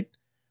 Mm-hmm. right?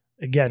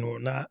 Again, we're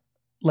not,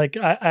 like,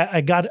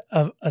 I got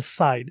a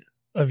side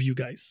of you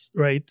guys,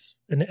 right?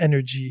 An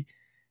energy,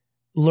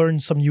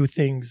 learned some new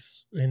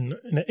things in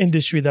an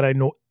industry that I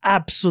know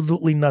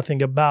absolutely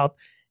nothing about,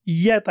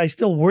 Yet I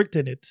still worked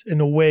in it in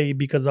a way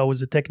because I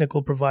was a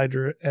technical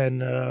provider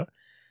and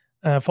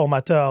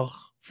formateur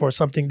for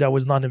something that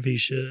was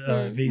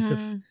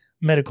non-invasive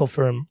medical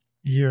firm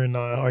here in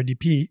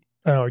RDP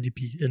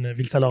in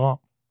Ville Saint-Laurent.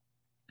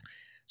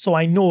 So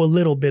I know a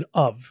little bit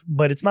of,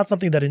 but it's not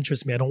something that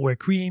interests me. I don't wear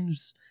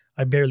creams.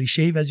 I barely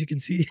shave, as you can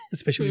see,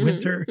 especially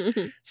winter.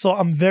 So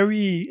I'm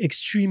very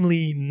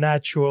extremely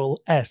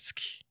natural-esque.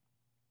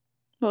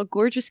 Well,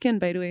 gorgeous skin,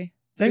 by the way.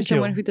 Thank For you.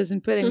 someone who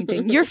doesn't put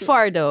anything. You're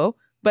far, though.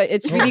 But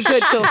it's really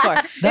good so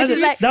far.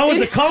 That was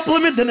a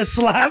compliment and a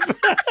slap.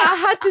 I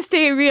had to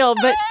stay real,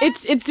 but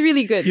it's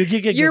really good. You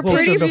can get You're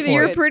closer pretty. before.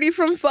 You're pretty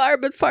from far,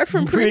 but far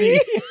from pretty.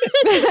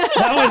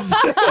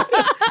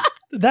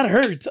 That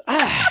hurt.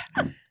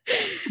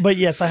 But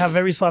yes, I have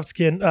very soft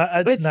skin.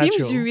 It's It natural.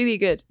 seems really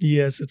good.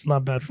 Yes, it's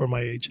not bad for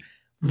my age.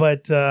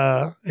 But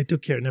I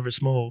took care. Never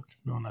smoked.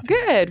 No, nothing.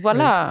 Good,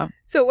 voila.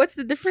 So what's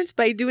the difference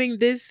by doing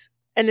this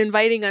and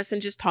inviting us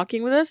and just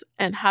talking with us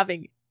and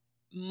having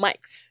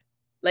mics?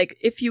 Like,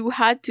 if you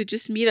had to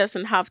just meet us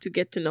and have to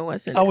get to know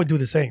us. And I would do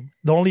the same.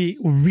 The only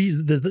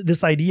reason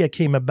this idea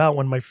came about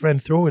when my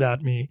friend threw it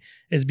at me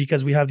is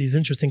because we have these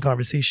interesting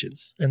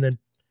conversations. And then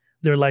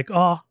they're like,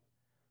 oh,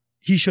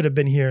 he should have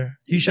been here.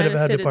 He should have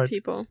had the part.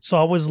 People. So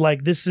I was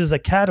like, this is a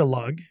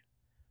catalog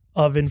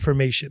of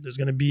information. There's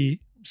going to be,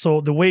 so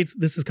the way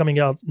this is coming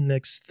out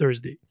next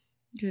Thursday.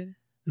 Good.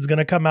 It's going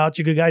to come out.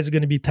 You guys are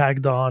going to be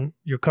tagged on,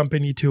 your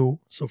company too.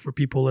 So for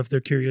people, if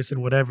they're curious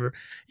and whatever,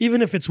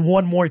 even if it's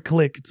one more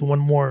click, it's one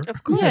more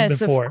Of course. than Yes,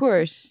 before. of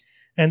course.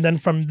 And then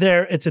from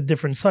there, it's a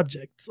different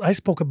subject. I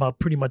spoke about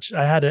pretty much,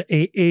 I had an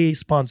AA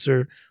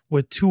sponsor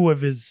with two of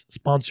his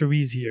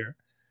sponsorees here.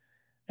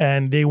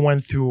 And they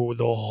went through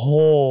the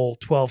whole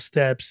 12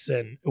 steps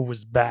and it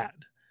was bad.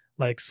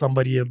 Like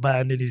somebody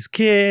abandoned his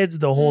kids,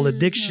 the whole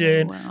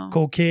addiction, Oh, wow.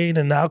 cocaine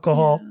and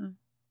alcohol. Yeah.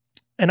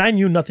 And I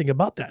knew nothing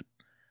about that.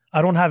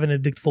 I don't have an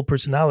addictful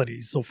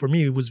personality. So for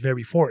me, it was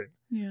very foreign.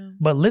 Yeah.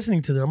 But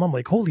listening to them, I'm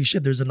like, holy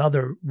shit, there's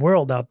another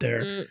world out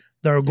there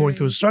that are going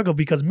through a Right. struggle.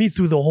 Because me,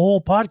 through the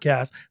whole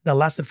podcast that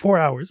lasted 4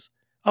 hours,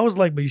 I was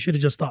like, but you should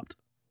have just stopped.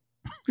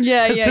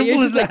 Yeah, As yeah. simple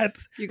you're as just like, that.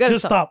 you gotta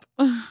Just stop.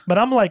 But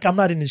I'm like, I'm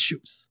not in his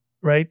shoes,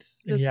 right?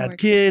 And he Doesn't had work.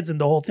 kids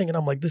and the whole thing. And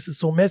I'm like, this is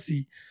so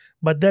messy.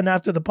 But then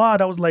after the pod,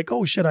 I was like,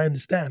 oh shit, I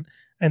understand.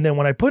 And then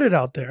when I put it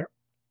out there,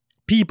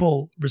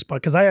 people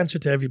respond. Because I answer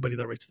to everybody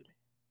that writes to me.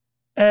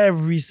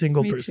 Every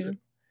single Me person. too.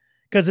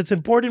 Because it's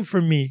important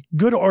for me,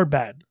 good or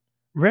bad.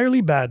 Rarely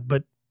bad,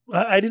 but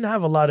I didn't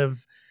have a lot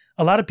of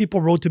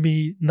people wrote to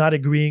me not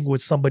agreeing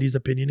with somebody's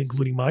opinion,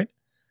 including mine.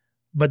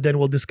 But then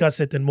we'll discuss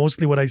it. And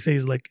mostly what I say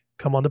is like,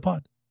 come on the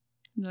pod.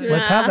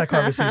 Let's have that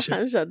conversation.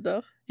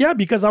 J'adore. Yeah,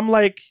 because I'm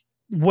like,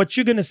 what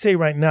you're going to say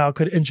right now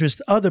could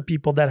interest other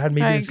people that had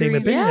maybe I the same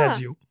agree. opinion Yeah.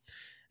 as you.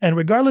 And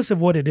regardless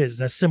of what it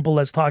is, as simple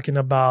as talking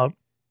about,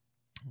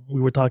 we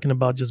were talking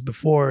about just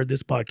before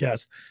this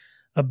podcast,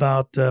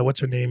 about, what's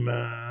her name,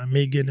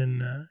 Meghan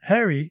and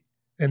Harry,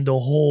 and the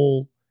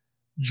whole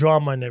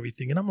drama and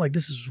everything. And I'm like,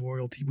 this is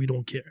royalty. We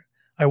don't care.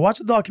 I watched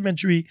the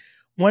documentary,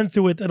 went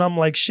through it, and I'm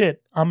like,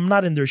 shit, I'm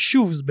not in their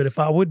shoes, but if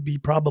I would be,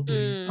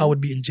 probably I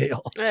would be in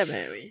jail. Eh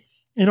ben oui.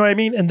 You know what I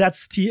mean? And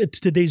that's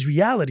today's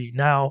reality.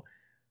 Now,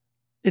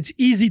 it's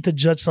easy to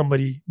judge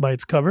somebody by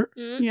its cover,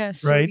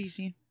 Yes, so Right?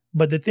 easy.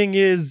 but the thing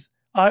is,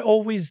 I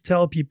always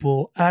tell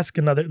people, ask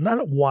another,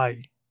 not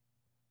why.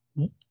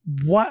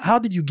 How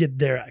did you get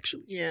there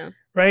actually? Yeah.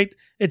 Right?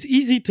 It's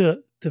easy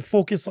to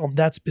focus on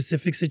that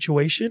specific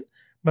situation,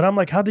 but I'm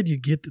like, how did you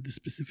get to the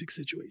specific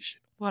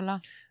situation? Voila.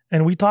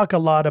 And we talk a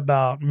lot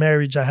about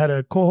marriage. I had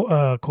a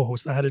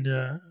co-host. I had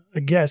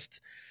a guest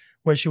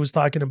where she was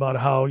talking about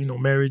how,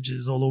 marriage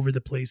is all over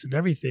the place and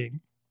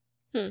everything.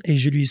 Et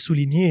je lui ai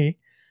souligné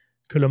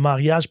que le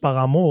mariage par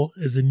amour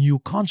is a new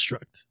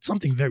construct. It's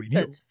something very new.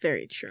 That's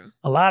very true.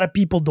 A lot of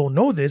people don't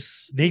know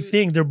this. They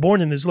think they're born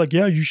in this, like,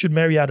 yeah, you should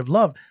marry out of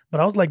love. But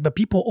I was like, but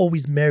people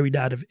always married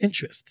out of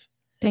interest.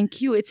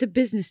 Thank you. It's a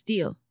business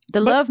deal.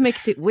 The love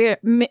makes it weird.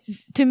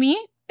 To me,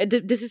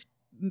 this is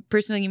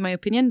personally my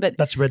opinion, but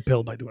That's red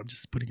pill, by the way. I'm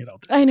just putting it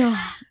out there. I know.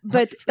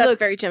 But That's look,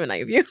 very Gemini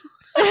of you.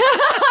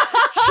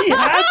 She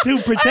had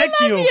to protect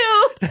you.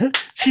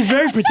 She's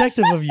very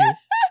protective of you.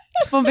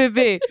 Mon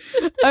bébé.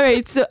 All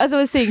right. So as I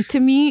was saying, to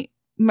me,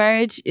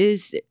 marriage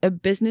is a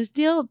business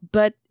deal,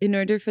 but in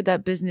order for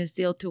that business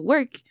deal to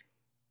work,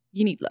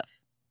 you need love.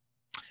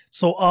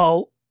 So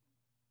I'll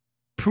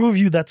prove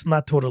you that's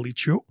not totally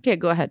true. Okay,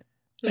 go ahead.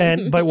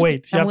 But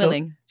wait, you I'm have to-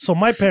 willing. So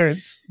my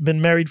parents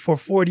been married for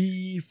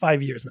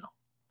 45 years now.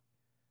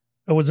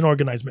 It was an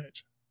organized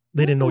marriage.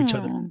 They didn't know each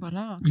other.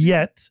 Voila.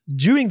 Yet,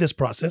 during this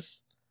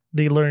process,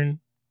 they learned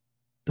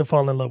to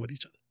fall in love with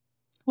each other.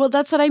 Well,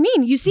 that's what I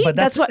mean. You see, But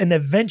that's what an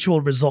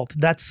eventual result.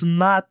 That's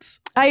not...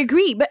 I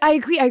agree. But I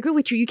agree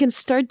with you. You can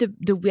start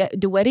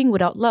the wedding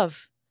without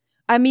love.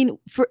 I mean,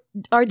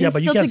 are they Yeah,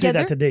 but you still can't together? say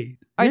that today.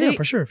 Are Yeah, they-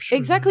 for sure.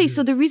 Exactly.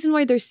 So the reason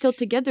why they're still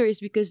together is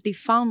because they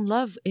found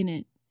love in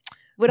it.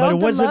 Without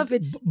the love,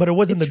 but it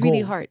wasn't it's the goal.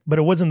 really hard. But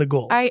it wasn't the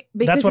goal.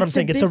 That's what I'm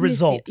saying. It's a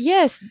result.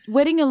 Yes,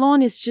 wedding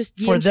alone is just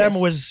the For interest.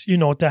 them was,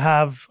 to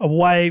have a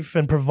wife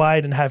and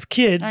provide and have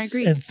kids. I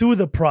agree. And through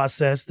the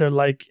process, they're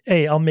like,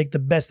 hey, I'll make the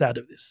best out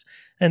of this.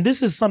 And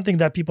this is something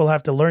that people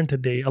have to learn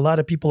today. A lot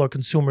of people are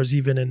consumers,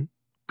 even in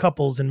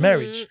couples and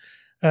marriage.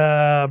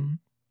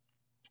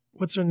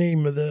 What's her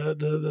name?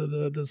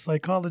 The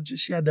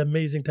psychologist. She had the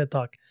amazing TED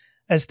Talk.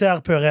 Esther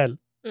Perel,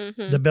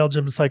 the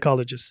Belgian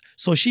psychologist.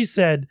 So she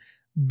said,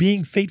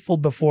 being faithful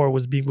before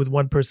was being with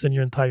one person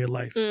your entire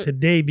life.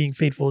 Today, being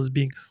faithful is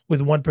being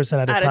with one person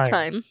at a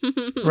time.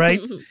 Right?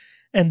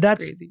 And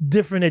that's crazy.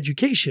 Different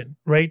education,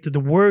 right?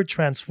 The word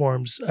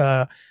transforms,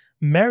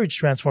 marriage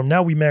transforms.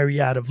 Now we marry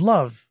out of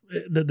love.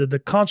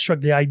 The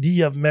construct, the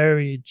idea of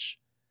marriage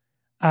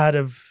out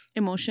of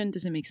emotion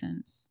doesn't make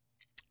sense.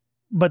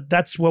 But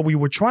that's what we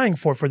were trying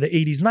for the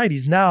 80s,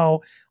 90s.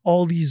 Now,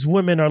 all these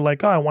women are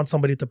like, oh, I want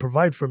somebody to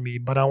provide for me,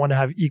 but I want to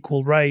have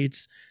equal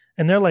rights.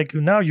 And they're like,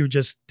 now you're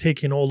just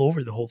taking all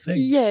over the whole thing.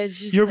 Yeah, it's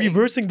just you're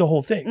reversing the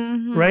whole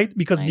thing, right?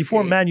 Because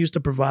before, man used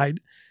to provide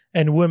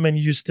and women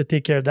used to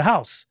take care of the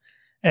house.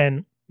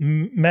 And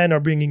men are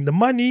bringing the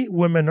money,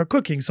 women are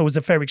cooking. So it's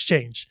a fair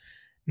exchange.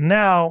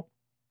 Now,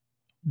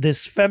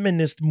 this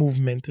feminist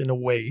movement, in a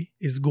way,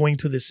 is going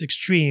to this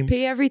extreme.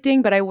 Pay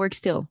everything, but I work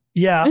still.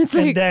 Yeah,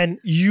 and then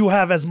you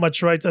have as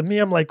much rights as me.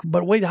 I'm like,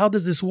 but wait, how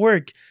does this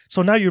work?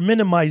 So now you're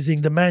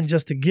minimizing the man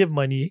just to give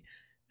money,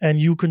 and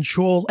you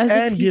control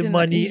and give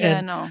money.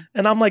 And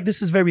I'm like,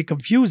 this is very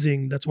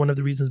confusing. That's one of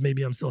the reasons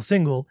maybe I'm still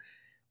single,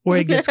 where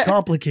it gets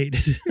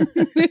complicated.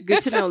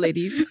 Good to know,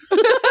 ladies.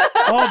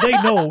 Oh,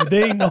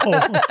 they know.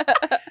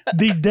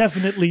 They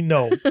definitely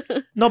know.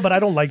 No, but I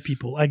don't like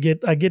people. I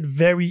get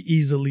very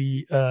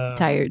easily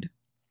tired,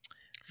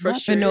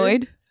 frustrated,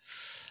 annoyed.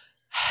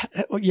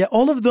 Yeah,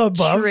 all of the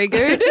above.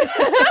 Triggered?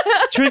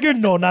 Triggered?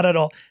 No, not at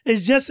all.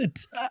 It's just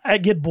I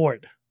get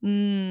bored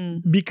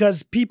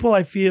because people,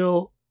 I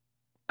feel,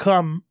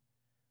 come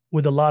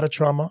with a lot of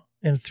trauma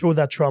and throw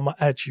that trauma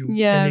at you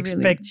and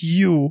expect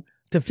you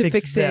to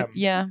fix them. It.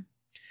 Yeah,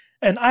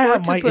 and I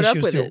have my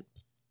issues too. It.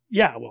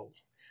 Yeah, well,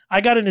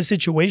 I got in a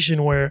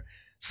situation where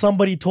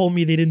somebody told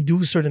me they didn't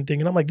do a certain thing.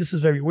 And I'm like, this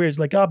is very weird. It's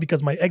like,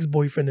 because my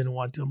ex-boyfriend didn't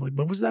want to. I'm like,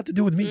 but what's that have to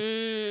do with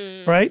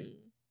me? Right?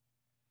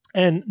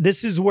 And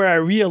this is where I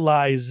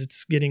realize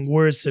it's getting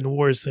worse and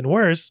worse and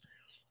worse.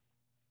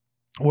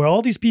 Where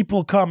all these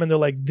people come and they're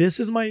like, this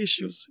is my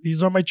issues.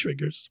 These are my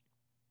triggers.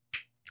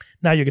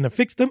 Now you're going to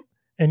fix them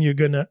and you're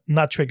going to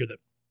not trigger them.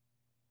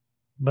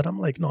 But I'm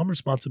like, no, I'm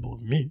responsible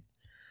for me.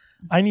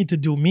 I need to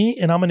do me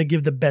and I'm going to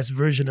give the best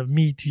version of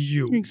me to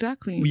you.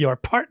 Exactly. We are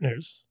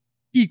partners,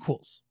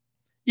 equals.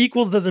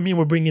 Equals doesn't mean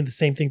we're bringing the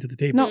same thing to the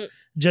table. No.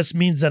 Just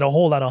means that a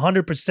whole lot,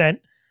 100%,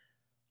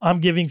 I'm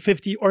giving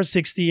 50 or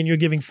 60 and you're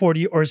giving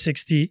 40 or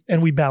 60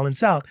 and we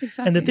balance out.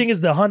 Exactly. And the thing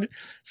is,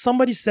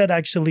 somebody said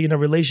actually in a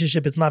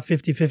relationship, it's not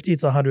 50-50,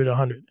 it's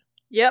 100-100.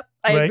 Yep,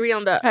 I agree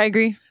on that. I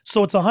agree.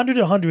 So it's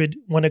 100-100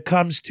 when it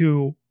comes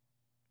to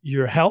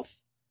your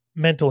health,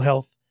 mental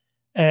health,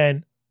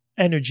 and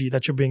energy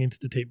that you're bringing to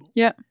the table.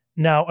 Yeah.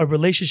 Now, a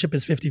relationship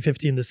is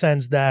 50-50 in the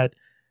sense that,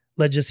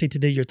 let's just say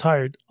today you're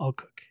tired, I'll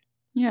cook.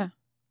 Yeah.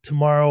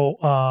 Tomorrow,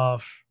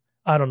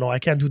 I don't know, I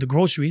can't do the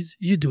groceries,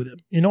 you do them.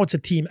 It's a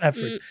team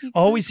effort. Exactly. I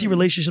always see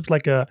relationships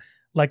like a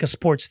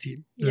sports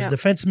team. There's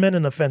defensemen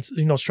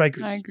and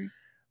strikers. I agree.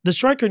 The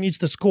striker needs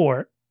to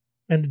score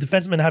and the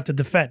defensemen have to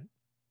defend.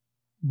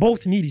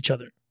 Both need each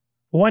other.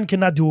 One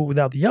cannot do it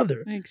without the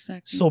other.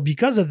 Exactly. So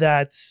because of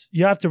that,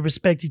 you have to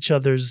respect each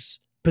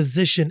other's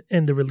position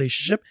in the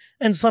relationship,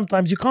 and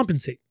sometimes you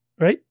compensate,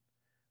 right?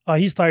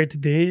 He's tired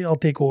today, I'll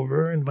take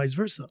over, and vice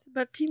versa. It's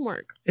about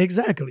teamwork.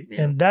 Exactly.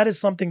 Yeah. And that is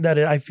something that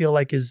I feel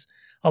like is,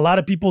 a lot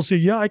of people say,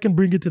 yeah, I can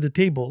bring it to the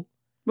table.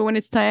 But when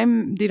it's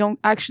time,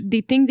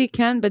 they think they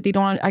can, but they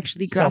don't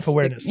actually grasp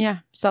self-awareness.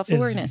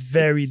 Self-awareness. It's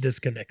very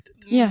disconnected.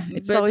 Yeah,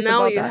 it's but always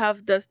now about you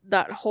have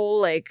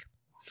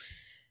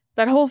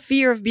that whole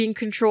fear of being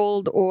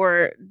controlled,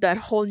 or that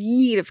whole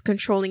need of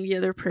controlling the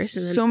other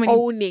person and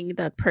owning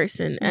that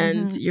person.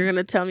 And you're going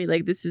to tell me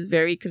like, this is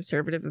very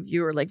conservative of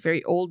you, or like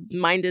very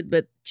old-minded,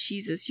 but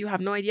Jesus, you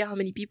have no idea how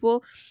many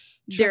people,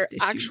 they're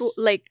actual,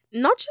 like,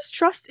 not just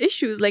trust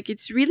issues, like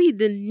it's really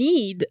the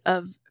need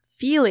of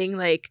feeling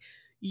like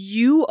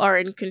you are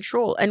in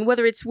control. And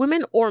whether it's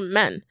women or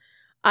men,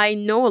 I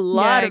know a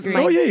lot of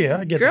my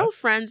I get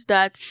girlfriends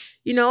that,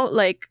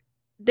 like,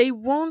 they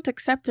won't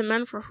accept a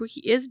man for who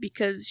he is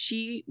because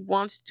she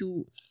wants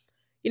to,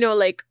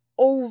 like,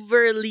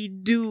 overly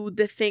do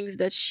the things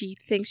that she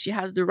thinks she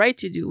has the right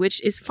to do,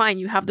 which is fine.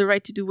 You have the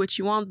right to do what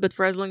you want, but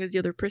for as long as the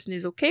other person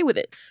is okay with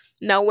it.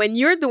 Now, when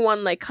you're the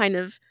one, like, kind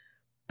of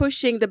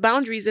pushing the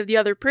boundaries of the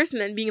other person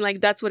and being like,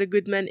 that's what a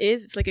good man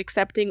is, it's like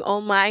accepting all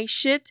my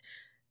shit.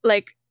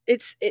 Like,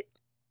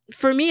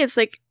 for me, it's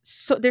like,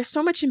 so there's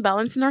so much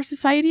imbalance in our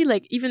society.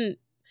 Like, even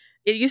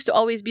it used to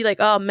always be like,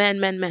 oh,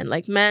 men,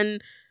 like men,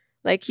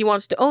 like, he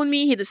wants to own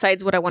me, he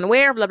decides what I want to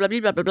wear, blah, blah,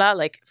 blah, blah, blah, blah.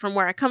 Like, from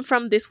where I come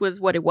from, this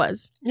was what it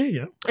was.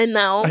 Yeah. And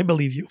now, I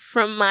believe you.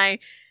 From my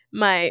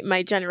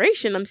my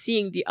generation, I'm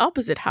seeing the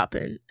opposite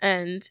happen.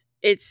 And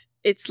it's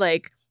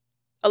like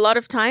a lot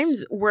of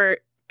times we're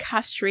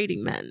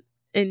castrating men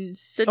in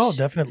such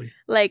definitely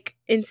like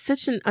in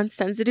such an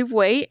unsensitive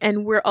way,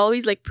 and we're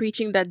always like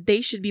preaching that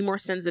they should be more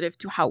sensitive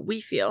to how we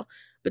feel,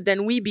 but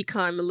then we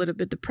become a little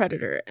bit the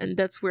predator, and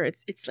that's where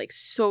it's like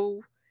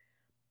so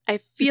I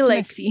feel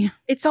like messy.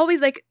 It's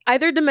always like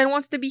either the man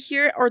wants to be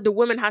here or the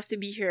woman has to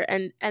be here,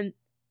 and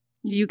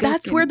You guys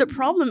that's where the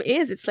problem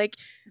is. It's like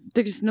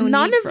there's no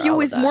none need of for you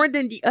all is that. more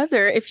than the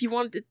other if you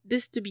want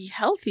this to be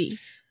healthy.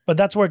 But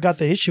that's where it got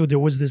the issue. There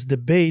was this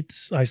debate.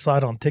 I saw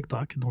it on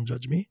TikTok. Don't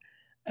judge me.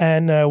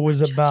 And it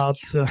was about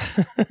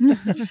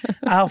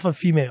alpha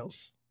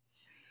females.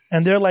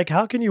 And they're like,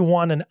 how can you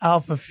want an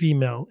alpha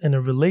female in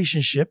a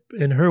relationship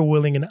and her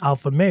willing an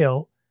alpha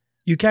male?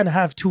 You can't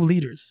have two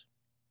leaders,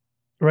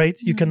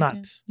 right? You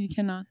cannot. You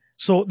cannot.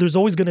 So there's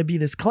always going to be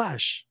this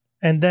clash.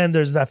 And then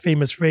there's that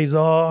famous phrase,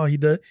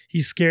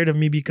 he's scared of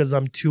me because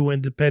I'm too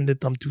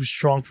independent. I'm too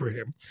strong for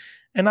him.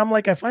 And I'm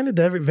like, I find it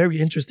very, very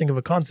interesting of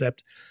a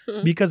concept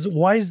because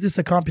why is this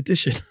a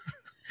competition?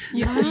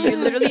 You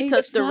literally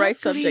touched the right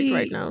subject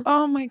right now.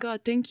 Oh my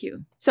God, thank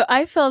you. So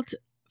I felt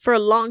for a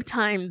long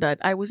time that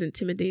I was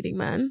intimidating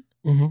man.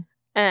 Mm-hmm.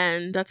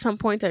 And at some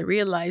point I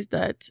realized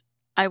that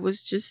I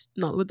was just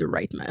not with the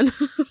right man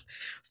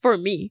for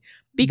me.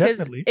 Because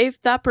Definitely.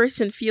 if that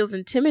person feels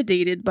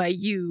intimidated by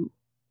you,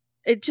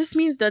 it just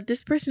means that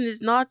this person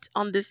is not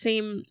on the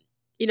same,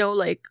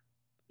 like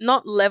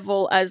not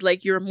level as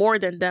like you're more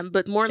than them,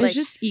 but more It's like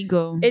just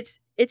ego. it's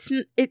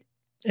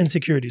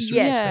Insecurities.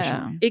 Yes.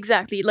 Yeah.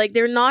 Exactly. Like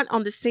they're not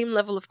on the same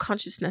level of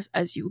consciousness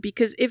as you,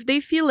 because if they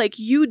feel like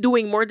you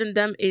doing more than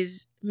them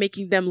is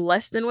making them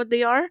less than what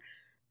they are,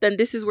 then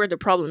this is where the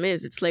problem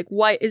is. It's like,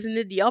 why isn't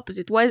it the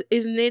opposite? Why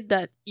isn't it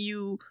that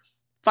you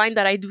find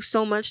that I do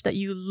so much that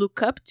you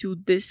look up to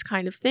this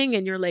kind of thing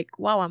and you're like,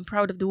 wow, I'm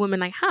proud of the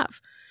woman I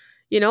have,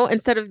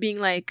 instead of being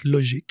like,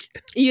 Logique.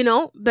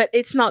 but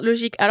it's not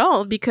logic at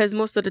all, because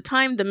most of the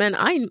time the men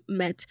I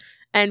met,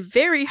 and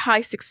very high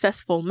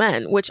successful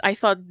men, which I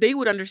thought they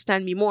would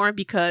understand me more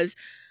because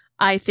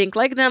I think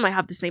like them, I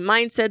have the same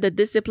mindset, the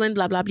discipline,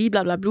 blah, blah, blah,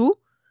 blah, blah,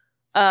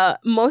 blah.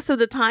 Most of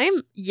the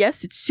time,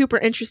 yes, it's super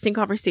interesting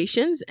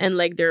conversations and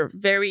like they're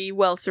very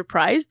well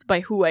surprised by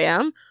who I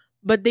am,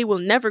 but they will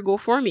never go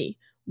for me.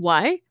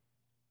 Why?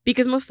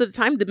 Because most of the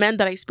time, the men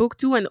that I spoke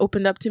to and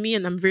opened up to me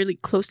and I'm really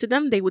close to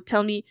them, they would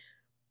tell me,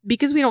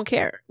 because we don't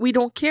care. We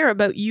don't care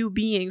about you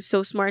being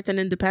so smart and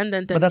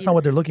independent. But that's not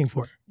what they're looking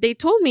for. They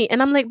told me,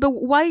 and I'm like, but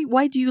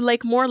why do you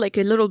like more like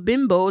a little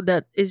bimbo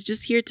that is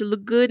just here to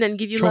look good and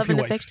give you love Trophy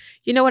and wife. affection?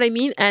 You know what I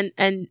mean?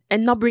 And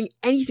not bring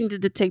anything to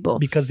the table.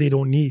 Because they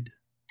don't need.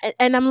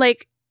 And I'm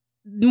like,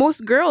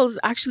 most girls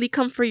actually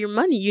come for your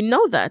money. You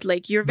know that.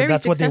 Like, you're But very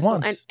that's what they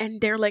successful. want.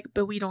 And they're like,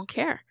 but we don't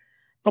care.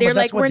 No, They're but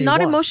that's like, what we're they not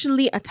want.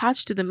 emotionally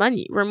attached to the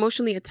money. We're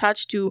emotionally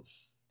attached to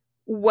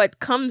what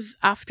comes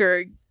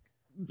after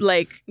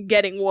like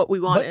getting what we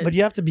wanted. But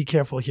you have to be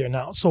careful here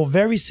now. So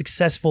very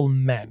successful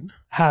men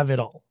have it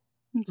all,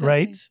 Exactly.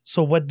 right?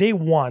 So what they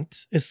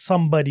want is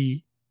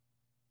somebody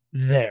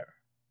there.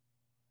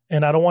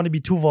 And I don't want to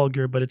be too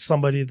vulgar, but it's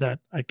somebody that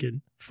I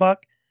can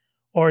fuck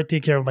or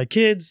take care of my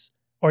kids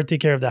or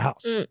take care of the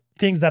house. Mm.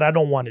 Things that I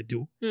don't want to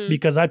do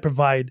because I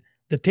provide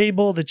the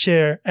table, the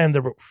chair, and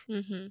the roof.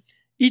 Mm-hmm.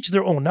 Each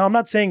their own. Now, I'm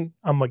not saying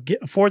I'm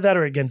for that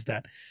or against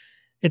that.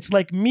 It's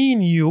like me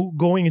and you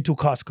going into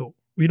Costco.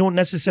 We don't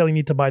necessarily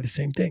need to buy the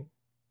same thing.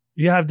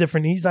 You have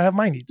different needs. I have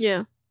my needs.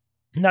 Yeah.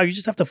 Now, you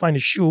just have to find a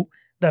shoe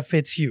that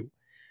fits you.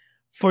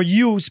 For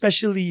you,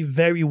 especially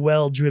very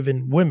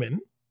well-driven women,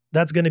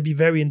 that's going to be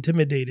very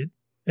intimidating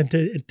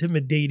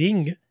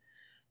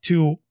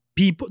to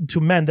people, to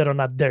men that are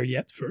not there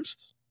yet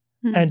first,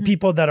 and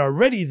people that are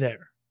already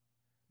there,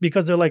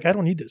 because they're like, I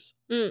don't need this.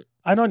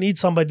 I don't need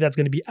somebody that's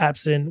going to be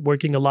absent,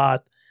 working a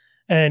lot,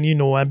 and,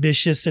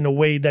 ambitious in a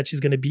way that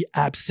she's going to be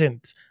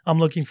absent. I'm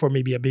looking for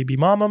maybe a baby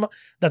mama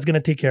that's going to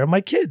take care of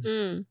my kids.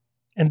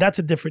 And that's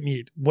a different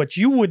need. What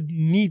you would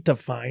need to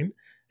find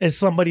is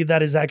somebody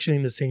that is actually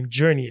in the same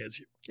journey as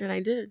you. And I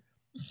did.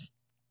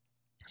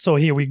 So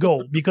here we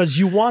go. Because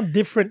you're going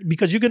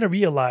to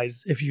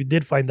realize, if you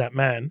did find that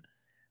man,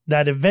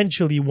 that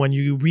eventually when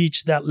you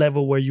reach that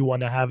level where you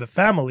want to have a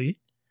family,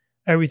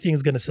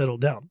 everything's going to settle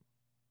down.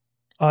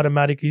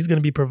 Automatically, he's going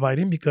to be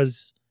providing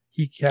because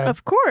he can't.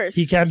 Of course.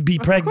 He can't be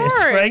pregnant,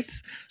 course. right?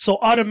 So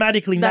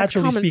automatically, That's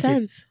naturally common speaking.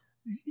 sense.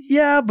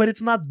 Yeah, but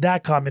it's not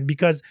that common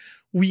because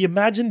we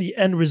imagine the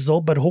end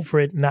result, but hope for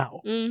it now.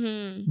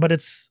 Mm-hmm. But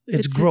it's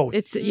growth.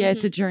 It's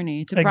a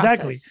journey. It's a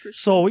Exactly. process.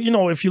 So,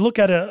 if you look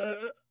at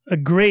a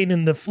grain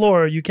in the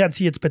floor, you can't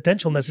see its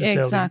potential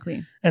necessarily.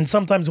 Exactly. And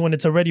sometimes when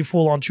it's already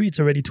full on tree, it's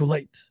already too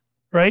late,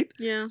 right?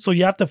 Yeah. So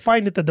you have to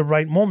find it at the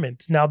right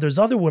moment. Now, there's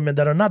other women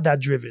that are not that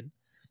driven,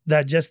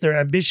 that just their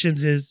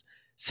ambitions is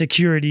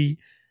security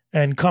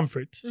and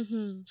comfort.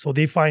 Mm-hmm. So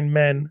they find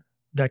men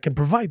that can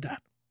provide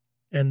that.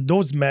 And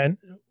those men,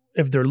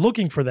 if they're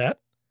looking for that,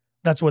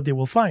 that's what they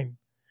will find.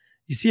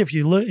 You see, if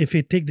you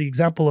take the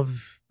example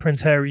of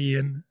Prince Harry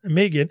and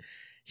Meghan,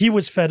 he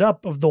was fed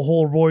up of the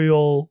whole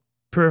royal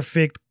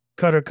perfect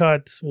cutter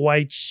cut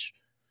white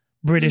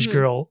British Mhm.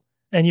 girl,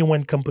 and you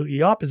went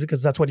completely opposite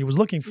because that's what he was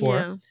looking for.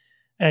 Yeah.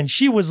 And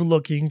she was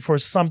looking for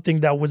something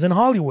that was in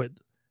Hollywood,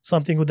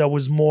 something that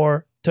was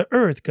more to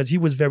earth because he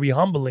was very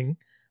humbling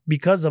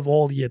because of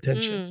all the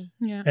attention.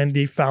 Yeah. And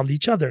they found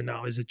each other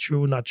now. Is it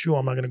true? Not true?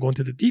 I'm not going to go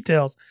into the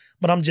details,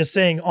 but I'm just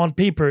saying on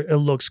paper, it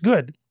looks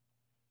good.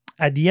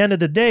 At the end of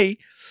the day,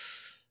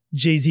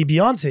 Jay-Z,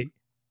 Beyonce,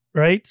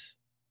 right?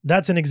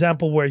 That's an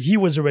example where he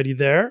was already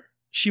there.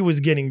 She was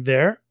getting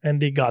there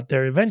and they got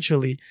there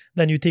eventually.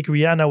 Then you take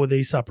Rihanna with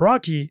A$AP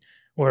Rocky,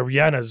 where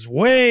Rihanna's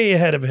way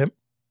ahead of him.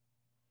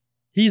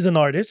 He's an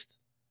artist.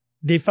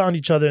 They found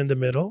each other in the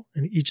middle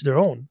and each their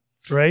own,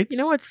 right? You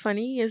know what's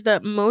funny is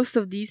that most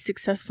of these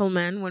successful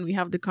men, when we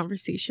have the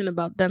conversation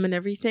about them and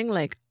everything,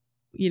 like,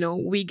 you know,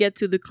 we get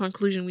to the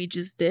conclusion we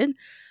just did.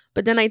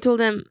 But then I told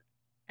them,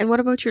 and what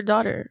about your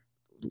daughter?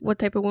 What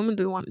type of woman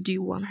do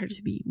you want her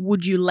to be?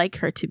 Would you like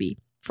her to be?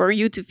 For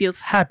you to feel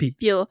happy.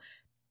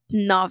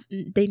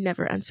 They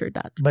never answered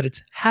that. But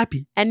it's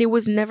happy. And it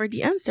was never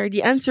the answer.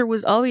 The answer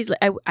was always like,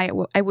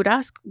 I would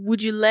ask,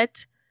 would you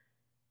let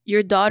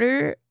your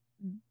daughter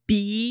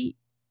be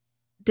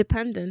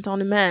dependent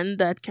on a man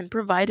that can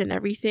provide and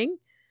everything,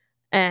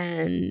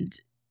 and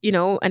you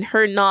know, and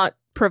her not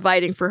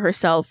providing for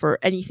herself or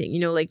anything, you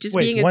know, like just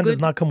being a one good. does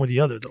not come with the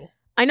other though.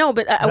 I know,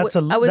 but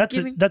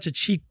that's a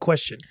cheap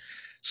question.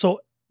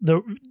 So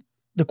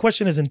the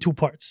question is in two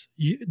parts.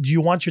 Do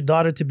you want your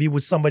daughter to be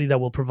with somebody that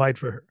will provide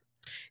for her?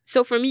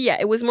 So for me, yeah,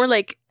 it was more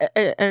like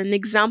an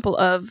example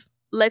of,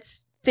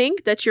 let's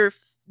think that your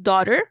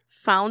daughter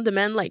found a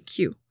man like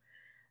you.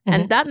 Mhm.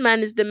 And that man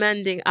is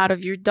demanding out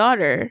of your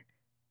daughter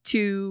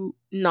to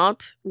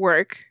not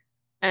work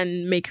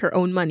and make her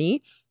own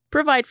money,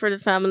 provide for the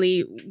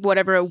family,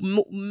 whatever a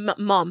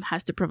mom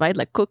has to provide,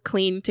 like cook,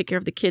 clean, take care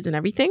of the kids and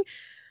everything.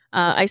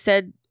 I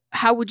said,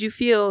 how would you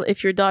feel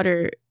if your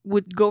daughter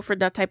would go for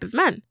that type of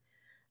man?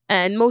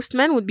 And most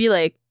men would be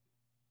like,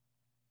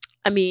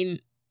 I mean,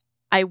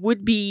 I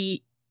would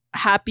be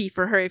happy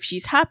for her if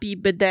she's happy,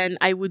 but then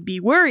I would be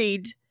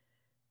worried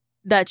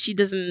that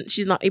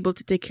she's not able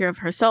to take care of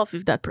herself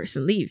if that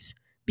person leaves.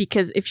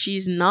 Because if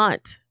she's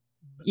not,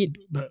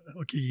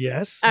 okay,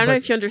 yes. I don't know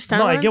if you understand.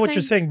 No, what I I'm get what saying.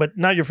 you're saying, but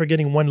now you're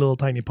forgetting one little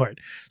tiny part.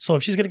 So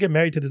if she's gonna get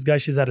married to this guy,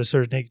 she's at a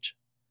certain age,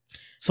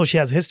 so she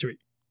has history.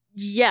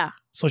 Yeah,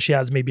 So she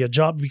has maybe a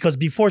job, because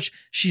before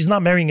she's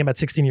not marrying him at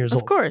 16 years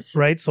old. of course.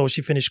 Right? So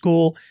she finished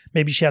school.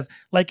 Maybe she has,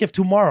 like if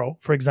tomorrow,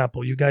 for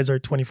example, you guys are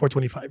 24,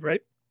 25,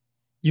 right?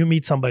 You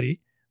meet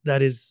somebody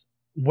that is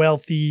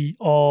wealthy,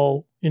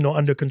 all,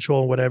 under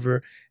control,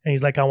 whatever. And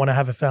he's like, I want to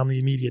have a family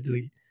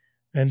immediately.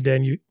 And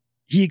then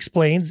he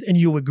explains and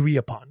you agree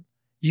upon.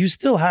 You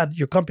still had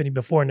your company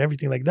before and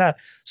everything like that.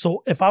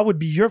 So if I would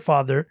be your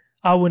father,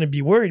 I wouldn't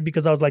be worried,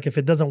 because I was like, if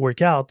it doesn't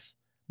work out,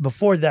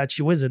 before that,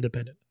 she was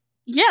independent.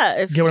 Yeah,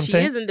 if Get what I'm she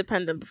saying? is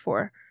independent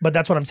before. But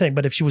that's what I'm saying.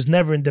 But if she was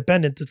never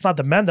independent, it's not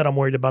the man that I'm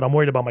worried about. I'm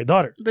worried about my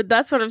daughter. But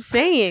that's what I'm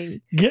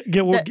saying.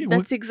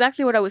 That's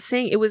exactly what I was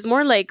saying. It was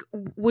more like,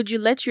 would you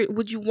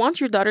want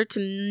your daughter to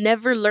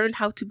never learn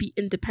how to be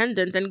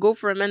independent and go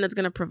for a man that's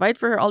going to provide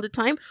for her all the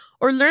time,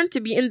 or learn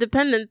to be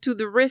independent to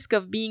the risk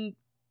of being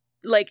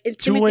like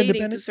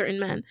intimidating to certain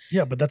men?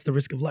 Yeah, but that's the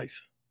risk of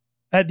life.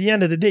 At the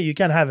end of the day, you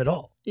can't have it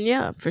all.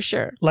 Yeah, for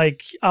sure.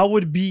 Like, I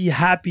would be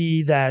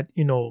happy that,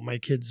 my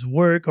kids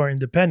work or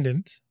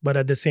independent, but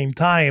at the same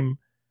time,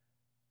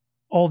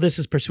 all this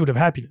is pursuit of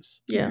happiness.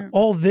 Yeah.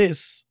 All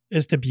this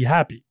is to be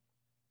happy.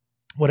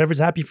 Whatever's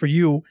happy for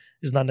you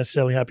is not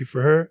necessarily happy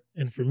for her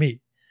and for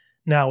me.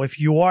 Now, if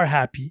you are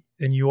happy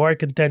and you are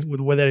content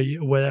with whatever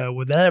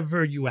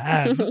you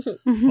have,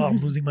 well, I'm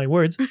losing my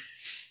words,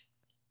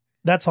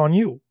 that's on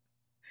you.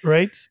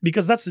 Right?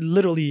 Because that's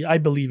literally, I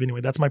believe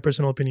anyway, that's my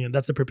personal opinion.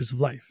 That's the purpose of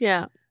life.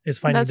 Yeah. Is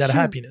finding That's that true.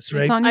 happiness,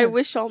 right? I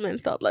wish all men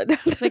thought like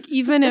that. Like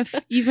even if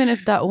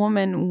that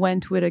woman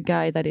went with a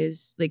guy that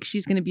is like,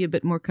 she's going to be a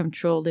bit more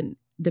controlled and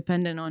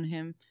dependent on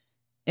him.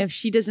 If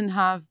she doesn't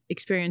have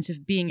experience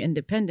of being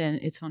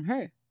independent, it's on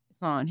her.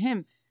 It's not on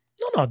him.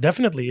 No,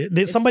 definitely.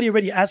 Somebody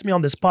already asked me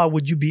on the spot,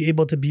 would you be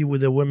able to be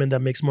with a woman that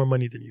makes more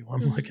money than you?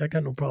 I'm like, I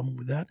got no problem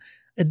with that.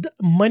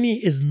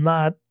 Money is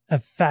not a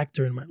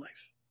factor in my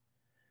life.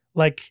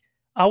 Like,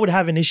 I would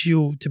have an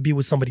issue to be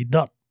with somebody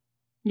dumb.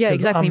 Yeah,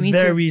 exactly. I'm Me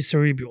very too.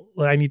 cerebral.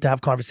 I need to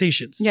have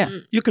conversations. Yeah.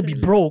 You could be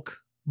broke,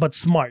 but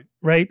smart,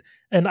 right?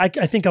 And I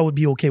think I would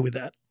be okay with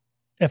that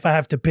if I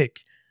have to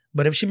pick.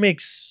 But if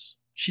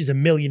she's a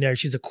millionaire,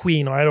 she's a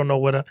queen, or I don't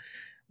know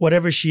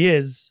whatever she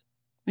is,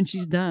 And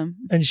she's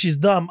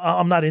dumb.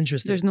 I'm not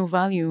interested. There's no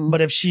value.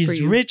 But if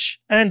she's rich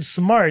and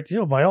smart,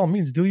 by all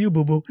means, do you,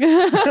 boo-boo.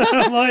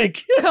 I'm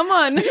like, come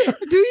on,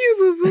 do you,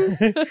 boo-boo?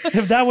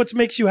 if that what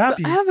makes you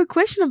happy. So I have a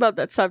question about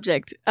that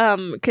subject.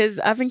 Because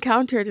I've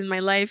encountered in my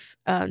life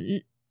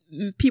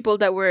people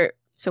that were,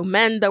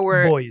 men that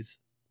were boys.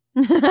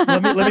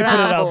 Let me put it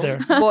out there.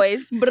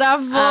 Boys.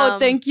 Bravo.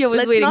 Thank you. I was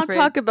let's waiting not for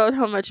talk about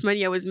how much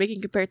money I was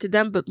making compared to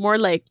them, but more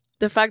like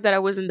the fact that I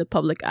was in the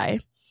public eye.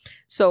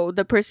 So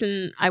the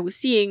person I was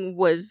seeing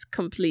was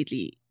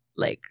completely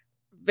like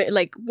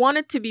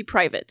wanted to be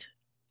private.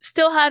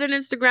 still had an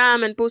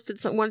Instagram and posted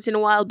some once in a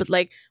while, but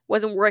like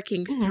wasn't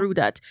working through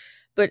that.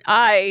 But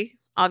I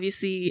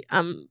obviously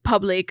I'm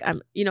public.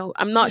 I'm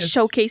not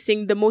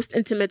showcasing the most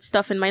intimate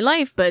stuff in my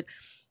life, but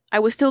I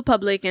was still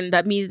public, and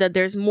that means that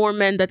there's more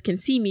men that can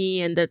see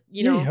me, and that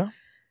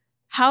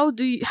How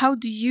do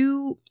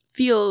you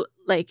feel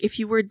like if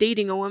you were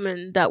dating a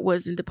woman that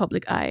was in the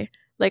public eye?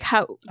 Like,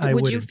 how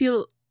would you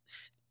feel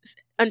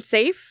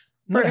unsafe?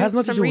 No, it has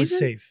nothing to do with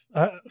safe.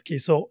 Okay,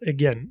 so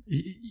again,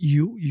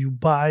 you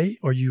buy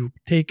or you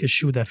take a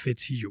shoe that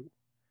fits you.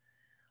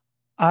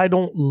 I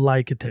don't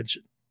like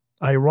attention.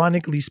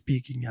 Ironically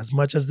speaking, as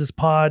much as this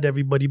pod,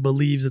 everybody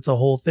believes it's a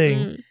whole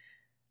thing,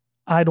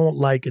 I don't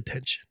like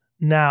attention.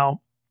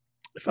 Now,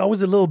 if I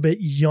was a little bit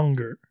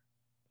younger,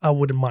 I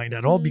wouldn't mind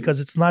at all because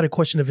it's not a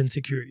question of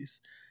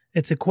insecurities.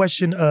 It's a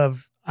question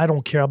of, I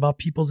don't care about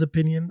people's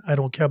opinion. I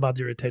don't care about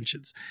their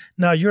attentions.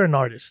 Now, you're an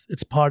artist.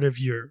 It's part of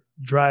your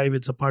drive.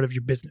 It's a part of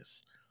your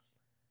business.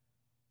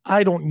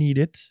 I don't need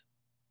it.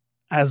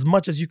 As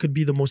much as you could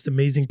be the most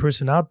amazing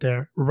person out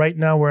there, right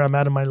now where I'm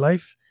at in my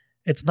life,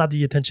 it's not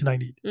the attention I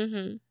need.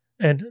 Mm-hmm.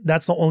 And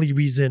that's the only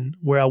reason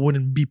where I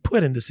wouldn't be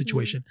put in this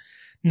situation.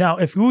 Mm-hmm. Now,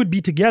 if we would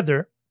be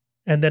together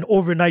and then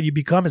overnight you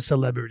become a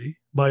celebrity,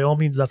 by all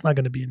means, that's not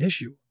going to be an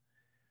issue.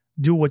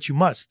 Do what you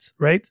must,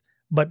 right?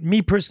 But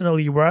me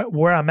personally,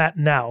 where I'm at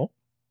now,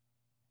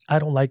 I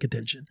don't like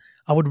attention.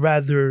 I would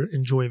rather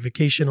enjoy a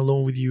vacation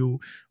alone with you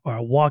or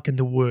a walk in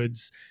the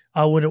woods.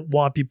 I wouldn't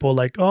want people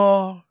like,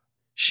 oh,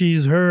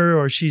 she's her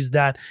or she's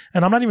that.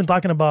 And I'm not even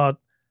talking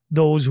about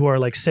those who are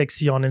like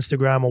sexy on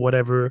Instagram or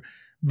whatever,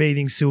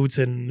 bathing suits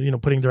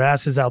and, putting their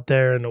asses out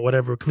there and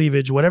whatever,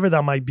 cleavage, whatever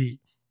that might be.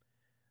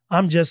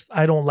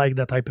 I don't like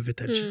that type of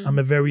attention. I'm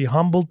a very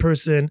humble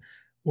person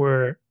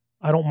where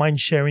I don't mind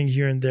sharing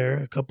here and there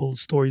a couple of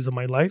stories of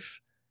my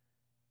life.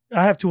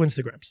 I have 2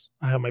 Instagrams.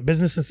 I have my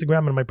business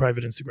Instagram and my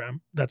private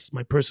Instagram. That's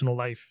my personal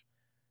life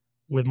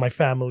with my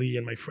family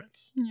and my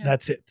friends. Yeah.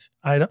 That's it.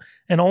 And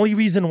the only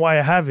reason why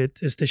I have it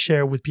is to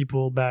share with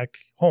people back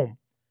home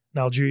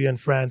in Algeria and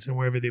France and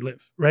wherever they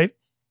live, right?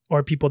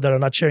 Or people that are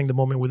not sharing the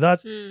moment with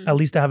us, at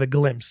least to have a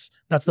glimpse.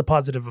 That's the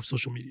positive of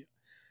social media.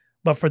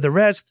 But for the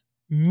rest,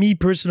 me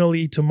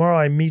personally, tomorrow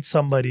I meet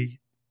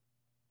somebody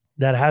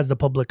that has the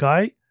public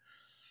eye,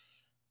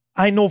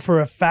 I know for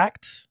a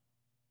fact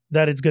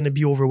that it's going to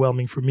be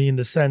overwhelming for me in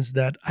the sense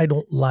that I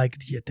don't like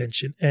the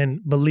attention. And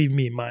believe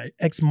me, my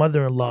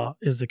ex-mother-in-law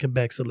is a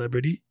Quebec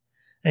celebrity,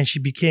 and she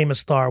became a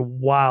star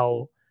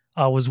while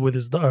I was with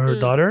her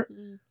daughter.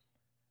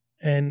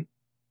 And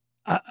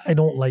I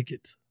don't like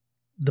it.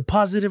 The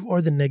positive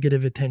or the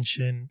negative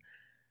attention,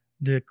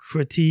 the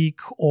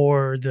critique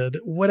or the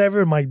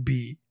whatever it might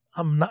be,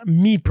 I'm not,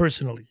 me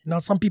personally. Now,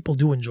 some people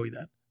do enjoy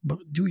that, but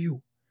do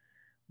you?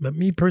 But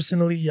me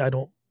personally, I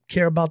don't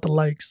care about the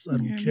likes. I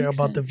don't care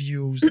about the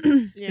views.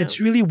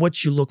 It's really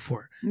what you look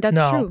for. That's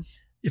true.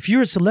 If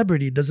you're a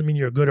celebrity, it doesn't mean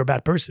you're a good or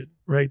bad person,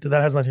 right?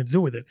 That has nothing to do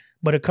with it.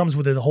 But it comes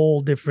with a whole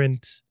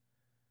different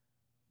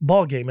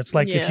ball game. It's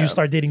like if you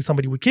start dating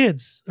somebody with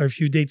kids, or if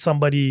you date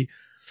somebody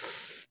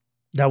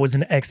that was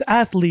an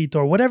ex-athlete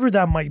or whatever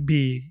that might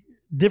be,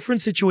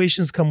 different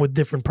situations come with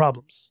different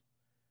problems.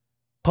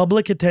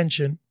 Public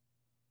attention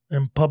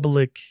and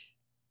public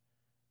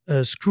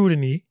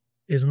scrutiny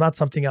is not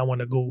something I want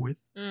to go with.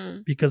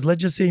 Because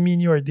let's just say me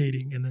and you are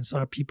dating and then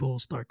some people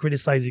start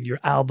criticizing your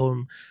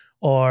album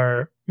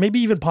or maybe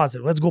even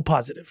positive. Let's go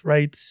positive,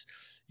 right?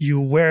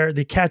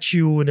 They catch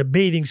you in a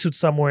bathing suit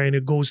somewhere and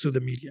it goes through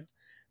the media.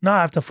 Now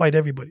I have to fight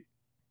everybody.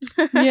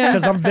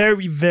 Because I'm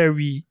very,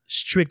 very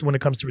strict when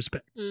it comes to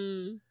respect.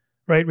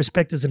 Right?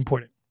 Respect is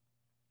important.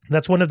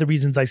 That's one of the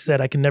reasons I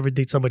said I can never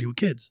date somebody with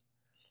kids.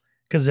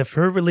 Because if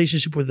her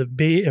relationship with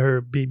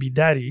her baby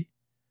daddy,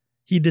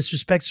 he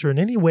disrespects her in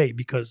any way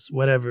because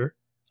whatever,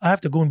 I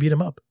have to go and beat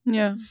him up.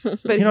 Yeah.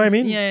 But you know what I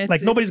mean? Yeah,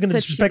 like nobody's going to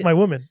disrespect my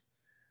woman.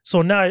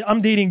 So now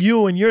I'm dating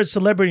you and you're a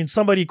celebrity and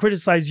somebody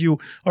criticizes you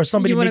or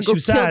somebody makes you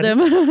sad.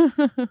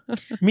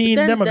 Me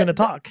and them are going to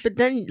talk. But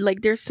then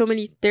like there's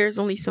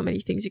only so many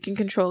things you can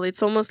control.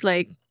 It's almost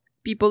like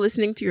people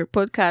listening to your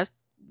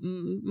podcast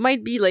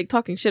might be like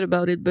talking shit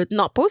about it, but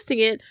not posting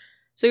it.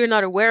 So you're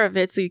not aware of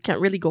it. So you can't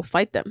really go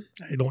fight them.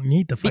 I don't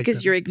need to fight them.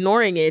 Because you're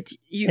ignoring it.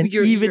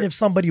 If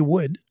somebody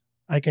would,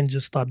 I can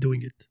just stop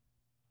doing it.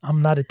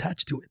 I'm not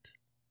attached to it.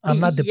 I'm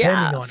not depending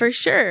on it. Yeah, for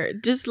sure.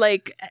 Just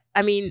like,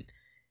 I mean...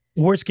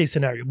 Worst case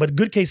scenario. But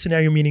good case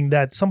scenario meaning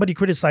that somebody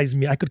criticizes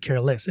me, I could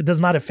care less. It does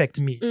not affect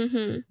me.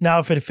 Now,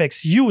 if it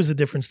affects you, is a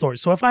different story.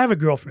 So if I have a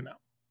girlfriend now,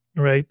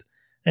 right?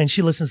 And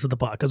she listens to the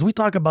podcast, we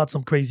talk about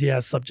some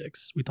crazy-ass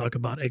subjects. We talk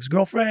about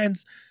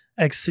ex-girlfriends,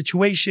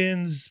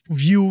 ex-situations,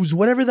 views,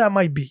 whatever that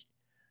might be.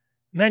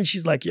 And then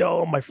she's like,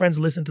 yo, my friends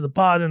listen to the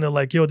pod and they're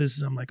like, yo,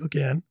 I'm like, okay,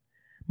 man.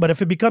 But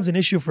if it becomes an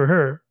issue for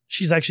her,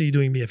 she's actually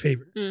doing me a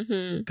favor.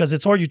 Because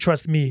it's or you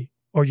trust me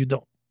or you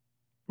don't.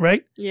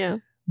 Right? Yeah.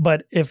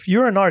 But if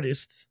you're an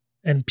artist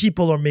and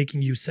people are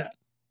making you sad,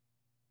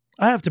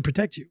 I have to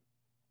protect you.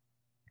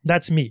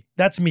 That's me.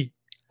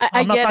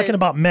 I'm not talking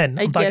about men.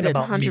 I'm talking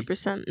about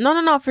 100%.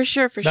 No, for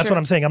sure, That's what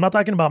I'm saying. I'm not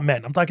talking about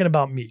men. I'm talking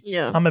about me.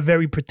 Yeah. I'm a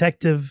very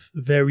protective,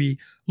 very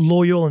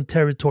loyal and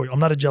territorial. I'm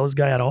not a jealous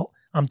guy at all.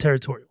 I'm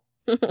territorial.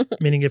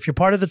 Meaning if you're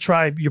part of the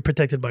tribe, you're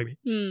protected by me.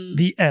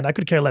 The end. I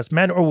could care less,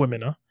 men or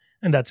women,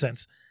 in that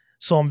sense.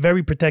 So I'm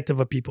very protective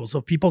of people. So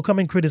if people come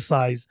and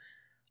criticize,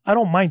 I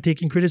don't mind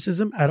taking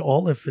criticism at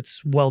all if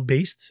it's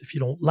well-based. If you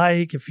don't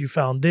like, if you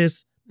found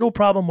this, no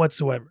problem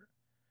whatsoever.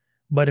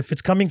 But if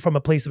it's coming from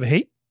a place of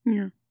hate,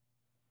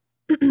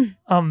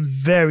 I'm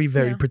very,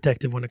 very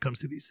protective when it comes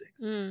to these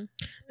things.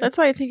 That's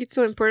why I think it's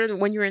so important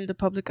when you're in the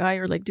public eye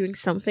or like doing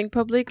something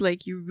public,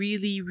 like you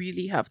really,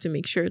 really have to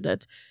make sure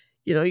that,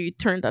 you know, you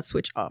turn that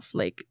switch off.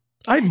 Like,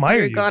 I admire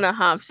you're you. gonna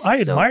have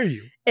I admire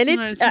you. And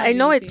I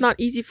know easy. it's not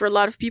easy for a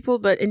lot of people,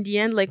 but in the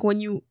end, like when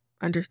you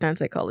understand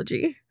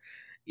psychology,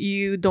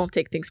 you don't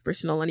take things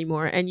personal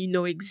anymore and you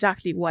know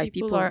exactly why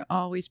people are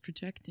always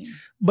projecting.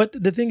 But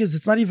the thing is,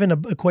 it's not even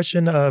a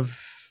question of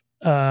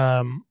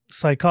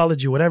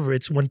psychology, whatever.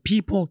 It's when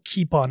people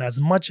keep on, as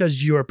much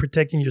as you're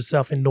protecting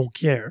yourself and don't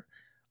care.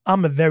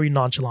 I'm a very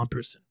nonchalant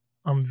person.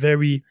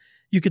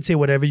 You could say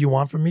whatever you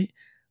want from me,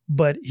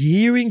 but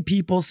hearing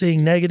people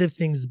saying negative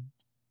things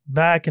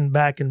back and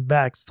back and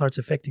back starts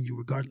affecting you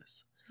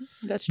regardless.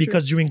 That's true.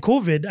 Because during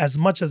COVID, as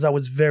much as I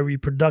was very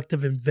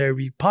productive and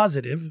very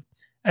positive,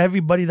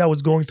 everybody that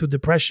was going through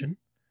depression,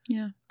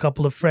 a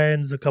couple of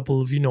friends, a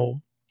couple of,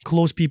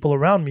 close people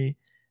around me,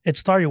 it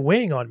started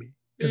weighing on me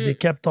because they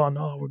kept on,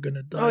 we're going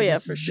to die. Oh, yeah,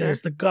 this for is sure.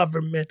 this, the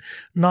government,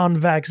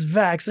 non-vax,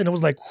 vax. And it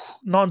was like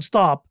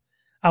nonstop.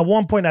 At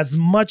one point, as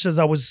much as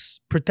I was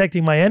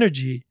protecting my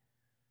energy,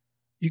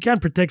 you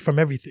can't protect from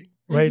everything,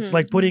 right? It's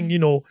like putting,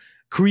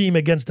 cream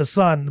against the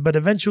sun, but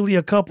eventually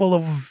a couple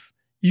of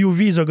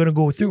UVs are going to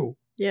go through.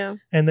 Yeah.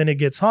 And then it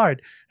gets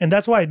hard. And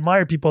that's why I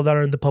admire people that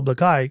are in the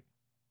public eye,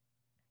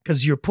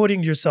 because you're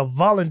putting yourself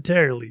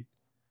voluntarily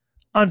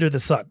under the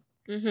sun.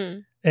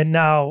 And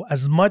now,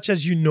 as much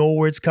as you know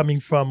where it's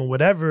coming from or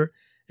whatever,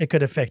 it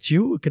could affect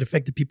you. It could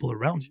affect the people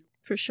around you.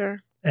 For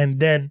sure. And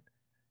then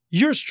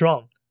you're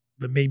strong,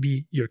 but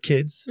maybe your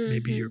kids,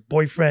 maybe your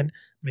boyfriend,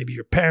 maybe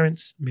your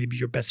parents, maybe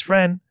your best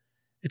friend,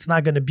 it's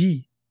not going to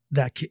be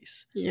that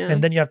case. Yeah.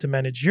 And then you have to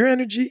manage your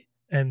energy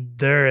and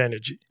their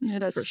energy. Yeah,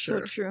 that's For so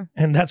sure. true.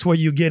 And that's where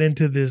you get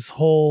into this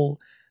whole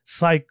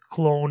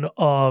cyclone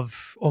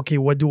of, okay,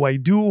 what do I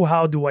do?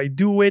 How do I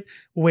do it?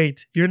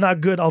 Wait, you're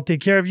not good. I'll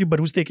take care of you, but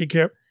who's taking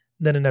care of?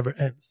 Then it never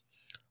ends.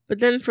 But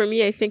then for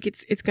me, I think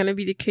it's going to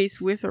be the case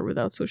with or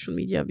without social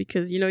media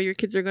because, your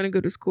kids are going to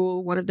go to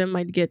school. One of them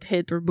might get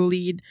hit or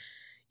bullied.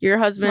 Your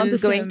husband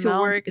is going to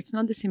work. It's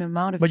not the same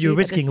amount of But you're hate at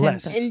the risking same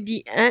less. time. In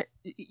the end,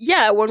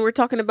 when we're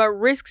talking about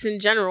risks in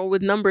general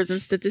with numbers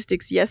and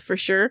statistics, yes, for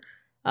sure.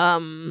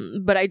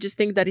 But I just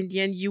think that in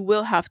the end, you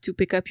will have to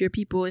pick up your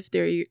people if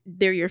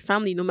they're your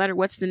family, no matter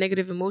what's the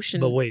negative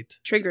emotion But wait,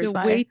 triggered The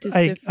by. weight is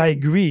I different.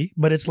 agree,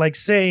 but it's like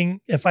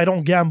saying if I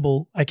don't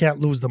gamble, I can't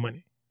lose the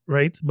money,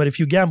 right? But if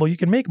you gamble, you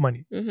can make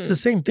money. It's the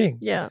same thing.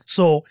 Yeah.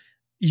 So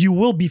you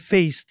will be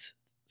faced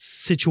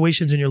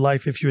situations in your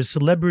life if you're a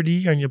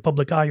celebrity or in your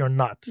public eye or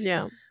not.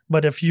 Yeah.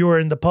 But if you're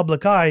in the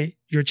public eye,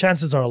 your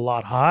chances are a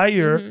lot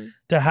higher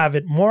to have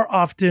it more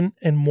often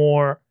and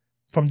more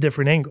from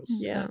different angles.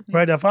 Yeah.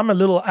 Right? If I'm a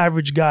little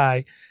average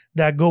guy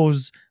that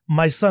goes,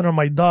 my son or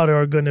my daughter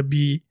are going to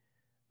be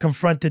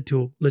confronted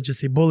to, let's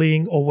just say,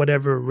 bullying or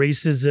whatever,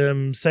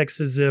 racism,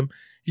 sexism.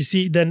 You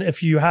see, then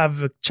if you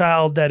have a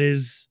child that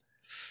is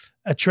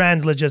a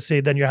trans, let's just say,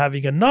 then you're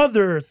having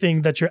another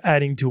thing that you're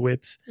adding to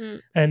it.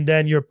 And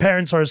then your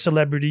parents are a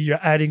celebrity, you're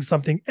adding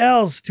something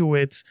else to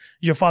it.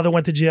 Your father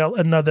went to jail,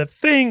 another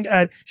thing.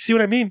 You see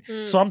what I mean?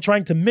 So I'm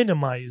trying to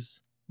minimize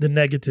the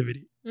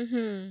negativity.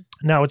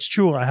 Now, it's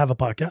true, I have a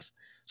podcast,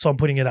 so I'm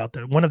putting it out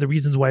there. One of the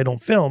reasons why I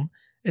don't film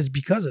is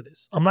because of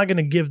this. I'm not going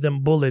to give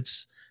them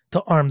bullets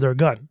to arm their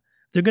gun.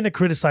 They're going to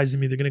criticize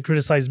me. They're going to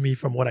criticize me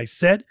from what I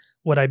said,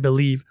 what I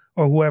believe,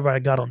 or whoever I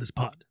got on this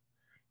pod.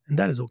 And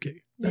that is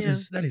okay. That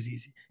is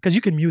easy. Because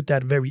you can mute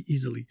that very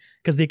easily.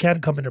 Because they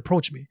can't come and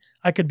approach me.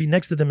 I could be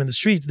next to them in the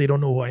streets. They don't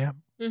know who I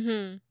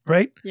am.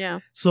 Right? Yeah.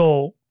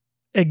 So,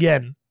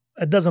 again,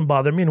 it doesn't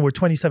bother me. And we're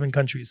 27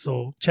 countries.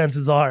 So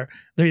chances are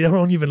they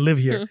don't even live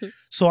here.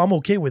 So I'm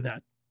okay with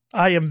that.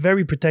 I am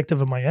very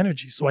protective of my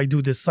energy. So I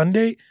do this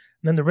Sunday.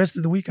 And then the rest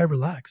of the week, I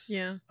relax.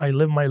 Yeah. I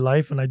live my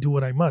life and I do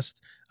what I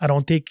must. I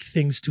don't take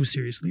things too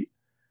seriously.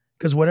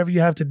 Because whatever you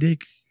have to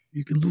take,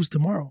 you could lose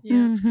tomorrow.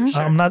 Yeah, for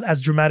sure. I'm not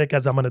as dramatic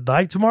as I'm going to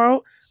die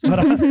tomorrow, but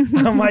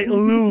I might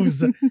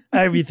lose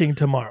everything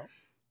tomorrow.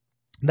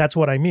 That's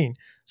what I mean.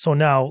 So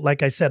now,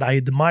 like I said, I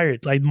admire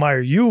it. I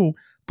admire you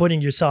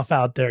putting yourself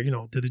out there,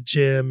 to the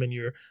gym and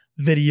your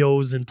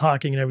videos and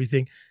talking and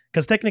everything.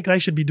 Because technically I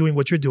should be doing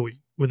what you're doing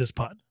with this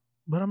pod.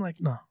 But I'm like,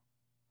 no.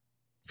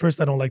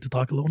 First, I don't like to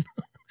talk alone.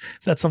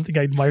 That's something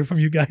I admire from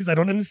you guys. I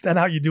don't understand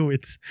how you do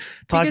it.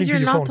 Talking Because to you're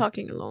your not phone.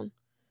 talking alone.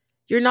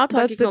 You're not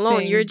That's talking the alone.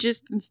 thing. You're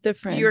just It's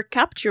different. you're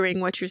capturing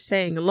what you're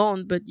saying alone,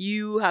 but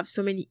you have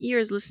so many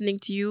ears listening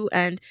to you.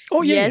 And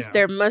Oh, yeah. yes,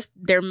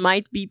 there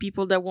might be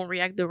people that won't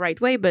react the right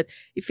way, but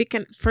if it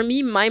can, for me,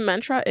 my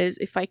mantra is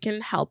if I can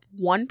help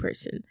one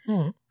person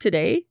Mhm.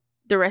 today,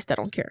 the rest I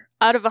don't care.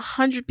 Out of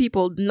 100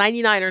 people,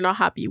 99 are not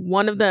happy.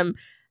 One of them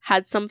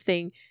had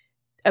something,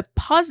 a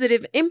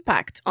positive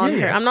impact on Yeah,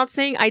 her. yeah. I'm not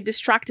saying I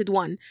distracted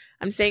one.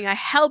 I'm saying I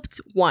helped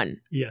one.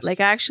 Yes. Like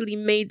I actually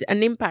made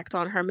an impact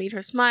on her, made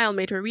her smile,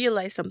 made her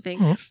realize something.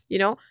 Mhm. You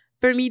know,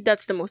 for me,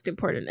 that's the most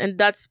important. And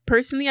that's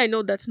personally, I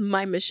know that's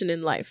my mission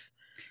in life.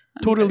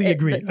 Totally it-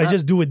 agree. the- I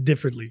just do it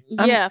differently.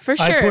 Yeah, for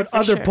sure. I put for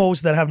other sure.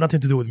 posts that have nothing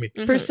to do with me.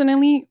 Mhm.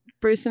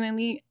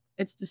 Personally,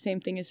 it's the same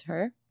thing as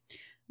her.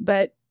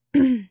 But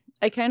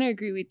I kind of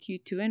agree with you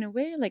too in a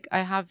way. Like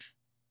I have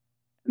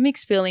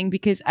mixed feeling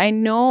because I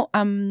know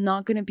I'm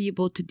not going to be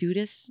able to do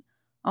this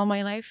all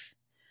my life.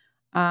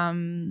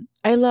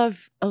 I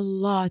love a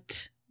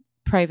lot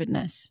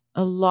privateness.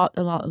 A lot.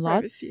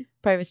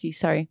 Privacy,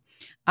 sorry.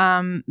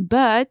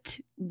 But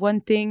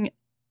one thing,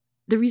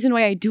 the reason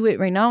why I do it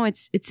right now,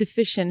 it's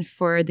efficient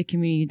for the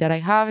community that I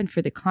have and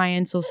for the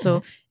clients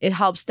also. It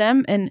helps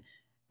them. And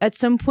at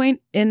some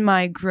point in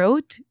my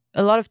growth,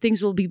 a lot of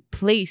things will be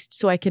placed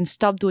so I can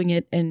stop doing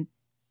it and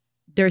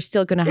they're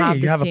still going to Yeah, have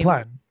the you have same. a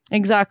plan.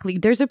 Exactly.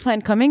 There's a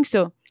plan coming.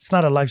 So It's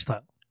not a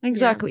lifestyle.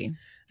 exactly.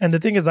 And the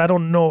thing is, I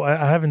don't know. I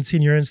haven't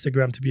seen your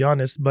Instagram, to be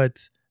honest,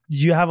 but do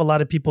you have a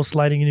lot of people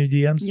sliding in your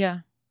DMs? Yeah.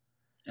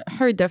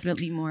 Her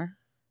definitely more.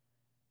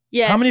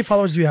 Yes. How many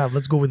followers do you have?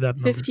 Let's go with that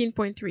number.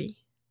 15.3.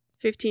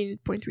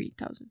 15.3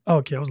 thousand. Oh,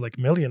 okay, I was like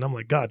million. I'm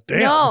like, God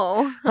damn.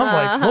 No. I'm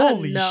like,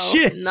 holy no,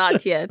 shit.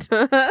 Not yet.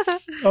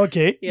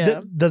 Okay.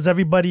 Yeah. Does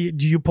everybody,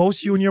 do you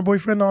post you and your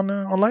boyfriend on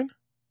online?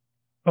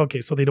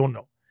 Okay, so they don't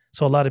know.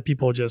 So a lot of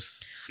people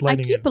just I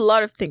sliding keep in. a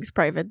lot of things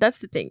private. That's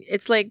the thing.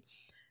 It's like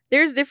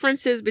there's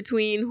differences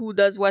between who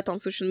does what on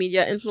social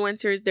media.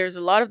 Influencers, there's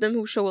a lot of them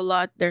who show a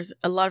lot. There's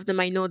a lot of them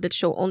I know that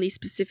show only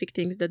specific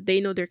things that they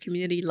know their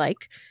community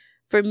like.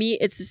 For me,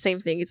 it's the same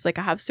thing. It's like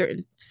I have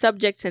certain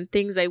subjects and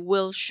things I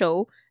will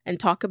show and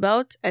talk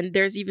about. And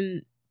there's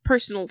even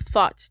personal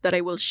thoughts that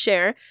I will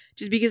share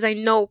just because I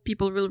know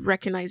people will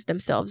recognize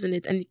themselves in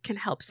it and it can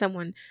help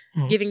someone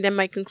Mhm. giving them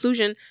my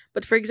conclusion.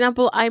 But for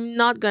example, I'm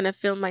not gonna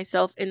film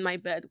myself in my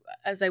bed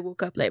as I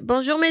woke up like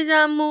bonjour mes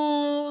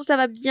amours, ça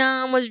va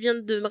bien, moi je viens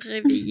de me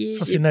réveiller.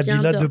 Ça, j'ai c'est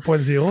bien Nabila dormi.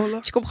 2.0,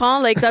 là. Tu comprends?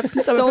 Like that's Ça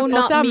me so fait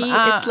not penser me.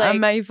 à, It's like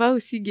Maëva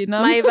aussi,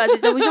 Guénam. Maëva, c'est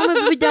ça. Bonjour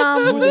mes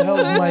bébés Who the hell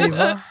is d'amour.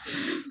 Maëva?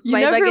 You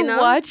Maëva never Guénam?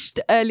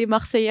 watched Les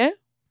Marseillais?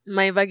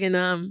 Maëva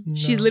Guénam.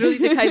 She's No. literally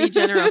the Kylie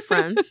Jenner of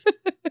France.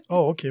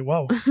 Oh, okay,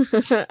 wow.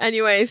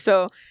 Anyway,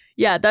 so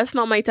yeah, that's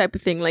not my type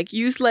of thing. Like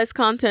useless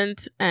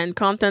content and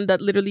content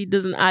that literally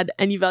doesn't add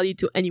any value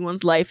to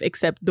anyone's life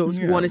except those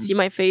who Yeah. want to see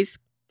my face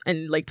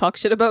and like talk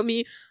shit about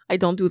me. I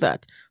don't do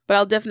that. But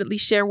I'll definitely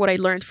share what I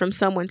learned from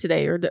someone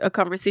today or a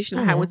conversation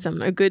I had with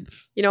someone. A good,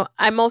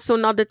 I'm also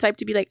not the type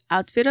to be like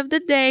outfit of the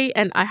day.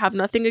 And I have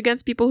nothing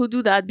against people who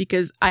do that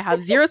because I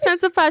have zero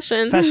sense of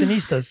fashion.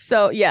 Fashionistas.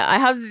 So yeah, I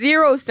have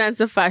zero sense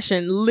of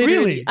fashion. Literally,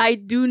 Really? I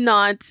do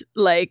not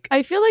like.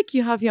 I feel like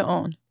you have your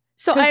own.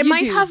 So 'Cause I you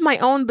might do. have my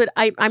own, but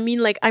I mean,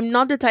 like, I'm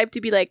not the type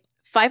to be like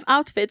 5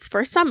 outfits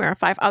for summer,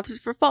 5 outfits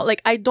for fall.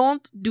 Like, I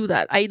don't do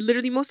that. I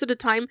literally, most of the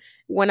time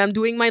when I'm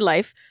doing my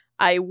life,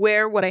 I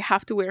wear what I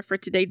have to wear for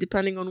today,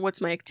 depending on what's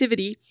my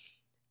activity.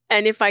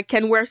 And if I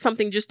can wear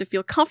something just to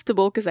feel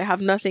comfortable because I have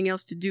nothing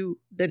else to do,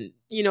 then,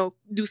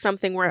 do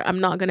something where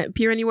I'm not going to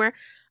appear anywhere,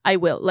 I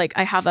will. Like,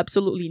 I have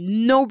absolutely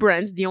no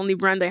brands. The only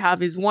brand I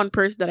have is one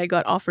purse that I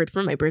got offered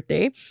for my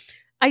birthday.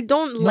 I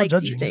don't Not like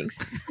judging. these things.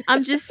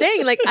 I'm just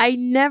saying, like, I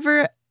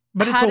never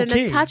But it's had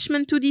okay. an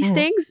attachment to these Mhm.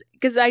 things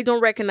because I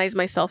don't recognize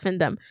myself in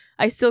them.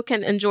 I still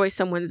can enjoy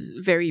someone's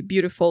very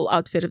beautiful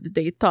outfit of the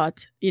day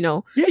thought,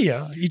 Yeah.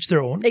 Each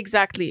their own.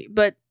 Exactly.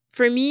 But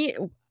for me,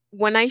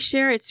 when I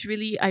share, it's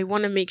really, I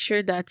want to make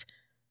sure that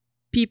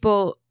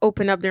people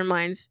open up their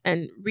minds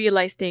and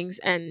realize things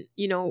and,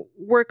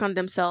 work on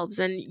themselves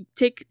and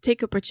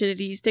take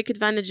opportunities, take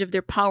advantage of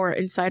their power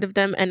inside of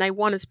them. And I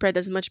want to spread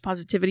as much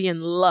positivity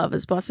and love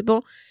as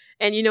possible.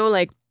 And,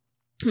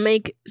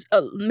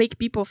 make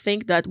people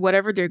think that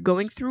whatever they're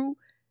going through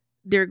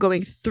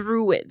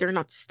it. They're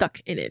not stuck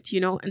in it,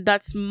 and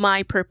that's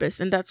my purpose.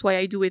 And that's why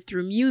I do it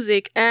through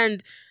music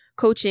and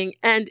coaching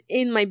and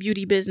in my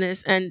beauty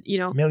business and,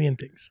 Million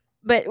things.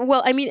 but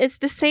well, I mean, it's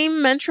the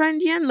same mantra in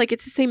the end. Like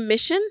it's the same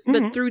mission,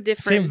 but Mhm. through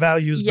different Same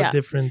values, yeah. but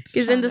different.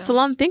 Because in the Yes.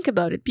 salon, think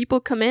about it. People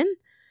come in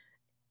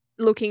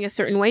looking a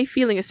certain way,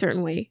 feeling a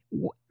certain way.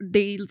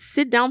 They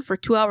sit down for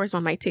 2 hours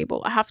on my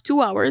table. I have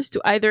 2 hours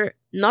to either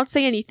not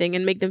say anything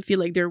and make them feel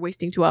like they're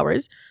wasting 2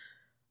 hours,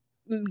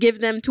 give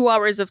them 2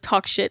 hours of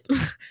talk shit,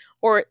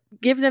 or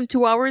give them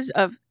 2 hours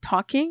of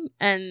talking.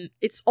 And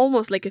it's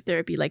almost like a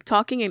therapy, like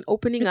talking and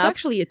opening It's up,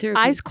 actually a therapy.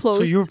 eyes So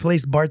closed. you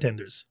replaced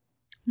bartenders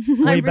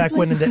I way back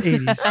when in the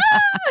 80s.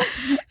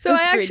 So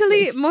That's I a great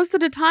actually, place. most of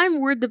the time,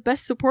 we're the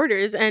best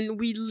supporters and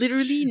we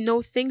literally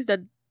know things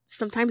that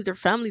sometimes their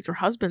families or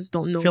husbands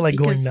don't know. I feel like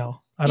because, going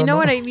now. I You don't know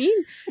what I mean?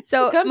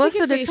 So Come most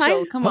take of a the facial,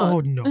 time, come on. Oh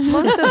no.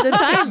 most of the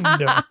time,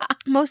 No.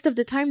 most of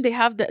the time they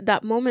have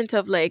that moment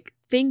of like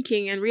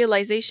thinking and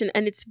realization,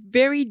 and it's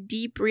very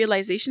deep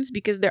realizations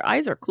because their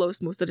eyes are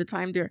closed most of the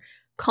time. They're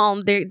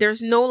calm.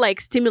 There's no like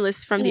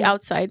stimulus from the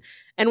outside,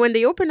 and when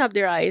they open up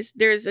their eyes,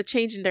 there's a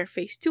change in their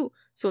face too.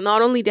 So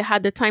not only they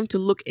had the time to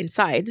look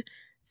inside,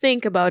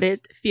 think about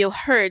it, feel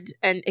heard,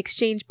 and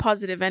exchange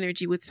positive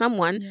energy with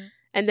someone, Yeah.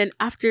 and then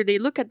after they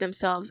look at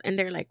themselves and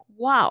they're like,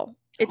 wow,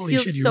 it Holy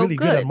feels shit, you're so really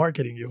good good. at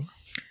marketing, you.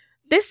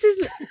 This is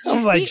you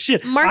I'm like, see,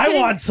 shit, I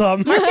marketing- want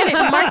some.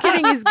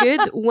 marketing is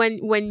good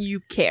when you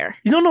care.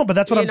 No, but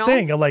that's what You I'm know?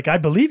 saying. I'm like, I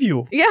believe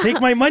you. Yeah.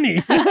 Take my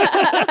money.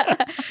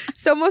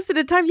 So most of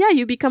the time, yeah,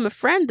 you become a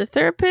friend, a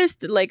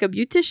therapist, like a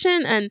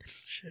beautician, and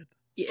Shit.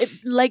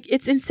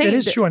 it's insane. It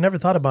is true. I never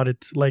thought about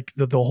it. Like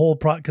the whole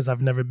because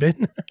I've never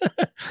been.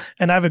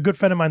 And I have a good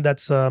friend of mine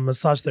that's a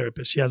massage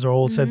therapist. She has her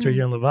whole center Mm.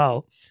 here in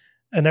Laval.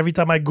 And every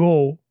time I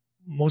go,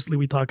 mostly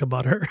we talk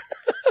about her.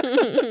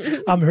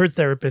 I'm her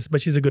therapist, but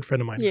she's a good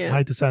friend of mine. Yeah.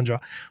 Hi to Sandra.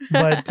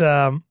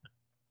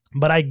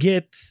 But I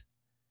get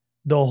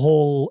the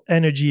whole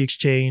energy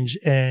exchange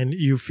and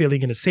you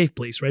feeling in a safe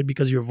place, right?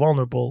 Because you're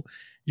vulnerable.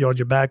 You're on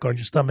your back, on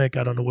your stomach.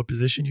 I don't know what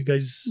position you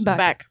guys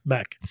Back.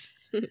 back.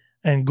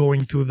 And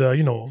going through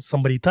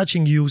somebody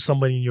touching you,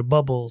 somebody in your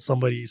bubble,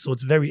 somebody. So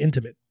it's very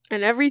intimate.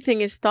 And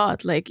everything is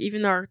thought, like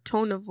even our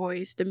tone of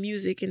voice, the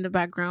music in the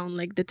background,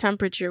 like the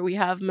temperature. We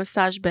have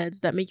massage beds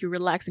that make you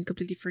relax and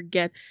completely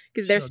forget.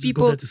 Because I'll there's just go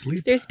people there to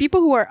sleep. There's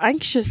people who are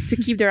anxious to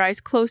keep their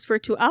eyes closed for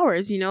 2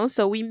 hours, you know?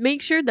 So we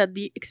make sure that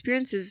the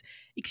experience is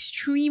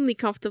extremely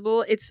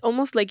comfortable. It's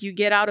almost like you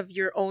get out of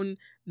your own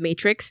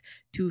matrix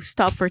to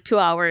stop for 2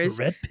 hours,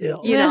 Red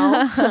pill. you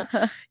know?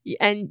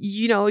 And,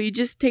 you know, you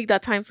just take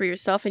that time for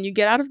yourself and you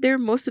get out of there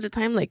most of the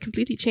time, like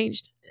completely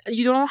changed.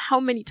 You don't know how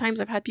many times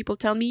I've had people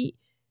tell me,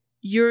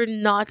 you're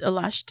not a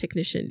lash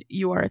technician.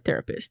 You are a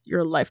therapist.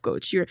 You're a life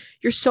coach. You're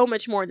so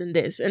much more than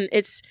this. And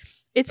it's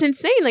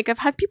insane. Like I've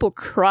had people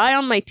cry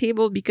on my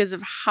table because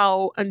of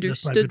how That's not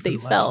understood good for they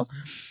the felt.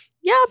 lashes.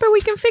 Yeah, but we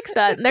can fix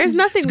that. There's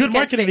nothing. It's good we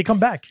can't marketing. They fix. come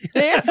back.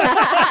 Yeah.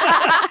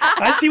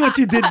 I see what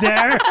you did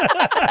there.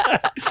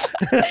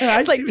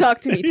 It's like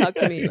talk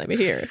to me. Let me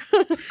hear.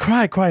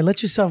 Cry.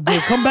 Let yourself go.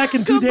 Come back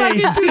in 2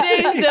 days. 2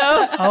 days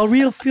though.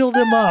 I'll fill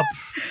them up.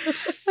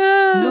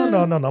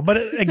 No. But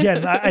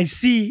again, I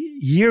see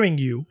hearing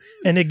you.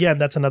 And again,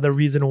 that's another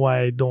reason why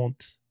I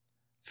don't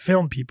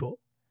film people.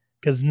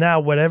 Because now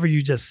whatever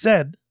you just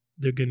said,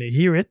 they're going to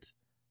hear it.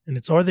 And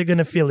it's or they're going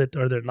to feel it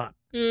or they're not.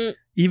 Mm,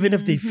 Even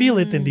if they feel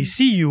it and they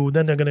see you,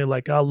 then they're going to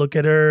like, oh, look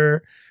at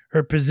her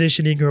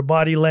positioning, her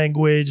body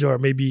language, or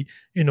maybe,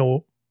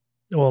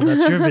 well,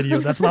 that's your video.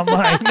 That's not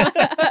mine.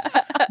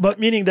 But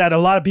meaning that a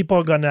lot of people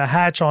are going to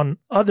hatch on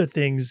other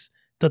things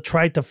to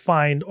try to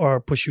find or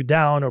push you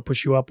down or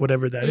push you up,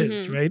 whatever that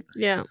is, right?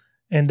 yeah.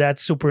 And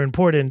that's super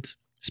important.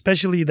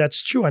 Especially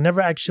that's true. I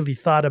never actually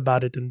thought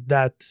about it in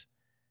that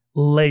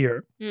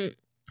layer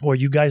where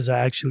you guys are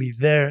actually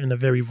there in a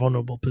very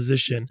vulnerable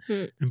position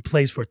in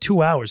place for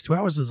 2 hours. 2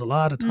 hours is a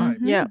lot of time.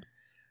 Mhm. Yeah.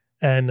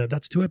 And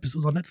that's 2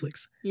 episodes on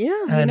Netflix.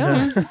 Yeah. And,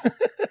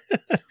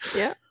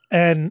 Yeah.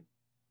 And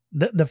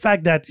the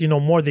fact that,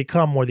 more they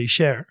come, more they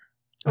share.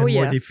 And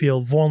more they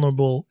feel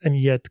vulnerable and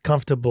yet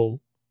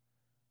comfortable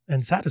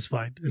and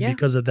satisfied. And Yeah.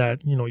 because of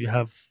that, you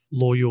have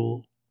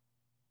loyal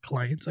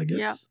clients, I guess.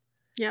 Yeah.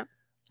 Yeah.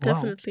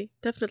 Wow.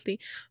 Definitely.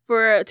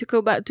 For to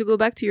go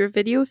back to your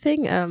video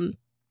thing,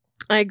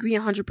 I agree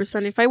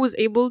 100%. If I was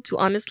able to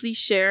honestly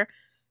share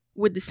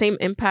with the same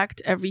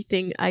impact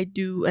everything I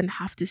do and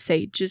have to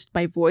say just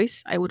by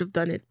voice, I would have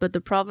done it. But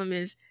the problem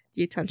is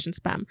the attention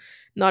spam.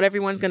 Not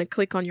everyone's going to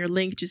click on your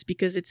link just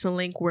because it's a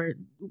link where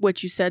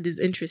what you said is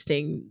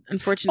interesting.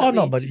 Unfortunately. Oh,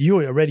 no, but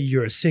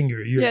you're a singer.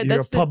 You're a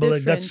that's the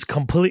public. That's difference.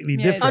 completely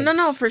Yeah. different. Oh,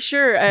 no, for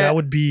sure. That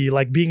would be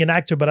like being an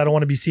actor, but I don't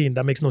want to be seen.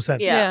 That makes no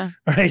sense. Yeah.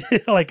 Right?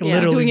 Like Yeah.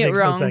 literally Doing it makes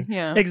no wrong. sense.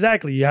 Yeah.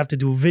 Exactly. You have to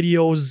do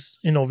videos,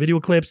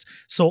 video clips.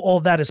 So all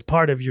that is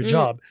part of your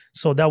job.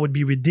 So that would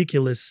be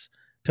ridiculous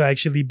to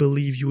actually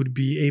believe you would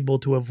be able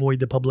to avoid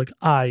the public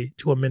eye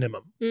to a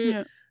minimum.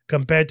 Yeah.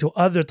 Compared to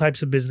other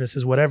types of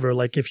businesses, whatever.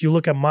 Like if you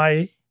look at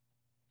my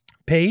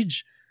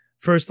page,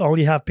 first I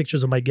only have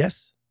pictures of my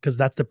guests because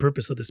that's the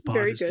purpose of this pod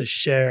Very is to good.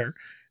 share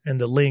and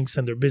the links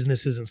and their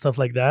businesses and stuff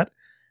like that.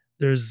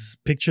 There's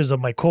pictures of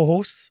my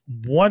co-hosts,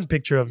 one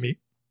picture of me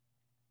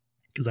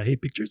because I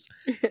hate pictures.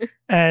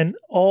 And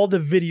all the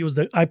videos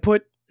that I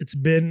put, it's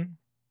been,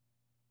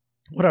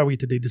 what are we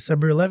today?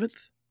 December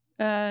 11th?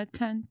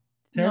 10th.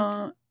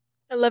 No,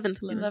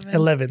 11th.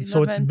 11.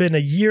 So it's been a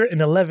year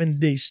and 11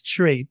 days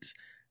straight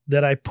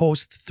that I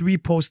post 3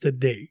 posts a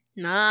day.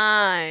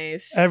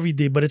 Nice. Every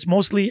day, but it's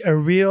mostly a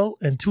reel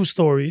and 2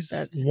 stories.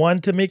 That's- One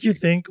to make you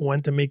think,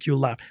 one to make you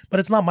laugh. But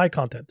it's not my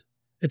content.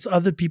 It's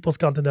other people's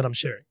content that I'm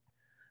sharing.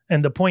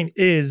 And the point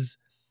is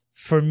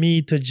for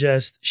me to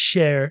just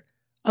share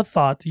a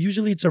thought.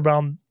 Usually it's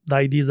around the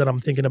ideas that I'm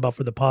thinking about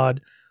for the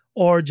pod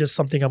or just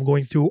something I'm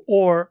going through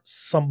or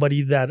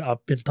somebody that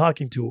I've been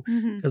talking to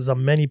Mhm. because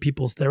I'm many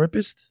people's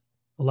therapist.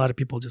 A lot of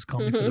people just call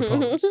me for the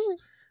poems.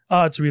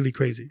 Oh, it's really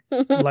crazy.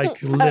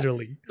 Like,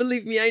 literally.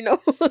 Believe me, I know.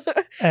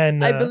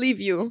 And I believe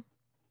you.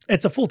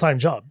 it's a full-time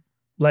job.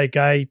 Like,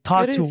 I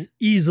talk It to is.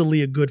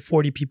 easily a good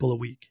 40 people a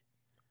week.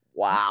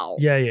 Wow.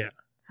 Yeah.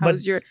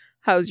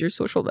 How's your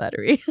social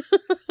battery?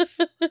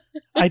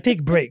 I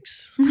take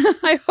breaks.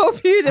 I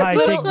hope you did. I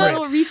take little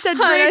breaks. reset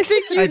Hon, I breaks.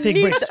 think you I take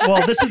need, breaks.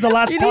 Well, this is the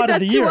last you part need of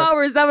that the 2 year.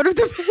 hours out of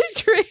the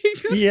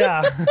matrix.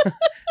 Yeah,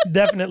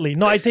 definitely.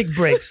 No, I take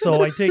breaks.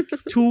 So I take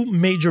 2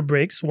 major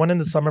breaks, one in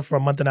the summer for a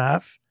month and a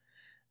half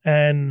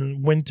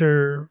and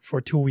winter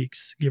for 2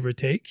 weeks, give or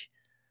take.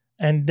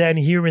 And then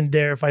here and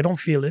there, if I don't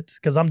feel it,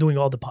 because I'm doing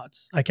all the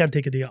pods, I can't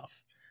take a day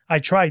off. I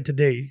tried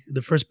today.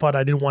 The first pod,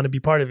 I didn't want to be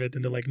part of it.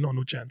 And they're like,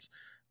 no chance.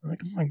 I'm like,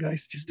 come on,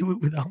 guys, just do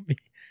it without me.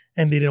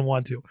 And they didn't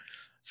want to.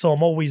 So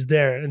I'm always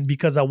there. And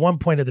because at one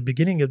point at the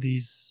beginning of the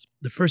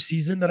first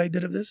season that I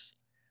did of this,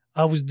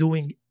 I was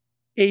doing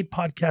 8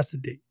 podcasts a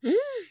day.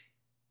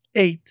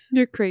 8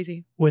 You're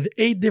crazy. with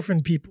 8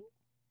 different people.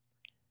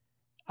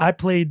 I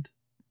played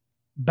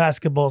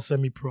basketball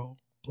semi-pro,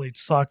 played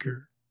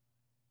soccer,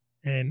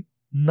 and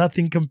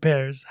nothing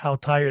compares how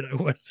tired I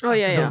was Oh,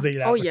 yeah, after those yeah.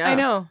 8 Oh, hours. yeah. I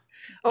know.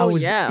 I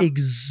was yeah.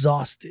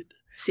 exhausted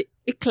C'est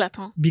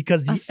éclatant.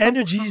 because the 100%.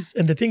 energies,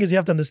 and the thing is you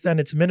have to understand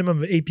it's a minimum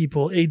of 8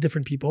 people, 8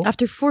 different people,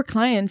 After 4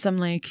 clients, I'm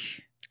like,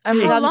 How How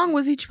glad- long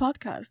was each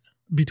podcast?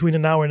 between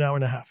an hour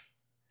and a half.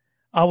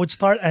 I would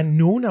start at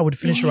noon, I would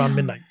finish around Damn.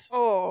 midnight.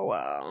 Oh,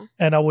 wow.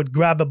 And I would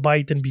grab a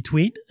bite in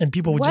between, and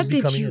people would What just be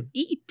did coming you in.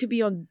 eat to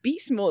be on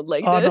beast mode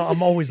like Oh this? no,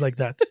 I'm always like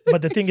that.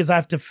 But the thing is, I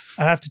have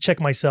to check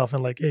myself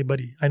and like, hey,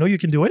 buddy, I know you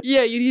can do it.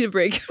 Yeah, you need a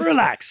break.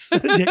 Relax,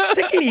 take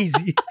it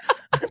easy.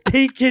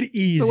 Take it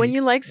easy. But when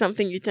you like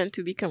something, you tend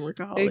to become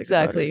workaholic. about it.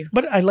 Exactly.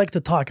 But I like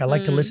to talk. I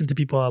like to Mm. listen to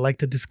people. I like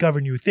to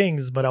discover new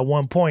things. But at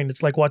one point,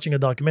 it's like watching a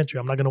documentary.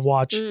 I'm not going to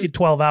watch Mm.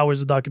 12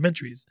 hours of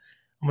documentaries.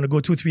 I'm going to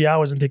go 2-3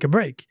 hours and take a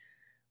break.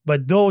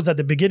 But those at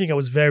the beginning, I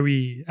was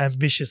very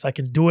ambitious. I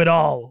can do it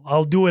all.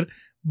 I'll do it.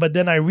 But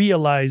then I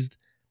realized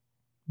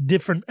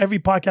every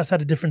podcast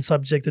had a different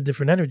subject, a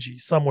different energy.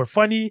 Some were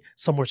funny,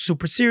 some were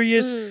super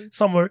serious, Mm.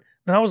 some were,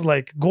 and I was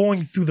like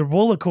going through the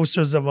roller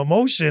coasters of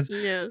emotions.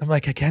 Yeah. I'm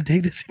like, I can't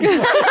take this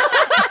anymore.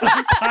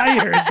 I'm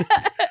tired.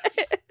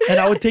 And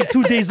I would take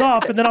 2 days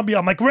off and then I'm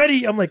like,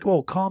 ready. I'm like,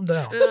 whoa, calm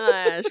down.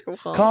 Ouais, je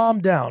comprends. Calm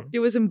down. It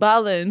was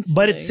imbalanced.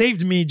 But it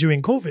saved me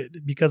during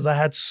COVID because I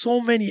had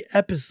so many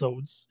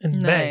episodes in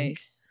bank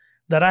Nice.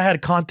 that I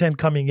had content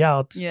coming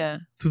out Yeah.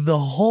 through the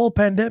whole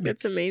pandemic.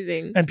 That's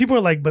amazing. And people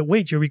are like, but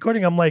wait, you're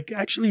recording? I'm like,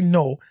 actually,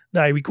 no.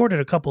 I recorded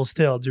a couple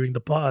still during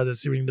the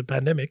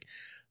pandemic.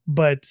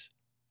 But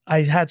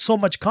I had so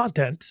much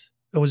content,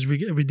 it was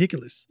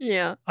ridiculous.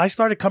 Yeah. I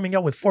started coming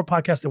out with 4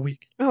 podcasts a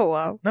week. Oh,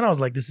 wow. Then I was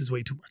like, this is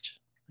way too much.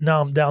 Now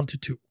I'm down to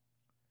 2.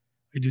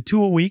 I do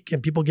 2 a week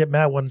and people get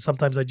mad when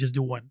sometimes I just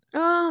do 1.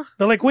 Oh.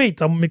 They're like,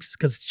 wait, I'm mixed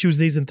because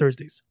Tuesdays and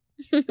Thursdays.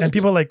 And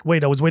people are like,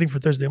 wait, I was waiting for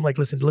Thursday. I'm like,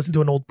 listen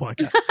to an old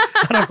podcast.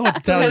 I don't know what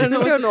to tell you.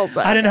 Listen to an old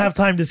I didn't have podcast.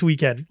 time this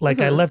weekend. Like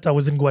I Mhm. left, I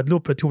was in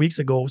Guadeloupe 2 weeks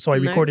ago. So I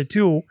Nice. recorded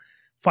 2.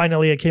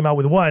 Finally, I came out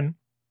with 1.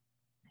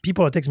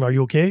 People are texting me, are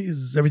you okay?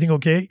 Is everything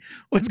okay?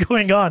 What's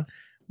going on?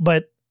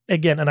 But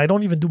again, and I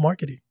don't even do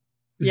marketing.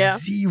 Yeah.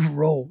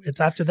 0. It's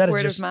after that, it's Word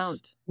of just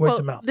mouth. word Well,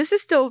 of mouth. This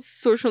is still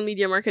social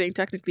media marketing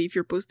technically if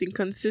you're posting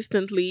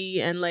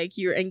consistently and like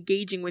you're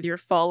engaging with your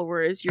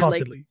followers. You're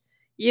Constantly.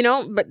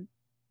 like, but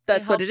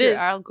that's what helps it your is.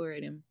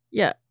 Algorithm.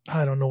 Yeah.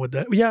 I don't know what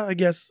that. Yeah, I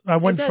guess I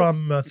went does.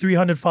 from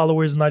 300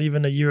 followers not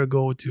even a year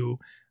ago to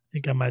I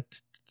think I'm at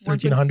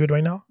 1,300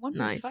 right now. 1.5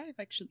 Nice.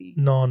 actually.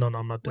 No, I'm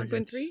not there.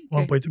 1.3?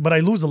 Yet. 1.3. But I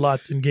lose a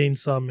lot and gain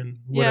some and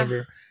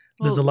whatever.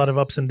 There's a lot of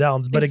ups and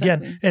downs. But again,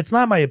 Exactly. it's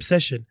not my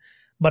obsession.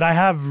 But I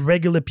have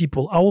regular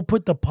people. I will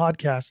put the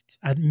podcast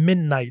at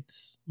midnight,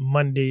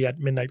 Monday at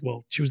midnight,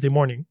 well, Tuesday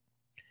morning.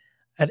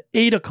 At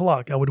 8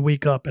 o'clock, I would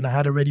wake up and I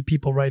had already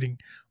people writing.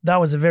 That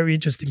was a very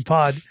interesting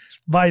pod,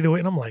 by the way.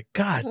 And I'm like,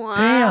 God Wow.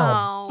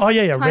 damn. Oh,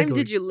 yeah, Time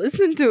regularly. did you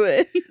listen to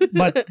it?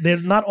 But they're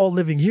not all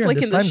living here It's like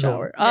in this in the time zone.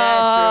 shower.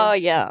 Yeah, Oh,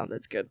 yeah,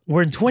 that's good.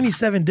 We're in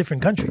 27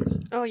 different countries.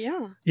 Oh,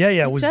 yeah. Yeah,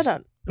 You it was said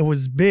that. it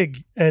was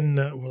big, and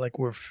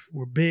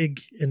we're big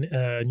in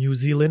New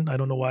Zealand. I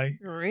don't know why.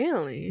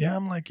 Really? Yeah,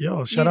 I'm like, yo,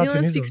 New shout out to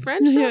Zealand New speaks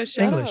Zealand. French? though? Yeah,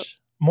 shout out. English,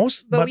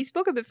 most, But, but we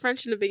spoke a bit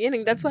French in the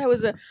beginning. That's why I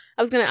was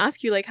gonna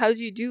ask you like, how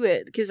do you do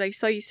it? Because I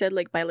saw you said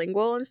like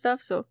bilingual and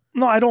stuff. So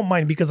no, I don't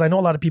mind because I know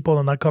a lot of people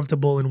are not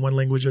comfortable in one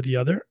language or the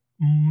other.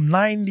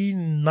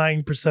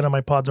 99% of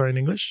my pods are in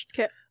English.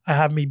 'Kay. I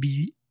have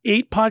maybe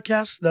 8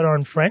 podcasts that are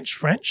in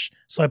French.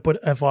 So I put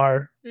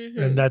FR,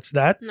 and that's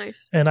that.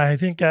 nice. And I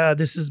think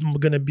this is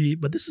going to be,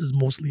 but this is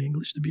mostly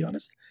English, to be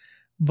honest.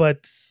 But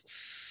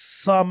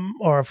some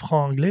are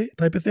franglais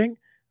type of thing.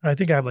 And I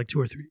think I have like 2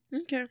 or 3.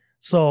 Okay.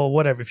 So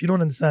whatever. If you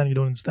don't understand, you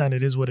don't understand.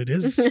 It is what it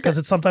is. Because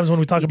it's sometimes when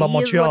we talk about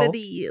Montreal. It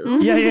is what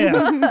it is.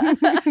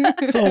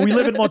 Yeah. So we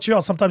live in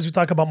Montreal. Sometimes we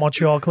talk about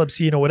Montreal club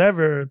scene or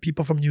whatever.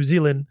 People from New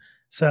Zealand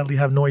sadly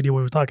have no idea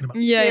what we're talking about.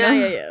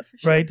 Yeah, for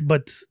sure. Right?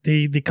 But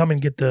they come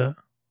and get the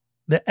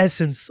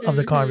essence of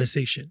the Mhm.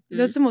 conversation.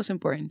 That's the most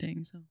important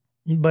thing. So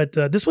But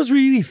this was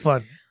really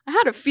fun. I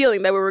had a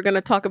feeling that we were going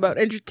to talk about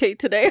Andrew Tate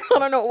today. I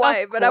don't know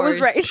why, but I was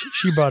course. right.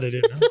 She brought it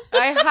in. Huh?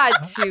 I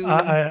had to.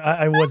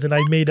 I wasn't.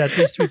 I made at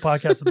least 3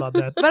 podcasts about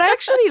that. But I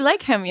actually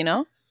like him, you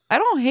know? I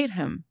don't hate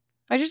him.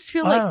 I just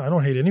feel like... I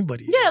don't hate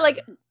anybody. Yeah, like,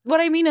 what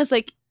I mean is,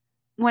 like,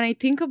 when I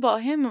think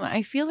about him,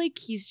 I feel like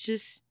he's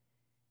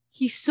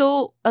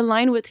so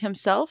aligned with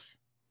himself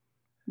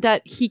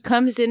that he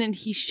comes in and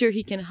he's sure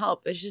he can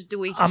help. It's just the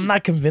way I'm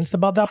not convinced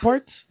about that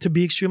part, to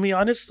be extremely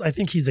honest. I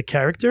think he's a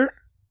character.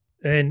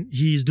 And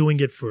he's doing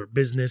it for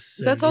business.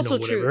 And, That's also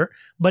whatever. True.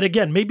 But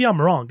again, maybe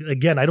I'm wrong.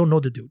 Again, I don't know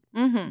the dude.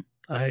 Mm-hmm.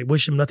 I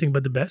wish him nothing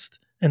but the best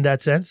in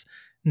that sense.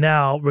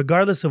 Now,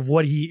 regardless of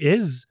what he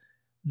is,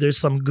 there's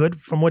some good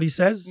from what he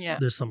says. Yeah.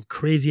 There's some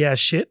crazy ass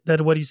shit that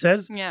what he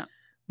says. Yeah.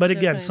 But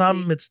again,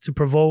 Definitely. some it's to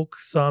provoke,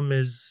 some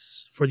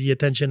is for the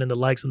attention and the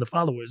likes and the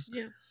followers.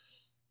 Yeah.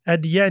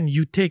 At the end,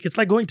 it's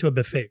like going to a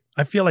buffet.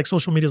 I feel like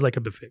social media is like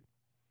a buffet.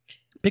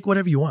 Pick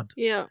whatever you want.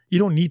 Yeah. You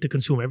don't need to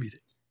consume everything.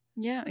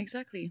 Yeah,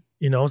 exactly.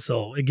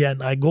 So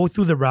again, I go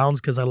through the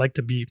rounds because I like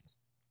to be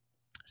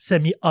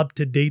semi up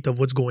to date of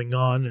what's going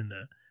on. And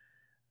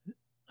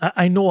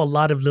I know a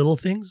lot of little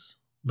things,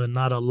 but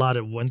not a lot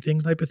of one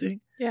thing type of thing.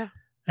 Yeah.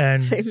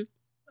 And Same.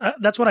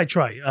 That's what I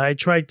try. I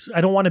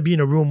don't want to be in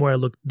a room where I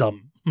look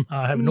dumb.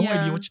 I have no Yeah.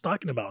 idea what you're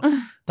talking about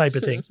type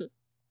of thing.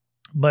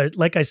 But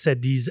like I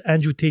said, these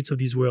Andrew Tates of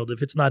this world,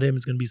 if it's not him,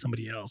 it's going to be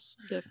somebody else.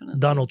 Definitely.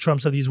 Donald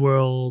Trumps of this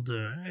world.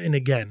 And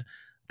again,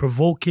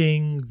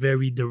 provoking,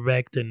 very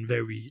direct and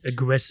very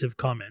aggressive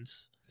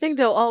comments. I think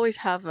they'll always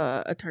have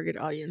a target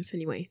audience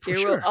anyway. For There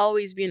sure. will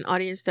always be an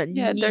audience that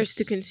Yeah, needs there's-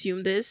 to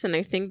consume this. And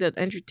I think that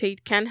Andrew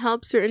Tate can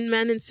help certain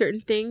men in certain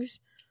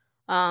things.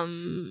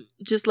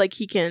 Just like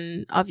he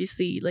can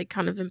obviously like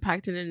kind of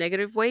impact in a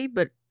negative way.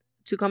 But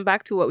to come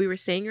back to what we were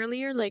saying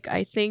earlier, like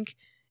I think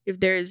if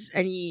there's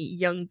any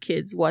young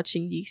kids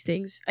watching these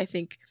things, I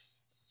think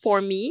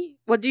for me,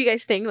 what do you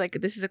guys think?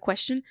 Like this is a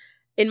question.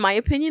 In my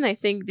opinion, I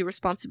think the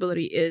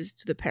responsibility is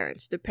to the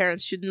parents. The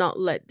parents should not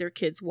let their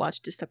kids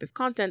watch this type of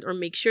content or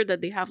make sure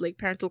that they have like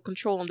parental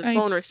control on their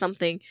phone or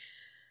something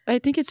I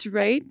think it's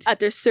right. at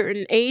their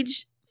certain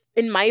age,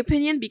 in my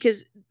opinion,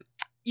 because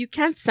you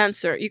can't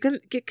censor.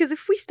 Because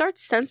if we start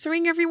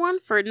censoring everyone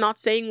for not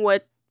saying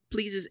what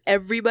pleases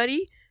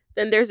everybody,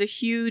 then there's a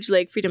huge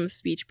like freedom of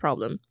speech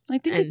problem. I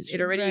think And it's it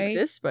already right,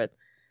 exists, but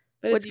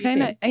but what it's do you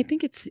kind of. think? I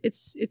think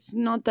it's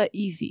not that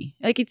easy.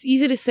 Like it's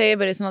easy to say,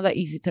 but it's not that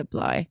easy to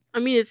apply. I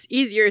mean, it's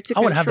easier to I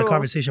would have the control-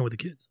 conversation with the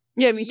kids.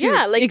 Yeah, me too.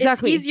 Yeah, like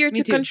exactly. it's easier Me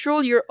to too.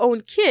 control your own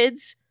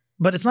kids.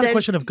 But it's not a Then-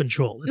 question of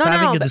control. It's No, no,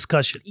 having no, a but-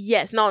 discussion.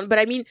 Yes, no, but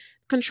I mean,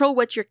 control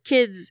what your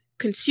kids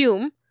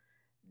consume,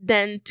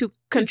 than to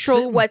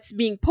control what's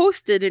being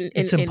posted in.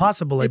 It's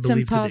impossible, I It's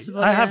believe, impossible,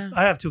 today. yeah.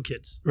 I have 2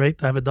 kids,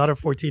 right? I have a daughter of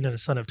 14 and a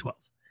son of 12.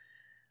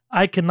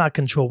 I cannot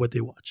control what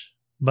they watch,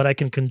 but I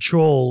can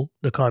control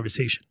the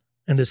conversation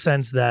in the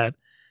sense that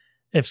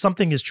if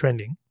something is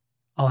trending,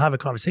 I'll have a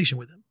conversation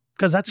with them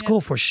because at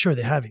school, for sure,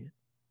 they're having it,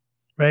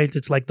 right?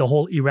 It's like the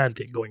whole Iran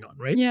thing going on,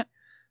 right? Yeah.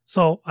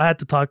 So I had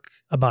to talk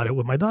about it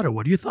with my daughter.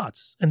 What are your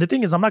thoughts? And the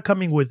thing is, I'm not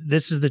coming with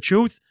this is the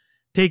truth,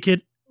 take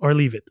it or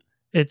leave it.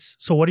 It's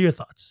so what are your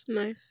thoughts?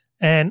 Nice.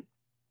 And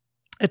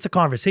it's a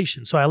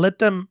conversation. So I let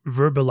them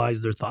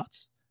verbalize their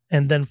thoughts.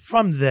 And then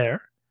from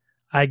there,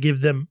 I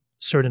give them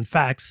certain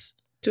facts.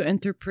 To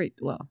interpret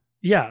well.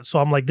 Yeah. So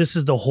I'm like, this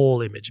is the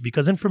whole image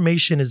because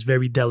information is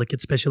very delicate,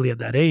 especially at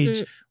that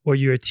age where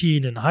you're a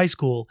teen in high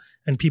school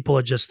and people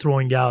are just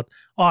throwing out,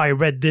 oh, I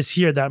read this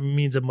here. That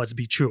means it must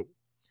be true.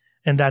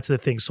 And that's the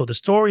thing. So the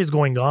story is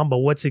going on, but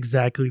what's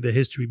exactly the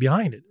history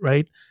behind it,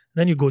 right?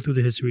 Then you go through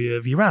the history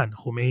of Iran,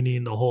 Khomeini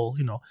and the whole,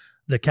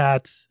 the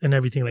cat and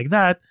everything like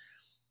that.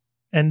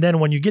 And then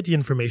when you get the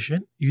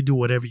information, you do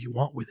whatever you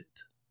want with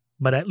it.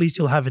 But at least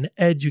you'll have an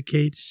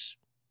educated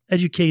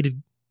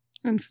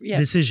And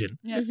decision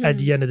Yeah. at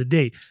the end of the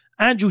day.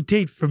 Andrew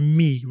Tate, for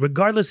me,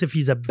 regardless if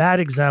he's a bad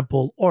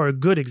example or a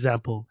good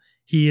example,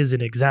 he is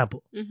an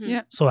example. Mm-hmm.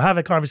 Yeah. So have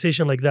a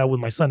conversation like that with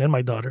my son and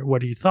my daughter.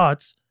 What are your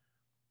thoughts?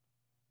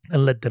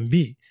 And let them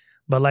be.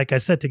 But like I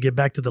said, to get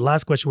back to the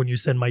last question, when you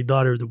said my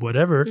daughter to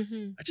whatever,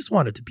 Mm-hmm. I just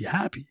want her to be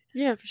happy.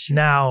 Yeah, for sure.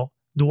 Now,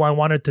 do I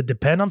want her to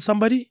depend on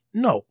somebody?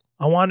 No.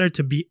 I want her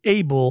to be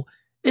able,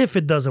 if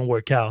it doesn't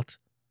work out,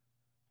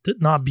 to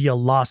not be a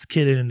lost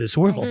kid in this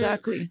world.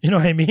 Exactly. You know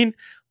what I mean?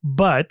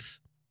 But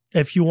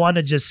if you want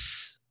to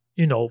just,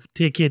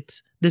 take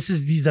it, this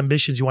is these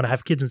ambitions, you want to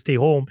have kids and stay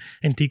home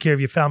and take care of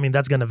your family, and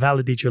that's going to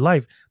validate your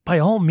life, by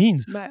all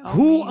means. By all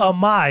Who means.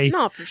 am I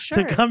No, for sure.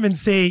 to come and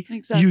say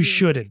Exactly. you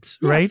shouldn't,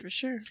 Yeah, right? for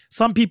sure.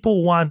 Some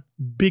people want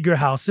bigger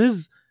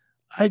houses.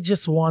 I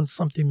just want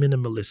something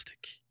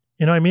minimalistic.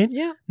 You know what I mean?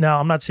 Yeah. Now,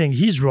 I'm not saying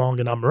he's wrong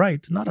and I'm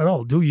right. Not at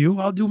all. Do you?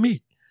 I'll do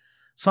me.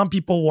 Some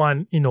people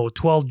want,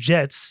 12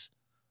 jets,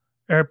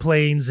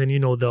 airplanes, and,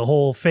 the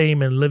whole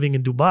fame and living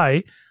in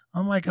Dubai.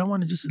 I'm like, I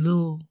want just a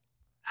little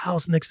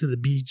house next to the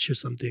beach or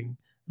something.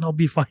 And I'll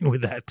be fine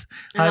with that.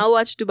 And I'll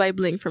watch Dubai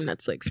Bling from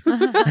Netflix.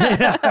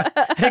 Yeah,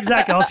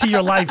 exactly. I'll see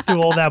your life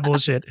through all that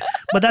bullshit.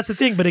 But that's the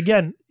thing. But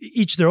again,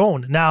 each their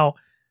own. Now,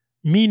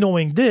 me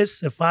knowing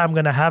this, if I'm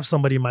going to have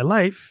somebody in my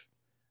life,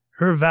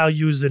 her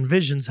values and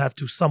visions have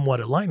to somewhat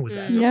align with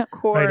that. Yeah. Of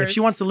course. Right? If she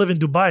wants to live in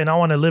Dubai and I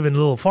want to live in a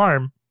little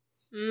farm,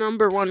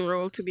 Number one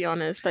rule, to be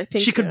honest, I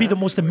think she could be the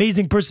most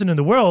amazing person in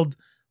the world,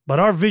 but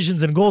our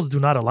visions and goals do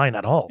not align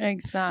at all.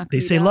 Exactly. They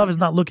say love is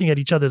not looking at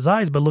each other's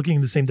eyes, but looking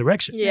in the same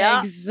direction.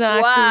 Yeah.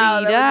 Exactly. Wow,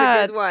 that was a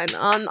that. good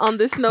one. On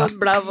this note,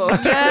 bravo.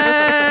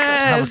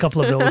 I have a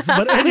couple of those.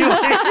 But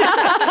anyway,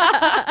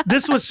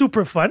 this was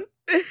super fun.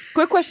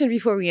 Quick question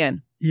before we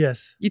end.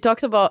 Yes. You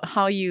talked about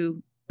how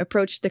you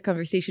approached the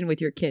conversation with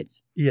your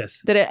kids.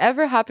 Yes. Did it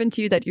ever happen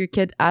to you that your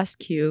kid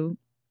asked you,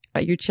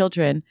 your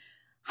children,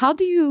 how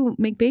do you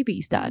make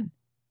babies, Dad?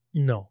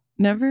 No.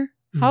 Never?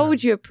 How No.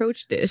 would you approach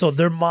this? So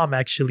their mom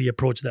actually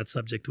approached that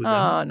subject with them.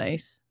 Oh,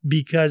 nice.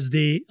 Because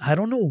I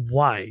don't know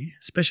why,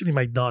 especially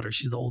my daughter,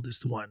 she's the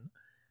oldest one.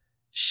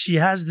 She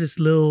has this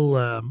little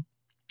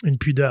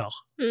impudeur,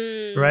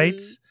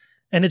 right?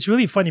 And it's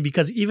really funny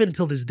because even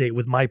till this day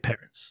with my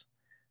parents,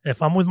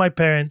 if I'm with my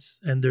parents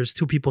and there's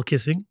two people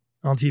kissing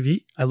on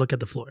TV, I look at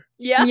the floor.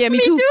 Yeah, Yeah, me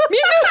too. Me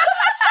too.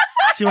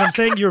 See what I'm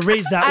saying? You're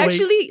raised that way.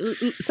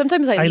 Actually,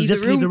 sometimes I leave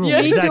just the room. leave the room.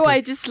 Yeah. Me too. Exactly.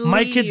 I just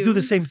My kids do leave.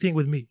 the same thing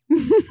with me.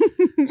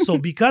 So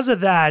because of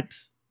that,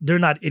 they're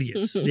not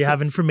idiots. They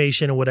have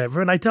information or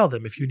whatever. And I tell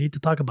them, if you need to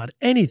talk about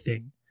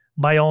anything,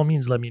 by all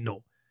means, let me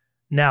know.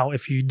 Now,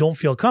 if you don't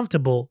feel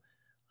comfortable,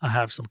 I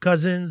have some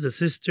cousins, a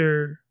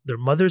sister, their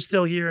mother's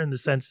still here in the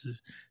sense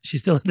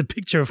she's still in the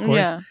picture, of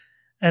course.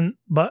 Yeah.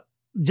 But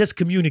just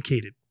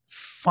communicate it.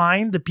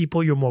 Find the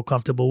people you're more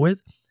comfortable with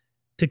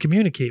to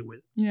communicate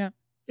with. Yeah.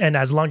 And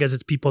as long as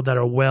it's people that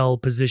are well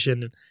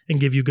positioned and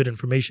give you good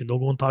information, don't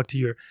go and talk to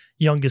your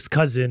youngest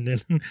cousin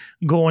and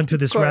go into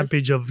this course.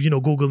 rampage of,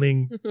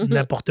 Googling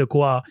n'importe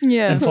quoi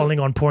Yeah. and falling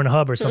on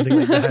Pornhub or something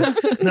like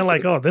that. And they're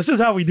like, oh, this is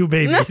how we do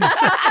babies.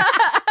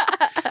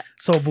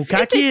 So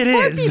Bukaki it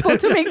Four is. people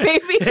to make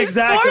babies.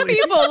 Exactly. 4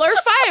 people or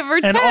 5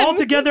 or 10. And all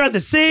together at the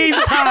same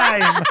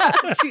time.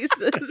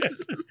 Jesus.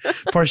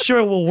 For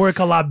sure, we'll work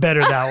a lot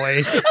better that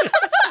way.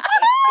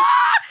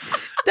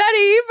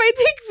 Daddy,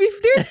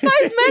 if there's 5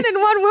 men and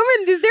 1 woman,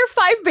 is there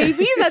 5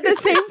 babies at the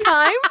same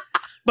time?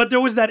 But there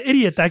was that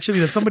idiot, actually,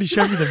 that somebody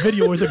shared me the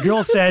video where the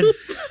girl says,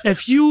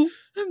 if you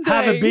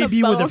have a dying.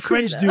 baby with a About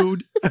French Frida.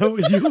 dude,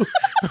 with you,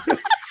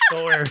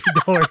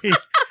 don't worry.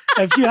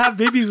 If you have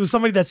babies with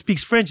somebody that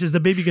speaks French, is the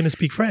baby going to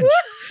speak French?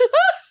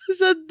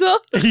 J'adore.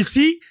 You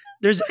see?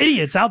 There's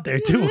idiots out there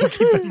too,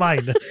 keep in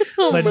mind.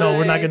 But no,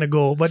 we're not going to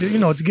go. But, it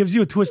gives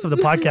you a twist of the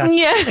podcast.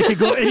 Yeah. It could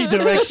go any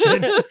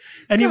direction.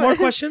 Any more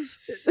questions?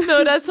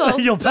 No, that's all.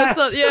 You'll That's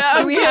pass. all. Yeah,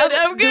 I'm good.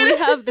 I'm Do we good.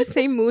 have the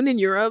same moon in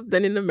Europe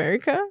than in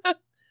America?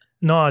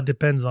 No, it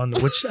depends on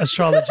which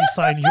astrology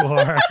sign you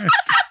are.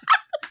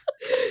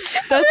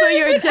 That's why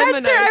you're a Gemini.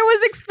 Answer. I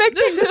was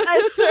expecting this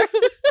answer.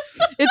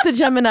 It's a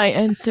Gemini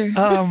answer.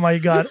 Oh my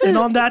God. And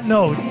on that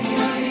note,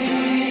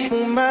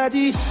 On m'a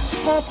dit, tu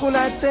prends trop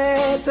la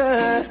tête.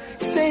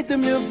 Essaye de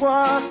mieux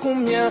voir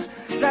combien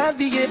la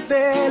vie est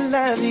belle,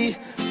 la vie.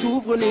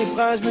 T'ouvres les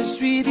bras, je me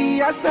suis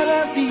dit, ah ça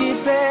la vie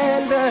est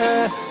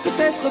belle.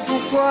 Peut-être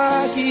pour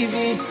toi qui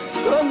vis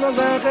comme dans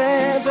un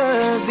rêve,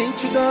 dès que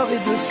tu dors et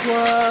de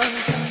soir.